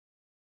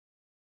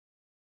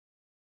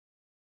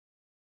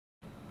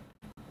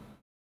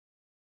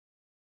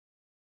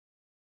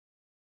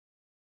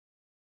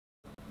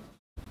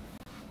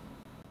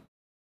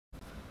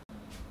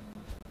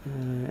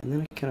 And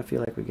then I kind of feel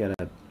like we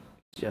gotta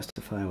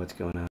justify what's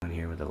going on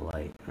here with the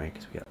light, right?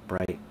 Because we got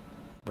bright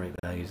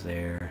values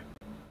there.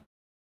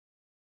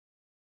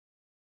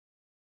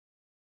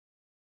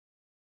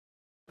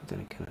 But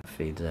then it kind of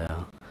fades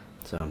out.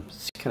 So I'm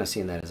just kind of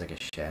seeing that as like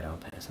a shadow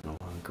passing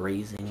along,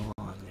 grazing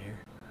along there.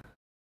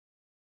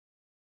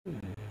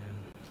 And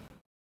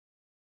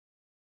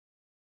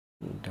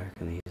we'll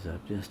darken these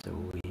up just a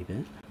wee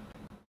bit.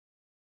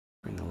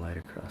 Bring the light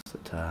across the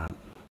top.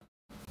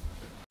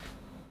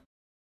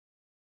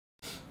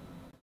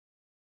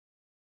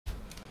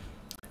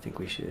 I think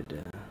we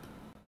should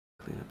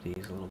clean up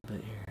these a little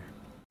bit here.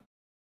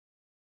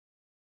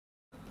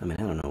 I mean,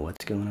 I don't know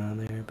what's going on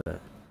there,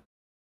 but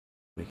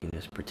we can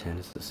just pretend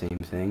it's the same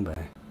thing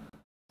by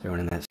throwing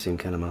in that same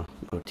kind of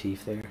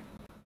motif there.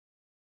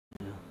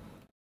 Yeah.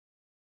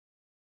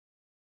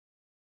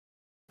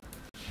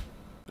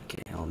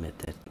 Okay, I'll admit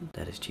that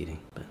that is cheating,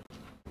 but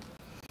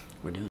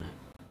we're doing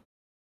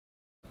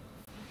it.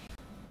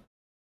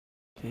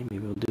 Okay, maybe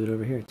we'll do it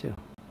over here too.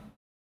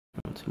 I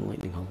want some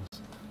lightning holes.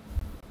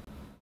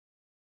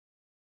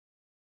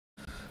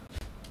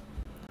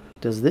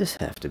 Does this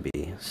have to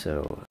be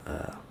so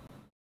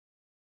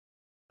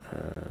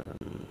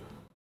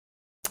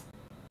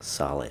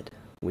solid?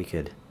 We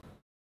could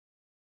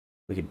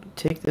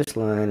take this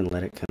line and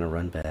let it kind of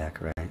run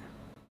back, right?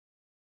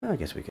 Well, I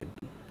guess we could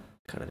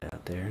cut it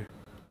out there,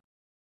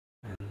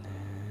 and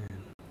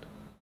then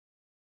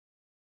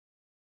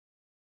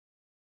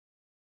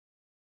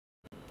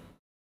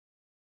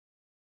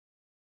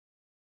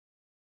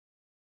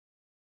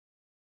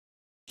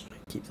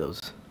keep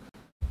those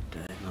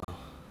diagonal.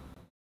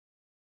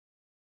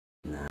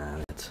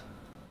 Nah, that's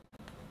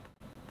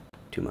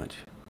too much.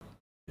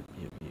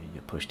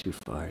 You push too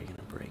far, you're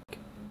gonna break.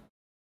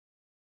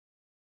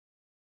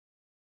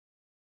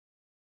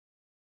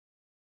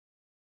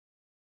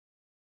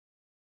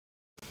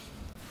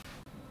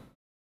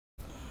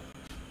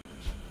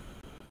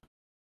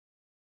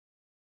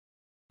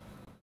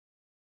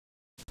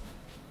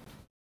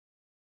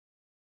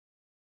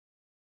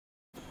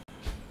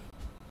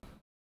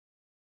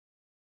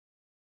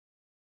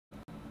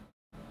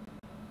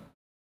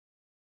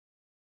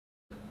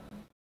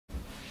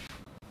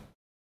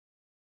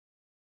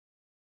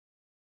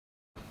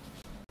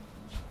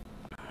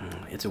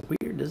 It's a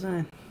weird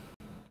design,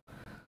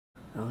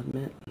 I'll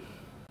admit.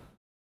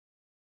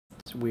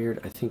 It's weird.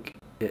 I think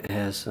it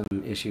has some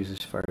issues as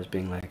far as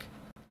being like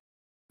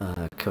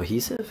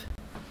cohesive,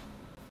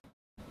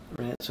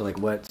 right? So like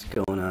what's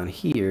going on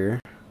here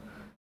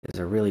is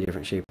a really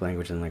different shape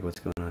language than like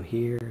what's going on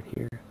here and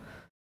here.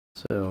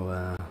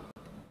 So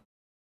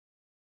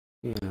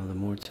you know, the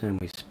more time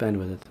we spend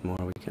with it, the more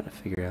we kind of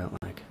figure out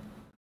like,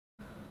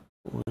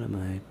 what am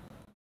I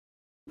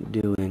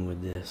doing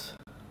with this?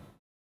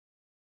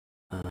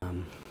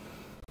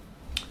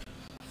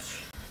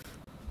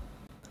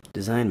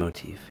 Design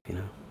motif, you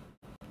know?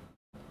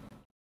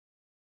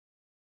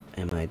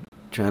 Am I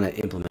trying to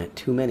implement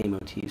too many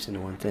motifs into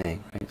one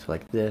thing, right? So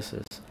like this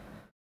is,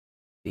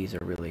 these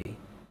are really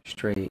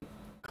straight,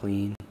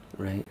 clean,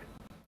 right?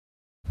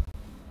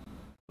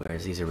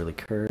 Whereas these are really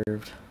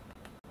curved.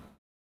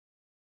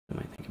 I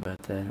might think about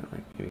that,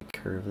 like maybe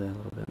curve that a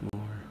little bit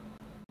more.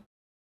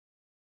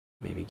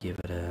 Maybe give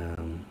it a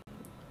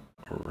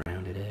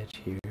rounded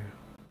edge here.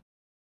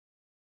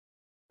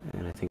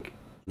 And I think,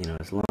 you know,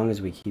 as long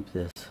as we keep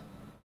this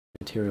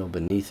material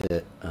beneath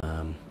it, you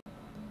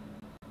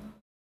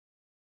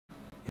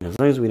know, as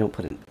long as we don't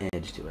put an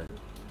edge to it,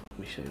 let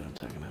me show you what I'm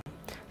talking about.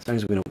 As long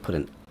as we don't put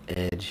an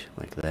edge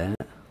like that.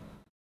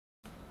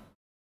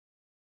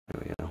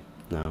 There we go.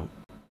 No,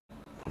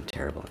 I'm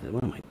terrible at it.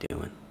 What am I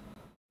doing?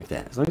 Like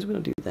that. As long as we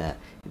don't do that,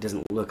 it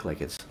doesn't look like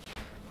it's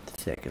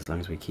thick. As long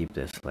as we keep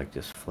this like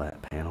just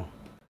flat panel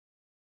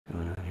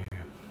going on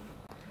here.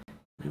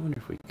 I wonder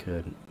if we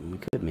could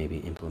maybe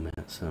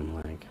implement some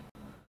like,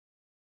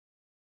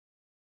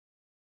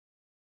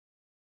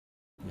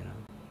 you know,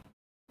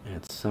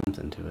 add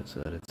something to it so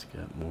that it's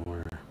got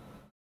more,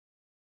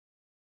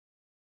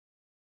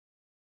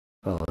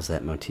 follows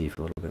that motif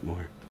a little bit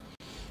more.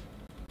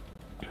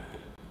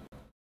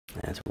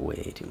 That's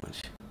way too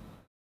much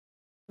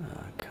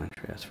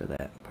contrast for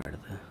that part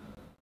of the.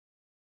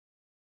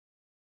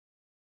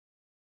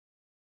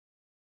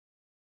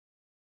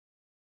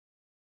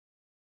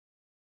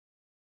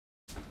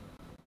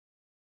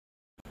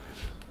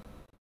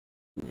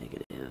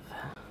 Negative.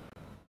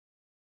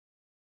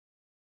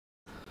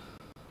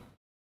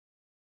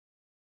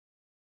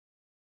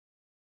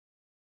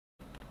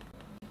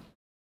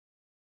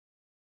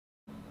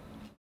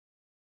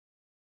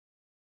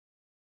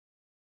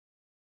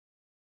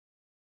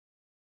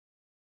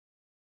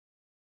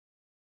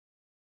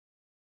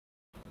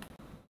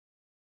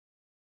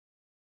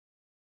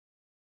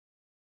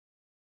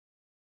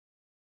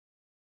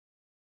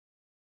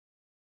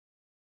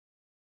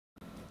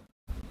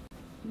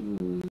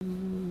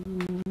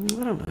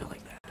 I don't really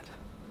like that.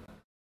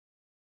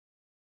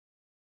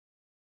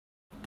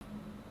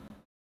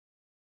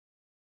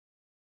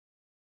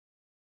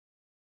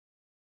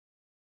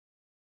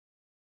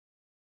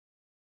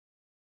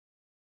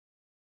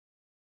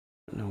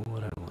 I don't know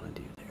what I want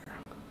to do there.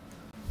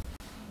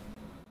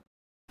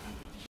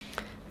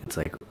 It's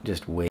like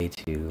just way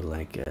too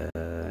like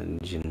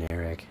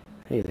generic.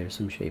 Hey, there's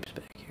some shapes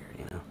back here,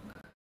 you know.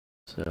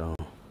 So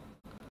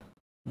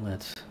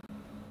let's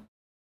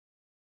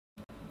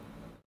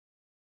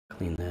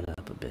clean that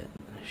up a bit,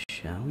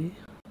 shall we?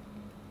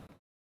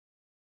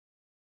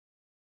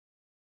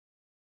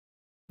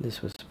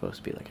 This was supposed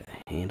to be like a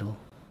handle,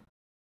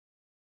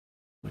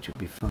 which would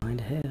be fine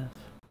to have.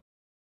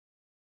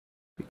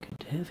 We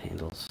could have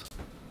handles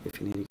if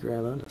you need to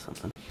grab onto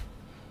something.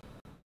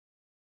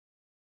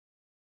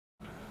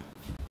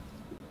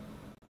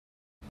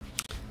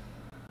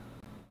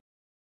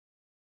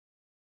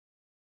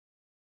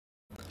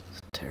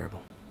 It's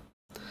terrible.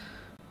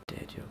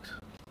 Dad jokes.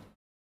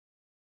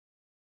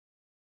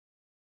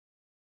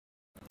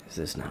 Is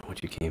this not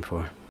what you came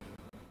for?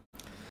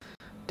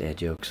 Dad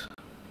jokes.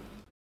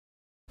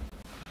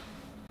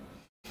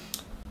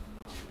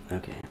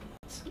 Okay,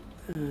 let's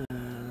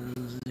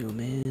zoom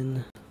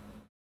in.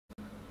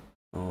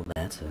 Oh,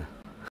 that's a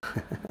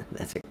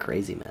that's a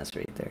crazy mess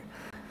right there.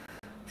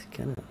 It's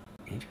kind of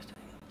interesting.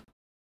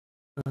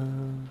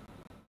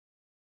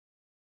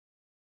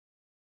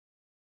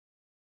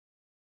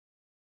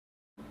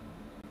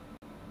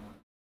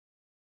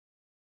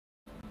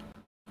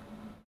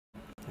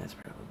 That's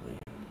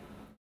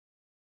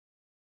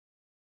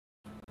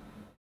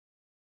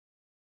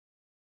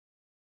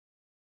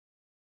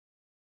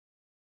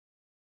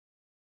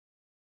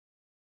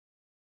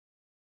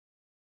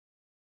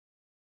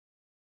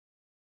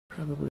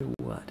probably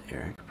what,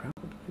 Eric?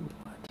 Probably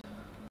what?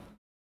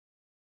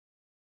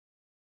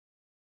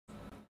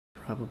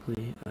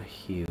 Probably a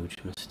huge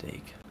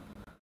mistake.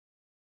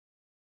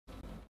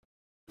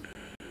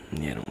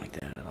 Yeah, I don't like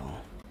that at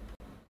all.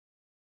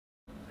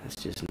 That's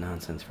just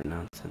nonsense for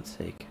nonsense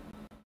sake.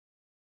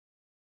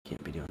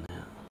 Can't be doing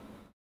that.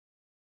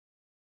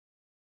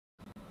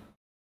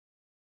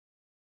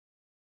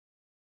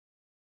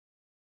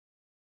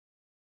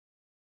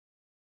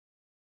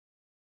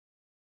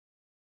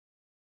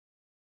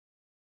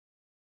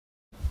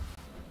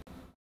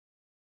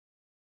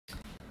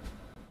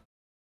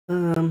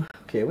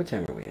 Okay, what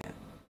time are we at?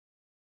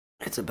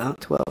 It's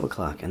about 12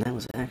 o'clock, and that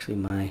was actually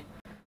my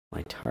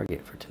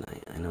target for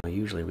tonight. I know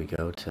usually we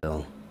go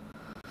till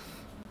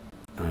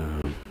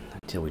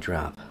until we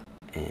drop,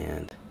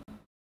 and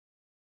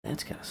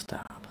that's gotta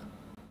stop.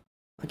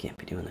 I can't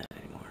be doing that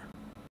anymore.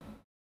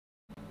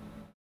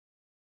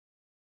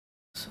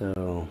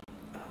 So,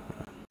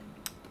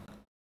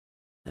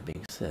 that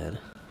being said,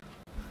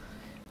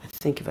 I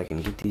think if I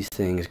can get these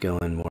things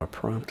going more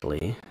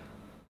promptly,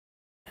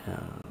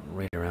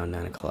 right around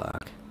 9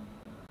 o'clock,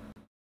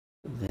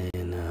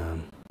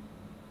 then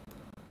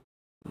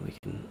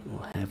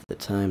we'll have the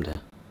time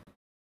to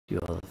do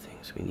all the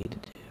things we need to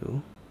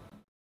do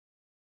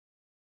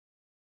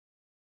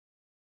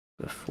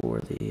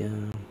before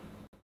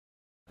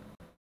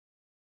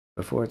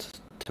before it's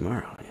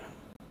tomorrow,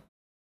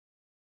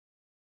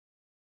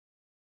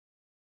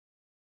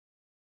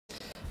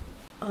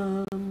 you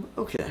know.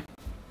 Okay.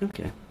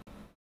 I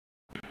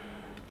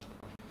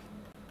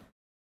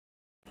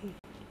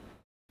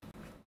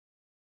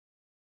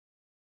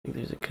think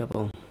there's a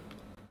couple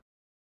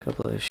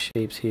of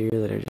shapes here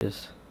that are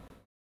just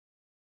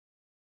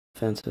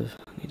offensive.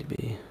 Need to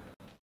be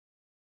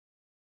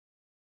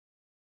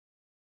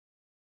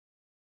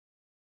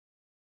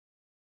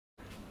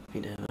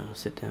need to have a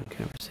sit-down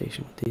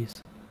conversation with these.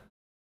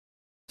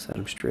 Set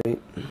them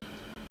straight.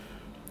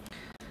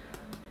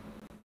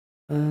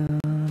 So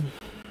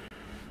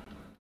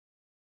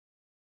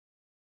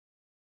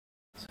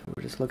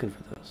we're just looking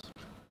for those.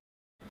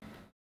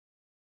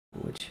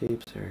 What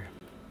shapes are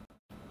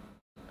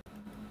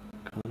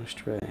going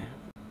astray?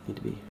 Need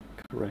to be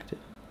corrected.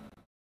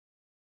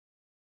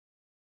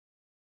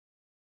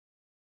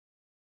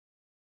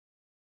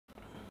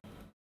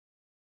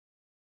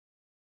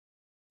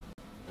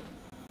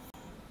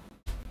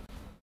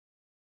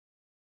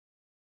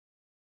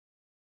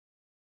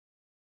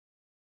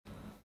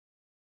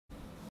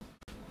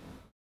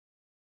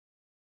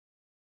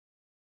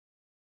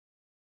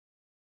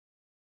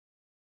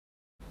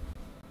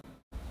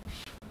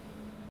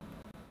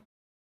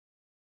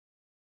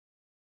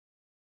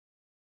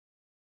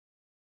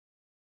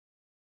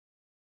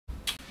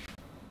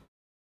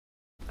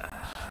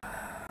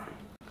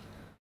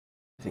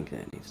 I think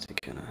that needs to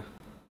kind of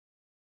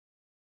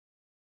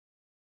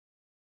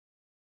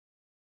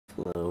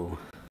flow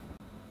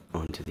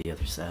onto the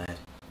other side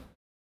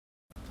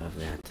of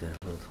that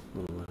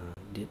little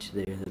ditch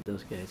there that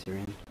those guys are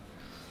in.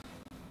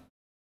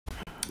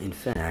 In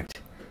fact,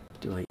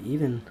 do I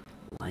even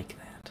like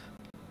that?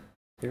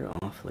 They're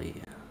awfully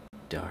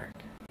dark.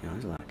 You know,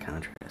 there's a lot of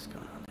contrast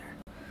going on there.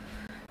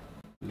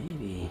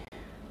 Maybe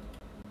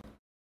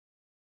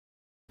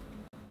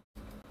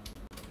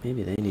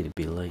they need to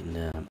be lightened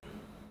up.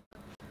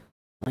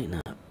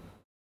 Lighten up,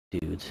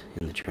 dudes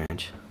in the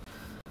trench.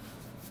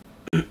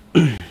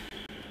 Famous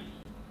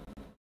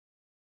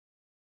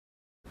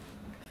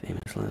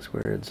last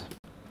words.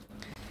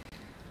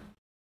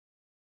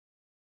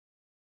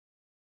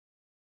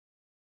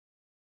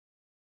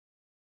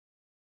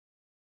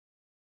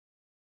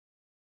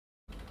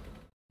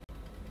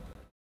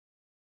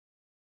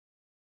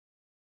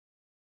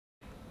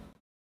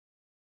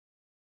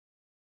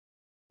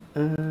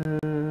 I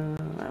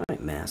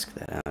might mask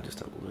that out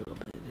just a little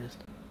bit.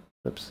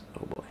 Oops.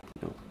 Oh boy.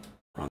 No.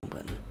 Wrong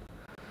button.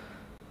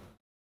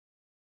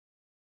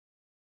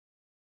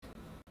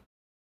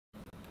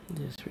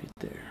 Just right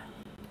there.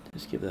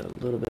 Just give that a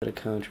little bit of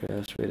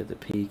contrast right at the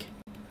peak.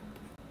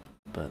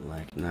 But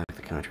like knock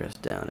the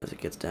contrast down as it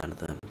gets down to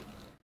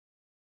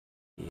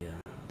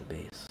the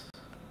base.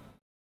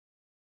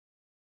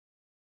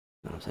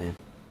 Know what I'm saying?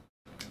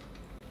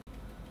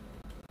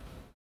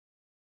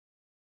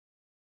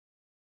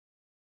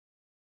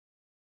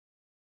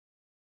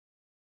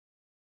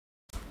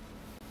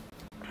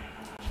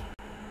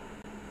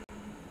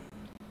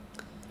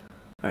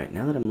 Alright,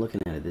 now that I'm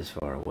looking at it this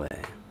far away,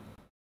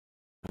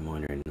 I'm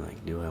wondering,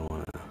 like, do I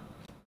want to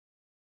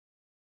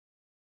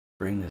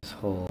bring this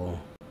whole,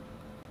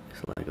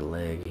 this like a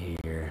leg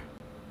here,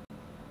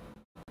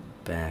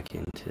 back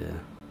into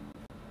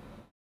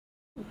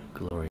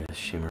glorious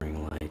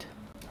shimmering light?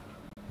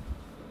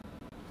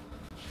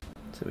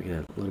 So we get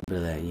a little bit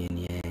of that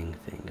yin-yang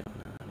thing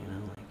going on, you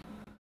know,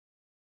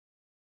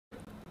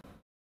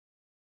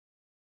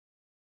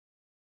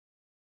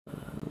 like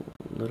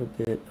a little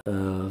bit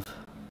of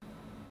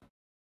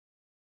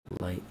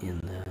light in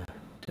the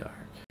dark.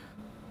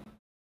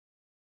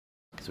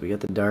 Because we got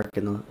the dark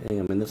and the, I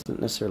mean, that's not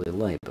necessarily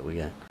light, but we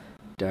got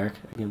dark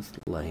against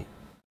light,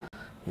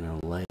 you know,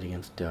 light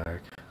against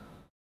dark,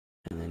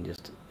 and then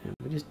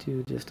we just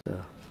do just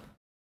a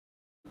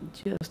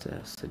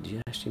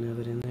suggestion of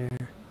it in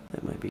there.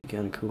 That might be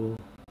kind of cool.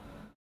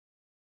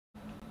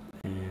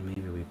 And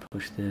maybe we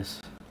push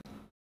this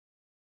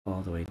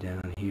all the way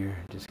down here,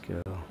 just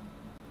go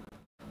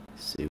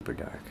super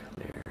dark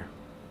there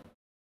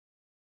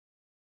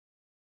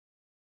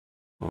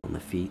on the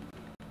feet.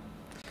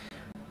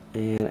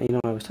 And you know,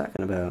 I was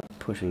talking about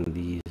pushing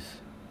these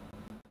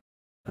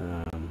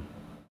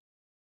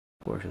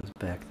portions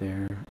back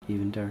there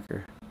even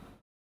darker,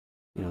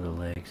 you know, the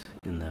legs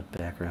in the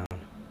background,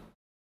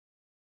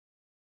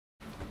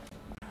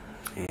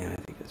 and I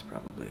think that's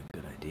probably a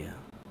good idea.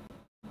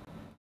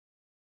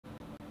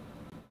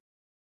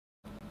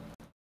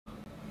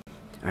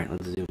 Alright,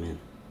 let's zoom in,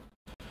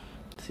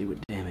 see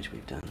what damage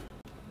we've done.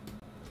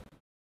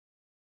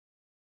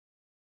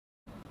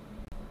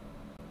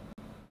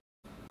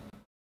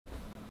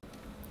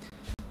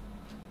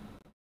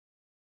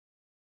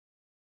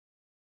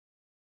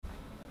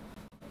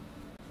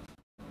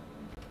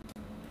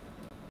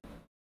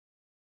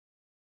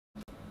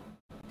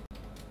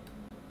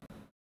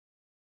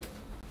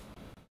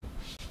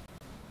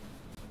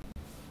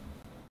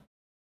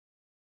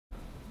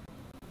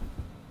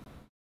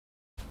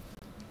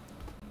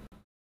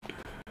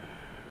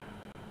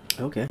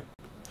 Okay.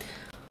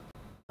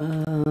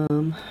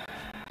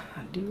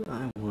 Do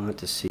I want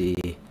to see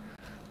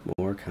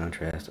more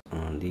contrast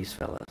on these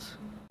fellas?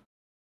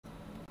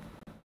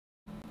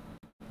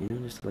 You know,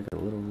 just like a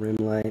little rim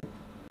light.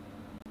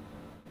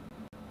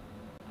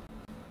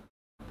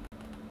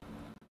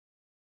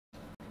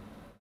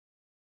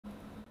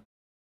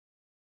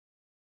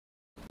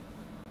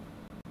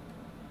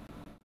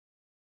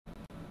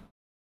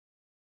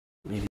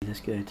 Maybe this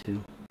guy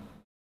too.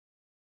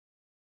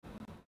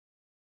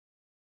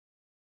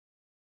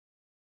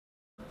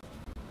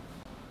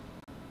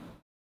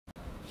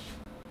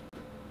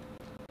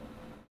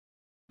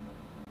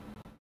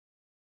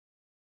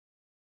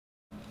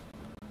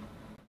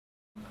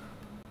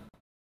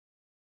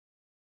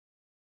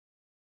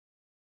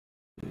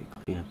 Maybe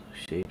clean up those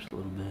shapes a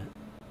little bit.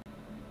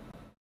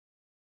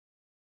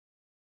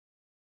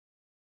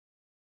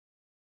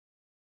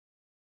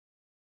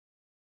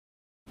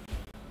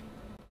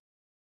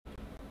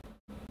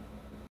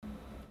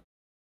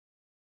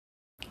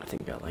 I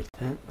think I like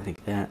that. I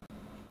think that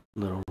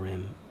little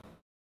rim,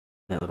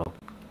 that little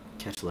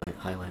catch light,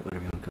 highlight,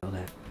 whatever you want to call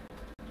that,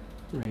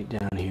 right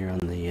down here on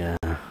the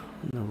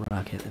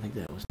rocket, I think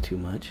that was too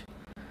much.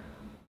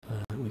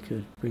 We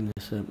could bring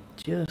this up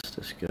just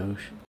a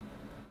skosh.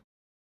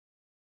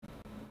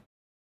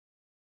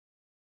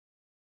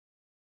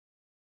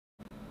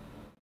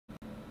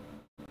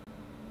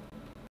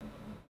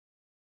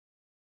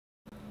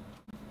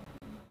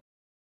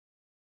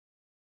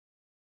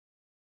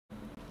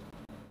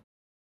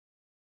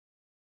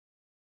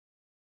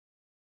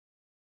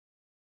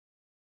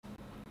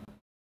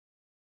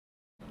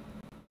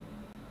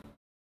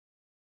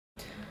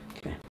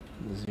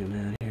 Zoom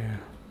out here.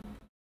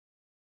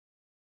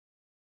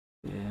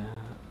 Yeah,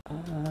 I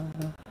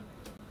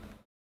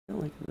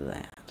don't like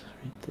that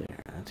right there.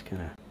 That's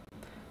kind of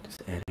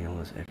just adding all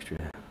this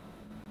extra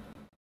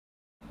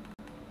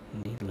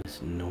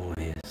needless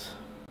noise.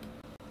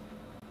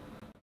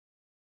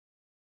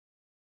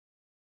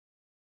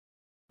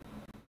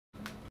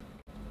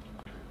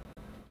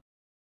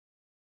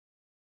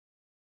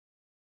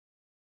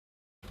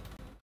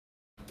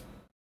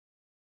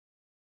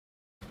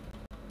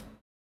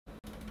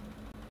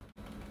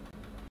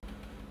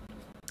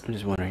 I'm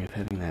just wondering if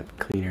having that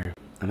cleaner,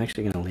 I'm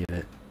actually going to leave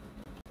it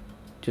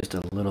just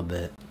a little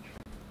bit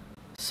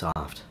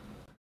soft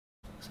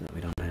so that we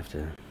don't have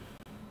to,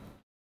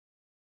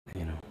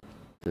 you know,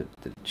 the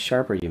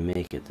sharper you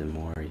make it, the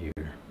more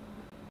you're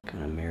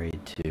kind of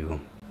married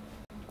to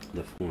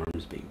the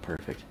forms being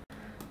perfect.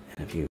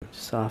 And if you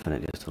soften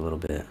it just a little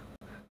bit,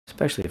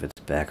 especially if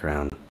it's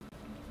background,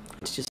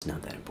 it's just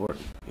not that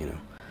important, you know.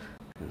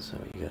 And so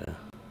you gotta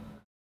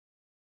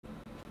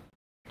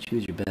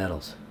choose your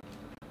battles.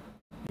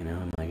 You know,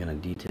 am I gonna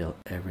detail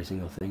every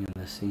single thing in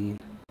this scene?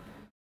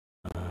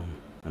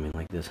 I mean,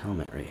 like this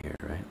helmet right here,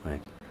 right?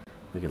 Like,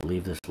 we could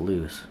leave this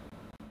loose.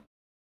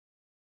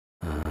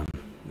 And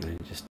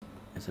it just,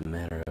 it's a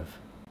matter of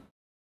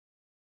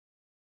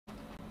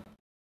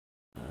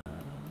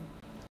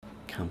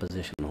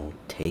compositional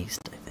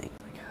taste, I think.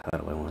 Like, how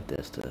do I want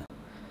this to...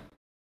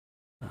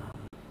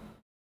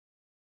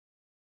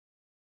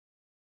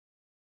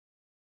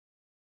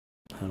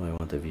 how do I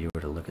want the viewer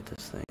to look at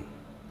this thing?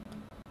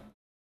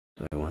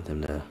 Do I want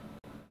them to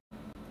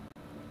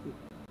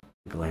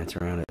glance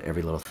around at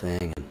every little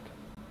thing and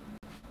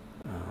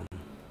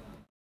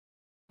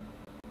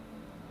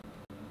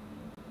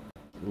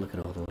look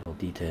at all the little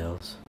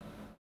details?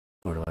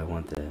 Or do I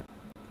want the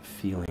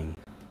feeling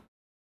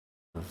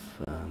of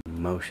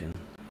motion,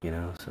 you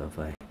know? So if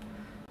I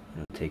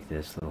take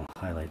this little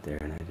highlight there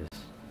and I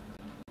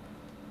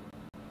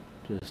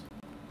just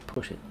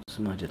push it,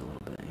 smudge it a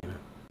little bit, you know?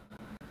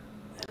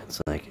 And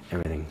it's like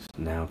everything's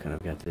now kind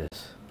of got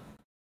this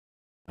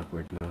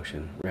upward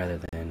motion rather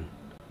than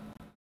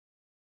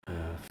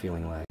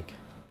feeling like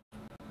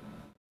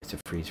it's a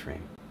freeze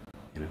frame,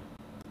 you know?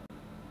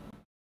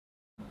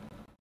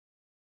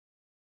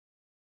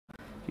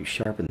 If you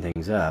sharpen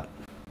things up,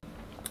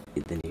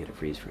 then you get a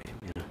freeze frame,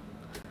 you know?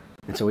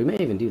 And so we may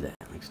even do that.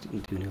 Let's do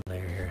a new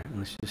layer here. And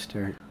let's just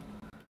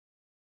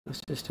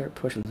start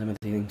pushing some of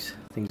things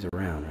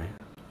around, right?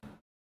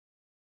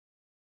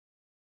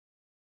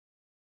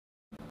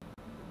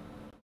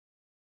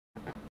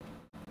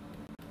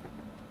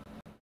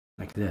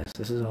 Like this.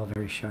 This is all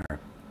very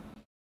sharp.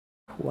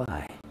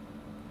 Why?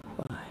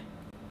 Why?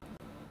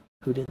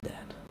 Who did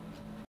that?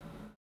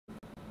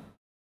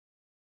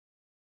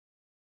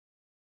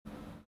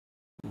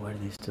 Why do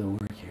they still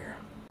work here?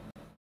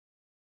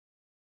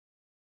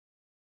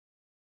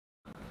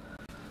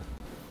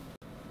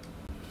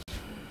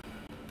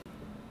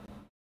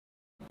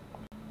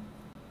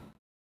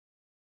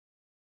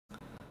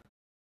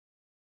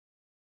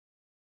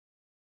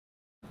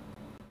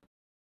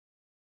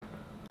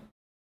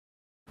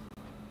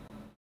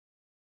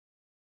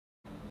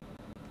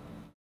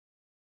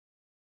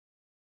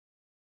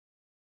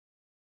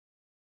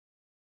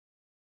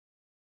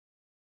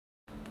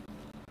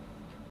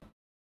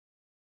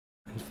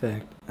 In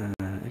fact,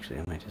 actually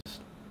I might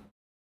just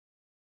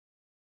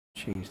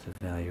change the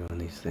value on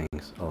these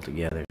things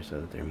altogether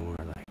so that they're more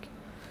like,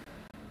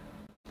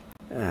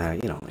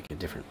 you know, like a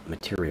different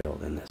material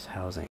than this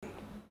housing.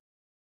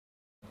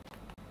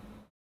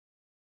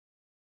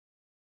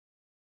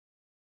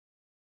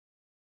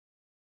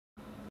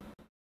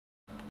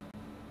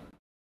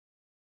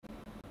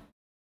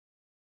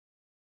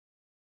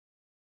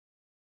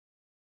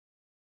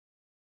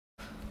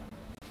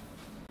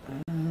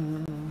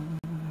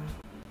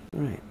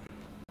 Right.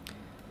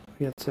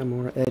 We got some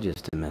more edges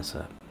to mess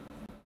up.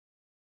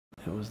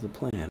 That was the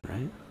plan,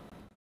 right?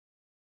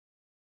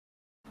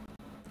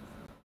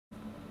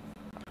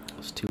 It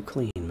was too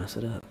clean, mess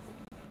it up.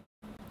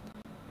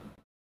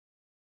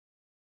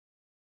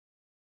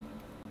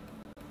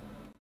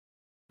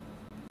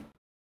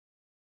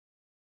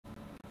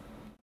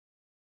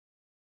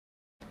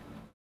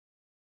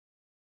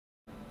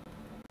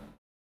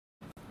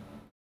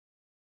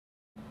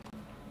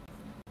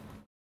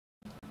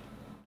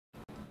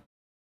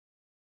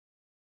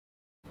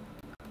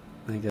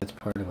 I think that's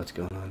part of what's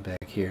going on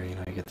back here. You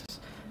know, I get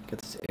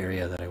this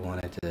area that I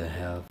wanted to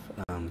have,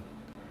 you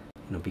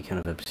know, be kind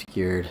of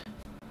obscured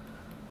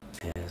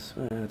as,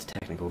 well, it's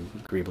technical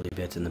greebly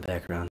bits in the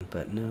background,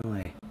 but no,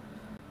 I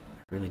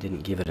really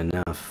didn't give it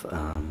enough,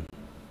 I don't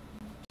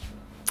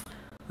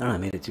know, I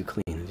made it too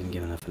clean. I didn't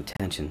give enough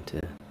attention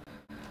to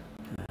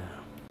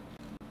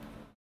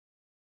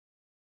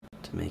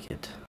make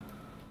it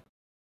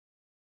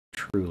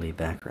truly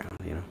background,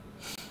 you know.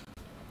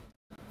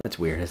 That's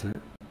weird, isn't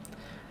it?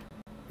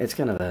 It's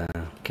kind of a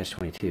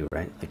catch-22,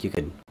 right? Like, you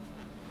could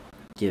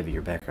give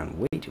your background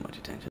way too much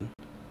attention.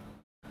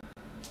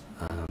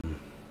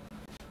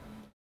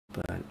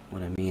 But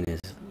what I mean is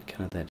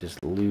kind of that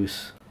just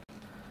loose,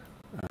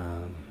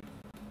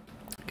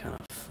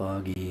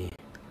 foggy,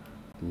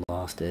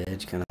 lost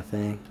edge kind of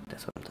thing.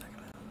 That's what I'm talking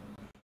about.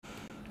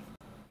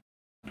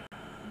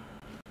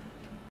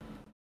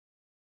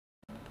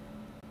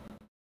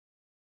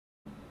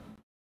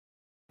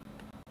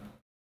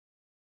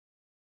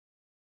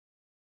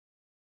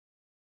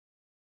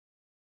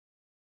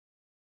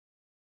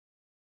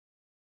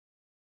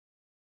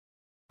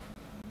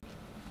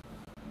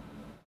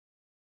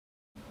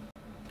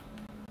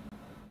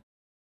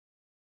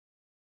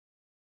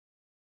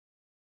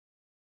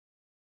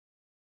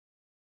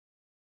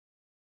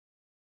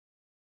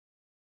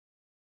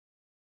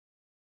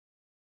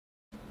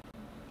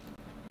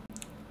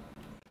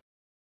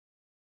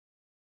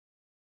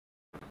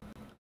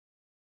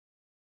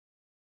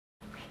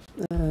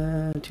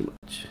 Too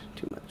much,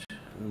 too much.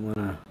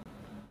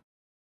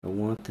 I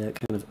want that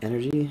kind of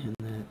energy and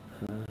that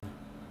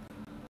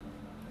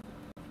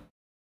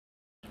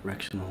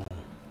directional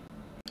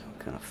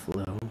kind of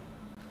flow.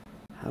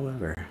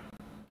 However,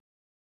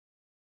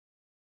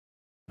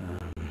 I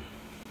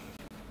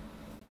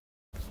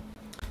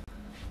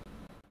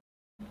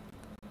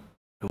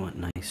want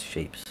nice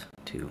shapes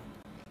too.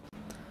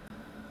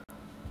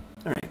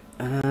 All right.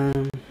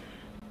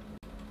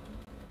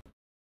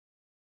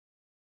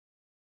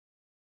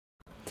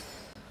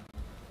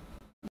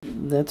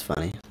 That's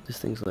funny. This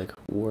thing's like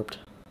warped.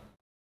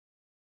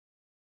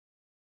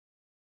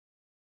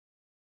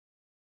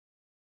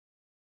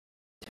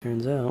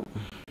 Turns out,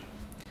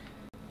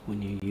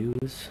 when you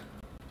use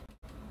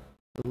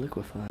the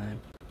liquefy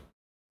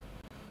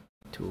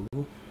tool,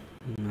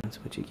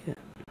 that's what you get.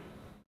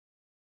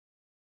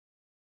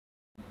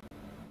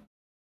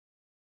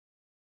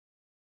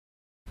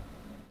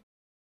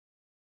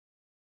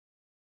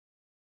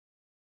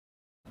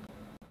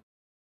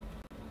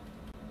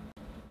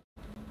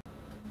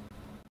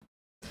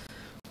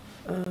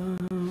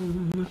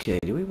 Okay,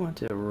 do we want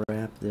to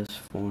wrap this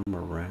form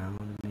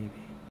around, maybe?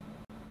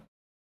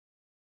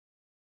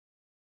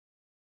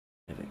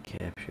 Have it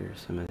capture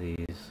some of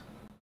these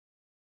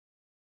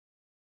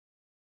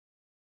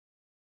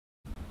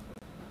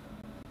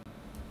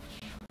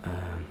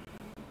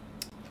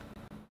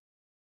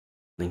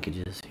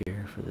linkages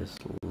here for this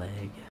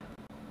leg.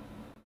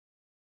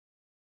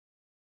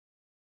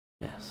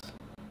 Yes.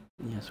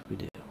 Yes, we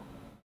do.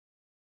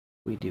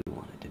 We do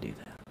want it to do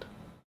that.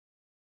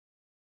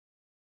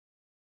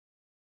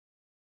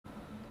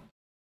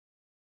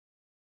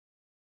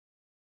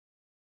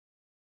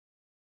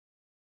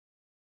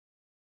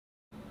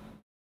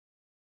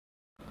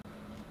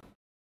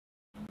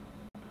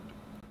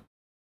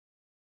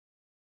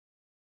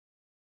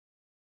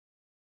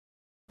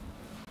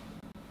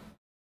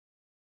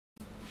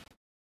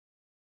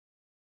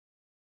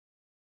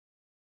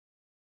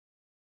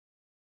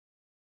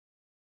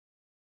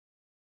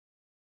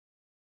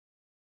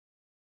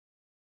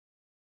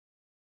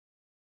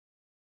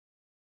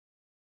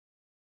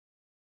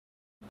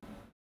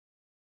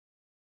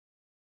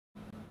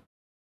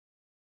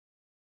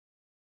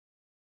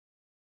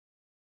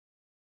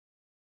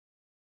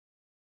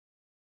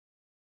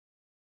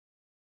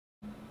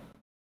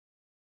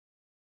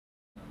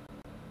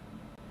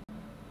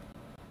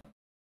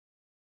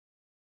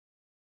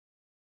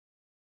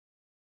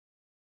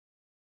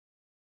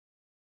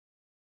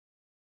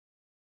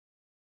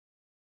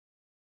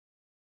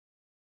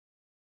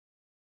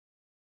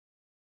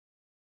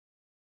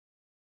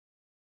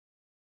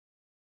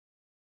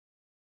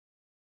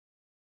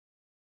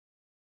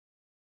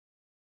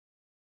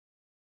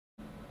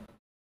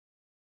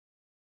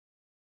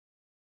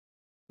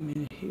 I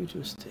made a huge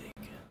mistake.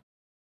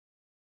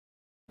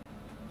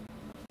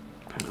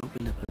 I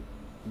opened up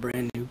a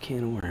brand new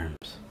can of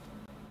worms.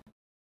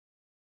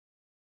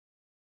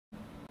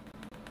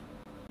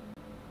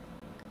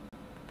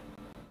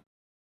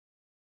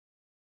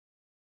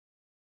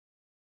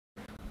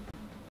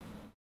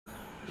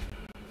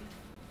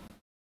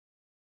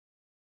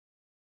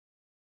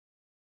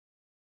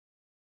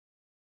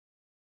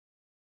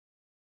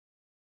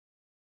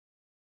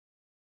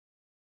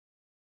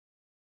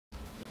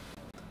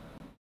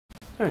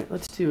 Alright,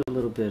 let's do a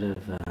little bit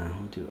of,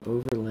 we'll do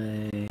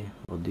overlay,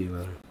 we'll do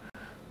a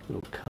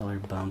little color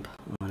bump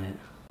on it,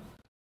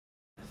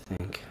 I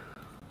think.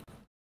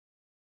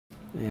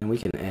 And we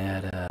can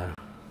add,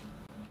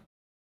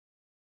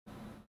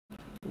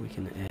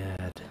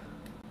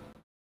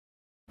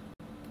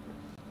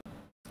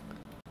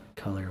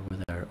 color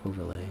with our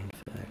overlay,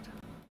 in fact.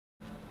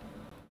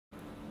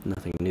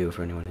 Nothing new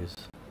for anyone who's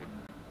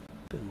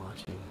been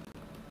watching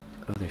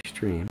other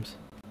streams.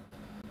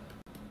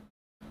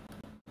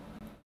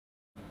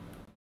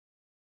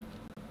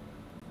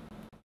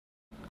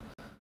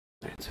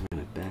 Alright, so I'm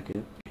going to back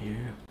it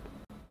here.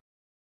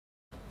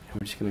 And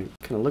we're just going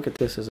to kind of look at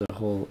this as a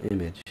whole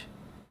image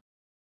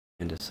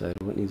and decide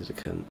what needs to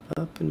come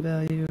up in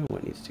value and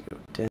what needs to go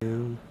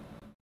down.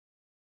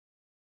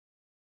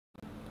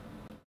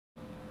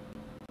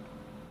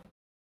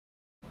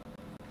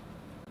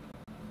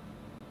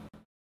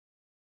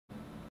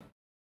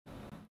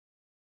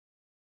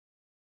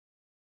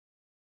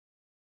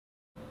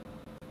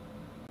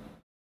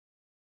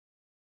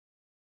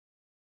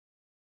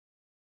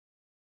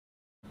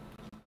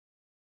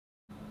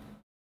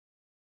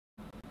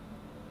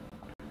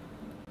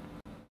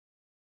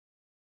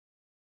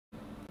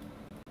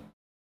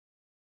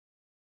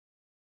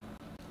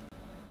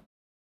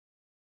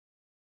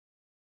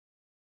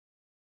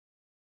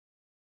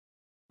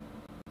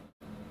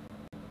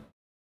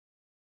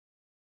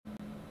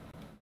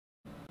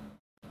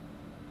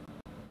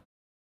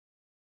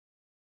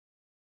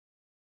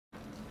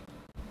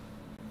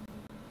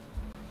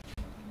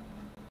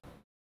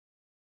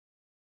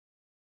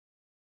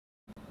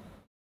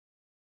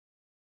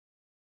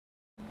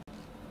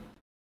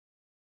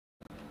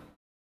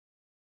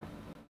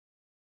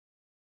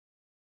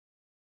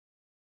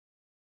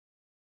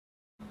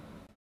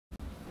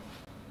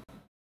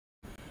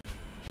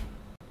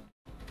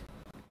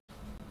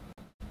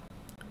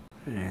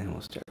 And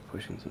we'll start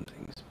pushing some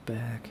things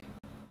back.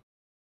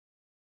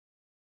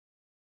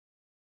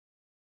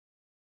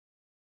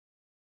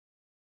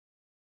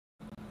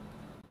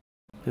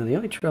 Now the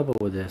only trouble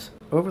with this,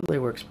 overlay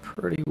works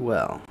pretty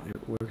well. It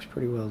works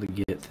pretty well to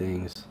get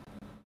things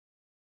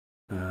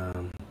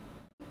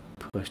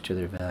pushed to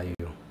their value,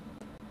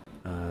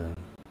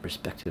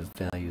 respective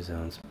value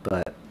zones.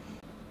 But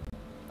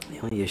the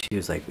only issue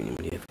is like when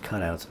you have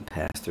cutouts and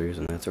pass-throughs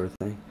and that sort of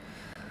thing.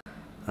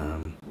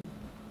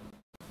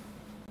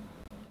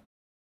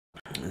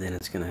 Then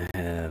it's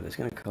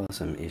gonna cause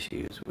some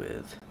issues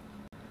with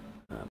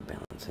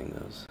balancing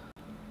those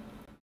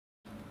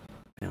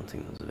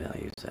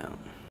values out.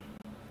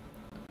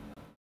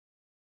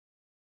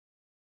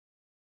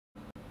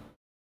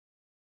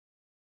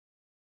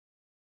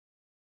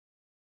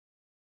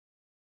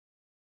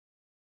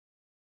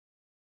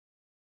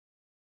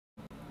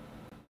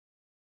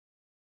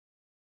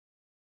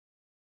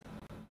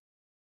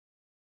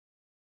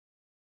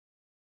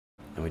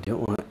 And we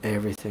don't want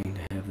everything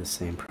to have the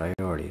same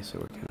priority, so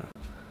we're kind of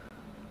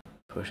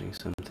pushing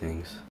some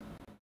things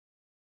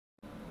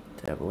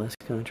to have less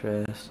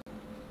contrast,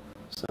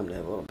 some to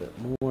have a little bit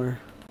more,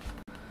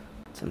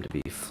 some to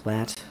be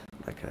flat,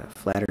 like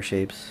flatter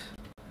shapes,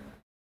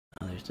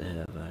 others to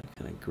have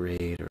kind of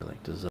grade or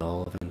like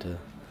dissolve into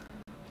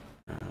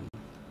kind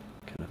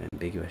of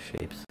ambiguous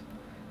shapes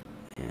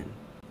and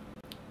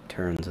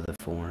turns of the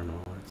form and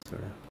all that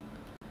sort of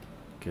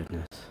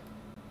goodness.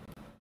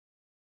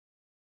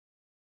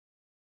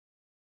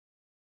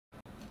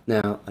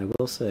 Now, I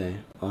will say,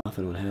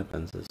 often what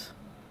happens is,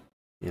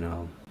 you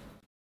know,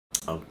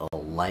 I'll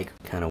like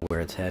kind of where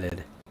it's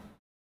headed.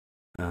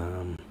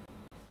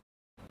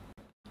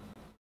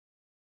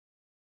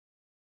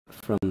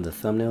 From the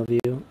thumbnail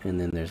view, and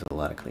then there's a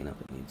lot of cleanup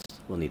that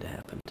will need to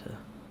happen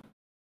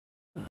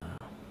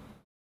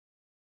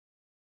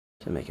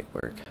to make it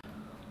work.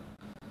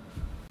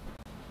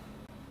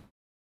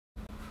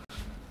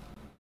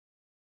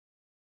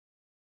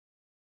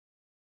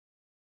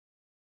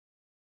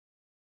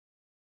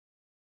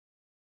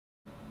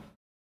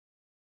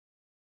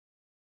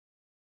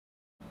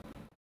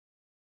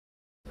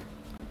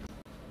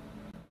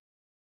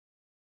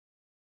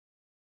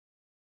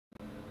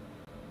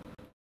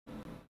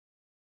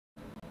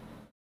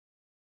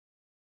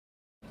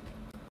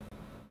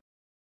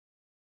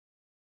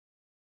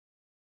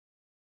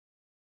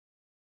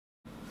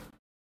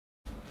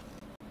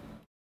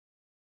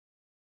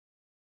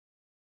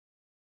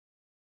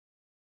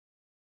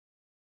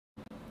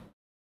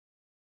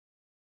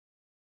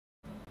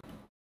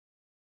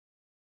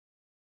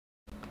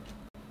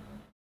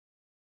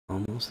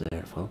 Almost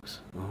there,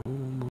 folks.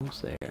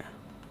 Almost there.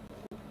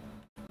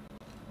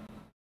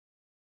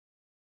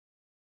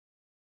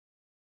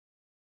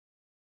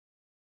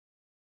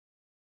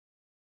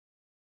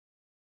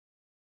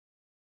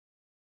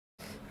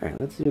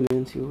 Alright, let's zoom in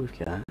and see what we've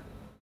got.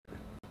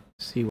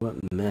 See what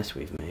mess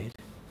we've made.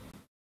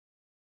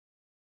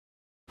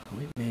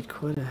 We've made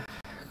quite a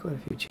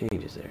few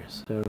changes there.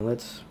 So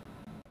let's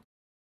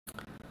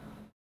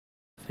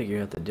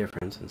figure out the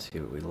difference and see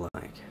what we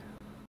like.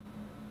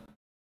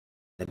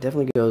 It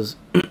definitely goes,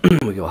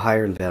 we go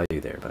higher in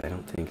value there, but I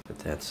don't think that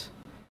that's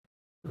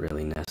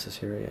really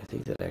necessary. I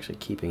think that actually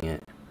keeping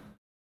it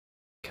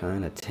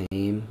kind of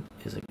tame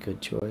is a good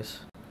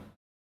choice.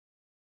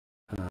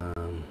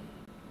 I'm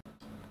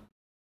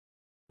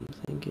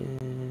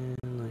thinking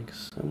like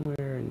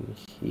somewhere in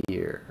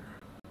here.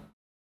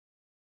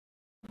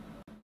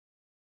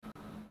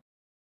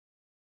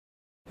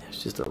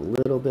 There's just a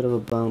little bit of a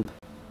bump.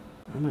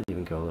 I might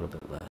even go a little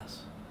bit less.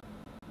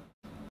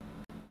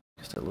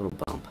 Just a little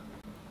bump.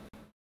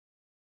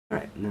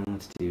 Alright, now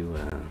let's do,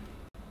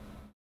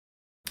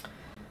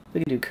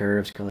 we can do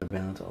curves, color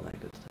balance, all that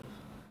good stuff.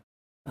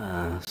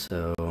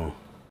 So,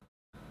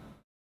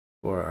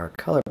 for our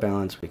color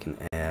balance, we can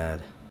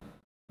add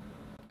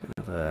kind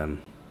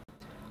of,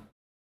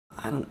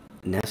 I don't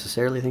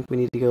necessarily think we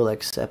need to go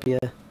like sepia,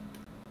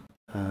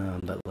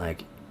 but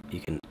like, you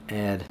can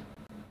add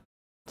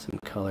some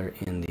color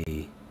in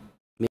the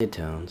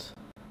midtones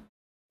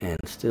and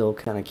still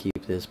kind of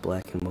keep this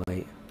black and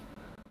white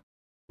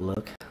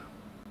look.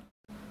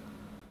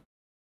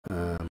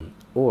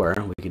 Or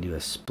we could do a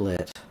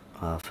split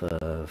off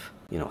of,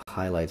 you know,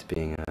 highlights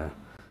being a,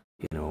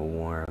 you know, a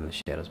warm, and the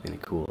shadows being a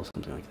cool,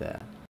 something like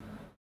that.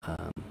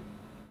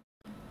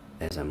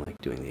 As I'm like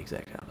doing the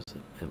exact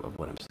opposite of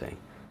what I'm saying.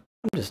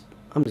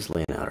 I'm just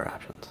laying out our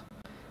options.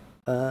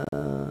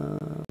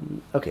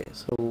 Okay,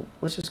 so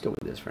let's just go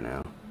with this for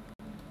now.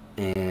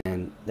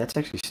 And that's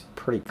actually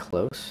pretty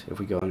close if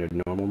we go under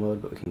normal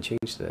mode, but we can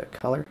change the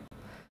color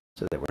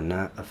so that we're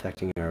not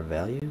affecting our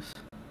values.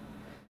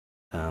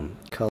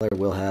 Color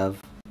will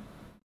have,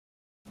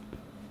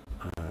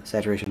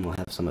 saturation will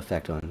have some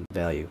effect on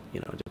value, you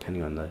know,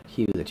 depending on the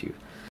hue that you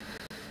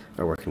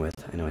are working with.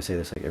 I know I say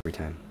this like every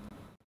time.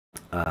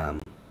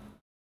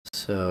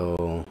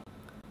 So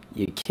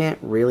you can't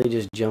really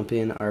just jump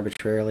in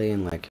arbitrarily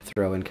and like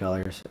throw in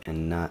colors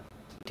and not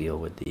deal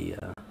with the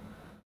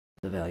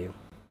value.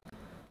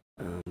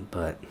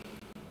 But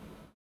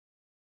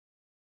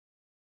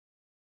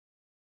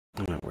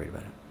I'm not worried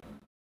about it.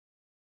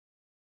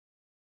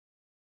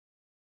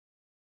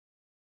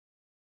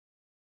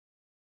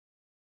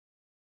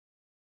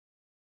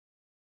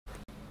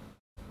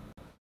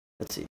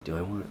 Let's see, do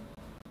I want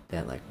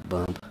that like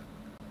bump?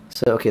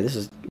 So, okay, this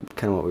is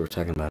kind of what we were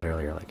talking about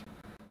earlier, like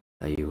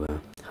how you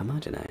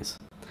homogenize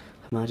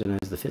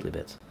the fiddly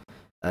bits.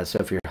 So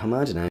if you're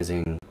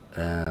homogenizing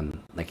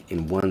like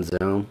in one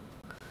zone,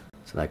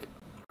 so like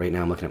right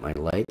now I'm looking at my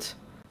lights,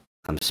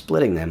 I'm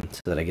splitting them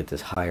so that I get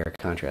this higher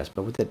contrast.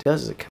 But what that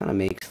does is it kind of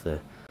makes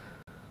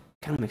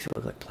it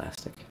look like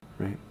plastic,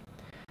 right?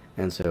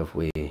 And so if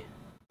we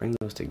bring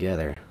those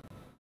together,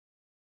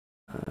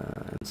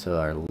 and so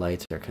our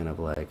lights are kind of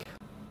like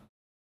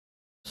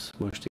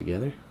smushed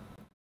together,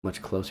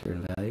 much closer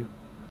in value,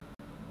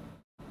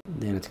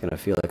 then it's going to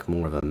feel like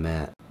more of a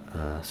matte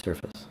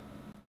surface.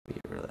 Let me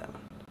get rid of that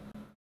one.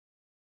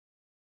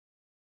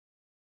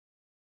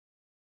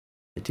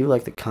 I do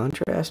like the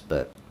contrast,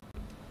 but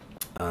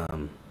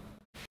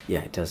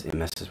yeah, it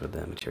messes with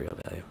the material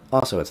value.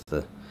 Also, it's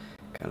the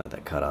kind of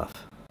that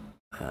cutoff,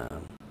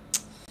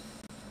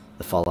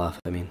 the fall off,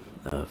 I mean,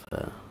 of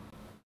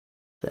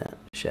that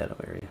shadow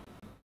area.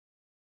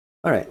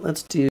 All right, I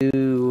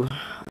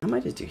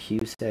might just do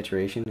hue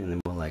saturation, and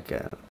then we'll like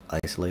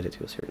isolate it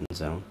to a certain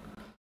zone.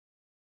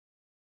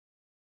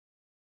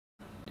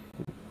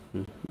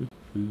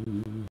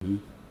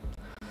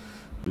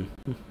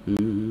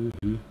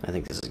 I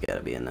think this has got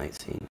to be a night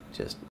scene.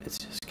 It's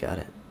just got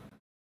it.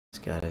 It's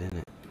got it in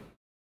it.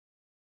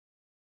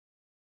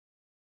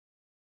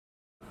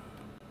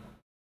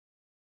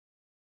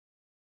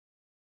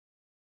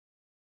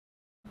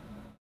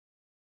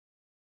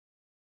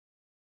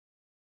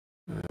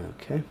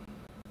 Okay.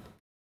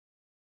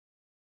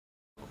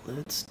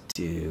 Let's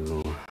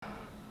do...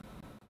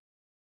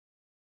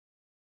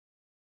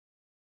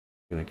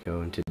 We're going to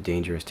go into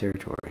dangerous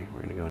territory.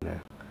 We're going to go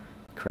into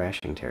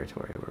crashing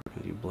territory where we're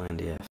going to do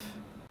blend if.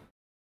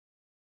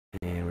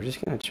 And we're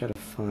just going to try to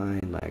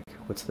find, like,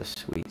 what's the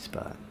sweet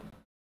spot.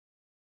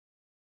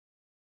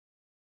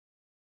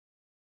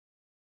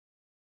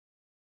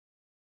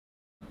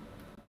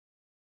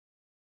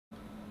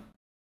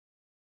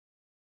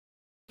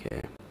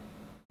 Okay.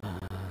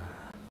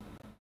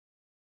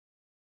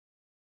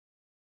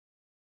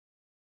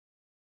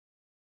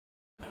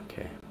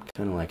 Okay,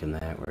 kind of liking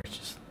that, where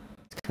it's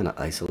kind of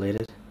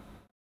isolated.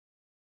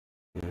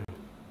 You know?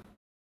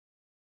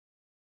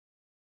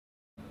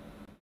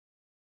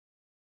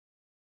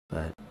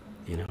 But,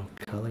 you know,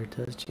 color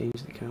does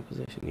change the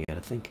composition. You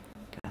gotta think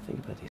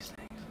about these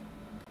things.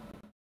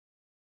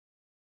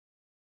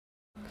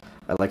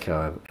 I like how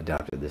I've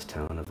adopted this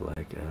tone of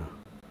like,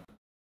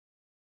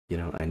 you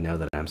know, I know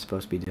that I'm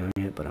supposed to be doing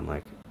it, but I'm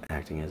like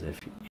acting as if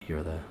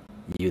you,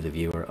 the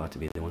viewer, ought to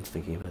be the ones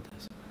thinking about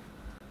this.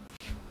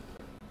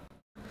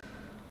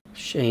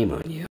 Shame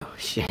on you.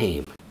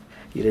 Shame.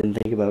 You didn't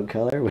think about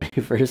color when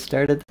you first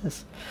started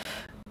this?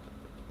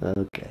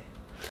 Okay.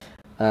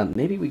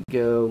 Maybe we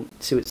go...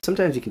 So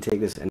sometimes you can take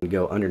this and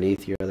go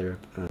underneath your other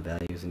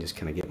values and just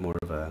kind of get more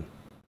of a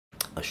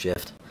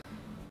shift.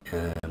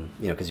 You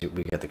know, because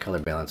we got the color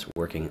balance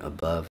working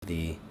above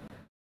the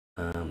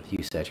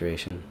hue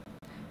saturation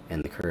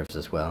and the curves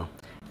as well.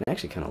 And I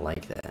actually kind of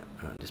like that,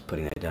 just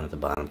putting that down at the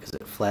bottom, because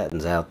it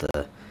flattens out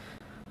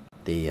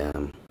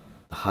the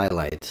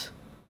highlights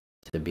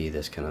to be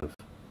this kind of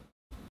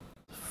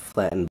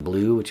flattened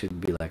blue, which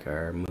would be like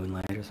our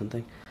moonlight or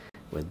something,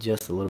 with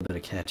just a little bit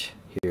of catch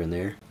here and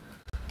there.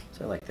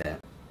 So I like that.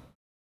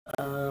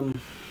 I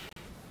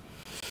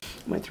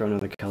might throw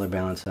another color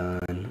balance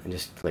on and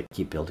just like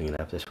keep building it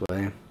up this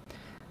way.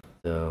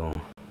 So,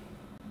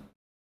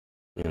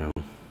 you know,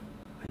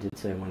 I did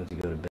say I wanted to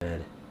go to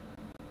bed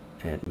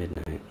at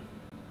midnight,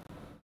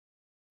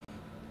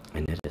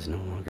 and it is no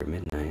longer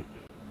midnight.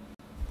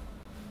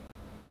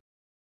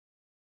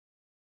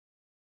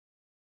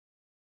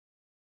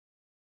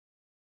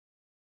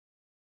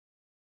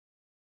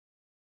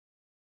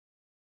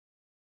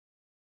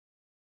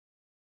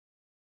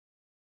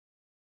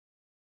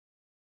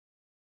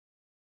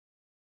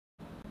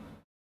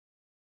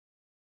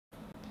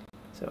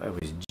 So I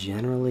was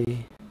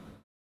generally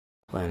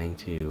planning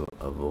to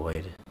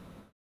avoid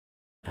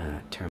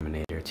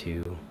Terminator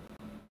 2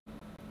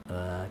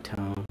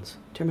 tones.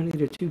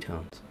 Terminator 2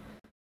 tones.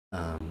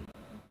 But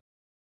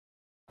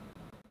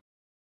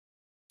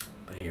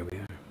here we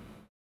are.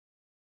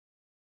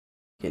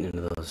 Getting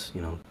into those,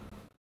 you know,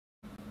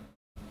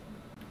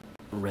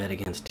 red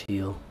against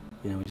teal.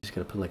 You know, we just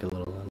gotta put like a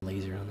little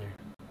laser on there.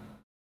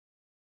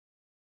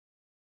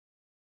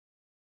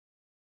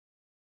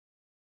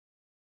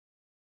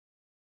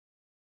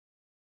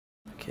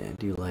 Okay, I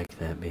do like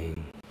that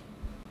being...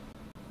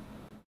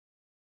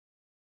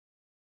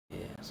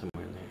 Yeah,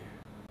 somewhere in there.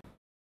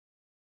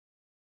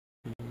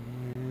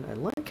 And I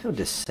like how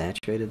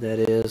desaturated that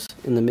is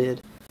in the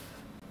mid.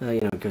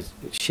 You know, because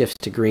it shifts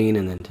to green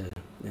and then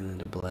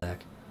to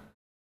black.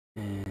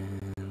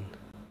 And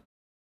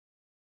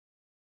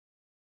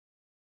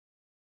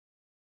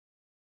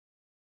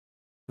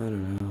I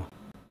don't know.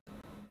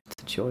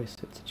 It's a choice.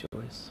 It's a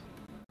choice.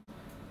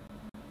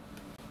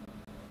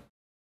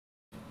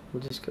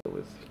 we'll just go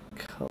with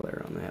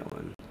color on that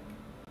one.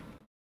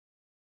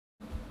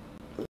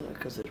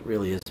 Because it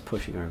really is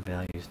pushing our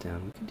values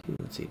down. We could do,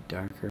 let's see,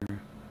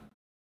 darker,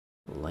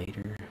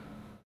 lighter.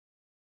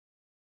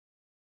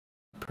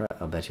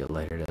 I'll bet you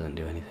lighter doesn't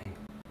do anything.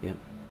 Yep.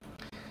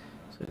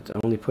 So it's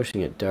only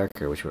pushing it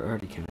darker, which we're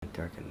already kind of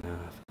dark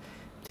enough.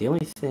 The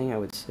only thing I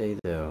would say,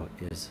 though,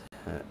 is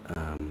that,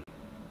 kind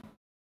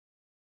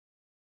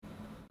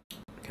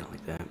of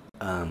like that,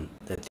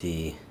 that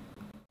the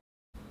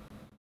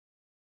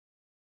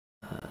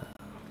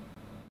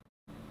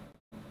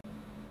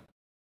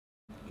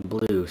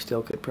blue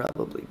still could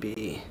probably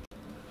be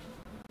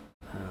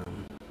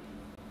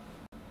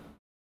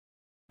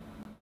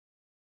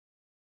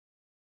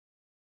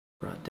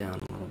brought down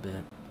a little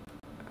bit.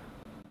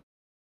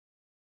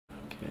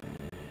 Okay.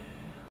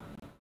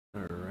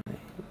 Alright.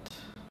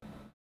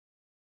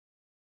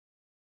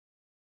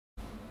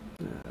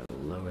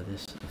 Lower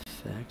this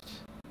effect.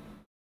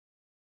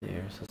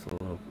 There, so it's a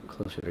little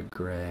closer to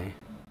gray.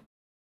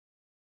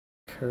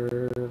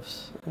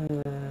 Curves.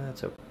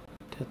 That's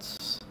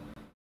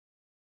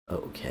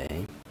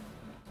okay.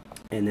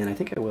 And then I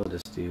think I will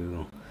just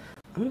do,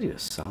 I'm going to do a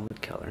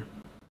solid color.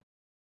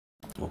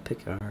 We'll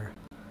pick our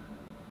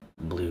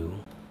blue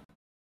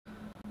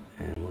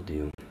and we'll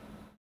do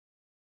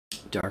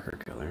darker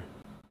color.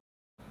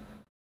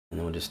 And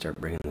then we'll just start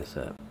bringing this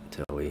up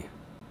until we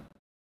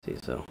see,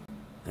 so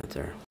that's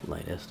our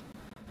lightest.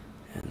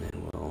 And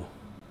then we'll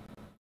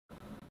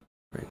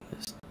bring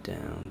this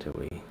down till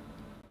we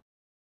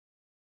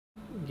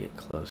get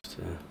close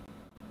to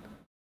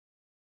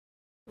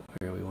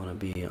where we want to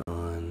be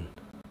on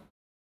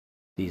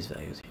these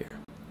values here.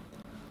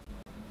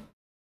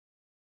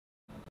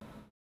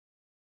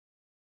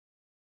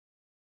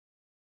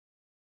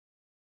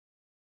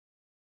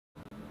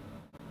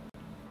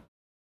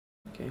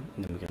 Okay,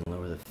 and then we can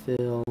lower the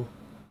fill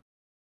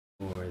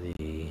or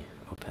the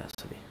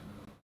opacity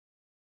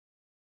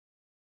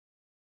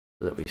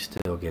so that we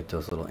still get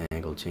those little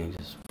angle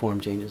changes, form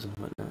changes and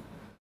whatnot.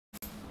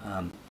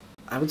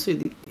 I would say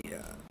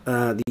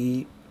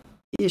the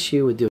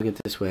issue with doing it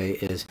this way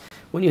is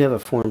when you have a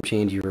form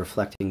change, you're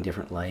reflecting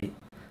different light,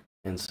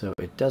 and so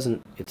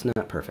it's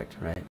not perfect,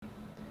 right?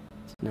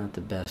 It's not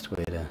the best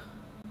way to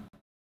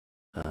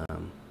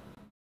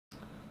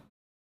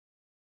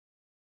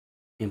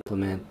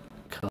implement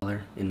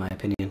color, in my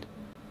opinion.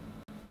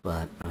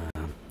 But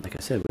like I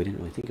said, we didn't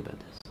really think about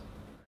this.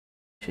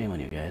 Shame on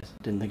you guys.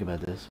 Didn't think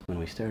about this when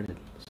we started.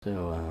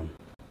 So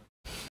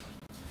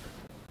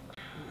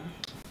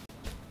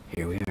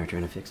here we are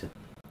trying to fix it.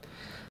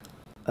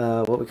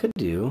 What we could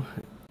do,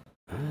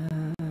 I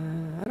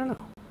don't know.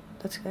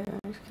 I just kind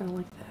of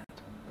like that.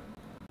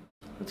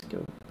 Let's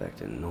go back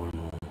to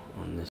normal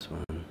on this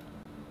one.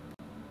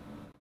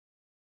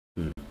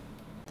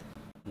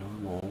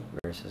 Normal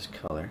versus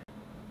color.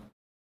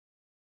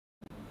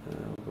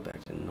 We'll go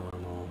back to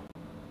normal.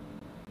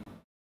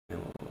 And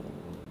we'll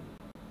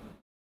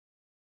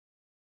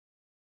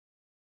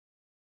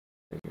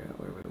figure out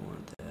where we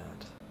want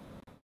that.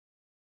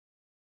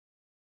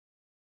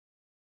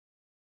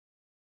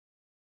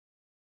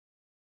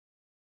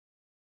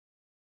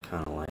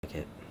 Kind of like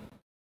it.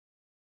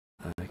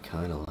 I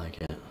kind of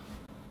like it.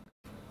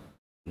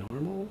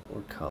 Normal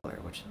or color?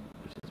 Which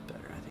is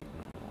better? I think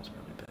normal is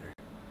probably better.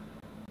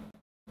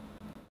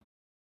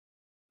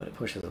 But it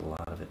pushes a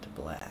lot of it to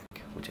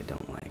black, which I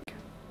don't like.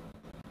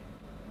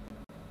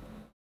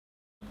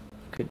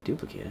 Could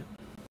duplicate it.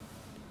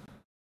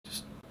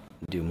 Just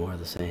do more of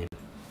the same.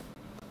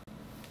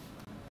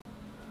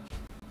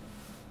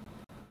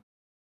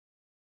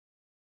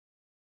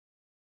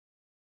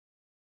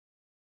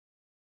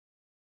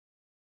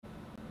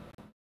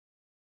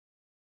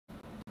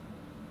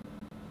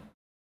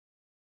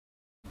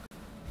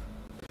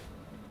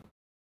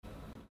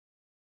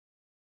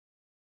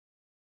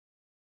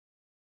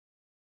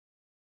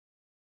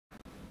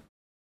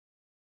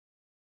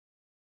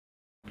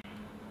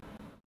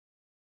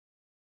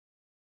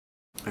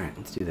 Alright,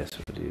 let's do this.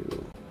 We'll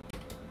do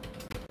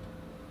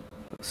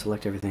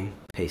select everything,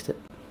 paste it,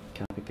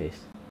 copy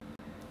paste.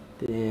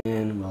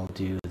 Then we'll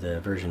do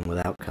the version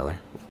without color.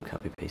 We'll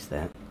copy paste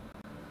that.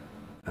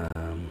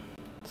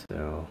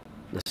 So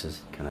this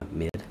is kind of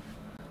mid.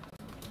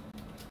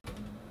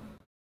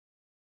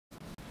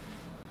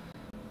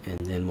 And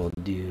then we'll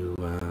do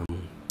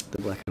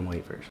the black and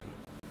white version.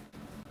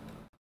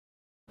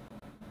 I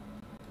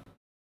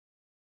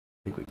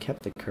think we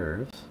kept the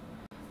curves.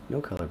 No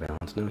color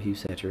balance, no hue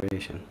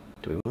saturation.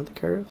 Do we want the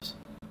curves?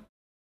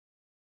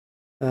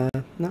 No,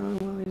 well,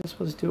 we're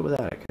supposed to do it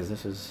without it, because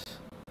this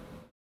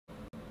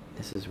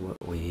is what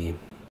we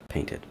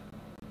painted.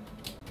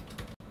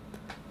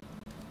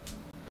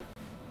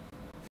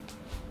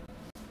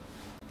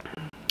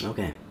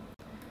 Okay,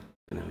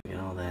 so now we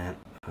got all that.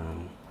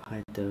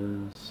 Hide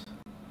those.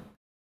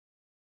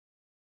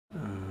 I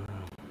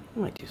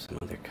might do some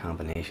other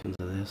combinations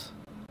of this.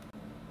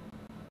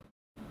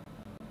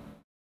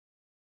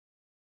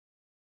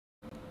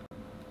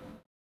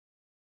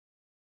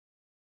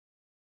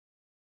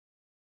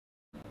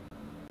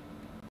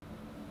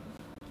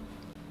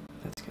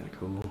 That's kind of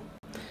cool.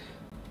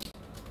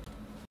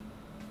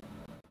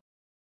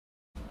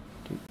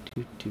 Here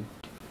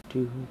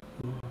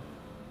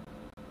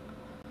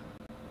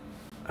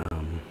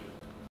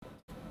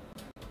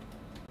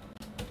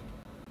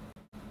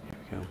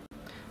we go.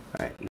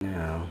 Alright,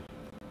 now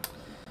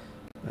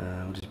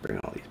we'll just bring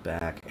all these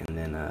back, and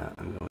then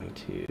I'm going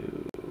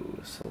to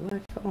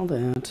select all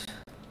that,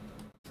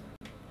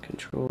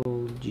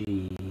 Control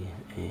G,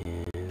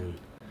 and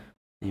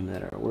name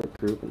that our work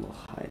group, and we'll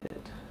hide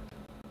it.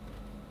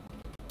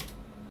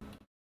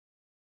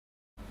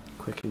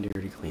 Quick and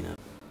dirty cleanup.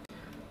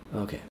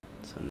 Okay,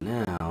 so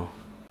now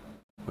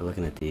we're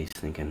looking at these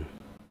thinking,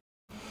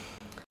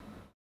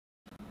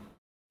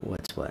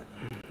 what's what?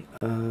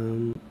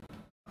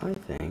 I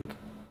think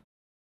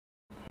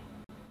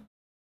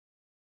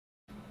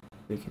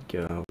we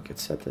could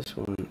set this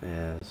one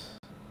as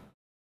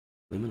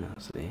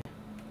luminosity.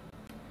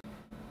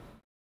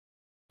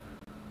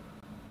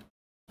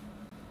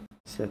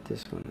 Set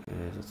this one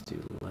as, let's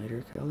do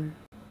lighter color.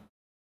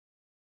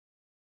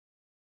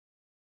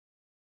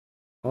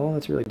 All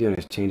that's really doing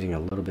is changing a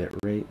little bit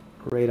right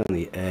on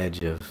the edge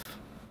of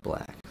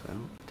black. So I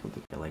don't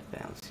think I like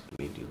that. Let's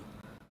maybe do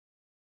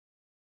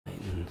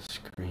lighten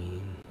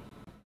screen.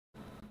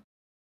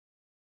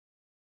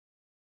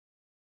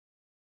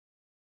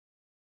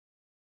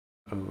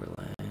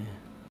 Overlay.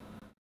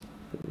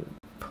 It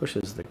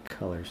pushes the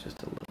colors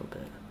just a little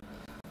bit.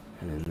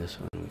 And then this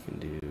one we can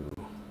do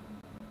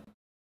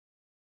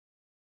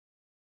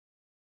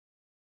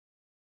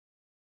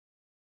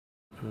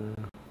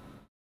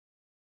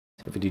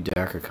so if we do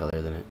darker color,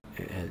 then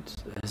it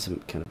has some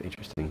kind of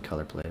interesting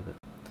color play, but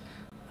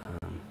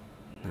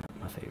not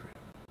my favorite.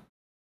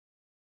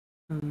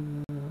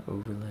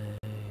 Overlay.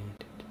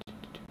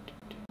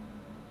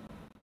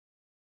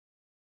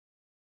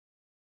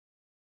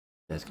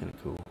 That's kind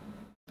of cool.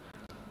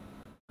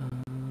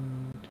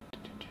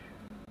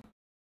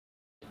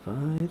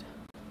 Divide.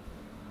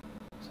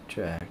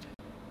 Subtract.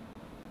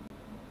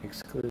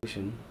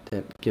 Exclusion.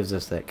 That gives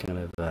us that kind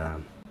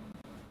of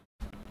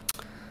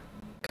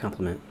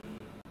complement.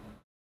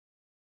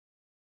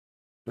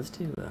 Let's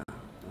do,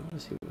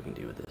 let's see what we can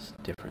do with this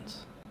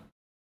difference.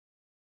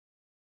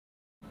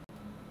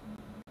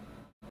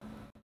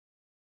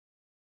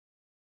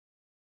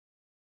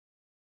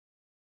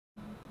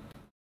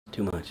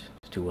 Too much.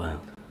 It's too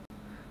wild.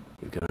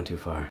 You've gone too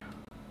far.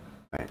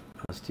 Alright,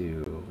 let's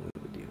do,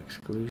 we would do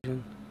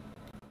exclusion.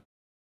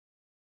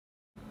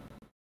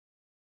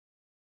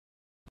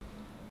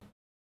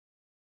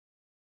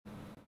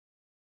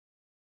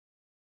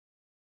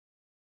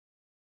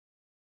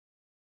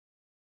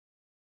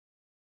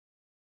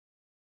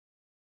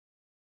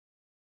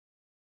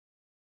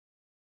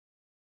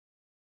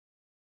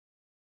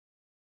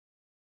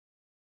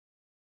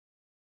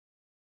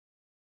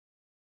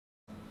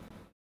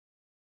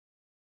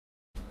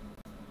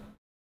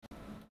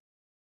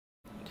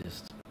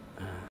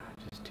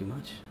 Just too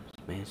much.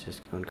 Man's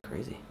just going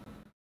crazy.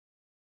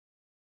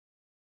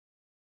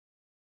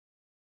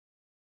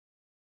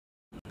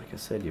 Like I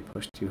said, you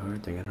push too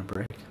hard, they're gonna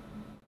break.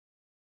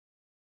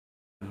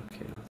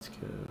 Okay, let's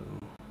go.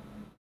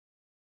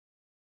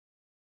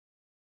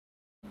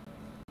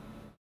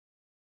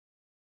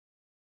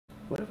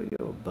 What if we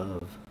go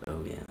above?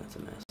 Oh yeah, that's a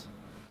mess.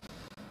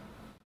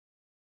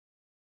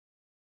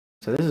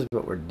 So this is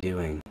what we're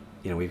doing.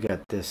 You know, we've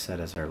got this set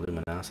as our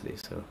luminosity,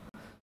 so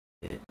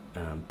it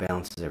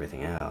balances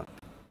everything out.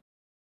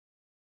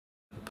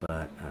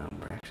 But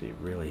we're actually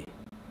really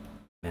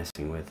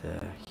messing with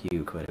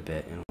hue quite a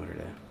bit in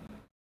order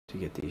to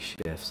get these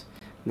shifts.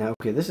 Now,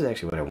 okay, this is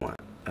actually what I want.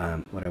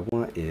 What I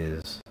want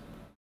is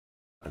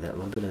that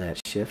little bit of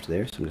that shift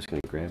there, so I'm just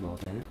going to grab all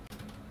that.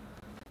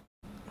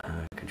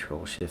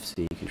 Control Shift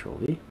C, Control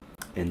V.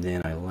 And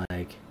then I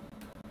like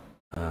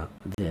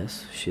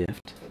this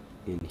shift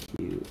in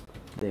hue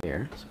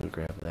there, so I'm going to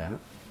grab that.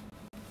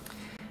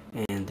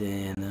 And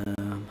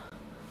then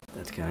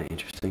that's kind of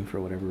interesting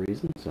for whatever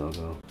reason, so I'll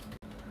go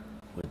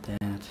with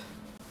that.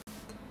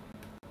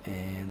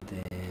 And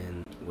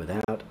then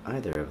without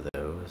either of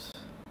those,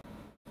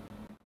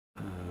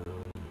 I'm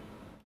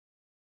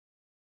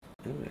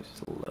going to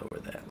just lower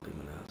that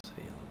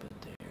luminosity a little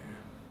bit there.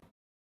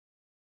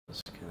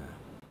 It's kind of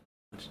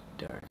much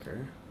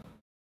darker.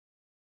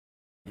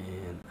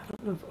 And I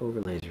don't know if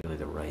overlay is really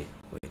the right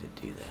way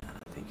to do that.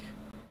 I think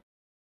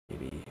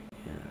maybe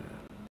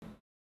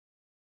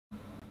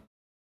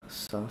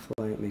soft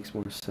light makes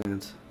more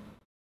sense.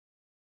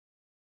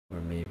 Or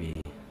maybe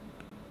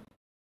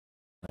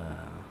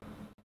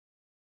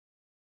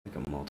like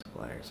a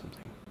multiply or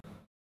something.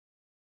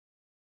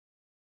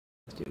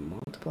 Let's do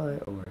multiply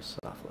or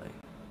soft light.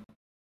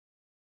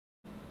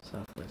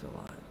 Soft light's a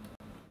lot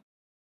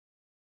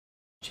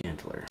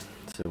gentler,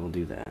 so we'll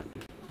do that.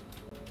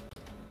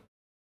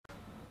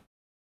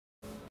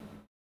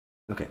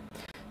 Okay,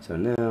 so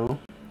now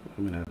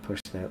I'm going to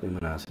push that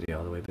luminosity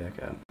all the way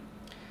back up.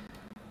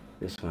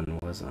 This one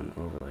was on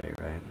overlay,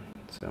 right?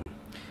 So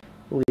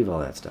we'll leave all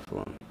that stuff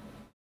alone.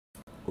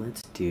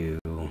 Let's do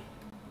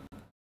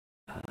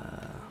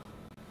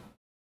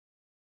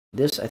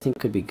this I think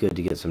could be good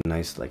to get some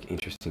nice, like,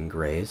 interesting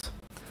grays.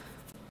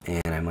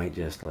 And I might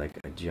just, like,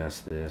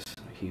 adjust this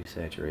hue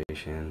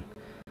saturation,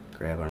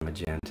 grab our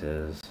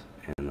magentas,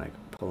 and, like,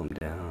 pull them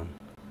down.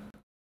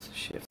 Let's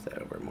shift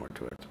that over more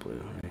towards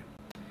blue, right?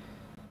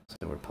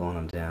 So we're pulling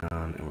them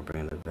down, and we're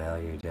bringing the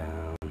value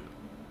down.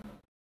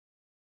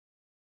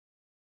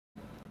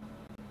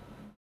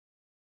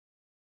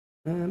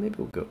 Maybe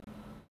we'll go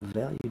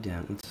value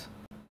down. Let's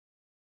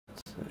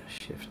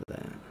shift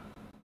that.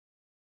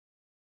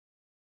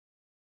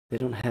 They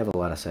don't have a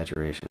lot of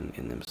saturation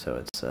in them,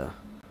 so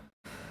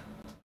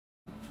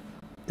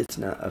it's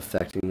not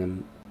affecting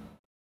them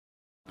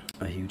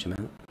a huge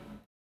amount.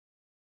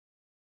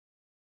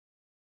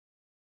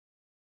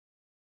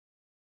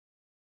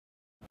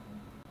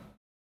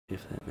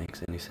 If that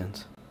makes any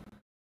sense.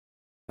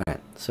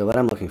 Alright, so what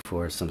I'm looking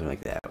for is something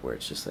like that, where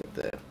it's just like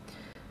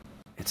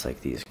it's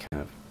like these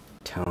kind of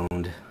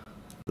toned,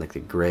 like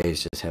the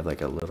grays just have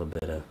like a little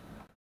bit of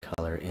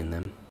color in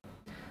them.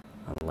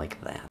 I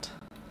like that.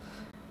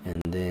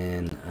 And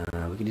then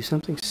we can do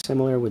something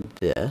similar with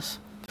this.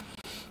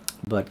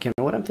 But kind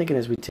of what I'm thinking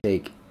is we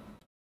take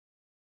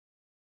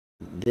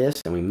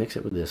this and we mix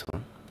it with this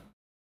one.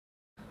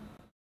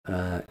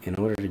 In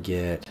order to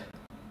get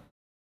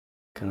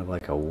kind of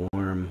like a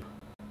warm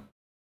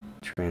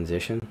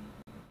transition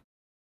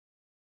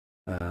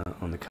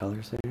on the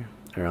colors there,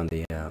 or on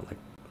the like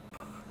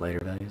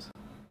lighter values.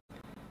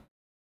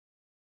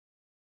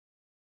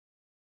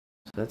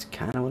 So that's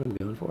kind of what I'm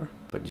going for,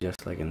 but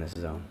just like in this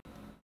zone.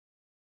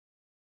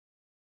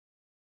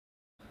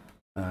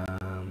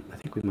 I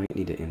think we might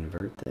need to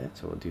invert that,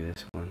 so we'll do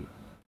this one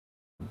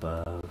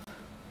above,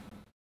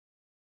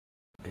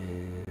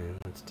 and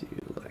let's do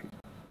like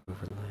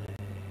overlay.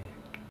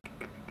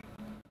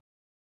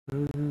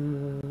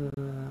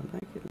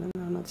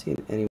 I'm not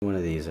seeing any one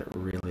of these that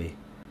really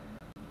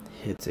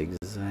hits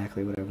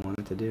exactly what I want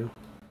it to do.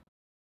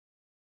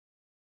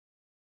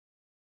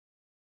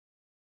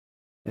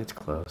 It's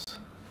close,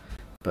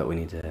 but we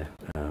need to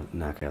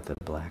knock out the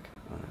black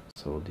on it,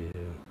 so we'll do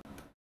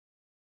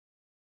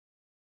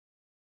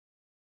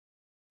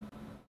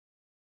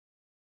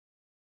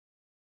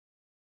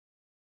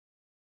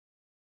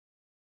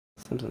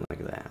something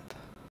like that.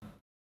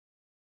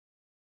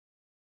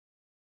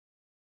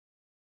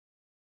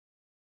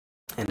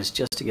 And it's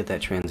just to get that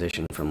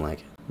transition from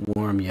like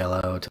warm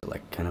yellow to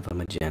like kind of a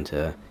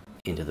magenta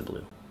into the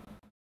blue.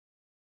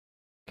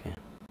 Okay,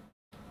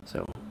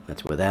 so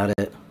that's without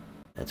it,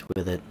 that's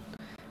with it.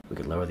 We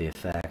could lower the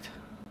effect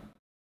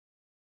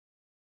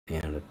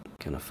and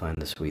kind of find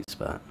the sweet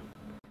spot,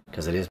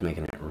 because it is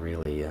making it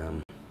really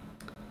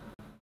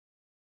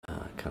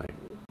kind of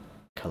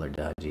color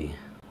dodgy,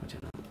 which I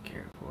don't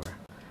care for.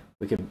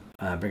 We could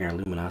bring our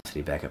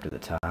luminosity back up to the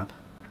top,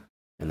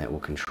 and that will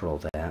control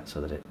that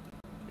so that it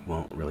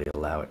won't really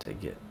allow it to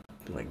get,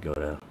 like, go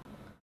to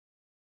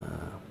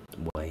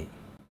white.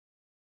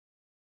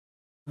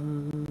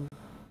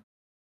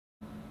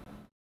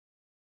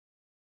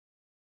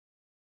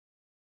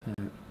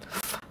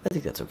 I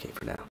think that's okay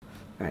for now.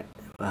 Alright,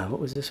 what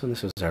was this one?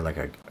 This was our, like,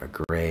 a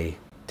gray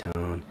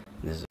tone.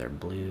 And this is our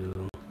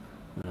blue.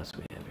 What else do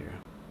we have here?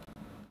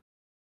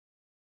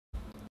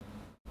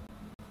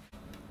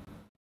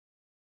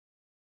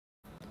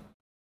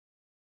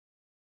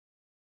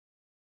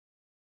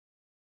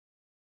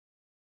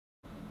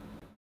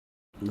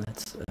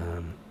 Let's,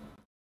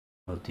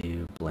 we'll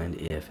do blend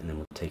if, and then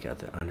we'll take out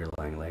the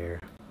underlying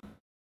layer.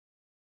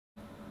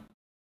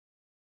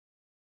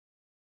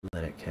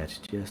 Let it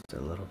catch just a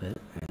little bit,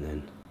 and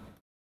then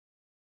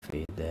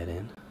fade that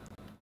in.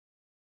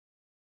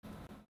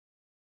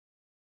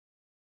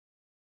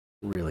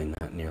 Really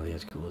not nearly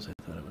as cool as I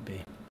thought it would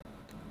be.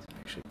 It's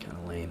actually kind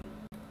of lame.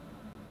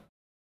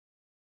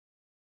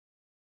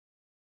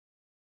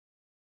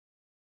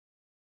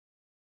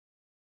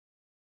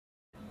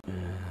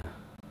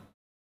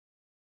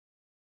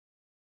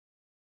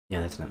 Yeah,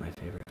 that's not my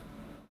favorite.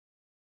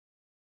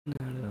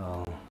 Not at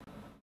all.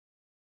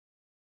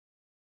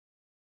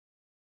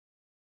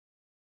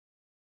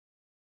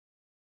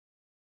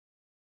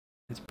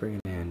 Let's bring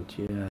it in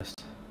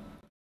just...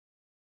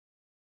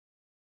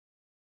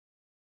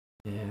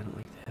 Yeah, I don't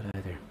like that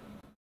either.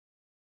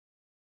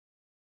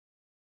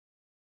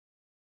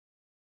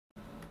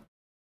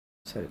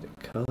 Set it to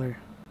color.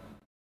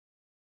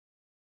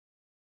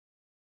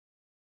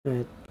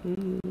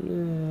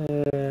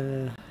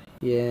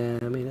 Yeah,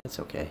 I mean, that's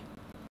okay.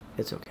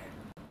 It's okay.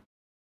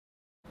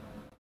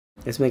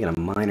 It's making a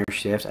minor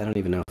shift. I don't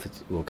even know if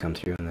it will come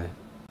through in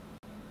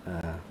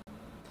the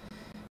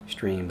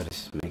stream, but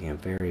it's making a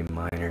very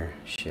minor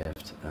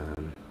shift.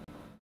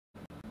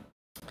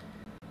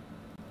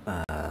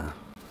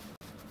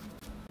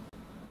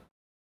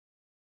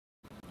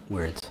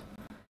 Where it's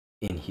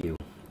in hue,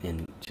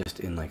 just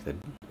in like the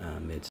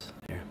mids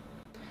there.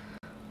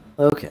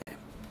 Okay.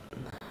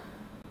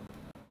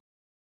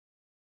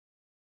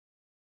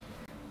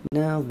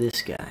 Now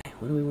this guy.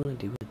 What do we want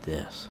to do with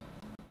this?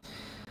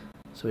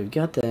 So we've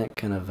got that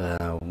kind of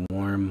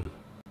warm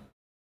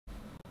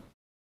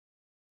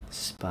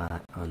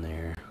spot on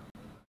there.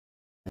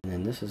 And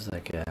then this is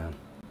like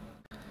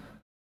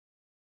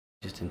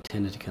just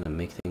intended to kind of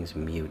make things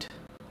mute,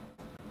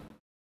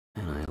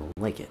 and I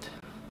like it.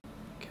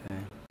 Okay.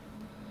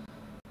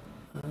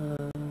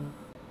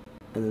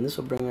 And then this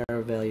will bring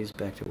our values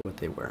back to what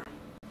they were.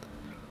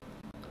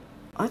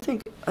 I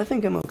think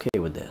I'm okay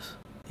with this.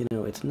 You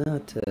know, it's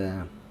not.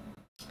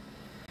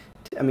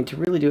 I mean, to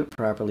really do it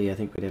properly, I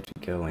think we'd have to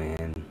go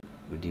in.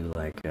 We do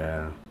like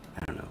I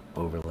don't know,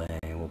 overlay.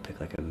 We'll pick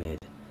like a mid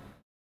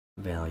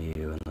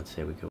value, and let's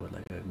say we go with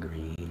like a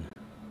green.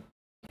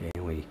 Okay,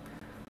 and we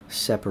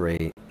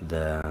separate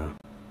the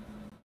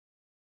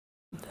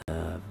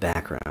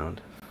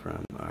background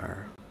from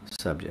our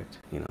subject.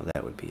 You know,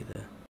 that would be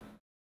the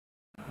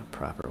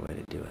proper way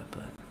to do it.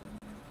 But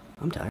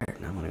I'm tired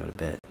and I want to go to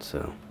bed,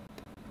 so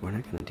we're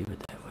not going to do it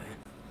that way.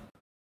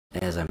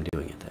 As I'm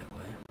doing it that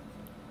way.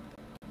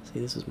 See,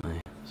 this is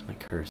my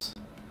curse.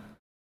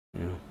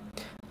 You know,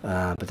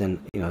 but then,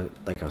 you know,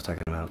 like I was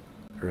talking about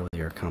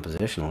earlier,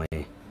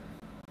 compositionally,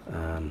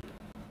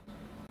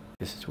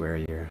 this is where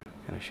you're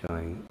kind of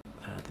showing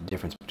the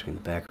difference between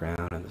the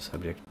background and the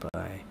subject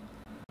by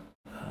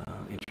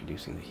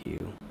introducing the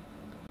hue.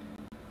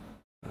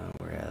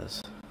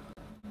 Whereas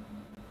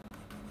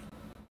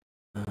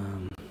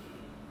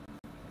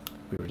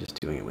we were just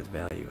doing it with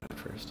value at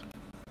first.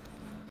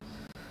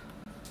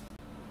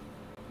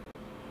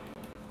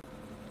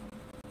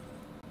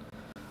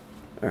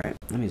 Alright,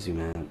 let me zoom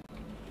out.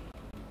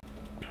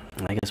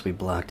 I guess we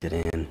blocked it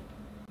in.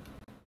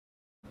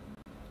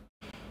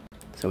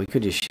 So we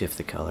could just shift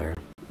the color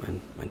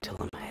until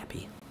I'm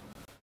happy.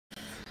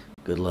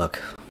 Good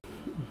luck.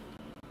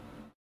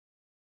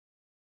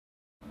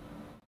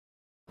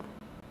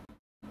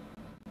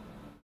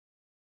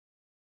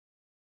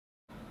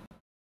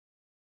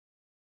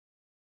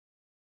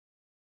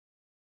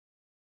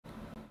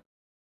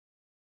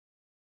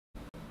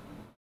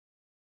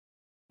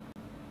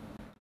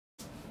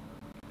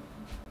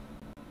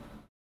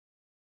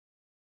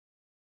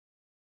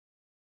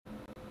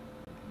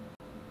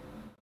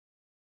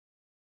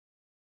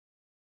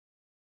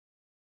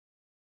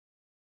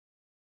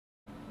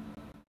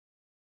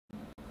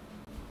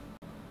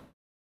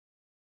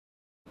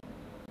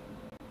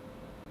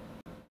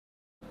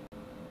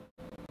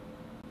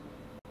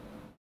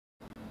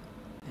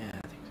 Yeah,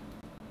 I think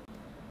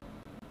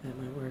that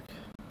might work.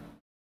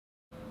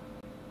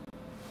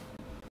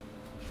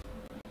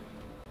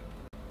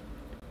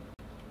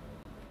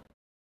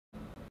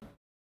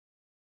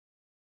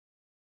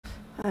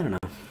 I don't know.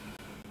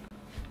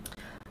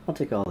 I'll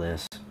take all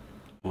this.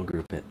 We'll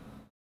group it.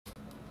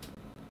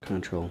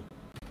 Control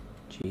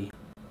G.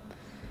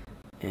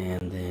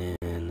 And then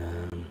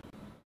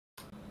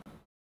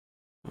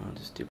I'll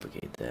just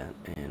duplicate that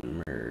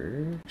and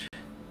merge.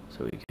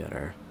 So we got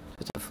our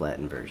just a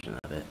flattened version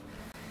of it.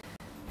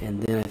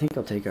 And then I think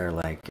I'll take our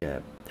like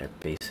our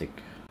basic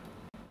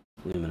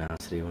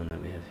luminosity one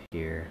that we have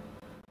here.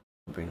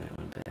 Bring that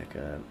one back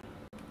up.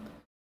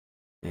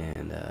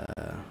 And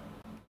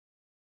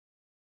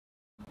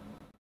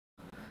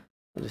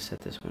I'll just set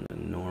this one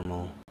to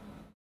normal.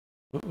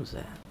 What was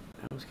that?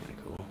 That was kind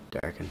of cool.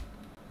 Darken.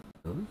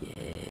 Oh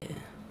yeah.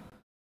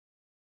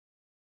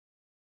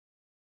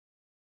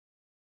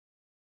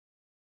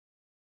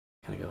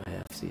 Kind of go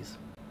halfsies.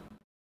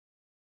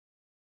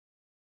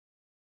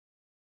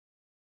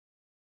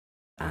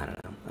 I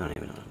don't know. I don't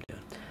even know what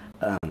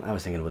I'm doing. I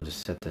was thinking we'll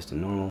just set this to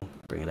normal,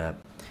 bring it up,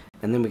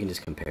 and then we can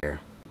just compare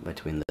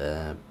between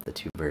the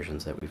two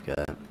versions that we've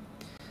got.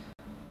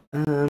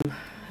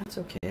 That's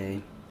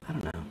okay. I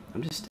don't know.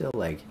 I'm just still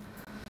like,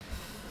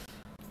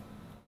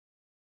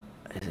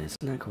 it's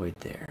not quite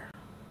there.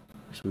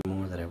 There's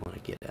more that I want to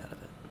get out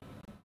of it.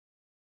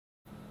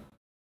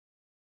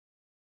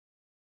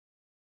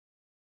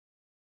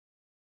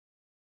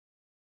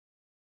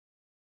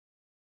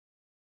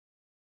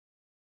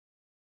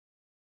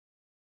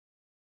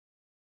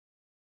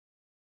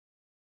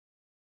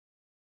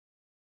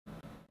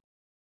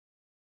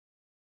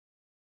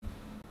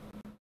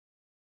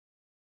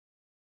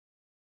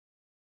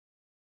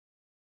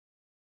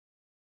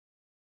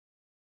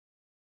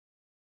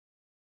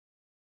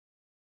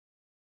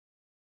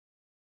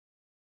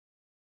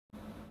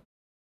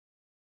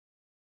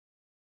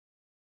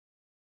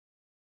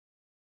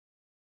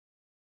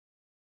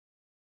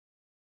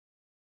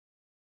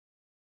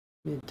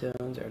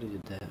 Midtones, I already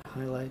did that.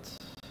 Highlights.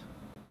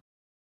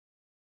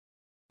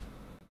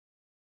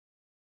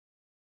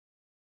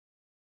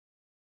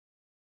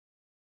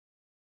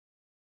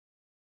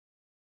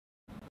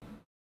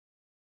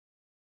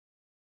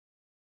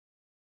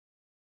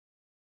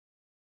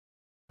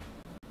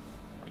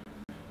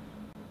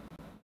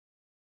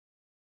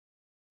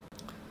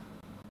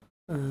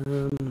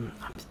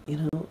 You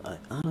know,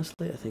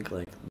 honestly, I think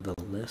like the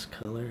less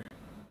color,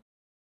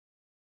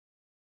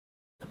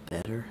 the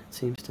better, it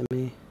seems to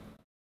me.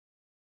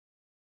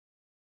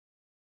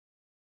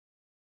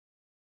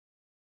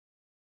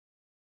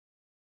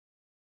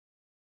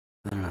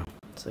 I don't know.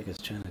 It's like it's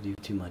trying to do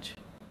too much.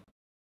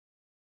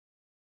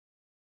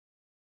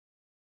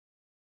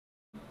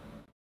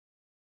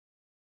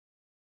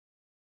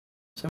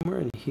 somewhere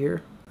in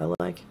here I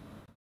like,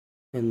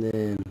 and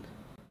then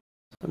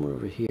somewhere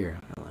over here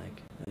I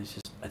like. It's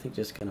just, I think,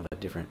 just kind of a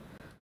different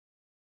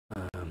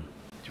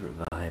different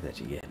vibe that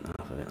you get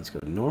off of it. Let's go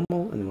to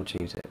normal, and then we'll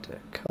change that to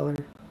color.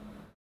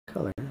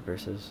 Color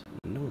versus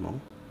normal.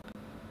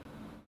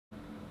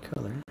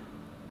 Color.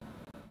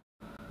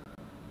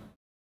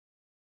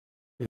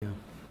 Yeah.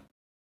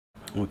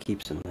 We'll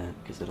keep some of that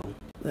because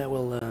that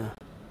will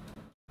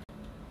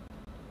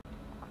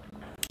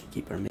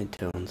keep our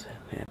midtones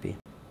happy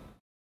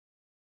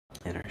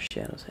and our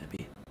shadows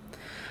happy.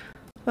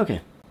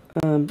 Okay.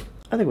 I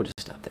think we'll just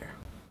stop there.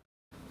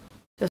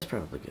 That's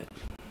probably good.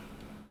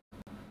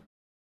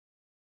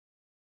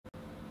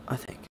 I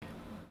think.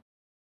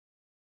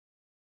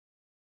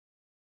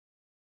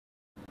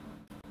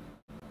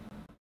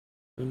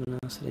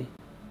 Luminosity.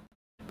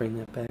 Bring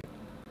that back.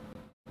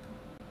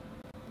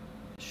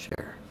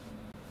 Sure.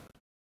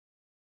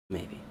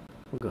 Maybe.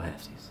 We'll go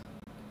halfsies.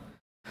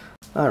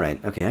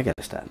 Alright, okay, I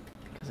gotta stop.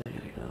 Because I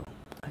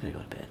gotta go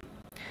to bed.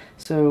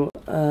 So,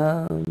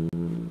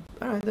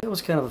 alright, that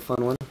was kind of a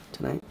fun one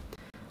tonight.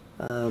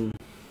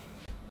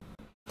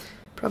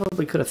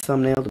 Probably could have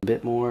thumbnailed a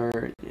bit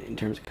more in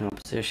terms of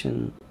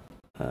composition.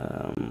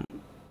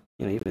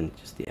 You know, even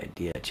just the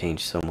idea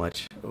changed so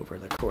much over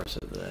the course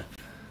of the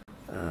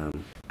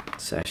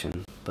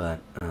session, but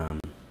I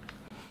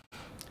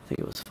think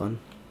it was fun.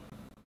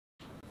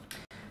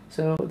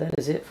 So that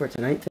is it for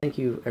tonight. Thank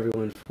you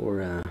everyone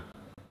for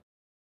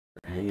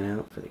hanging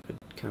out, for the good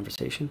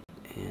conversation,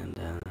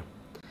 and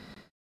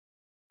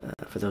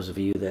for those of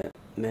you that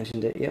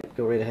mentioned it, yep,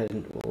 go right ahead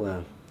and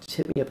we'll just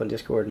hit me up on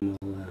Discord, and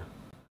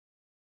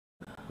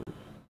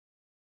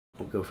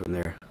we'll go from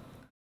there.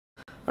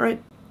 All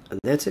right,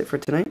 that's it for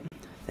tonight.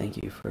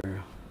 Thank you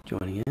for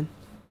joining in,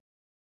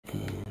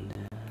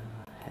 and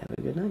have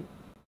a good night.